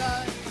a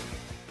gun.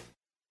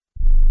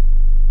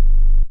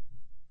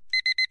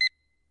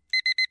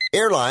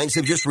 Airlines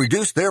have just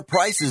reduced their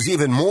prices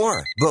even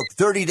more. Book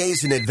 30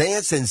 days in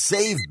advance and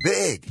save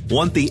big.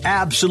 Want the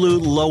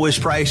absolute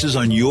lowest prices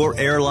on your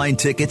airline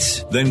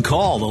tickets? Then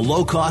call the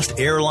Low Cost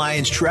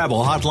Airlines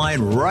Travel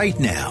Hotline right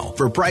now.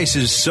 For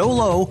prices so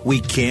low, we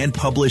can't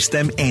publish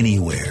them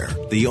anywhere.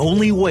 The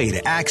only way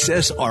to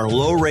access our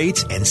low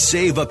rates and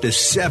save up to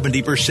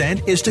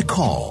 70% is to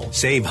call.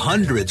 Save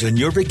hundreds on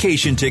your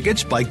vacation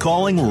tickets by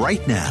calling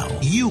right now.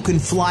 You can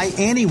fly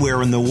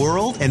anywhere in the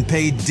world and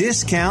pay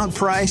discount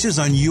prices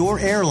on your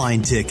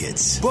airline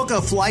tickets. Book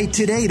a flight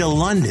today to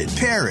London,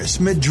 Paris,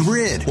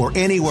 Madrid, or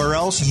anywhere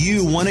else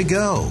you want to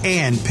go.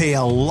 And pay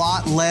a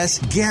lot less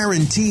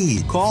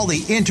guaranteed. Call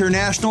the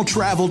International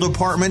Travel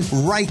Department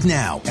right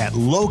now at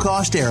Low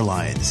Cost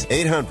Airlines.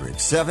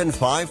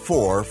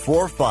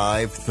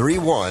 800-754-4531.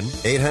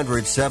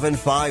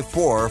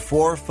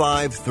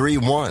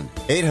 800-754-4531.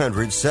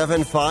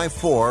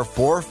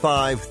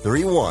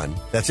 800-754-4531.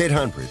 That's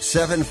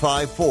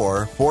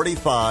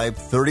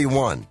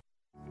 800-754-4531.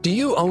 Do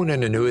you own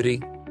an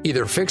annuity,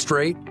 either fixed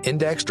rate,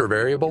 indexed, or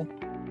variable?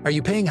 Are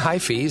you paying high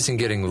fees and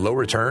getting low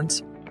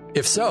returns?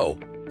 If so,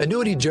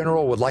 Annuity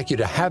General would like you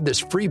to have this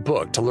free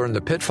book to learn the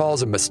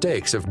pitfalls and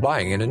mistakes of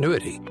buying an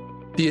annuity.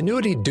 The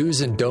Annuity Do's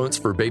and Don'ts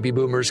for Baby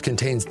Boomers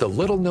contains the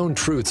little-known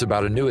truths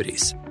about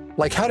annuities,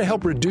 like how to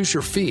help reduce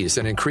your fees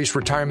and increase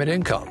retirement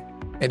income.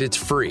 And it's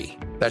free.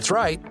 That's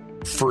right,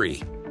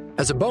 free.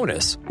 As a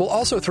bonus, we'll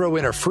also throw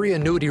in a free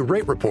annuity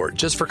rate report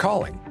just for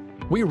calling.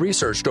 We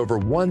researched over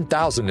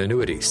 1,000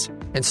 annuities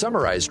and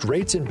summarized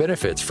rates and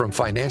benefits from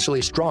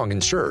financially strong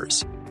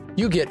insurers.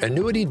 You get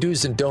Annuity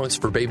Do's and Don'ts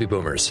for Baby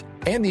Boomers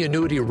and the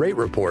Annuity Rate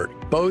Report,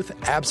 both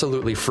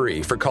absolutely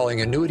free for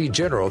calling Annuity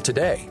General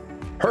today.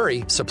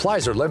 Hurry,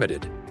 supplies are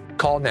limited.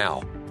 Call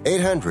now.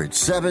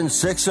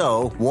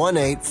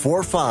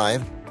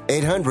 800-760-1845.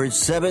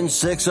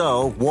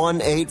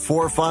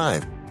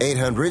 800-760-1845.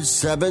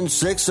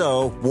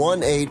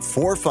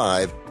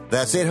 800-760-1845.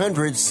 That's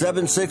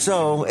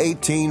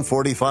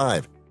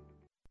 800-760-1845.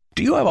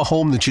 Do you have a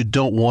home that you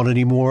don't want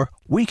anymore?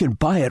 We can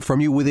buy it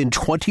from you within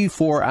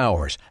 24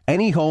 hours.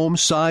 Any home,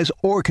 size,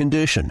 or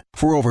condition.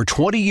 For over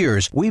 20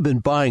 years, we've been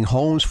buying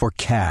homes for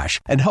cash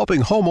and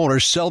helping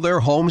homeowners sell their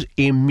homes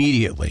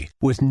immediately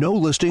with no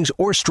listings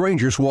or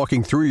strangers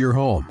walking through your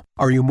home.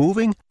 Are you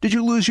moving? Did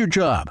you lose your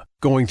job?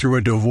 Going through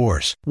a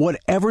divorce?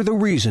 Whatever the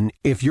reason,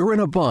 if you're in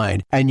a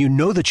bind and you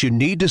know that you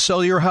need to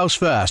sell your house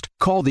fast,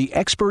 call the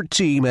expert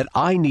team at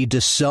I Need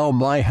to Sell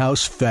My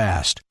House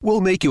Fast.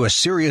 We'll make you a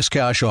serious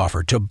cash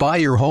offer to buy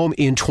your home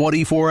in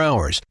 24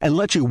 hours and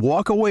let you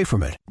walk away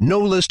from it.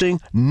 No listing,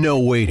 no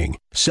waiting.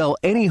 Sell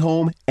any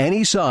home,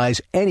 any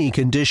size, any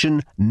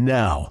condition,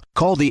 now.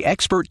 Call the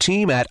expert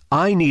team at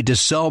I Need to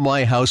Sell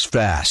My House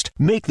Fast.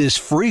 Make this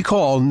free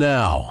call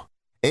now.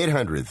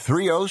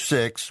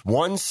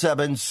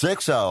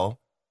 800-306-1760.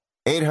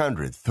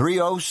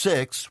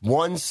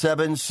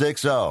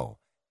 800-306-1760.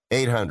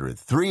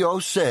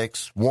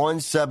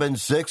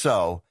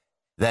 800-306-1760.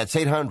 That's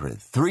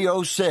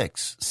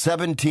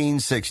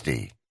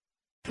 800-306-1760.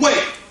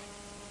 Wait!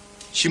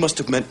 She must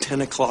have meant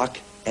 10 o'clock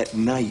at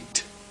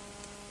night.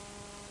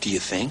 Do you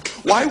think?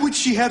 Why would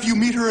she have you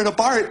meet her in a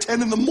bar at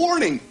 10 in the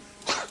morning?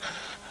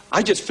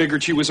 I just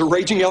figured she was a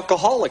raging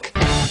alcoholic.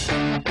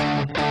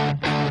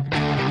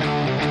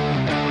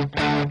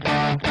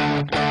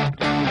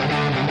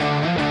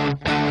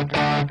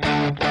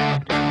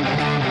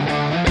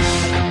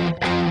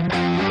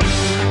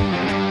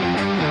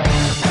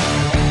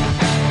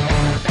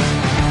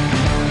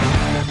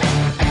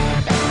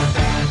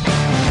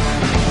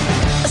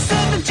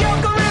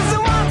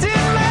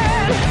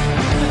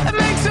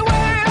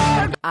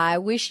 I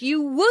wish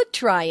you would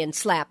try and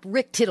slap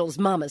Rick Tittle's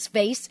mama's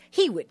face.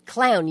 He would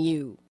clown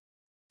you.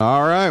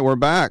 All right, we're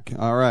back.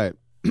 All right.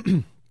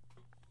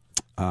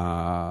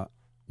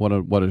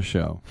 What a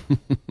show.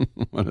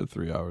 What a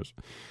 3 hours.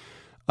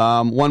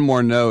 One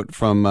more note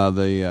from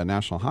the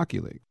National Hockey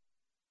League.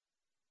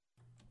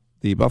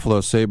 The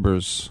Buffalo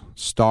Sabres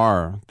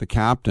star, the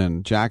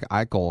captain, Jack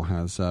Eichel,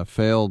 has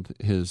failed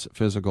his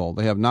physical.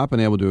 They have not been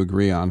able to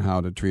agree on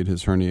how to treat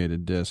his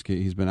herniated disc.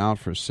 He's been out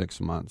for 6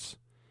 months.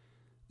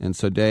 And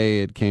so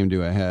today it came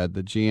to a head.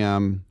 The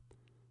GM,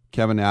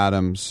 Kevin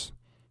Adams,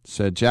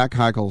 said Jack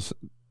Eichel's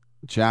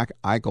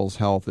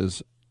health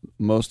is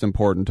most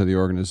important to the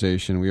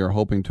organization. We are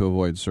hoping to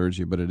avoid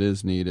surgery, but it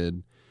is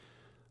needed.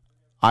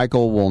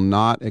 Eichel will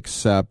not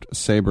accept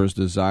Sabres'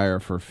 desire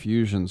for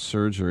fusion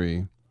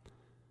surgery.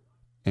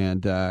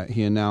 And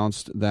he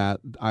announced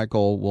that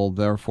Eichel will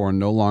therefore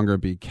no longer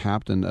be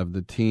captain of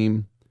the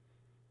team.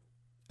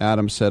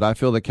 Adams said, I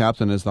feel the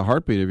captain is the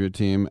heartbeat of your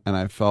team, and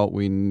I felt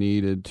we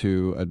needed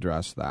to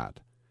address that.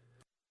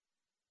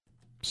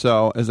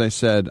 So, as I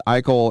said,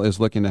 Eichel is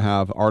looking to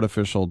have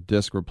artificial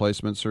disc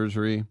replacement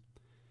surgery.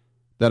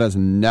 That has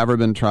never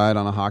been tried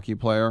on a hockey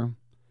player.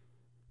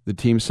 The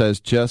team says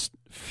just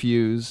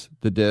fuse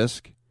the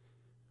disc.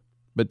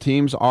 But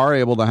teams are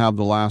able to have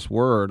the last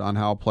word on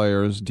how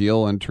players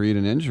deal and treat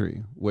an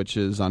injury, which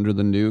is under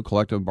the new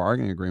collective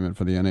bargaining agreement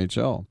for the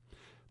NHL.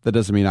 That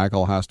doesn't mean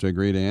Eichel has to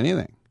agree to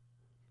anything.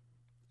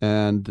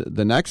 And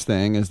the next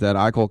thing is that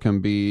Eichel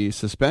can be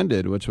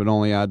suspended, which would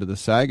only add to the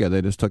saga.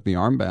 They just took the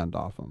armband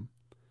off him.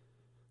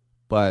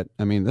 But,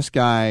 I mean, this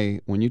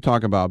guy, when you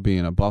talk about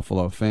being a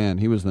Buffalo fan,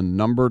 he was the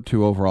number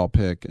 2 overall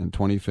pick in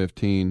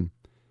 2015.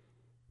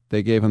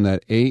 They gave him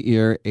that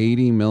 8-year,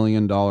 $80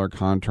 million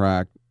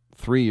contract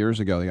 3 years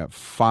ago. They got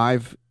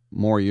 5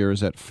 more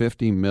years at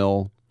 $50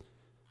 million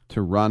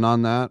to run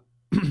on that.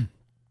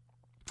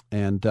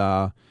 And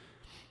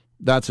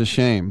that's a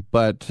shame.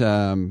 But,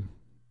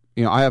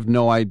 I have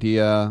no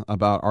idea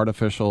about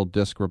artificial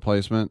disc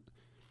replacement.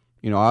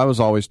 I was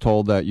always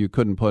told that you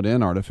couldn't put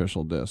in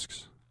artificial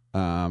discs.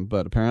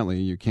 But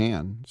apparently you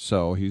can.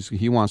 So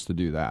he wants to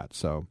do that.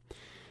 So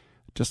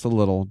just a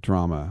little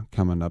drama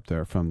coming up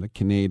there from the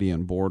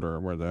Canadian border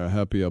where they're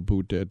happy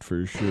about it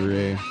for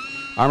sure.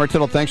 I'm Rick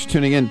Tittle. Thanks for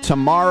tuning in.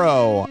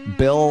 Tomorrow,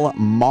 Bill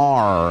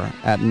Maher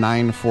at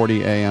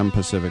 9:40 a.m.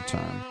 Pacific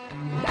time.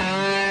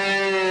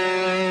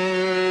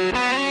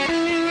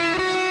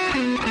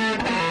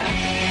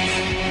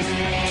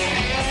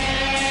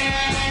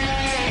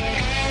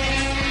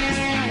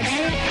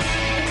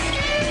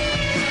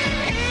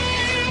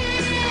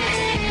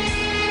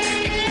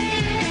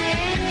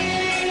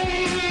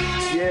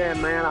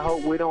 Man, I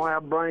hope we don't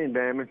have brain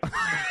damage.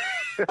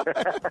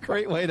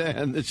 Great way to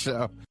end the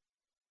show.